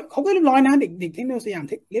รียบร้อยนะเด็กเด็กเทคโนโลยีสยาม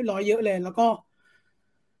เรียบร้อยเยอะเลยแล้วก็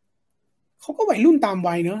เขาก็วัยรุ่นตาม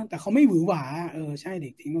วัยเนอะแต่เขาไม่หวือหวาใช่เด็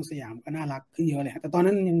กเทคโนโลยีสยามก็น่ารักขึ้นเยอะเลยแต่ตอน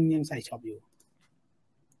นั้นยังใส่ช็อปอยู่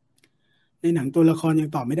ในหนังตัวละครยัง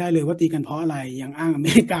ตอบไม่ได้เลยว่าตีกันเพราะอะไรยังอ้างอเม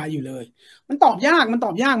ริกาอยู่เลยมันตอบยากมัน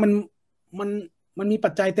มันมีปั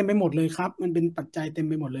จจัยเต็มไปหมดเลยครับมันเป็นปัจจัยเต็ม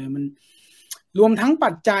ไปหมดเลยมันรวมทั้งปั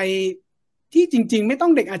จจัยที่จริงๆไม่ต้อ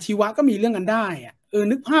งเด็กอาชีวะก็มีเรื่องกันได้อะ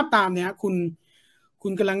นึกภาพตามเนี้ยคุ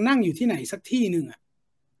ณกำลังนั่งอยู่ที่ไหนสักที่หนึ่งอ่ะ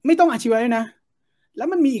ไม่ต้องอาชีวะเลยนะแล้ว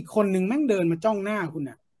มันมีอีกคนหนึ่งแม่งเดินมาจ้องหน้าคุณ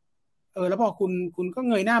อ่ะแล้วพอคุณก็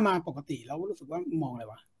เงยหน้ามาปกติแล้วรู้สึกว่ามองอะไร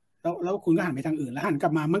วะแล้วคุณก็หันไปทางอื่นแล้วหันกลั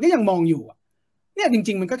บมามันก็ยังมองอยู่อ่ะเนี่ยจ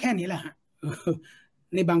ริงๆมันก็แค่นี้แหละฮะ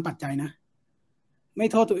ในบางปัจจัยนะไม่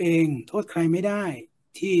โทษตัวเองโทษใครไม่ได้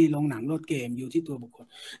ที่ลงหนังโลดเกมอยู่ที่ตัวบุคคล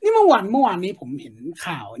นี่เมื่อวานนี้ผมเห็น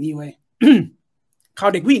ข่าวนี่เว้ย ข่าว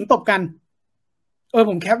เด็กผู้หญิงตบกัน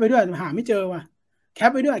ผมแคปไว้ด้วยหาไม่เจอว่ะแค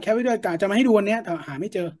ปไว้ด้วยกะจะมาให้ดูวันนี้แต่หาไม่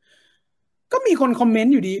เจอก็มีคนคอมเมน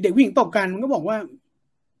ต์อยู่ดีเด็กผู้หญิงตบกันมันก็บอกว่า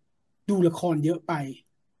ดูละครเยอะไป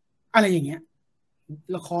อะไรอย่างเงี้ย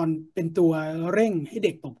ละครเป็นตัวเร่งให้เ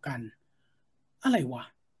ด็กตบกันอะไรวะ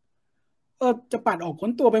จะปัดออกพ้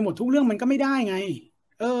นตัวไปหมดทุกเรื่องมันก็ไม่ได้ไง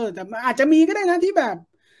แต่อาจจะมีก็ได้นะที่แบบ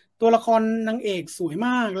ตัวละครนางเอกสวยม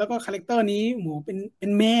ากแล้วก็คาแรคเตอร์นี้โหเป็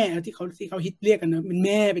นแม่ที่เขาฮิตเรียกกันนะเป็นแ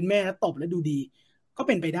ม่แล้วตบแล้วดูดีก็เ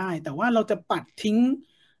ป็นไปได้แต่ว่าเราจะปัดทิ้ง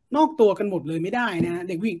นอกตัวกันหมดเลยไม่ได้นะเ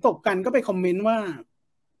ด็กผู้หญิงตบกันก็ไปคอมเมนต์ว่า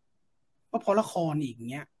พอละครอีก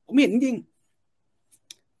เงี้ยผมเห็นจริง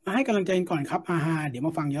มาให้กำลังใจกันก่อนครับเดี๋ยวม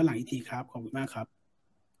าฟังย้อนหลังอีกทีครับขอบคุณมากครับ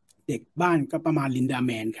เด็กบ้านก็ประมาณลินดาแ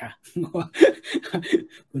มนค่ะ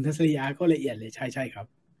คุณทัศนียาก็ละเอียดเลยใช่ใช่ครับ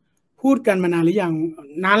พูดกันมานานหรือยัง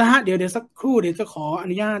นานแล้วฮะเดี๋ยวสักครู่เดี๋ยวจะขออ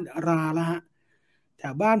นุญาตลาแล้วฮะแถ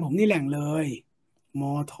วบ้านผมนี่แหล่งเลยม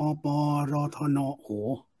ทปรทนโห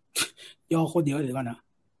ย่อโคตรเยอะเลยก่อนนะ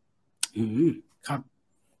ครับ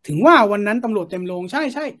ถึงว่าวันนั้นตำรวจเต็มโรงใช่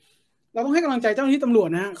ใช่เราต้องให้กำลังใจเจ้าหน้าที่ตำรวจ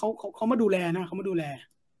นะเขามาดูแลนะเขามาดูแล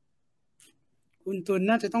คุณตุล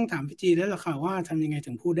น่าจะต้องถามพี่จีแล้วล่ะค่ะว่าทำยังไง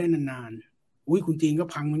ถึงพูดได้นานๆอุ้ยคุณจีนก็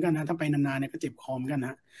พังเหมือนกันนะถ้าไปนานๆเนี่ยก็เจ็บคอเหมือนกันน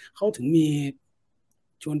ะเขาถึงมี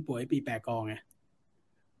ชวนป่วยปีแปรกองไง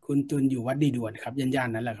คุณตุลอยู่วัดดีด่วนครับย่าน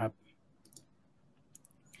ๆนั้นแหละครับ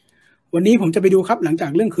วันนี้ผมจะไปดูครับหลังจา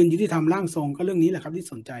กเรื่องคืนยุติธรรมร่างทรงก็เรื่องนี้แหละครับที่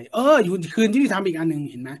สนใจอยู่คืนยุติธรรมอีกอันหนึ่ง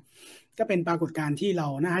เห็นไหมก็เป็นปรากฏการณ์ที่เรา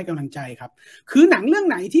น่าให้กำลังใจครับคือหนังเรื่อง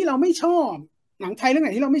ไหนที่เราไม่ชอบหนังไทยเรื่องไห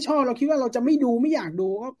นที่เราไม่ชอบเราคิดว่าเราจะไม่ดูไม่อยากดู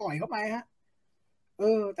ก็ปล่อยเข้าไปฮะ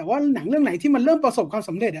แต่ว่าหนังเรื่องไหนที่มันเริ่มประสบความ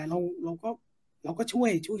สำเร็จเราก็ช่ว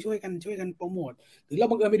ยกันโปรโมทหรือเรา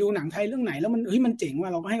บังเอิญไปดูหนังไทยเรื่องไหนแล้วมันเจ๋งว่า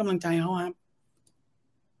เราก็ให้กำลังใจเขาครับ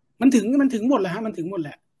มันถึงหมดแหละฮะมันถึงหมดแห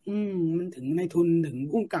ละมันถึงในทุนถึง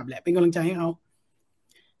ผู้กำกับแหละเป็นกำลังใจให้เขา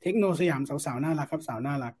เทคโนสยามสาวๆน่ารักครับสาว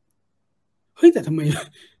น่ารักเฮ้ยแต่ทำ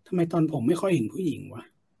ไมตอนผมไม่ค่อยเห็นผู้หญิงวะ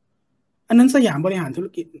อันนั้นสยามบริหารธุร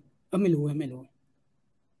กิจไม่รู้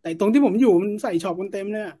แต่ตรงที่ผมอยู่มันใส่ช็อปกันเต็ม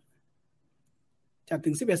เลยจัดถึ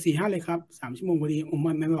ง11:45เลยครับ3 ชั่วโมงพอดีผม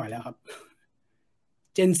ไม่ไหวแล้วครับ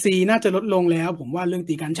เจนซีน่าจะลดลงแล้วผมว่าเรื่อง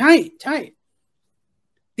ตีกันใช่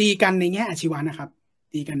ตีกันในแง่อาชีวะนะครับ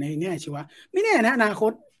ตีกันในแง่อาชีวะไม่แน่นะอนาค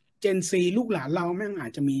ตเจนซีลูกหลานเราแม่งอา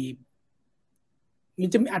จจะ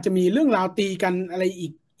อาจจะมีเรื่องราวตีกันอะไร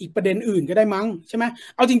อีกประเด็นอื่นก็ได้มั้งใช่ไหม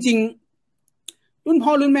เอาจริงๆรุ่นพ่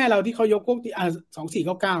อรุ่นแม่เราที่เขายกพวก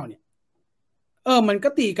2499เนี่ยมันก็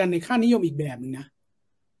ตีกันในค่านิยมอีกแบบนึงนะ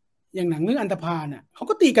อย่างหนังเรื่องอันธพาลน่ะเขา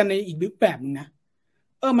ก็ตีกันในอีกแบบนึงนะ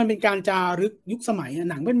มันเป็นการจารึกยุคสมัย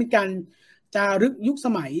หนังเป็นการจารึกยุคส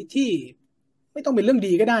มัยที่ไม่ต้องเป็นเรื่อง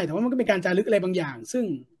ดีก็ได้แต่ว่ามันก็เป็นการจารึกอะไรบางอย่างซึ่ง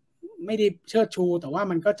ไม่ได้เชิดชูแต่ว่า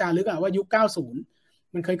มันก็จารึกว่ายุค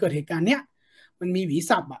90มันเคยเกิดเหตุการณ์เนี้ยมันมีหวี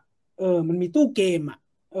สับมันมีตู้เกม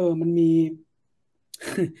มันมี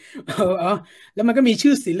แล้วมันก็มี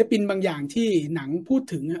ชื่อศิลปินบางอย่างที่หนังพูด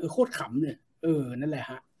ถึงโคตรขำเลยนั่นแหละ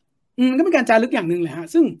ฮะก็เป็นการจารึกอย่างหนึ่งแหละฮะ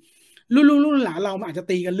ซึ่งรุ่นหลานเราอาจจะ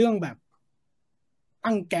ตีกันเรื่องแบบ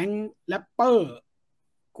ตั้งแก๊งแรปเปอร์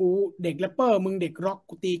กูเด็กแรปเปอร์มึงเด็กร็อก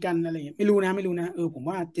กูตีกันอะไรอย่างเงี้ยไม่รู้นะผม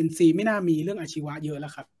ว่าเจนซีไม่น่ามีเรื่องอาชีวะเยอะแล้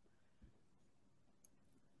วครับ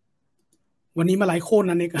วันนี้มาหลายคน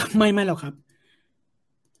นะเนี่ยไม่หรอกครับ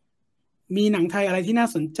มีหนังไทยอะไรที่น่า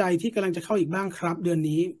สนใจที่กำลังจะเข้าอีกบ้างครับเดือน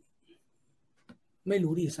นี้ไม่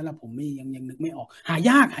รู้ดิสำหรับผมไม่ยังนึกไม่ออกหา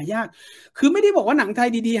ยากคือไม่ได้บอกว่าหนังไทย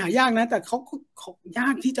ดีๆหายากนะแต่เขายา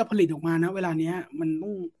กที่จะผลิตออกมานะเวลาเนี้ยมันต้อ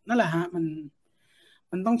งนั่นแหละฮะมั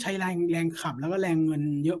นต้องใช้แรงขับแล้วก็แรงเงิน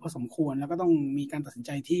เยอะพอสมควรแล้วก็ต้องมีการตัดสินใ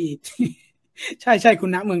จที่ใช่คุณ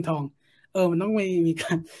ณเมืองทองมันต้องมีก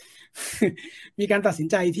ารมีการตัดสิน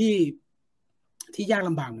ใจที่ยากล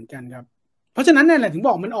ำบากเหมือนกันครับเพราะฉะนั้นนั่นแหละถึงบ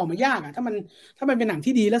อกมันออกมายากอ่ะถ้ามันเป็นหนัง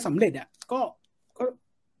ที่ดีและสำเร็จอ่ะก็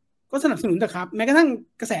ก็สนับสนุนแต่ครับแม้กระทั่ง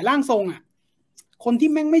กระแสร่างทรงอ่ะคนที่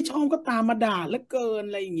แม่งไม่ชอบก็ตามมาด่าแล้วเกิน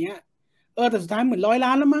อะไรอย่างเงี้ยแต่สุดท้ายเหมือน100 ล้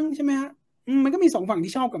านแล้วมั้งใช่ไหมฮะมันก็มี2 ฝั่ง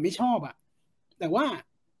ที่ชอบกับไม่ชอบอ่ะแต่ว่า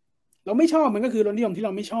เราไม่ชอบมันก็คือรสนิยมที่เร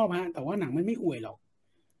าไม่ชอบฮะแต่ว่าหนังมันไม่ห่วยหรอก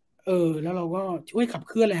แล้วเราก็ช่วยขับเ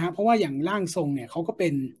คลื่อนเลยฮะเพราะว่าอย่างร่างทรงเนี่ยเขาก็เ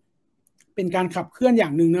ป็นการขับเคลื่อนอย่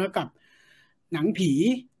างหนึ่งเนอะกับหนังผี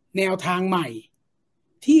แนวทางใหม่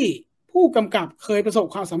ที่ผู้กำกับเคยประสบ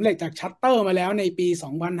ความสำเร็จจากชัตเตอร์มาแล้วในปี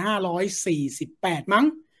2548มั้ง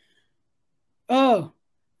เออ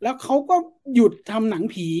แล้วเขาก็หยุดทำหนัง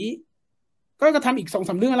ผีก็ทำอีก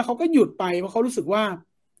2-3เรื่องแล้วเขาก็หยุดไปเพราะเขารู้สึกว่า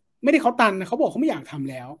ไม่ได้เขาตันนะเขาบอกเขาไม่อยากทำ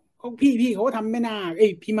แล้วพี่เขาก็ทำไม่น่า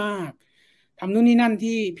พี่มากทำนู่นนี่นั่น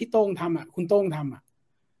ที่พี่โต้งทำอ่ะคุณโต้งทำอ่ะ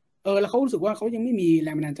แล้วเขารู้สึกว่าเขายังไม่มีแร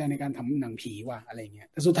งบันดาลใจในการทำหนังผีว่ะอะไรเงี้ย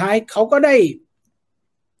แต่สุดท้ายเขาก็ไ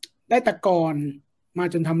ด้ตะกอนมา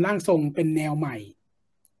จนทำร่างทรงเป็นแนวใหม่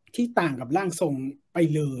ที่ต่างกับร่างทรงไป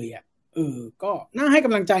เลยอ่ะก็น่าให้ก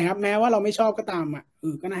ำลังใจครับแม้ว่าเราไม่ชอบก็ตามอ่ะ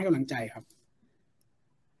ก็น่าให้กำลังใจครับ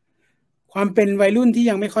ความเป็นวัยรุ่นที่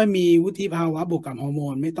ยังไม่ค่อยมีวุฒิภาวะบวกกับฮอร์โม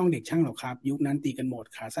นไม่ต้องเด็กช่างหรอกครับยุคนั้นตีกันหมด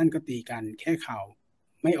ขาสั้นก็ตีกันแค่เข่า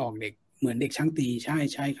ไม่ออกเด็กเหมือนเด็กช่างตีใ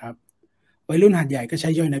ช่ครับวัยรุ่นหัดใหญ่ก็ใช้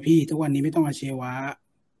ย่อยนะพี่ทุกวันนี้ไม่ต้องอาชีวะ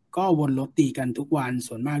ก็วนรถตีกันทุกวัน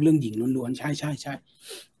ส่วนมากเรื่องหญิงล้วนๆใช่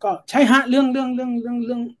ก็ใช่ฮะเรื่อ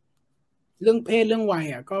งเพศเรื่องวัย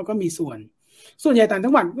อ่ะก็มีส่วนใหญ่ต่างจั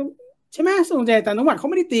งหวัดใช่ไหมส่วนใหญ่ต่างจังหวัดเขา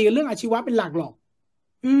ไม่ได้ตีกันเรื่องอาชีวะเป็นหลักหรอก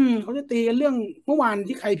เขาจะตีกันเรื่องเมื่อวาน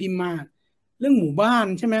ที่ใครพิมพ์มาเรื่องหมู่บ้าน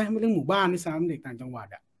ใช่ไหมเรื่องหมู่บ้านด้วยซ้ำเด็กต่างจังหวัด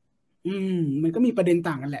อ่ะมันก็มีประเด็น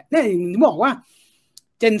ต่างกันแหละเนี่ยถึงบอกว่า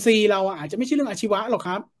เจนซีเราอาจจะไม่ใช่เรื่องอาชีวะหรอก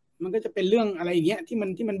ครับมันก็จะเป็นเรื่องอะไรอย่างเงี้ยที่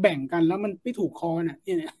มันแบ่งกันแล้วมันไม่ถูกคอน่ะเ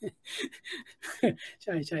นี่ย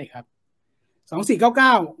ใช่ครับ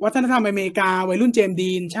2499วัฒนธรรมอเมริกาวัยรุ่นเจมส์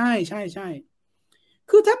ดีนใช่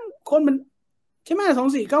คือถ้าคนมันใช่ไหม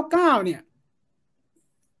2499เนี่ย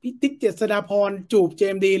พี่ติ๊กเจษฎาพรจูบเจ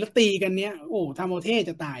มส์ดีแล้วตีกันเนี้ยโอ้ทำเอาเท่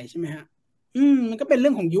จะตายใช่ไหมฮะมันก็เป็นเรื่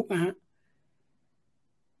องของยุคนะฮะ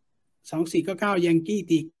2499ยังกี้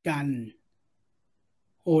ตีกัน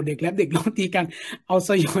โอ้เด็กแรปเด็กร้องตีกันเอาส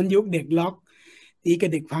ยอนยุคเด็กล็อกตีกับ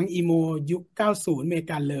เด็กพังอีโมยุค90เม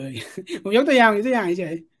กันเลยผมยกตัวอย่างเฉ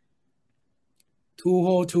ย Too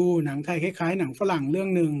Ho To หนังไทยคล้ายๆหนังฝรั่งเรื่อง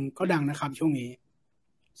หนึ่งก็ดังนะครับช่วงนี้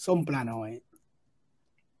ส้มปลาน้อย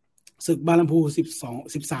ศึกบาลัมพู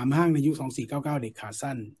13 ห้างในยุค2499เด็กขา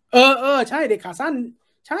สั้นใช่เด็กขาสั้น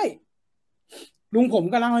ใช่ลุงผม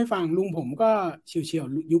ก็เล่าให้ฟังลุงผมก็เฉียว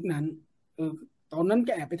ยุคนั้นตอนนั้นแก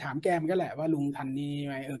แอบไปถามแกมันก็แหละว่าลุงทันนี่ไ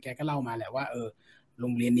หมแกก็เล่ามาแหละว่าโร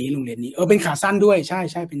งเรียนนี้เป็นขาสั้นด้วยใ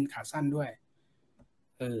ช่เป็นขาสั้นด้วย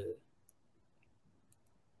เออ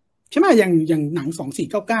ใช่ไหมอย่างหนัง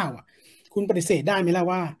2499อ่ะคุณปฏิเสธได้ไหมล่ะ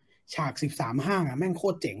ว่าฉาก13 ห้างอ่ะแม่งโค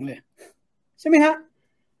ตรเจ๋งเลยใช่ไหมฮะ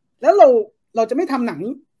แล้วเราจะไม่ทำหนัง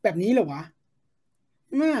แบบนี้เหรอวะ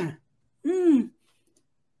มาอืม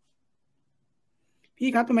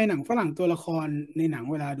พี่ครับทำไมหนังฝรั่งตัวละครในหนัง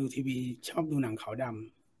เวลาดูทีวีชอบดูหนังขาวด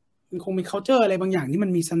ำมันคงมี culture อะไรบางอย่างที่มั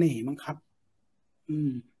นมีเสน่ห์มั้งครับอื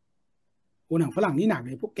มโอ้หนังฝรั่งนี่หนักเ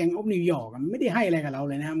ลยพวกแก๊งออฟนิวยอร์กมันไม่ได้ให้อะไรกับเรา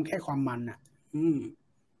เลยนะมันแค่ความมันอ่ะอืม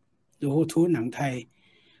ดูโฮทูหนังไทย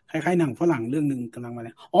คล้ายๆหนังฝรั่งเรื่องหนึ่งกำลังมาแ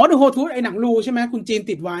ล้วเดอะโฮทูไอหนังรูใช่ไหมคุณจีน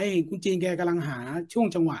ติดไว้คุณจีนแกกำลังหาช่วง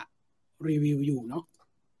จังหวะรีวิวอยู่เนาะ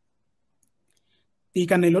ตี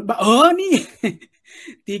กันในรถบัมนี่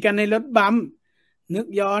ตีกันในรถบัมนึก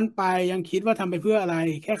ย้อนไปยังคิดว่าทำไปเพื่ออะไร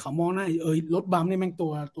แค่เขามองหน้ารถบัมนี่แม่งตั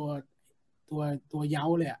วตัวเย้า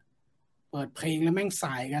เลยอะเปิดเพลงแล้วแม่งส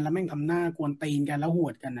ายกันแล้วแม่งทำหน้ากวนตีนกันแล้วหว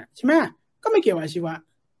ดกันอะใช่ไหมก็ไม่เกี่ยวกับอาชีวะ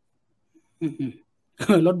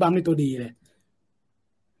รถบัมนี่ตัวดีเลย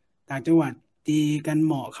ต่างจังหวัดตีกันเ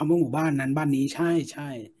หมาะคำว่าหมู่บ้านนั้นบ้านนี้ใช่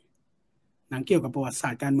หนังเกี่ยวกับประวัติศา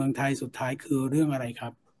สตร์การเมืองไทยสุดท้ายคือเรื่องอะไรครั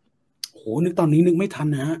บโหนึกตอนนี้นึกไม่ทัน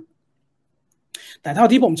นะฮะ แต่เท่า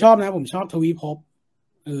ที่ผมชอบนะผมชอบทวีภพ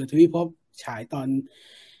ทวีภพฉายตอน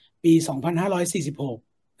ปี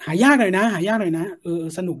2546หายากหน่อยนะ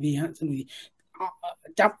สนุกดีฮะสนุกดี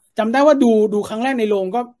จำได้ว่าดูครั้งแรกในโรง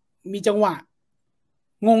ก็มีจังหวะ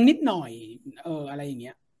งงนิดหน่อยอะไรอย่างเ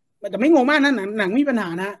งี้ย แต่ไม่งงมากนะหนังไม่มีปัญหา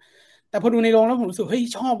นะแต่พอดูในโรงแล้วผมรู้สึกเฮ้ย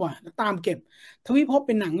ชอบว่ะแล้วตามเก็บทวิภพเ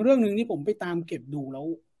ป็นหนังเรื่องหนึ่งที่ผมไปตามเก็บดูแล้ว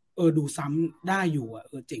ดูซ้ำได้อยู่อ่ะ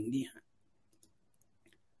เจ๋งดีฮะ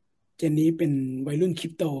เจนนี้เป็นวัยรุ่นคริ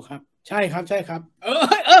ปโตครับใช่ครับใช่ครับ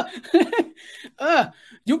เออ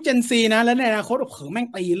ยุคเจนซีนะแล้วในอนาคตเผลอแม่ง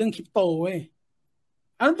ตีเรื่องคริปโตเว้ย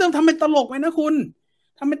เอาเติมทำเป็นตลกไว้นะคุณ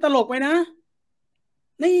ทำเป็นตลกไว้นะ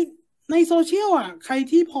ในในโซเชียลอ่ะใคร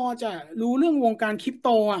ที่พอจะรู้เรื่องวงการคริปโต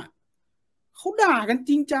อ่ะเขาด่ากัน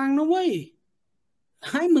จริงจังนะเว้ย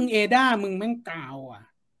ให้มึงเอด้ามึงแม่งกาวอ่ะ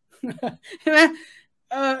ใช่ไหม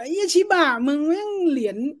ไอ้ชิบะมึงแม่งเหรี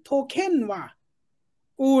ยญโทเค็นว่ะ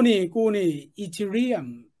กูนี่อีเทเรียม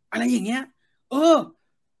อะไรอย่างเงี้ยเออ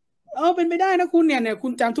เป็นไปได้นะคุณเนี่ยคุ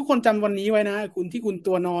ณจำทุกคนจำวันนี้ไว้นะคุณที่คุณ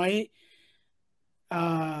ตัวน้อยอ่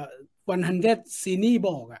า100ซีนี่บ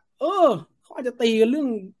อกอ่ะเขาอาจจะตีกันเรื่อง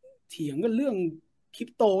เถียงกันเรื่องคริป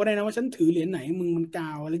โตก็ได้นะว่าฉันถือเหรียญไหนมึงมันก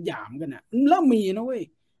าวแล้วหยามกันอ่ะมันเริ่มมีนะเว้ย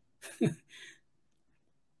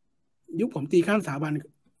ยุคผมตีข้ามสถาบัน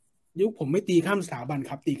ยุคผมไม่ตีข้ามสถาบัน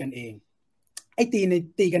ครับตีกันเองไอ้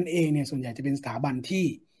ตีกันเองเนี่ยส่วนใหญ่จะเป็นสถาบัน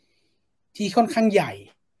ที่ค่อนข้างใหญ่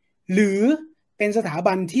หรือเป็นสถา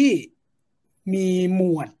บันที่มีหม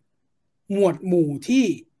วดหมู่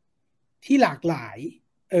ที่หลากหลาย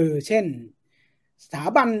เช่นสถา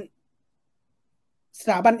บันส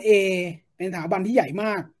ถาบัน A เป็นสถาบันที่ใหญ่ม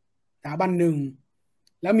ากสถาบันหนึ่ง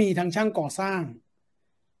แล้วมีทั้งช่างก่อสร้าง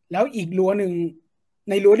แล้วอีกรั้วหนึ่ง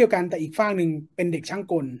ในรั้วเดียวกันแต่อีกฝั่งหนึ่งเป็นเด็กช่าง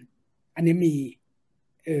กลอันนี้มี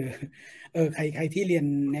เออใครที่เรียน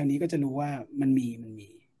แนวนี้ก็จะรู้ว่ามันมี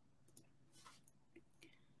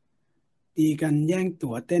ตีกันแย่ง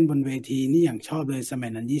ตั๋วเต้นบนเวทีนี่อย่างชอบเลยสมั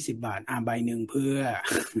ยนั้น20 บาทใบหนึ่งเพื่อ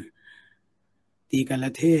ตีกันล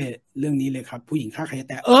ะเท่เรื่องนี้เลยครับผู้หญิงฆ่าใคร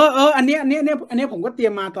แต่อันนี้ผมก็เตรี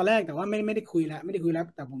ยมมาตอนแรกแต่ว่าไม่ได้คุยแล้วไม่ได้คุยแล้ว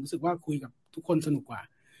แต่ผมรู้สึกว่าคุยกับทุกคนสนุกกว่า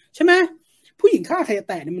ใช่ไหมผู้หญิงฆ่าใคร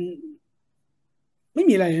แต่เนี่ยมันไม่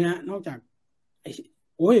มีอะไรเลยนะนอกจากไอ้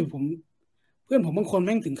โอ้ยเพื่อนผมบางคนแ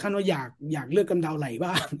ม่งถึงขั้นว่าอยากเลือกกำเดาไหล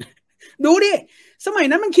บ้างดูดิสมัย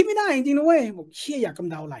นั้นมันคิดไม่ได้จริงๆนะเว้ยบอกเชี่ยอยากกำ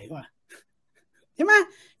เดาไหลว่ะใช่ไหม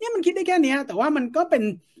เนี่ยมันคิดได้แค่เนี้ยแต่ว่ามันก็เป็น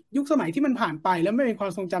ยุคสมัยที่มันผ่านไปแล้วไม่เป็นควา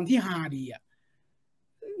มทรงจำที่ฮาดีอ่ะ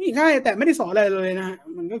นี่ง่ายแต่ไม่ได้สอนอะไรเลยนะฮะ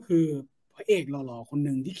มันก็คือพระเอกหล่อๆคนห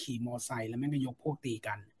นึ่งที่ขี่มอไซค์แล้วแม่งก็ยกพวกตี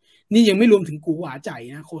กันนี่ยังไม่รวมถึงกูหวาใจ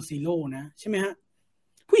นะโคซิโร่นะใช่ไหมฮะ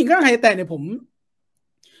ผู้หญิงข้างใครแต่เนี่ยผ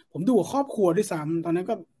มดูกับครอบครัวด้วยซ้ำตอนนั้น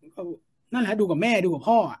ก็นั่นแหละดูกับแม่ดูกับ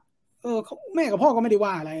พ่ออ่ะแม่กับพ่อก็ไม่ได้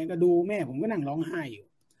ว่าอะไรก็ดูแม่ผมก็นั่งร้องไห้อยู่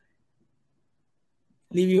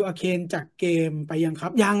รีวิวอาเคนจากเกมไปยังครั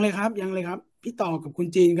บยังเลยครับยังเลยครับพี่ต่อกับคุณ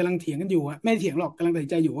จีนกำลังเถียงกันอยู่อะไม่เถียงหรอกกำลังตัดสิ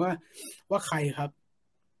นใจอยู่ว่าใครครับ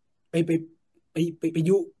ไปไปไป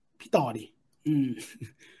ยุพี่ต่อดิอืม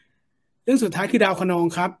เรื่องสุดท้ายคือดาวคะนอง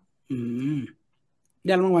ครับอืมไ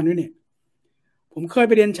ด้รางวัลด้วยเนี่ยผมเคยไ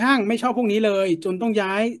ปเรียนช่างไม่ชอบพวกนี้เลยจนต้อง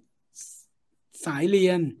ย้ายสายเรี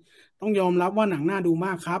ยนต้องยอมรับว่าหนังน่าดูม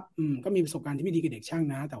ากครับก็มีประสบการณ์ที่ไม่ดีกับเด็กช่าง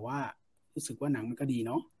นะแต่ว่ารู้สึกว่าหนังมันก็ดี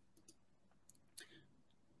เนาะ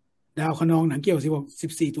ดาวคะนองหนังเกี่ยว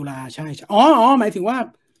14 ตุลาใช่ใช่หมายถึงว่า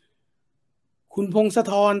คุณพงศ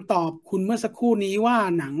ธรตอบคุณเมื่อสักครู่นี้ว่า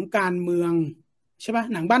หนังการเมืองใช่ปะ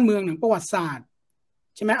หนังบ้านเมืองหนังประวัติศาสตร์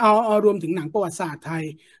ใช่ไหมเอารวมถึงหนังประวัติศาสตร์ไทย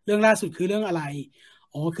เรื่องล่าสุดคือเรื่องอะไร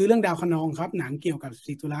คือเรื่องดาวคะนองครับหนังเกี่ยวกับ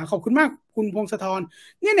14 ตุลาขอบคุณมากคุณพงศธร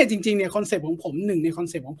เนี่ยจริงๆเนี่ยคอนเซปต์ของผมหนึ่งในคอน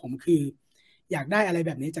เซปต์ของผมคืออยากได้อะไรแ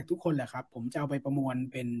บบนี้จากทุกคนแหละครับผมจะเอาไปประมวล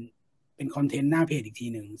เป็นคอนเทนต์หน้าเพจอีกที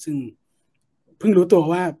หนึ่งซึ่งเพิ่งรู้ตัว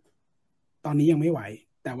ว่าตอนนี้ยังไม่ไหว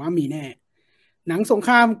แต่ว่ามีแน่หนังสงค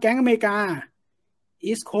รามแก๊งอเมริกา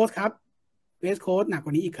East Coast ครับ West Coast หนักก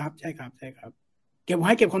ว่านี้อีกครับใช่ครับใช่ครับ เก็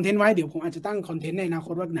บคอนเทนต์ไว้เดี๋ยวผมอาจจะตั้งคอนเทนต์ในอนาค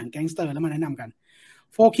ตว่าหนังแก๊งสเตอร์แล้วมาแนะนำกัน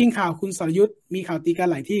โฟคิงข่าวคุณสรยุทธ์มีข่าวตีกัน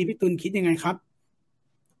หลายที่พี่ตุลคิดยังไงครับ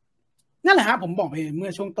นั่นแหละฮะผมบอกไปเมื่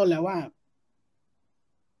อช่วงต้นแล้วว่า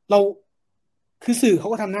เราคือสื่อเขา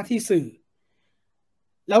ก็ทำหน้าที่สื่อ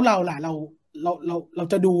แล้วเราล่ะเรา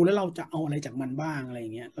จะดูแล้วเราจะเอาอะไรจากมันบ้างอะไรอย่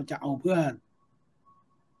างเงี้ยเราจะเอาเพื่อ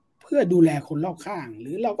ดูแลคนรอบข้างห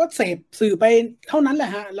รือเราก็เสพสื่อไปเท่านั้นแหละ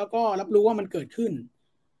ฮะแล้วก็รับรู้ว่ามันเกิดขึ้น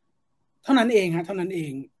เท่านั้นเองฮะเท่านั้นเอ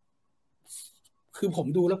งคือผม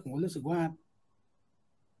ดูแล้วผมก็รู้สึกว่า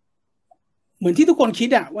เหมือนที่ทุกคนคิด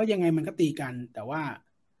อะว่ายังไงมันก็ตีกันแต่ว่า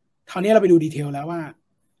คราวนี้เราไปดูดีเทลแล้วว่า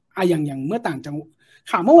อย่างเมื่อต่างจัง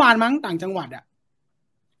ข่าวเมื่อวานมั้งต่างจังหวัดอะ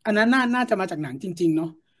อันนั้นน่าจะมาจากหนังจริงๆเนา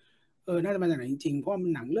ะน่าจะมาจากหนังจริงๆเพราะมั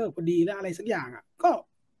นหนังเลิกพอดีแล้วอะไรสักอย่างอะ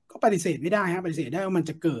ก็ปฏิเสธไม่ได้ฮะปฏิเสธได้ว่ามัน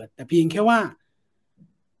จะเกิดแต่เพียงแค่ว่า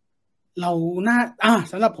เราน่า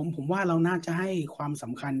สำหรับผมว่าเราน่าจะให้ความส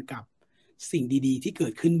ำคัญกับสิ่งดีๆที่เกิ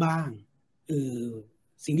ดขึ้นบ้างเออ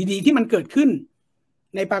สิ่งดีๆที่มันเกิดขึ้น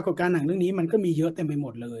ในปรากฏการณ์หนังเรื่องนี้มันก็มีเยอะเต็มไปหม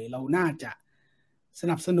ดเลย เราน่าจะส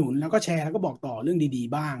นับสนุนแล้วก็แชร์แล้วก็บอกต่อเรื่องดี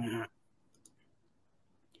ๆบ้างนะฮะ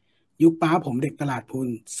ยุคป้าผมเด็กตลาดพลู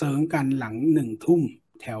เซิร์งกันหลัง1 ทุ่ม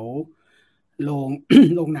แถวโรง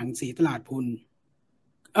โรงหนังสีตลาดพลู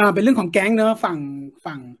เป็นเรื่องของแก๊งเนอะฝั่ง2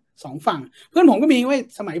 ฝั่งเพื่อนผมก็มีไว้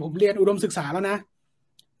สมัยผมเรียนอุดมศึกษาแล้วนะ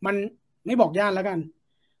มันไม่บอกย่านแล้วกัน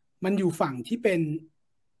มันอยู่ฝั่งที่เป็น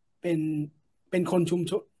เป็นคนชุม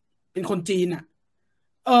ชนเป็นคนจีนอ่ะ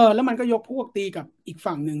แล้วมันก็ยกพวกตีกับอีก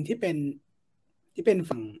ฝั่งหนึ่งที่เป็น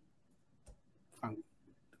ฝั่ง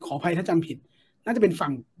ขออภัยถ้าจำผิดน่าจะเป็น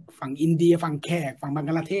ฝั่งอินเดียฝั่งแขกฝั่งบังก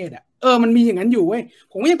ลาเทศอ่ะมันมีอย่างนั้นอยู่เว้ย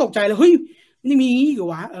ผมก็ยังตกใจเลยเฮ้ยมันยังมีอย่างนี้อยู่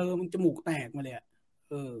วะมันจมูกแตกมาเลยอ่ะ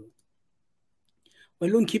วัย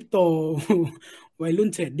รุ่นคริปโต วัยรุ่น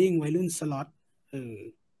เทรดดิ้งวัยรุ่นสล็อต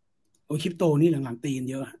คริปโตนี่หลังๆตีกัน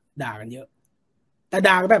เยอะด่ากันเยอะแต่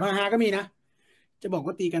ด่ากันแบบฮาๆก็มีนะจะบอก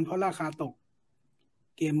ว่าตีกันเพราะราคาตก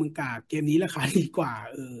เกมมึงกากเกมนี้ราคาดีกว่า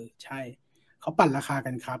ใช่เขาปั่นราคากั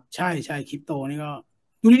นครับใช่คริปโตนี่ก็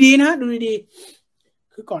ดูดีๆนะดูดี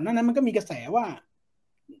ๆคือก่อนหน้านั้นมันก็มีกระแสว่า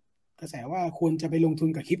ควรจะไปลงทุน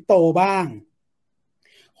กับคริปโตบ้าง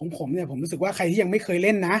ของผมเนี่ยผมรู้สึกว่าใครที่ยังไม่เคยเ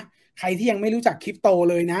ล่นนะใครที่ยังไม่รู้จักคริปโต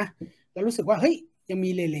เลยนะแล้วรู้สึกว่าเฮ้ยยังมี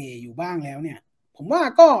เล่ๆอยู่บ้างแล้วเนี่ยผมว่า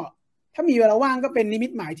ก็ถ้ามีเวลาว่างก็เป็นนิมิ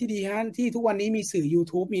ตหมายที่ดีฮะที่ทุกวันนี้มีสื่อ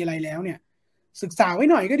YouTube มีอะไรแล้วเนี่ยศึกษาไว้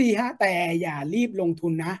หน่อยก็ดีฮะแต่อย่ารีบลงทุ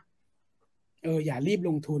นนะอย่ารีบล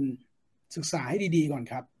งทุนศึกษาให้ดีๆก่อน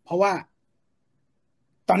ครับเพราะว่า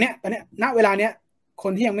ตอนเนี้ยณเวลาเนี้ยค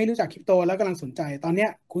นที่ยังไม่รู้จักคริปโตแล้วกำลังสนใจตอนเนี้ย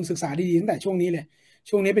คุณศึกษาดีๆตั้งแต่ช่วงนี้เลย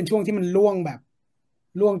ช่วงนี้เป็นช่วงที่มันล่ว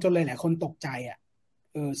งจนหลายๆคนตกใจอ่ะ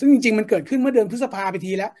ซึ่งจริงๆมันเกิดขึ้นเมื่อเดือนพฤษภาไป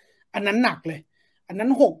ทีแล้วอันนั้นหนักเลยอันนั้น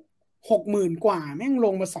60,000กว่าแม่งล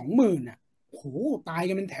งมา20,000อ่ะโหตาย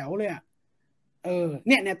กันเป็นแถวเลยอ่ะเ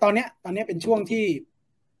นี่ยตอนเนี้ยเป็นช่วงที่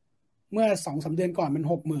เมื่อ2-3 เดือนก่อนมัน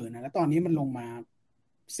60,000นะแล้วตอนนี้มันลงมา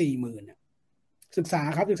40,000อ่ะศึกษา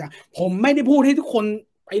ครับศึกษาผมไม่ได้พูดให้ทุกคน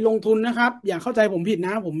ไปลงทุนนะครับอย่าเข้าใจผมผิดน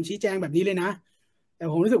ะผมชี้แจงแบบนี้เลยนะแต่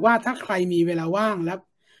ผมรู้สึกว่าถ้าใครมีเวลาว่างแ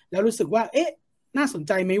ล้วรู้สึกว่าน่าสนใ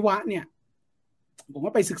จไหมวะเนี่ยผมว่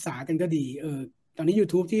าไปศึกษากันก็ดีตอนนี้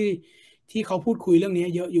YouTube ที่เขาพูดคุยเรื่องนี้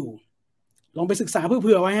เยอะอยู่ลองไปศึกษาเ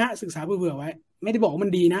ผื่อไว้ฮะศึกษาเผื่อไว้ไม่ได้บอกว่ามั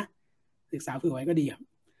นดีนะศึกษาเผื่อไว้ก็ดีครับ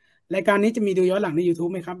รายการนี้จะมีดูย้อนหลังใน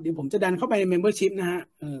YouTube ไหมครับเดี๋ยวผมจะดันเข้าไปใน Membership นะฮะ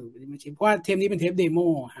Membership เพราะว่าเทปนี้เป็นเทปเดโม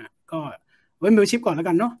ฮะก็ไว้ Membership ก่อนแล้ว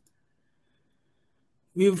กันเนาะ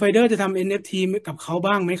วิวไฟเดอร์จะทำ NFT กับเขา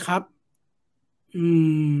บ้างไหมครับ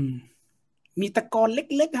มีตะกอนเ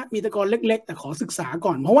ล็กๆฮะมีตะกอนเล็กๆแต่ขอศึกษา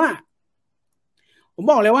ก่อนเพราะว่าผม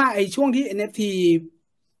บอกเลยว่าไอ้ช่วงที่ NFT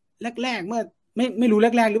แรกๆเมื่อไม่รู้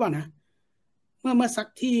แรกๆหรือเปล่านะเมื่อสัก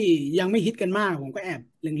ที่ยังไม่ฮิตกันมากผมก็แอบ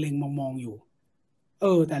เล็งๆมองอยู่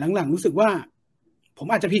แต่หลังๆรู้สึกว่าผม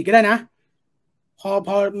อาจจะผิดก็ได้นะพ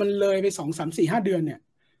อมันเลยไป2-3-4-5 เดือนเนี่ย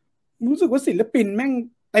รู้สึกว่าศิลปินแม่ง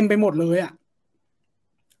เต็มไปหมดเลยอ่ะ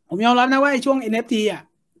ผมยอมรับนะว่าไอ้ช่วง NFT อ่ะ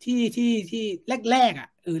ที่แรกๆอ่ะ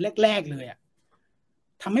แรกๆเลยอ่ะ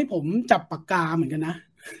ทำให้ผมจับปากกาเหมือนกันนะ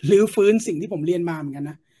หรือฟื้นสิ่งที่ผมเรียนมาเหมือนกัน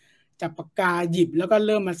นะจับปากกาหยิบแล้วก็เ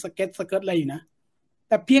ริ่มมาสเก็ตอะไรอยู่นะแ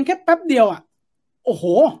ต่เพียงแค่แป๊บเดียวอ่ะโอ้โห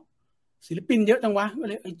ศิลปินเยอะจังวะก็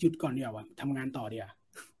เลยหยุดก่อนเดียววะทำงานต่อเดียว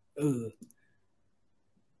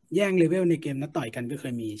แย่งเลเวลในเกมแล้วต่อยกันก็เค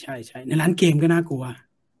ยมีใช่ในร้านเกมก็น่ากลัว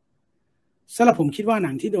สำหรับผมคิดว่าห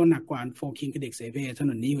นังที่โดนหนักกว่าโฟคิงกับเด็กเสเพถ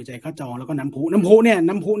นนนี้หัวใจเข้าจองแล้วก็น้ำพุเนี่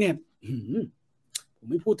ยผม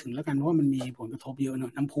ไม่พูดถึงแล้วกันเพราะว่ามันมีผลกระทบเยอะเนอ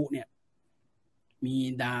ะน้ำพุเนี่ยมี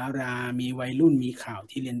ดารามีวัยรุ่นมีข่าว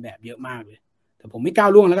ที่เรียนแบบเยอะมากเลยแต่ผมไม่ก้าว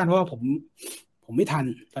ล่วงแล้วกันเพราะว่าผมไม่ทัน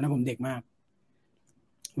ตอนนั้นผมเด็กมาก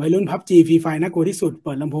วัยรุ่นพับจีฟรีไฟน่ากลัวที่สุดเ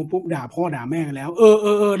ปิดลำโพงปุ๊บด่าพ่อด่าแม่กันแล้ว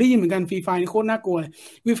ได้ยินเหมือนกันฟรีไฟนี่โคตรน่ากลัวเลย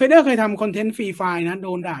วิวไฟเดอร์เคยทำคอนเทนต์ฟรีไฟนะโด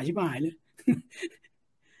นด่าชิบหายเลย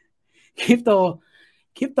คริป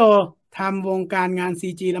โตทำวงการงาน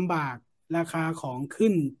CG ลำบากราคาของขึ้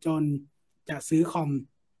นจนจะซื้อคอม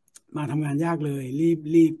มาทำงานยากเลย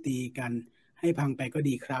รีบตีกันให้พังไปก็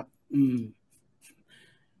ดีครับ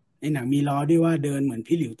ในหนังมีล้อด้วยว่าเดินเหมือน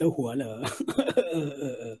พี่หลิวเต้าหัวเหรอ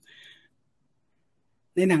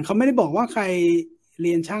ในหนังเขาไม่ได้บอกว่าใครเ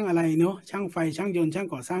รียนช่างอะไรเนาะช่างไฟช่างยนต์ช่าง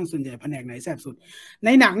ก่อสร้างส่วนใหญ่แผนกไหนแสบสุดใน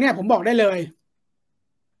หนังเนี่ยผมบอกได้เลย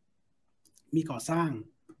มีก่อสร้าง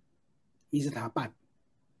มีสถาปัตย์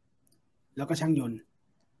แล้วก็ช่างยนต์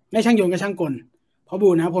ไม่ช่างยนต์ก็ช่างกลเพราะบู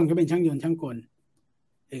รณพลก็เป็นช่างยนต์ช่างกล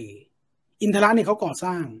อินทระเนี่ยเขาก่อส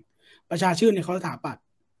ร้างประชาชื่นเนี่ยเขาสถาปัตย์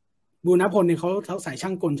บูรณพลเนี่ยเขาใส่ช่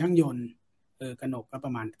างกลช่างยนต์กนกก็ปร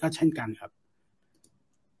ะมาณก็เช่นกันครับ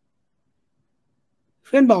เ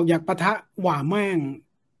พื่อนบอกอยากปะทะหว่าแม่ง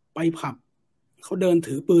ไปผับเขาเดิน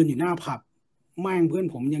ถือปืนอยู่หน้าผับ แม่งเพื่อน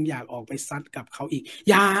ผมยังอยากออกไปซัดกับเขาอีก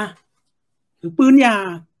อย่าถือปืนอย่า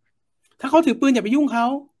ถ้าเขาถือปืนอย่าไปยุ่งเขา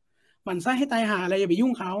หมั่นไส้ให้ตายหาอะไรอย่าไปยุ่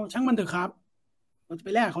งเขาช่างมันเถอะครับเราจะไป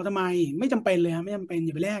แลกเขาทำไมไม่จำเป็นเลยครับไม่จำเป็นอ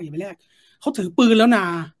ย่าไปแลกอย่าไปแลกเขาถือปืนแล้วนะ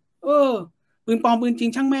เออปืนปลอมปืนจริ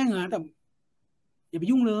งช่างแม่งเหรอแต่อย่าไป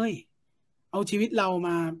ยุ่งเลยเอาชีวิตเราม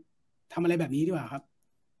าทำอะไรแบบนี้ดีกว่าครับ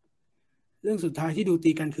เรื่องสุดท้ายที่ดู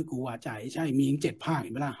ตีกันคือกูหวาใจใช่มีถึง7 ภาคเ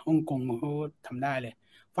ห็นไหมล่ะฮ่องกงมันเขาทำได้เลย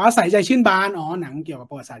ฟ้าใสใจชื่นบานอ๋อหนังเกี่ยวกับ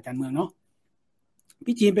ประวัติศาสตร์การเมืองเนาะ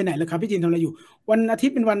พี่จีนไปไหนเลยครับพี่จีนทำอะไรอยู่วันอาทิต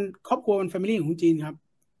ย์เป็นวันครอบครัววันแฟมิลี่ของคุณจีนครับ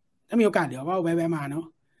ถ้ามีโอกาสเดี๋ยวก็แวะๆมาเนาะ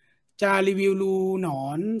จะรีวิวรูหนอ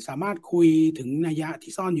นสามารถคุยถึงนัยยะ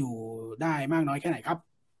ที่ซ่อนอยู่ได้มากน้อยแค่ไหนครับ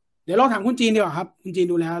เดี๋ยวเราถามคุณจีนดีกว่าครับคุณจีน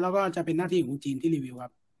ดูแล้วก็จะเป็นหน้าที่ของคุณจีนที่รีวิวครั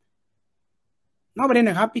บนอกประเด็นห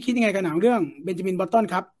น่อยครับพี่คิดยังไงกับหนังเรื่องเบนจามินบัตตัน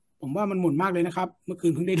ครับผมว่ามันหมุนมากเลยนะครับเมื่อคื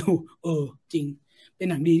นเพิ่งได้ดูจริงเป็น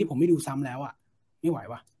หนังดีที่ผมไม่ดูซ้ำแล้วอ่ะไม่ไหว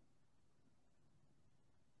ว่ะ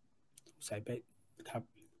ใส่ไปครับ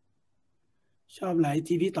ชอบไลฟ์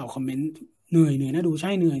ที่พี่ตอบคอมเมนต์เหนื่อยนะดูใ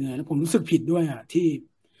ช่เหนื่อยแล้วผมรู้สึกผิดด้วยอ่ะที่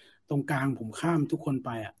ตรงกลางผมข้ามทุกคนไป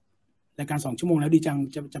อ่ะรายการ2 ชั่วโมงแล้วดีจัง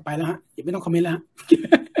จะไปแล้วฮะอย่าไม่ต้องคอมเมนต์แล้วฮะ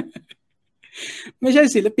ไม่ใช่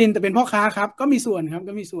ศิลปินแต่เป็นพ่อค้าครับก็มีส่วนครับ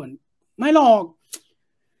ก็มีส่วนไม่หรอก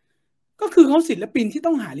ก็คือเขาศิลปินที่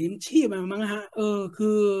ต้องหาเลี้ยงชีพมามั้งฮะคื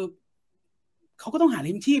อเขาก็ต้องหาเ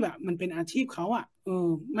ลี้ยงชีพอะมันเป็นอาชีพเขาอะ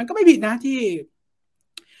มันก็ไม่ผิดนะที่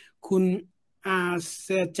คุณอาเซ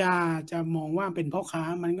จาจะมองว่าเป็นพ่อค้า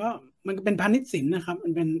มันก็เป็นพาณิชย์ศิลป์นะครับมั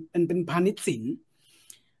นเป็นพาณิชย์ศิลป์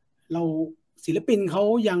เราศิลปินเขา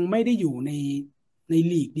ยังไม่ได้อยู่ใน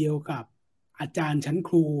ลีกเดียวกับอาจารย์ชั้นค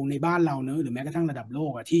รูในบ้านเราเนอะหรือแม้กระทั่งระดับโล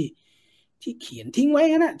กอะที่เขียนทิ้งไว้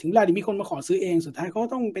นะถึงเวลาที่มีคนมาขอซื้อเองสุดท้ายเขา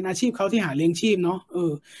ต้องเป็นอาชีพเขาที่หาเลี้ยงชีพเนาะ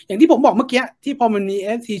อย่างที่ผมบอกเมื่อกี้ที่พอมันมี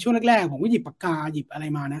NFT ช่วงแรกๆผมก็หยิบปากกาหยิบอะไร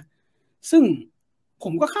มานะซึ่งผ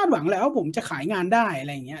มก็คาดหวังแล้วว่าผมจะขายงานได้อะไ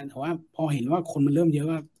รอย่างเงี้ยแต่ว่าพอเห็นว่าคนมันเริ่มเยอะ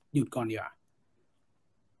ก็หยุดก่อนดีกว่า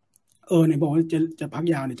ไหนบอกว่าจะพัก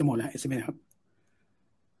ยาวเนี่ยจะหมดแล้วเอสเอ็มครับ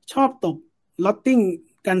ชอบตบลอตติ้ง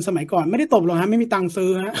กันสมัยก่อนไม่ได้ตบหรอกฮะไม่มีตังค์ซื้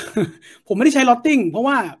อฮะ ผมไม่ได้ใช้ลอตติ้งเพราะ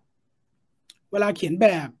ว่าเวลาเขียนแบ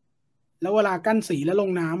บแล้วเวลากั้นสีแล้วล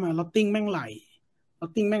งน้ำอะลอตติ้งแม่งไหลลอ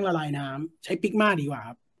ตติ้งแม่งละลายน้ำใช้ปิกมาดีกว่าค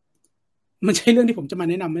รับมันใช่เรื่องที่ผมจะมา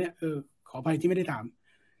แนะนำไหมเนี่ยขออภัยที่ไม่ได้ถาม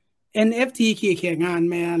NFT เขี่ยงาน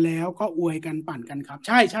มาแล้วก็อวยกันปั่นกันครับใ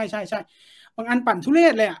ช่ใช่ใช่ใช่บางอันปั่นทุเร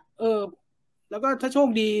ศเลยอ่ะแล้วก็ถ้าโชค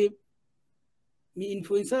ดีมีอินฟ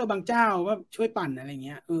ลูเอนเซอร์บางเจ้าก็ช่วยปั่นอะไรเ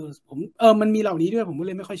งี้ยผมมันมีเหล่านี้ด้วยผมก็เ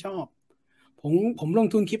ลยไม่ค่อยชอบผมลง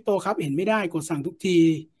ทุนคริปโตครับเห็นไม่ได้กดสั่งทุกที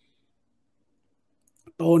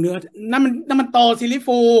โตเนื้อนั่นมันโตซิลิ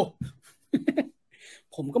ฟู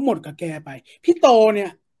ผมก็หมดกับแกไปพี่โตเนี่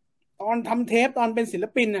ยตอนทำเทปตอนเป็นศิล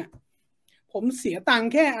ปินน่ะผมเสียตัง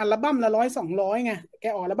ค์แค่อัลบั้มละ100-200ไงแก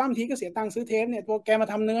ออกอัลบั้มทีก็เสียตังค์ซื้อเทปเนี่ยพอแกมา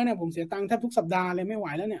ทำเนื้อเนี่ยผมเสียตังค์แทบทุกสัปดาห์เลยไม่ไหว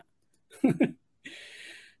แล้วเนี่ย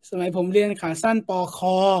สมัยผมเรียนขาสั้นปอค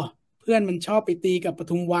อเพื่อนมันชอบไปตีกับป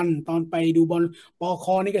ทุมวันตอนไปดูบอลปอค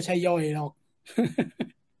อนี่ก็ใช่ย่อยหรอก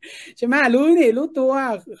ใช่ไหมรู้ตัว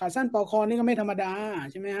ขาสั้นปอคอนี่ก็ไม่ธรรมดา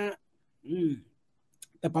ใช่ไหมฮะ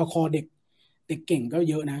แต่ปอคอเด็กเก่งก็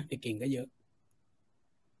เยอะนะเด็กเก่งก็เยอะ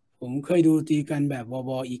ผมเคยดูตีกันแบบ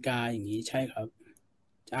วออีกาอย่างนี้ใช่ครับ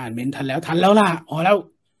จะอ่านเมนทันแล้วล่ะอ๋อแล้ว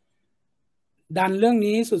ดันเรื่อง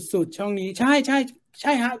นี้สุดๆช่องนี้ใช่ใช่ใ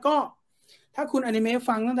ช่ฮะก็ถ้าคุณอนิเมะ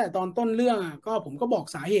ฟังตั้งแต่ตอนต้นเรื่องอ่ะก็ผมก็บอก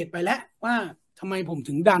สาเหตุไปแล้วว่าทำไมผม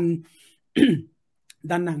ถึงดัน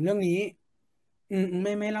ดันหนังเรื่องนี้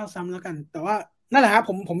ไม่เล่าซ้ำแล้วกันแต่ว่านั่นแหละครับ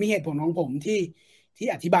ผมมีเหตุผลของผมที่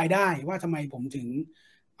อธิบายได้ว่าทำไมผมถึง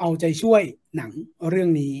เอาใจช่วยหนังเรื่อง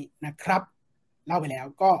นี้นะครับเล่าไปแล้ว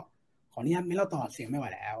ก็ขออนุญาตไม่เล่าต่อเสียงไม่ไหว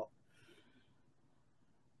แล้ว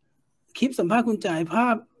คลิปสัมภาษณ์คุณจ่ายภา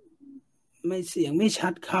พไม่เสียงไม่ชั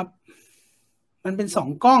ดครับมันเป็น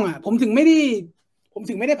2 กล้องอ่ะผมถึงไม่ไ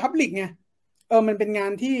ด้พับลิกไงมันเป็นงา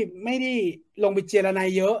นที่ไม่ได้ลงไปเจรนาย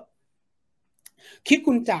เยอะคลิป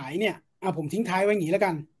คุณจ่ายเนี่ยผมทิ้งท้ายไว้อย่างนี้แล้ว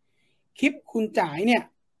กันคลิปคุณจ่ายเนี่ย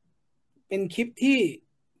เป็นคลิปที่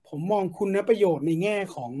ผมมองคุณประโยชน์ในแง่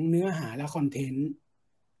ของเนื้อหาและคอนเทนต์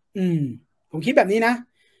ผมคิดแบบนี้นะ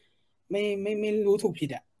ไม่รู้ถูกผิด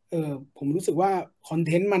อ่ะผมรู้สึกว่าคอนเ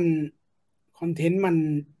ทนต์มัน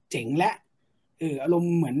เจ๋งและอารม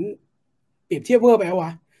ณ์เหมือนเปรียบเทียบเวอร์ไปว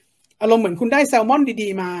ะอารมณ์เหมือนคุณได้แซลมอนดี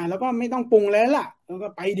ๆมาแล้วก็ไม่ต้องปรุงแล้วล่ะแล้วก็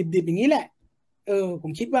ไปดิบๆอย่างนี้แหละผ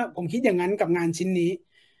มคิดอย่างนั้นกับงานชิ้นนี้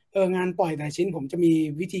งานปล่อยแต่ชิ้นผมจะมี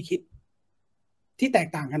วิธีคิดที่แตก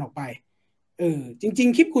ต่างกันออกไปจริง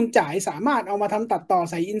ๆคลิปคุณจ่ายสามารถเอามาทำตัดต่อ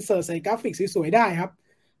ใส่อินเสิร์ตใส่กราฟิกสวยๆได้ครับ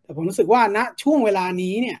แต่ผมรู้สึกว่าณช่วงเวลา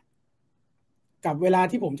นี้เนี่ยกับเวลา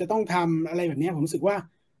ที่ผมจะต้องทำอะไรแบบนี้ผมรู้สึกว่า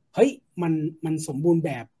เฮ้ยมันสมบูรณ์แ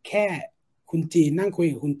บบแค่ คุณจีนนั่งคุย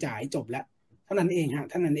กับคุณจ๋ายจบแล้วเท่านั้นเองฮะ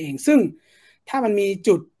เท่านั้นเองซึ่งถ้ามันมี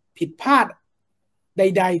จุดผิดพลาดใ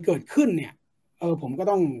ดๆเกิดขึ้นเนี่ยผมก็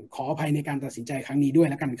ต้องขออภัยในการตัดสินใจครั้งนี้ด้วย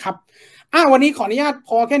แล้วกันครับวันนี้ขออนุญาตพ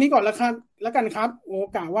อแค่นี้ก่อนแล้วกันครับโอ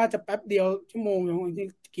กาสว่าจะแป๊บเดียวชั่วโมง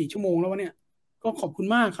กี่ชั่วโมงแล้ววะเนี่ยก็ขอบคุณ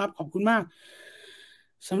มากครับขอบคุณมาก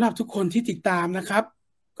สำหรับทุกคนที่ติดตามนะครับ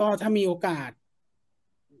ก็ถ้ามีโอกาส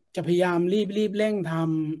จะพยายามรีบเร่งท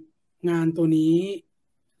ำงานตัวนี้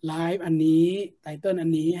ไลฟ์อันนี้ไตเติ้ลอัน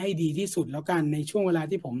นี้ให้ดีที่สุดแล้วกันในช่วงเวลา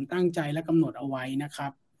ที่ผมตั้งใจและกำหนดเอาไว้นะครั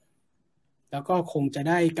บแล้วก็คงจะ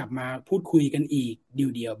ได้กลับมาพูดคุยกันอีกเ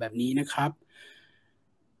ดี่ยวๆแบบนี้นะครับ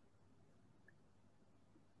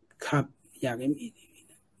ครับอยากให้มี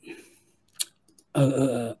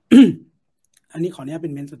อันนี้ขออนุญาตเป็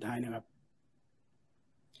นเมนต์สุดท้ายนะครับ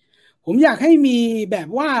ผมอยากให้มีแบบ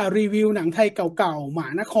ว่ารีวิวหนังไทยเก่าๆหมา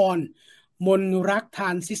นครมนรักทา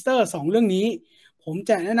นซิสเตอร์2เรื่องนี้ผม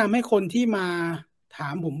จะแนะนำให้คนที่มาถา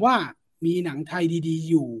มผมว่ามีหนังไทยดีๆ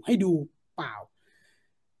อยู่ให้ดูเปล่า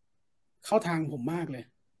เข้าทางผมมากเลย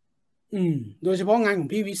โดยเฉพาะงานของ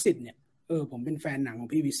พี่วิสิตเนี่ยผมเป็นแฟนหนังของ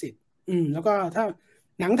พี่วิสิตแล้วก็ถ้า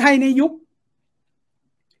หนังไทยในยุค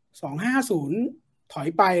250ถอย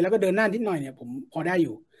ไปแล้วก็เดินหน้านิดหน่อยเนี่ยผมพอได้อ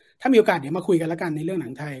ยู่ถ้ามีโอกาสเดี๋ยวมาคุยกันแล้วกันในเรื่องหนั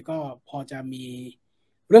งไทยก็พอจะมี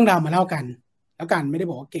เรื่องราวมาเล่ากันแล้วกันไม่ได้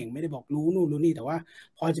บอกว่าเก่งไม่ได้บอกรู้นู่นรู้นี่แต่ว่า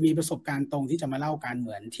พอจะมีประสบการณ์ตรงที่จะมาเล่ากันเห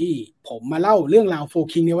มือนที่ผมมาเล่าเรื่องราวโฟ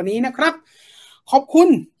คิงในวันนี้นะครับขอบคุณ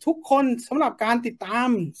ทุกคนสำหรับการติดตาม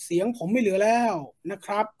เสียงผมไม่เหลือแล้วนะค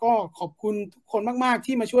รับก็ขอบคุณทุกคนมากๆ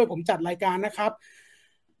ที่มาช่วยผมจัดรายการนะครับ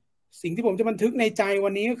สิ่งที่ผมจะบันทึกในใจวั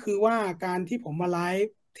นนี้ก็คือว่าการที่ผมมาไล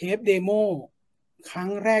ฟ์เทปเดโมครั้ง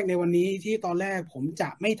แรกในวันนี้ที่ตอนแรกผมจะ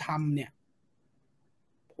ไม่ทำเนี่ย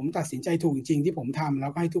ผมตัดสินใจถูกจริงๆที่ผมทำแล้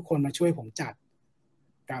วก็ให้ทุกคนมาช่วยผมจัด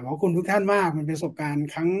กราบขอบคุณทุกท่านมากมันเป็นประสบการณ์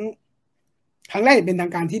ครั้งแรกเป็นทา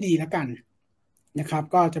งการที่ดีแล้วกันนะครับ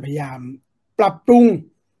ก็จะพยายามปรับปรุง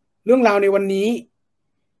เรื่องราวในวันนี้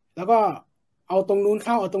แล้วก็เอาตรงนู้นเ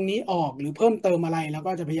ข้าเอาตรงนี้ออกหรือเพิ่มเติมอะไรแล้ว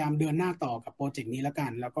ก็จะพยายามเดินหน้าต่อกับโปรเจกต์นี้แล้วกั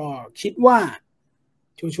นแล้วก็คิดว่า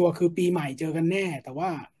ชัวร์คือปีใหม่เจอกันแน่แต่ว่า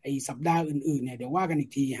ไอ้สัปดาห์อื่นๆเนี่ยเดี๋ยวว่ากันอี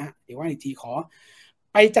กทีฮะเดี๋ยวว่าอีกทีขอ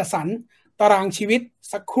ไปจัดสรรตารางชีวิต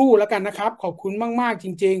สักครู่แล้วกันนะครับขอบคุณมากๆจ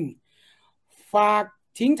ริงๆฝาก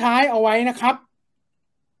ทิ้งท้ายเอาไว้นะครับ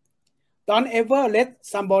Don't ever let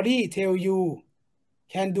somebody tell you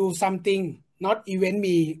can do something not even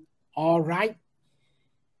me alright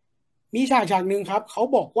มีฉากหนึ่งครับเขา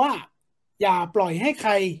บอกว่าอย่าปล่อยให้ใค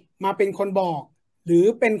รมาเป็นคนบอกหรือ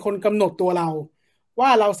เป็นคนกำหนดตัวเราว่า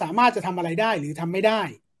เราสามารถจะทำอะไรได้หรือทำไม่ได้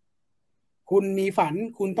คุณมีฝัน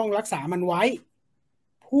คุณต้องรักษามันไว้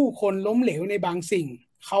ผู้คนล้มเหลวในบางสิ่ง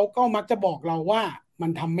เขาก็มักจะบอกเราว่ามั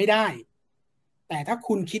นทำไม่ได้แต่ถ้า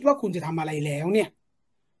คุณคิดว่าคุณจะทำอะไรแล้วเนี่ย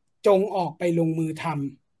จงออกไปลงมือท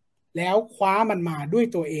ำแล้วคว้ามันมาด้วย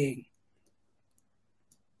ตัวเอง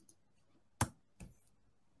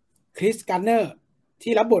คริส การ์เนอร์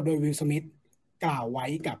ที่รับบทโดยวิล สมิธกล่าวไว้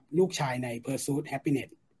กับลูกชายใน Pursuit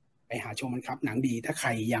Happiness ไปหาชมมันครับหนังดีถ้าใคร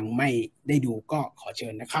ยังไม่ได้ดูก็ขอเชิ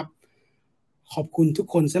ญนะครับขอบคุณทุก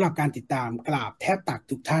คนสำหรับการติดตามกราบแทบตัก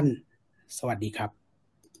ทุกท่านสวัสดีครับ